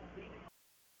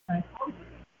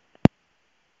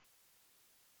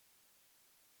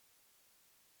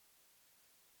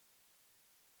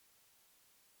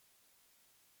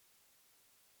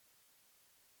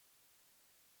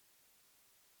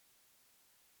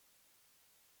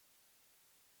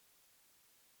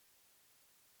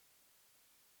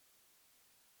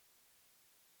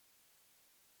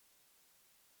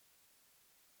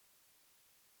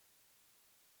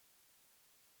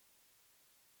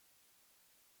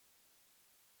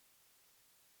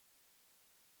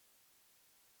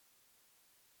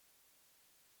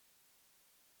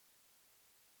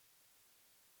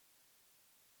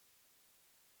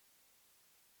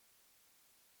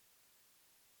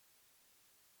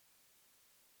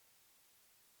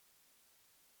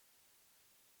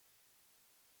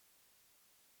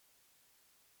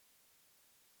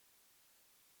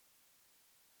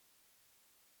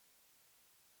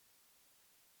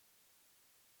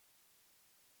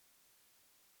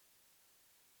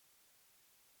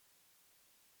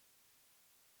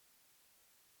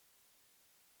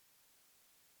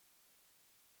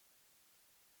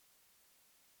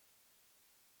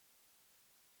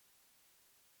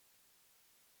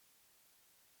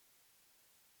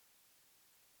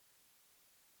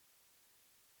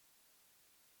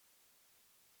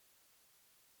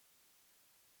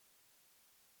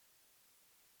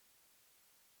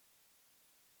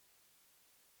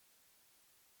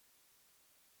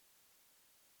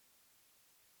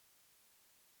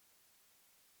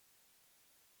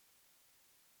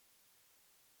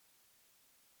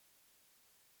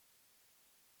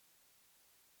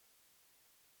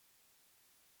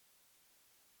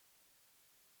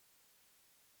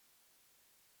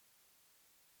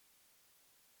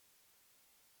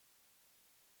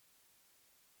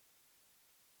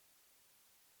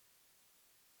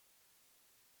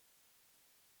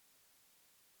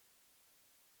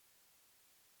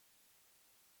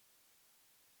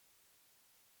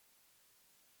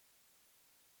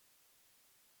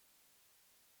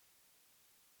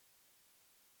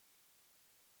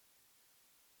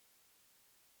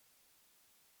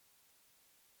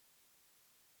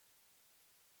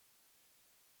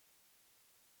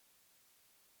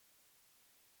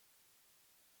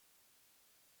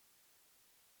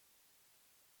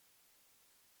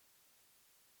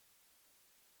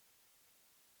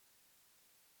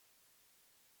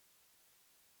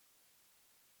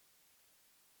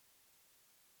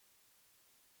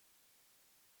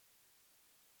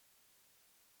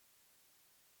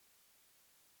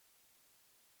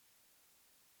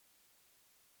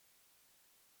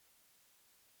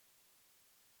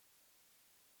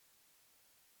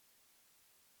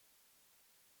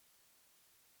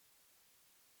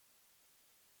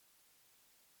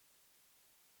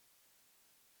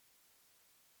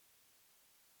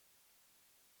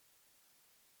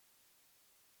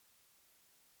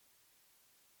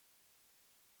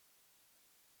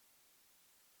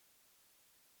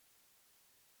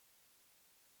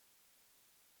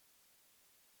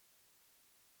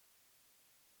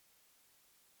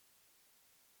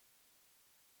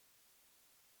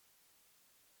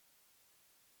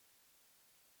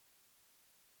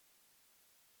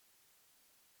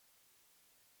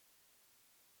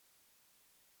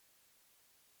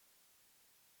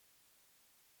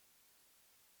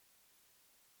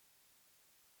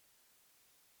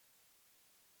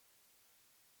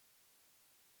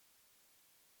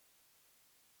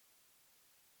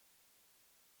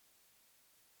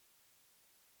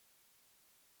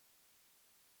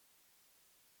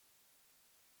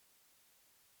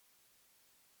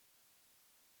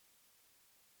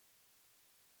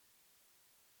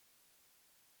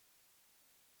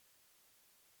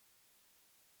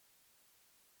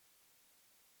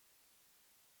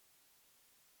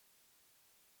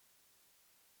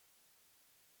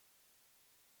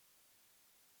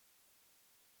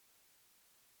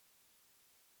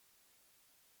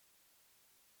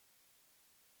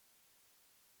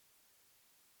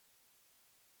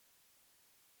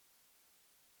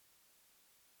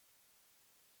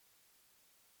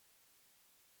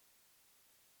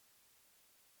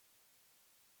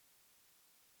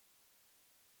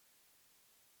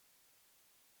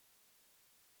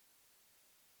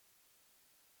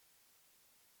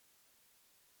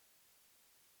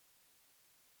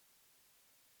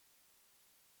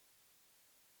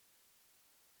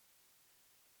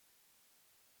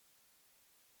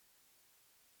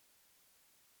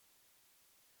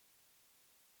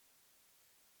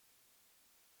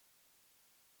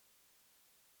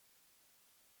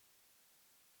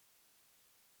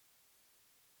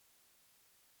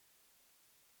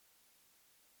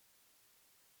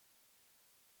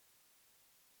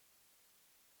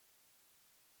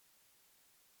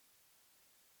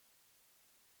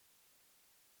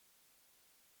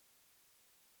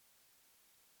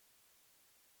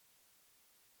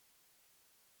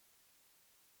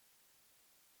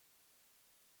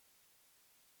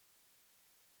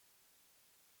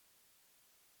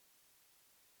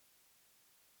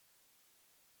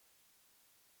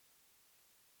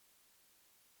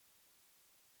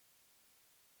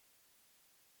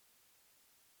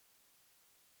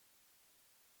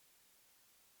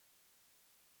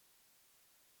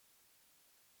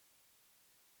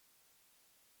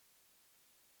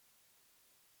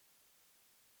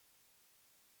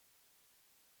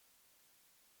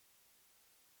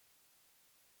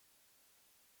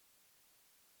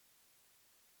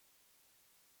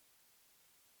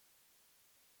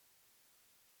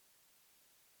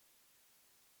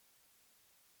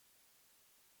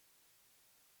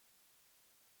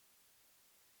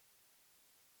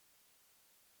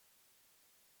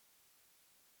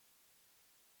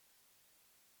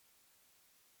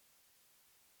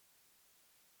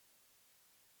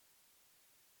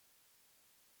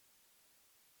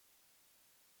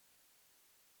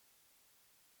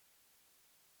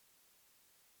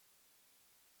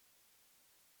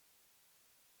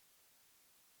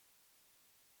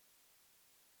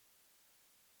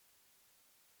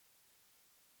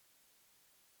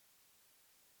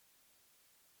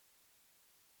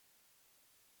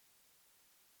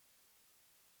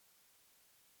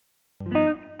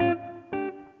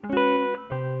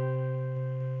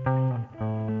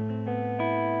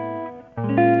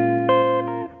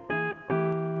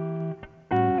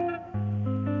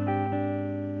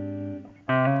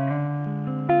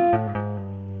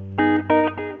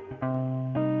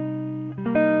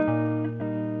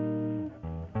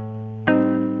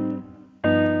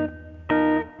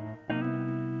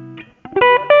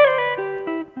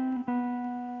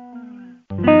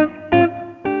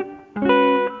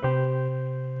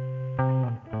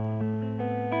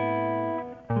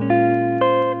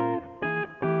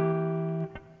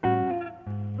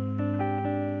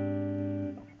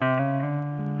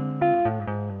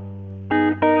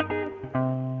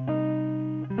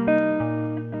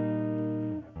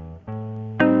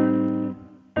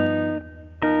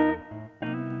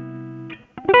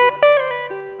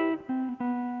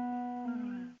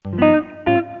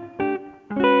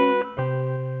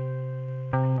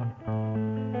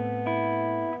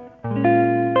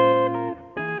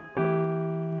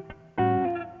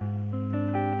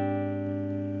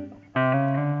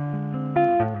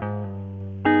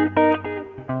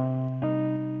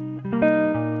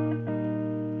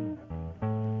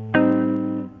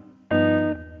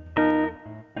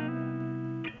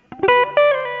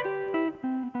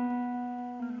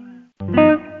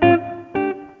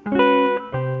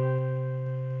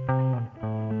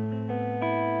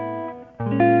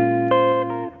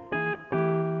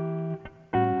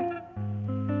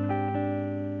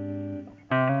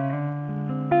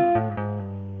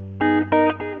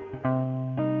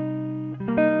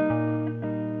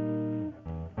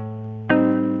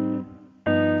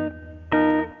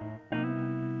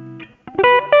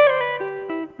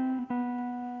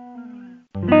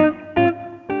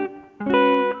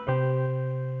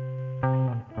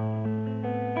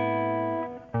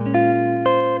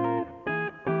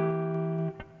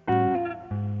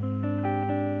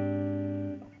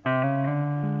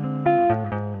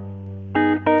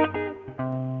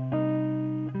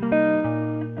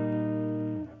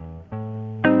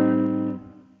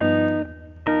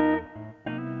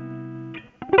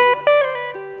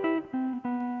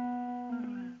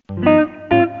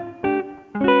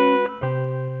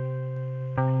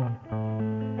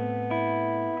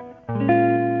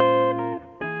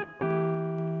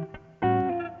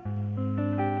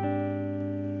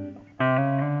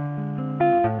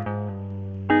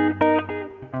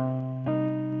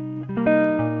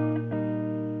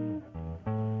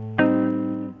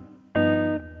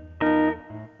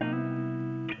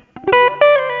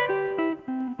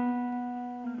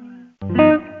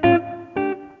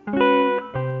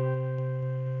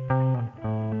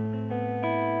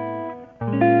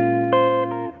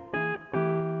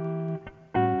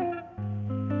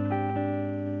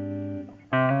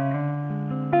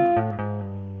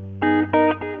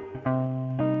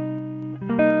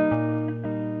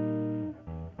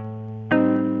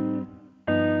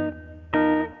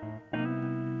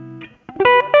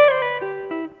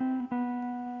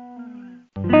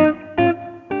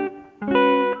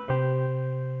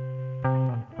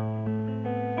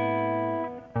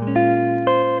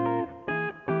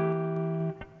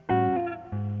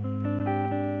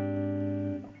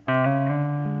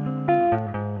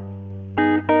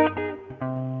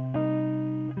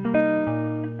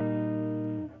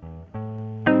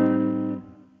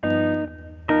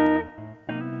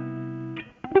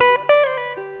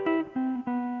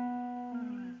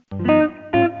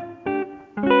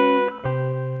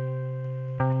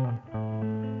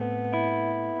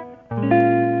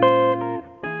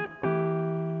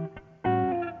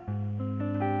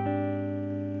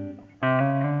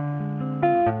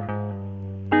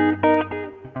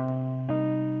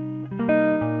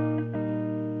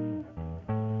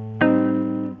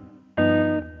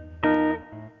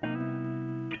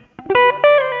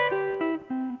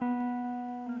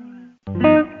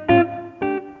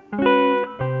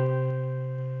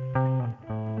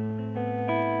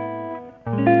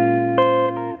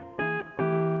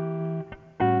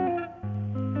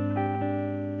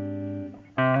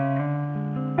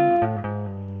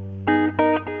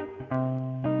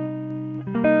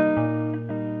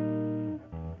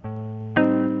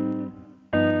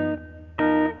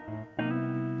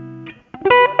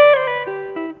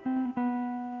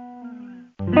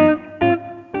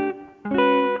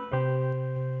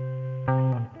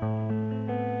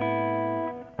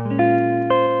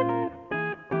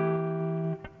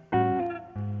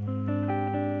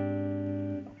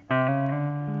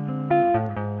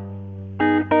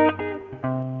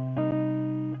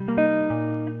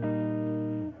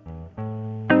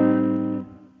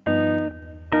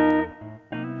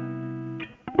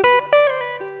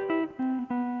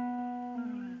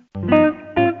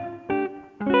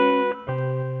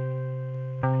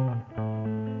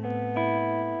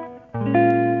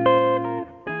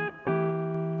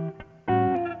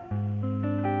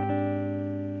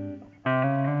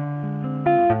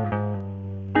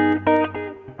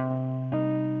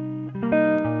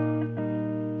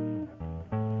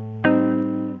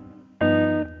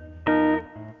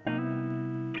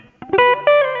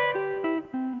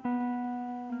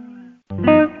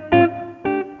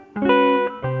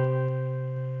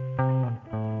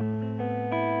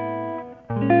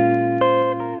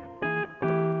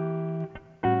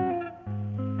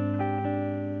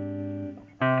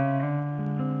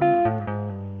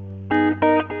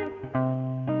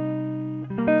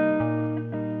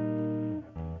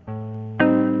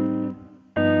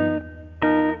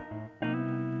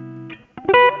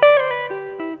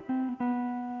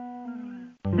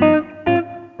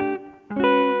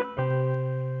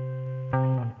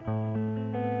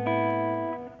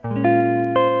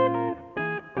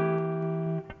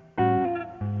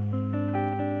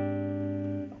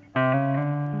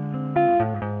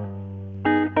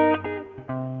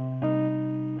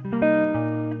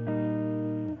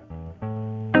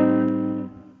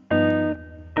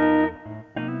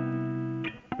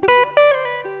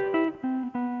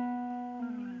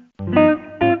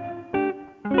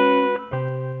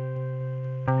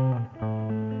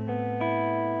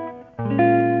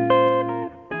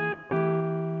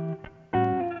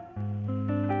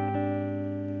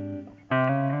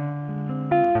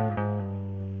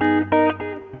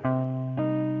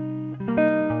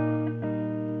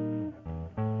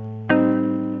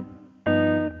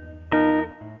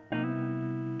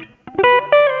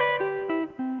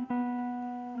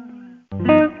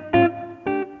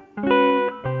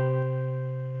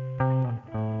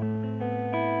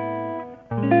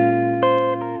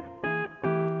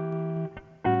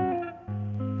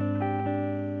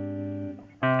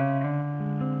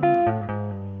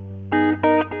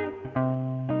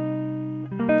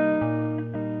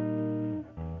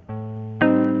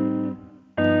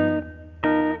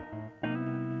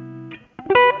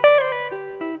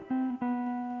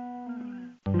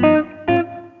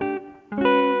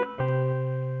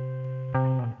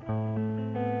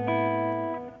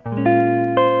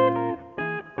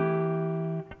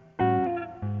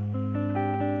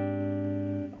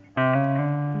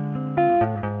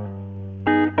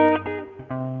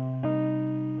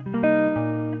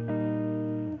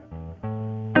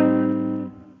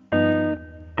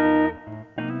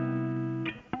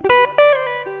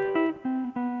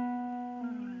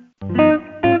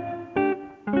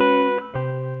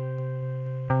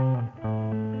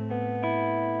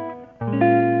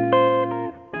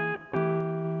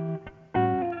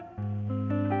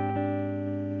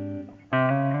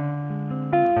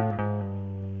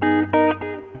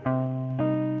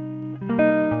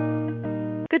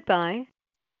 Bye.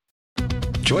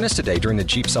 Join us today during the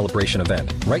Jeep Celebration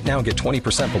event. Right now, get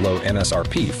 20% below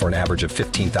MSRP for an average of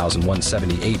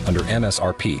 $15,178 under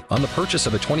MSRP on the purchase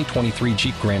of a 2023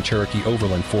 Jeep Grand Cherokee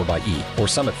Overland 4xE or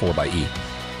Summit 4xE.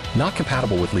 Not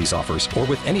compatible with lease offers or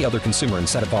with any other consumer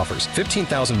incentive offers.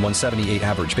 $15,178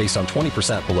 average based on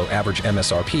 20% below average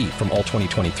MSRP from all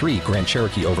 2023 Grand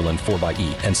Cherokee Overland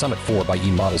 4xE and Summit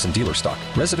 4xE models in dealer stock.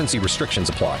 Residency restrictions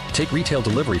apply. Take retail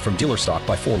delivery from dealer stock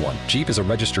by 4/1. Jeep is a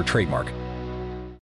registered trademark.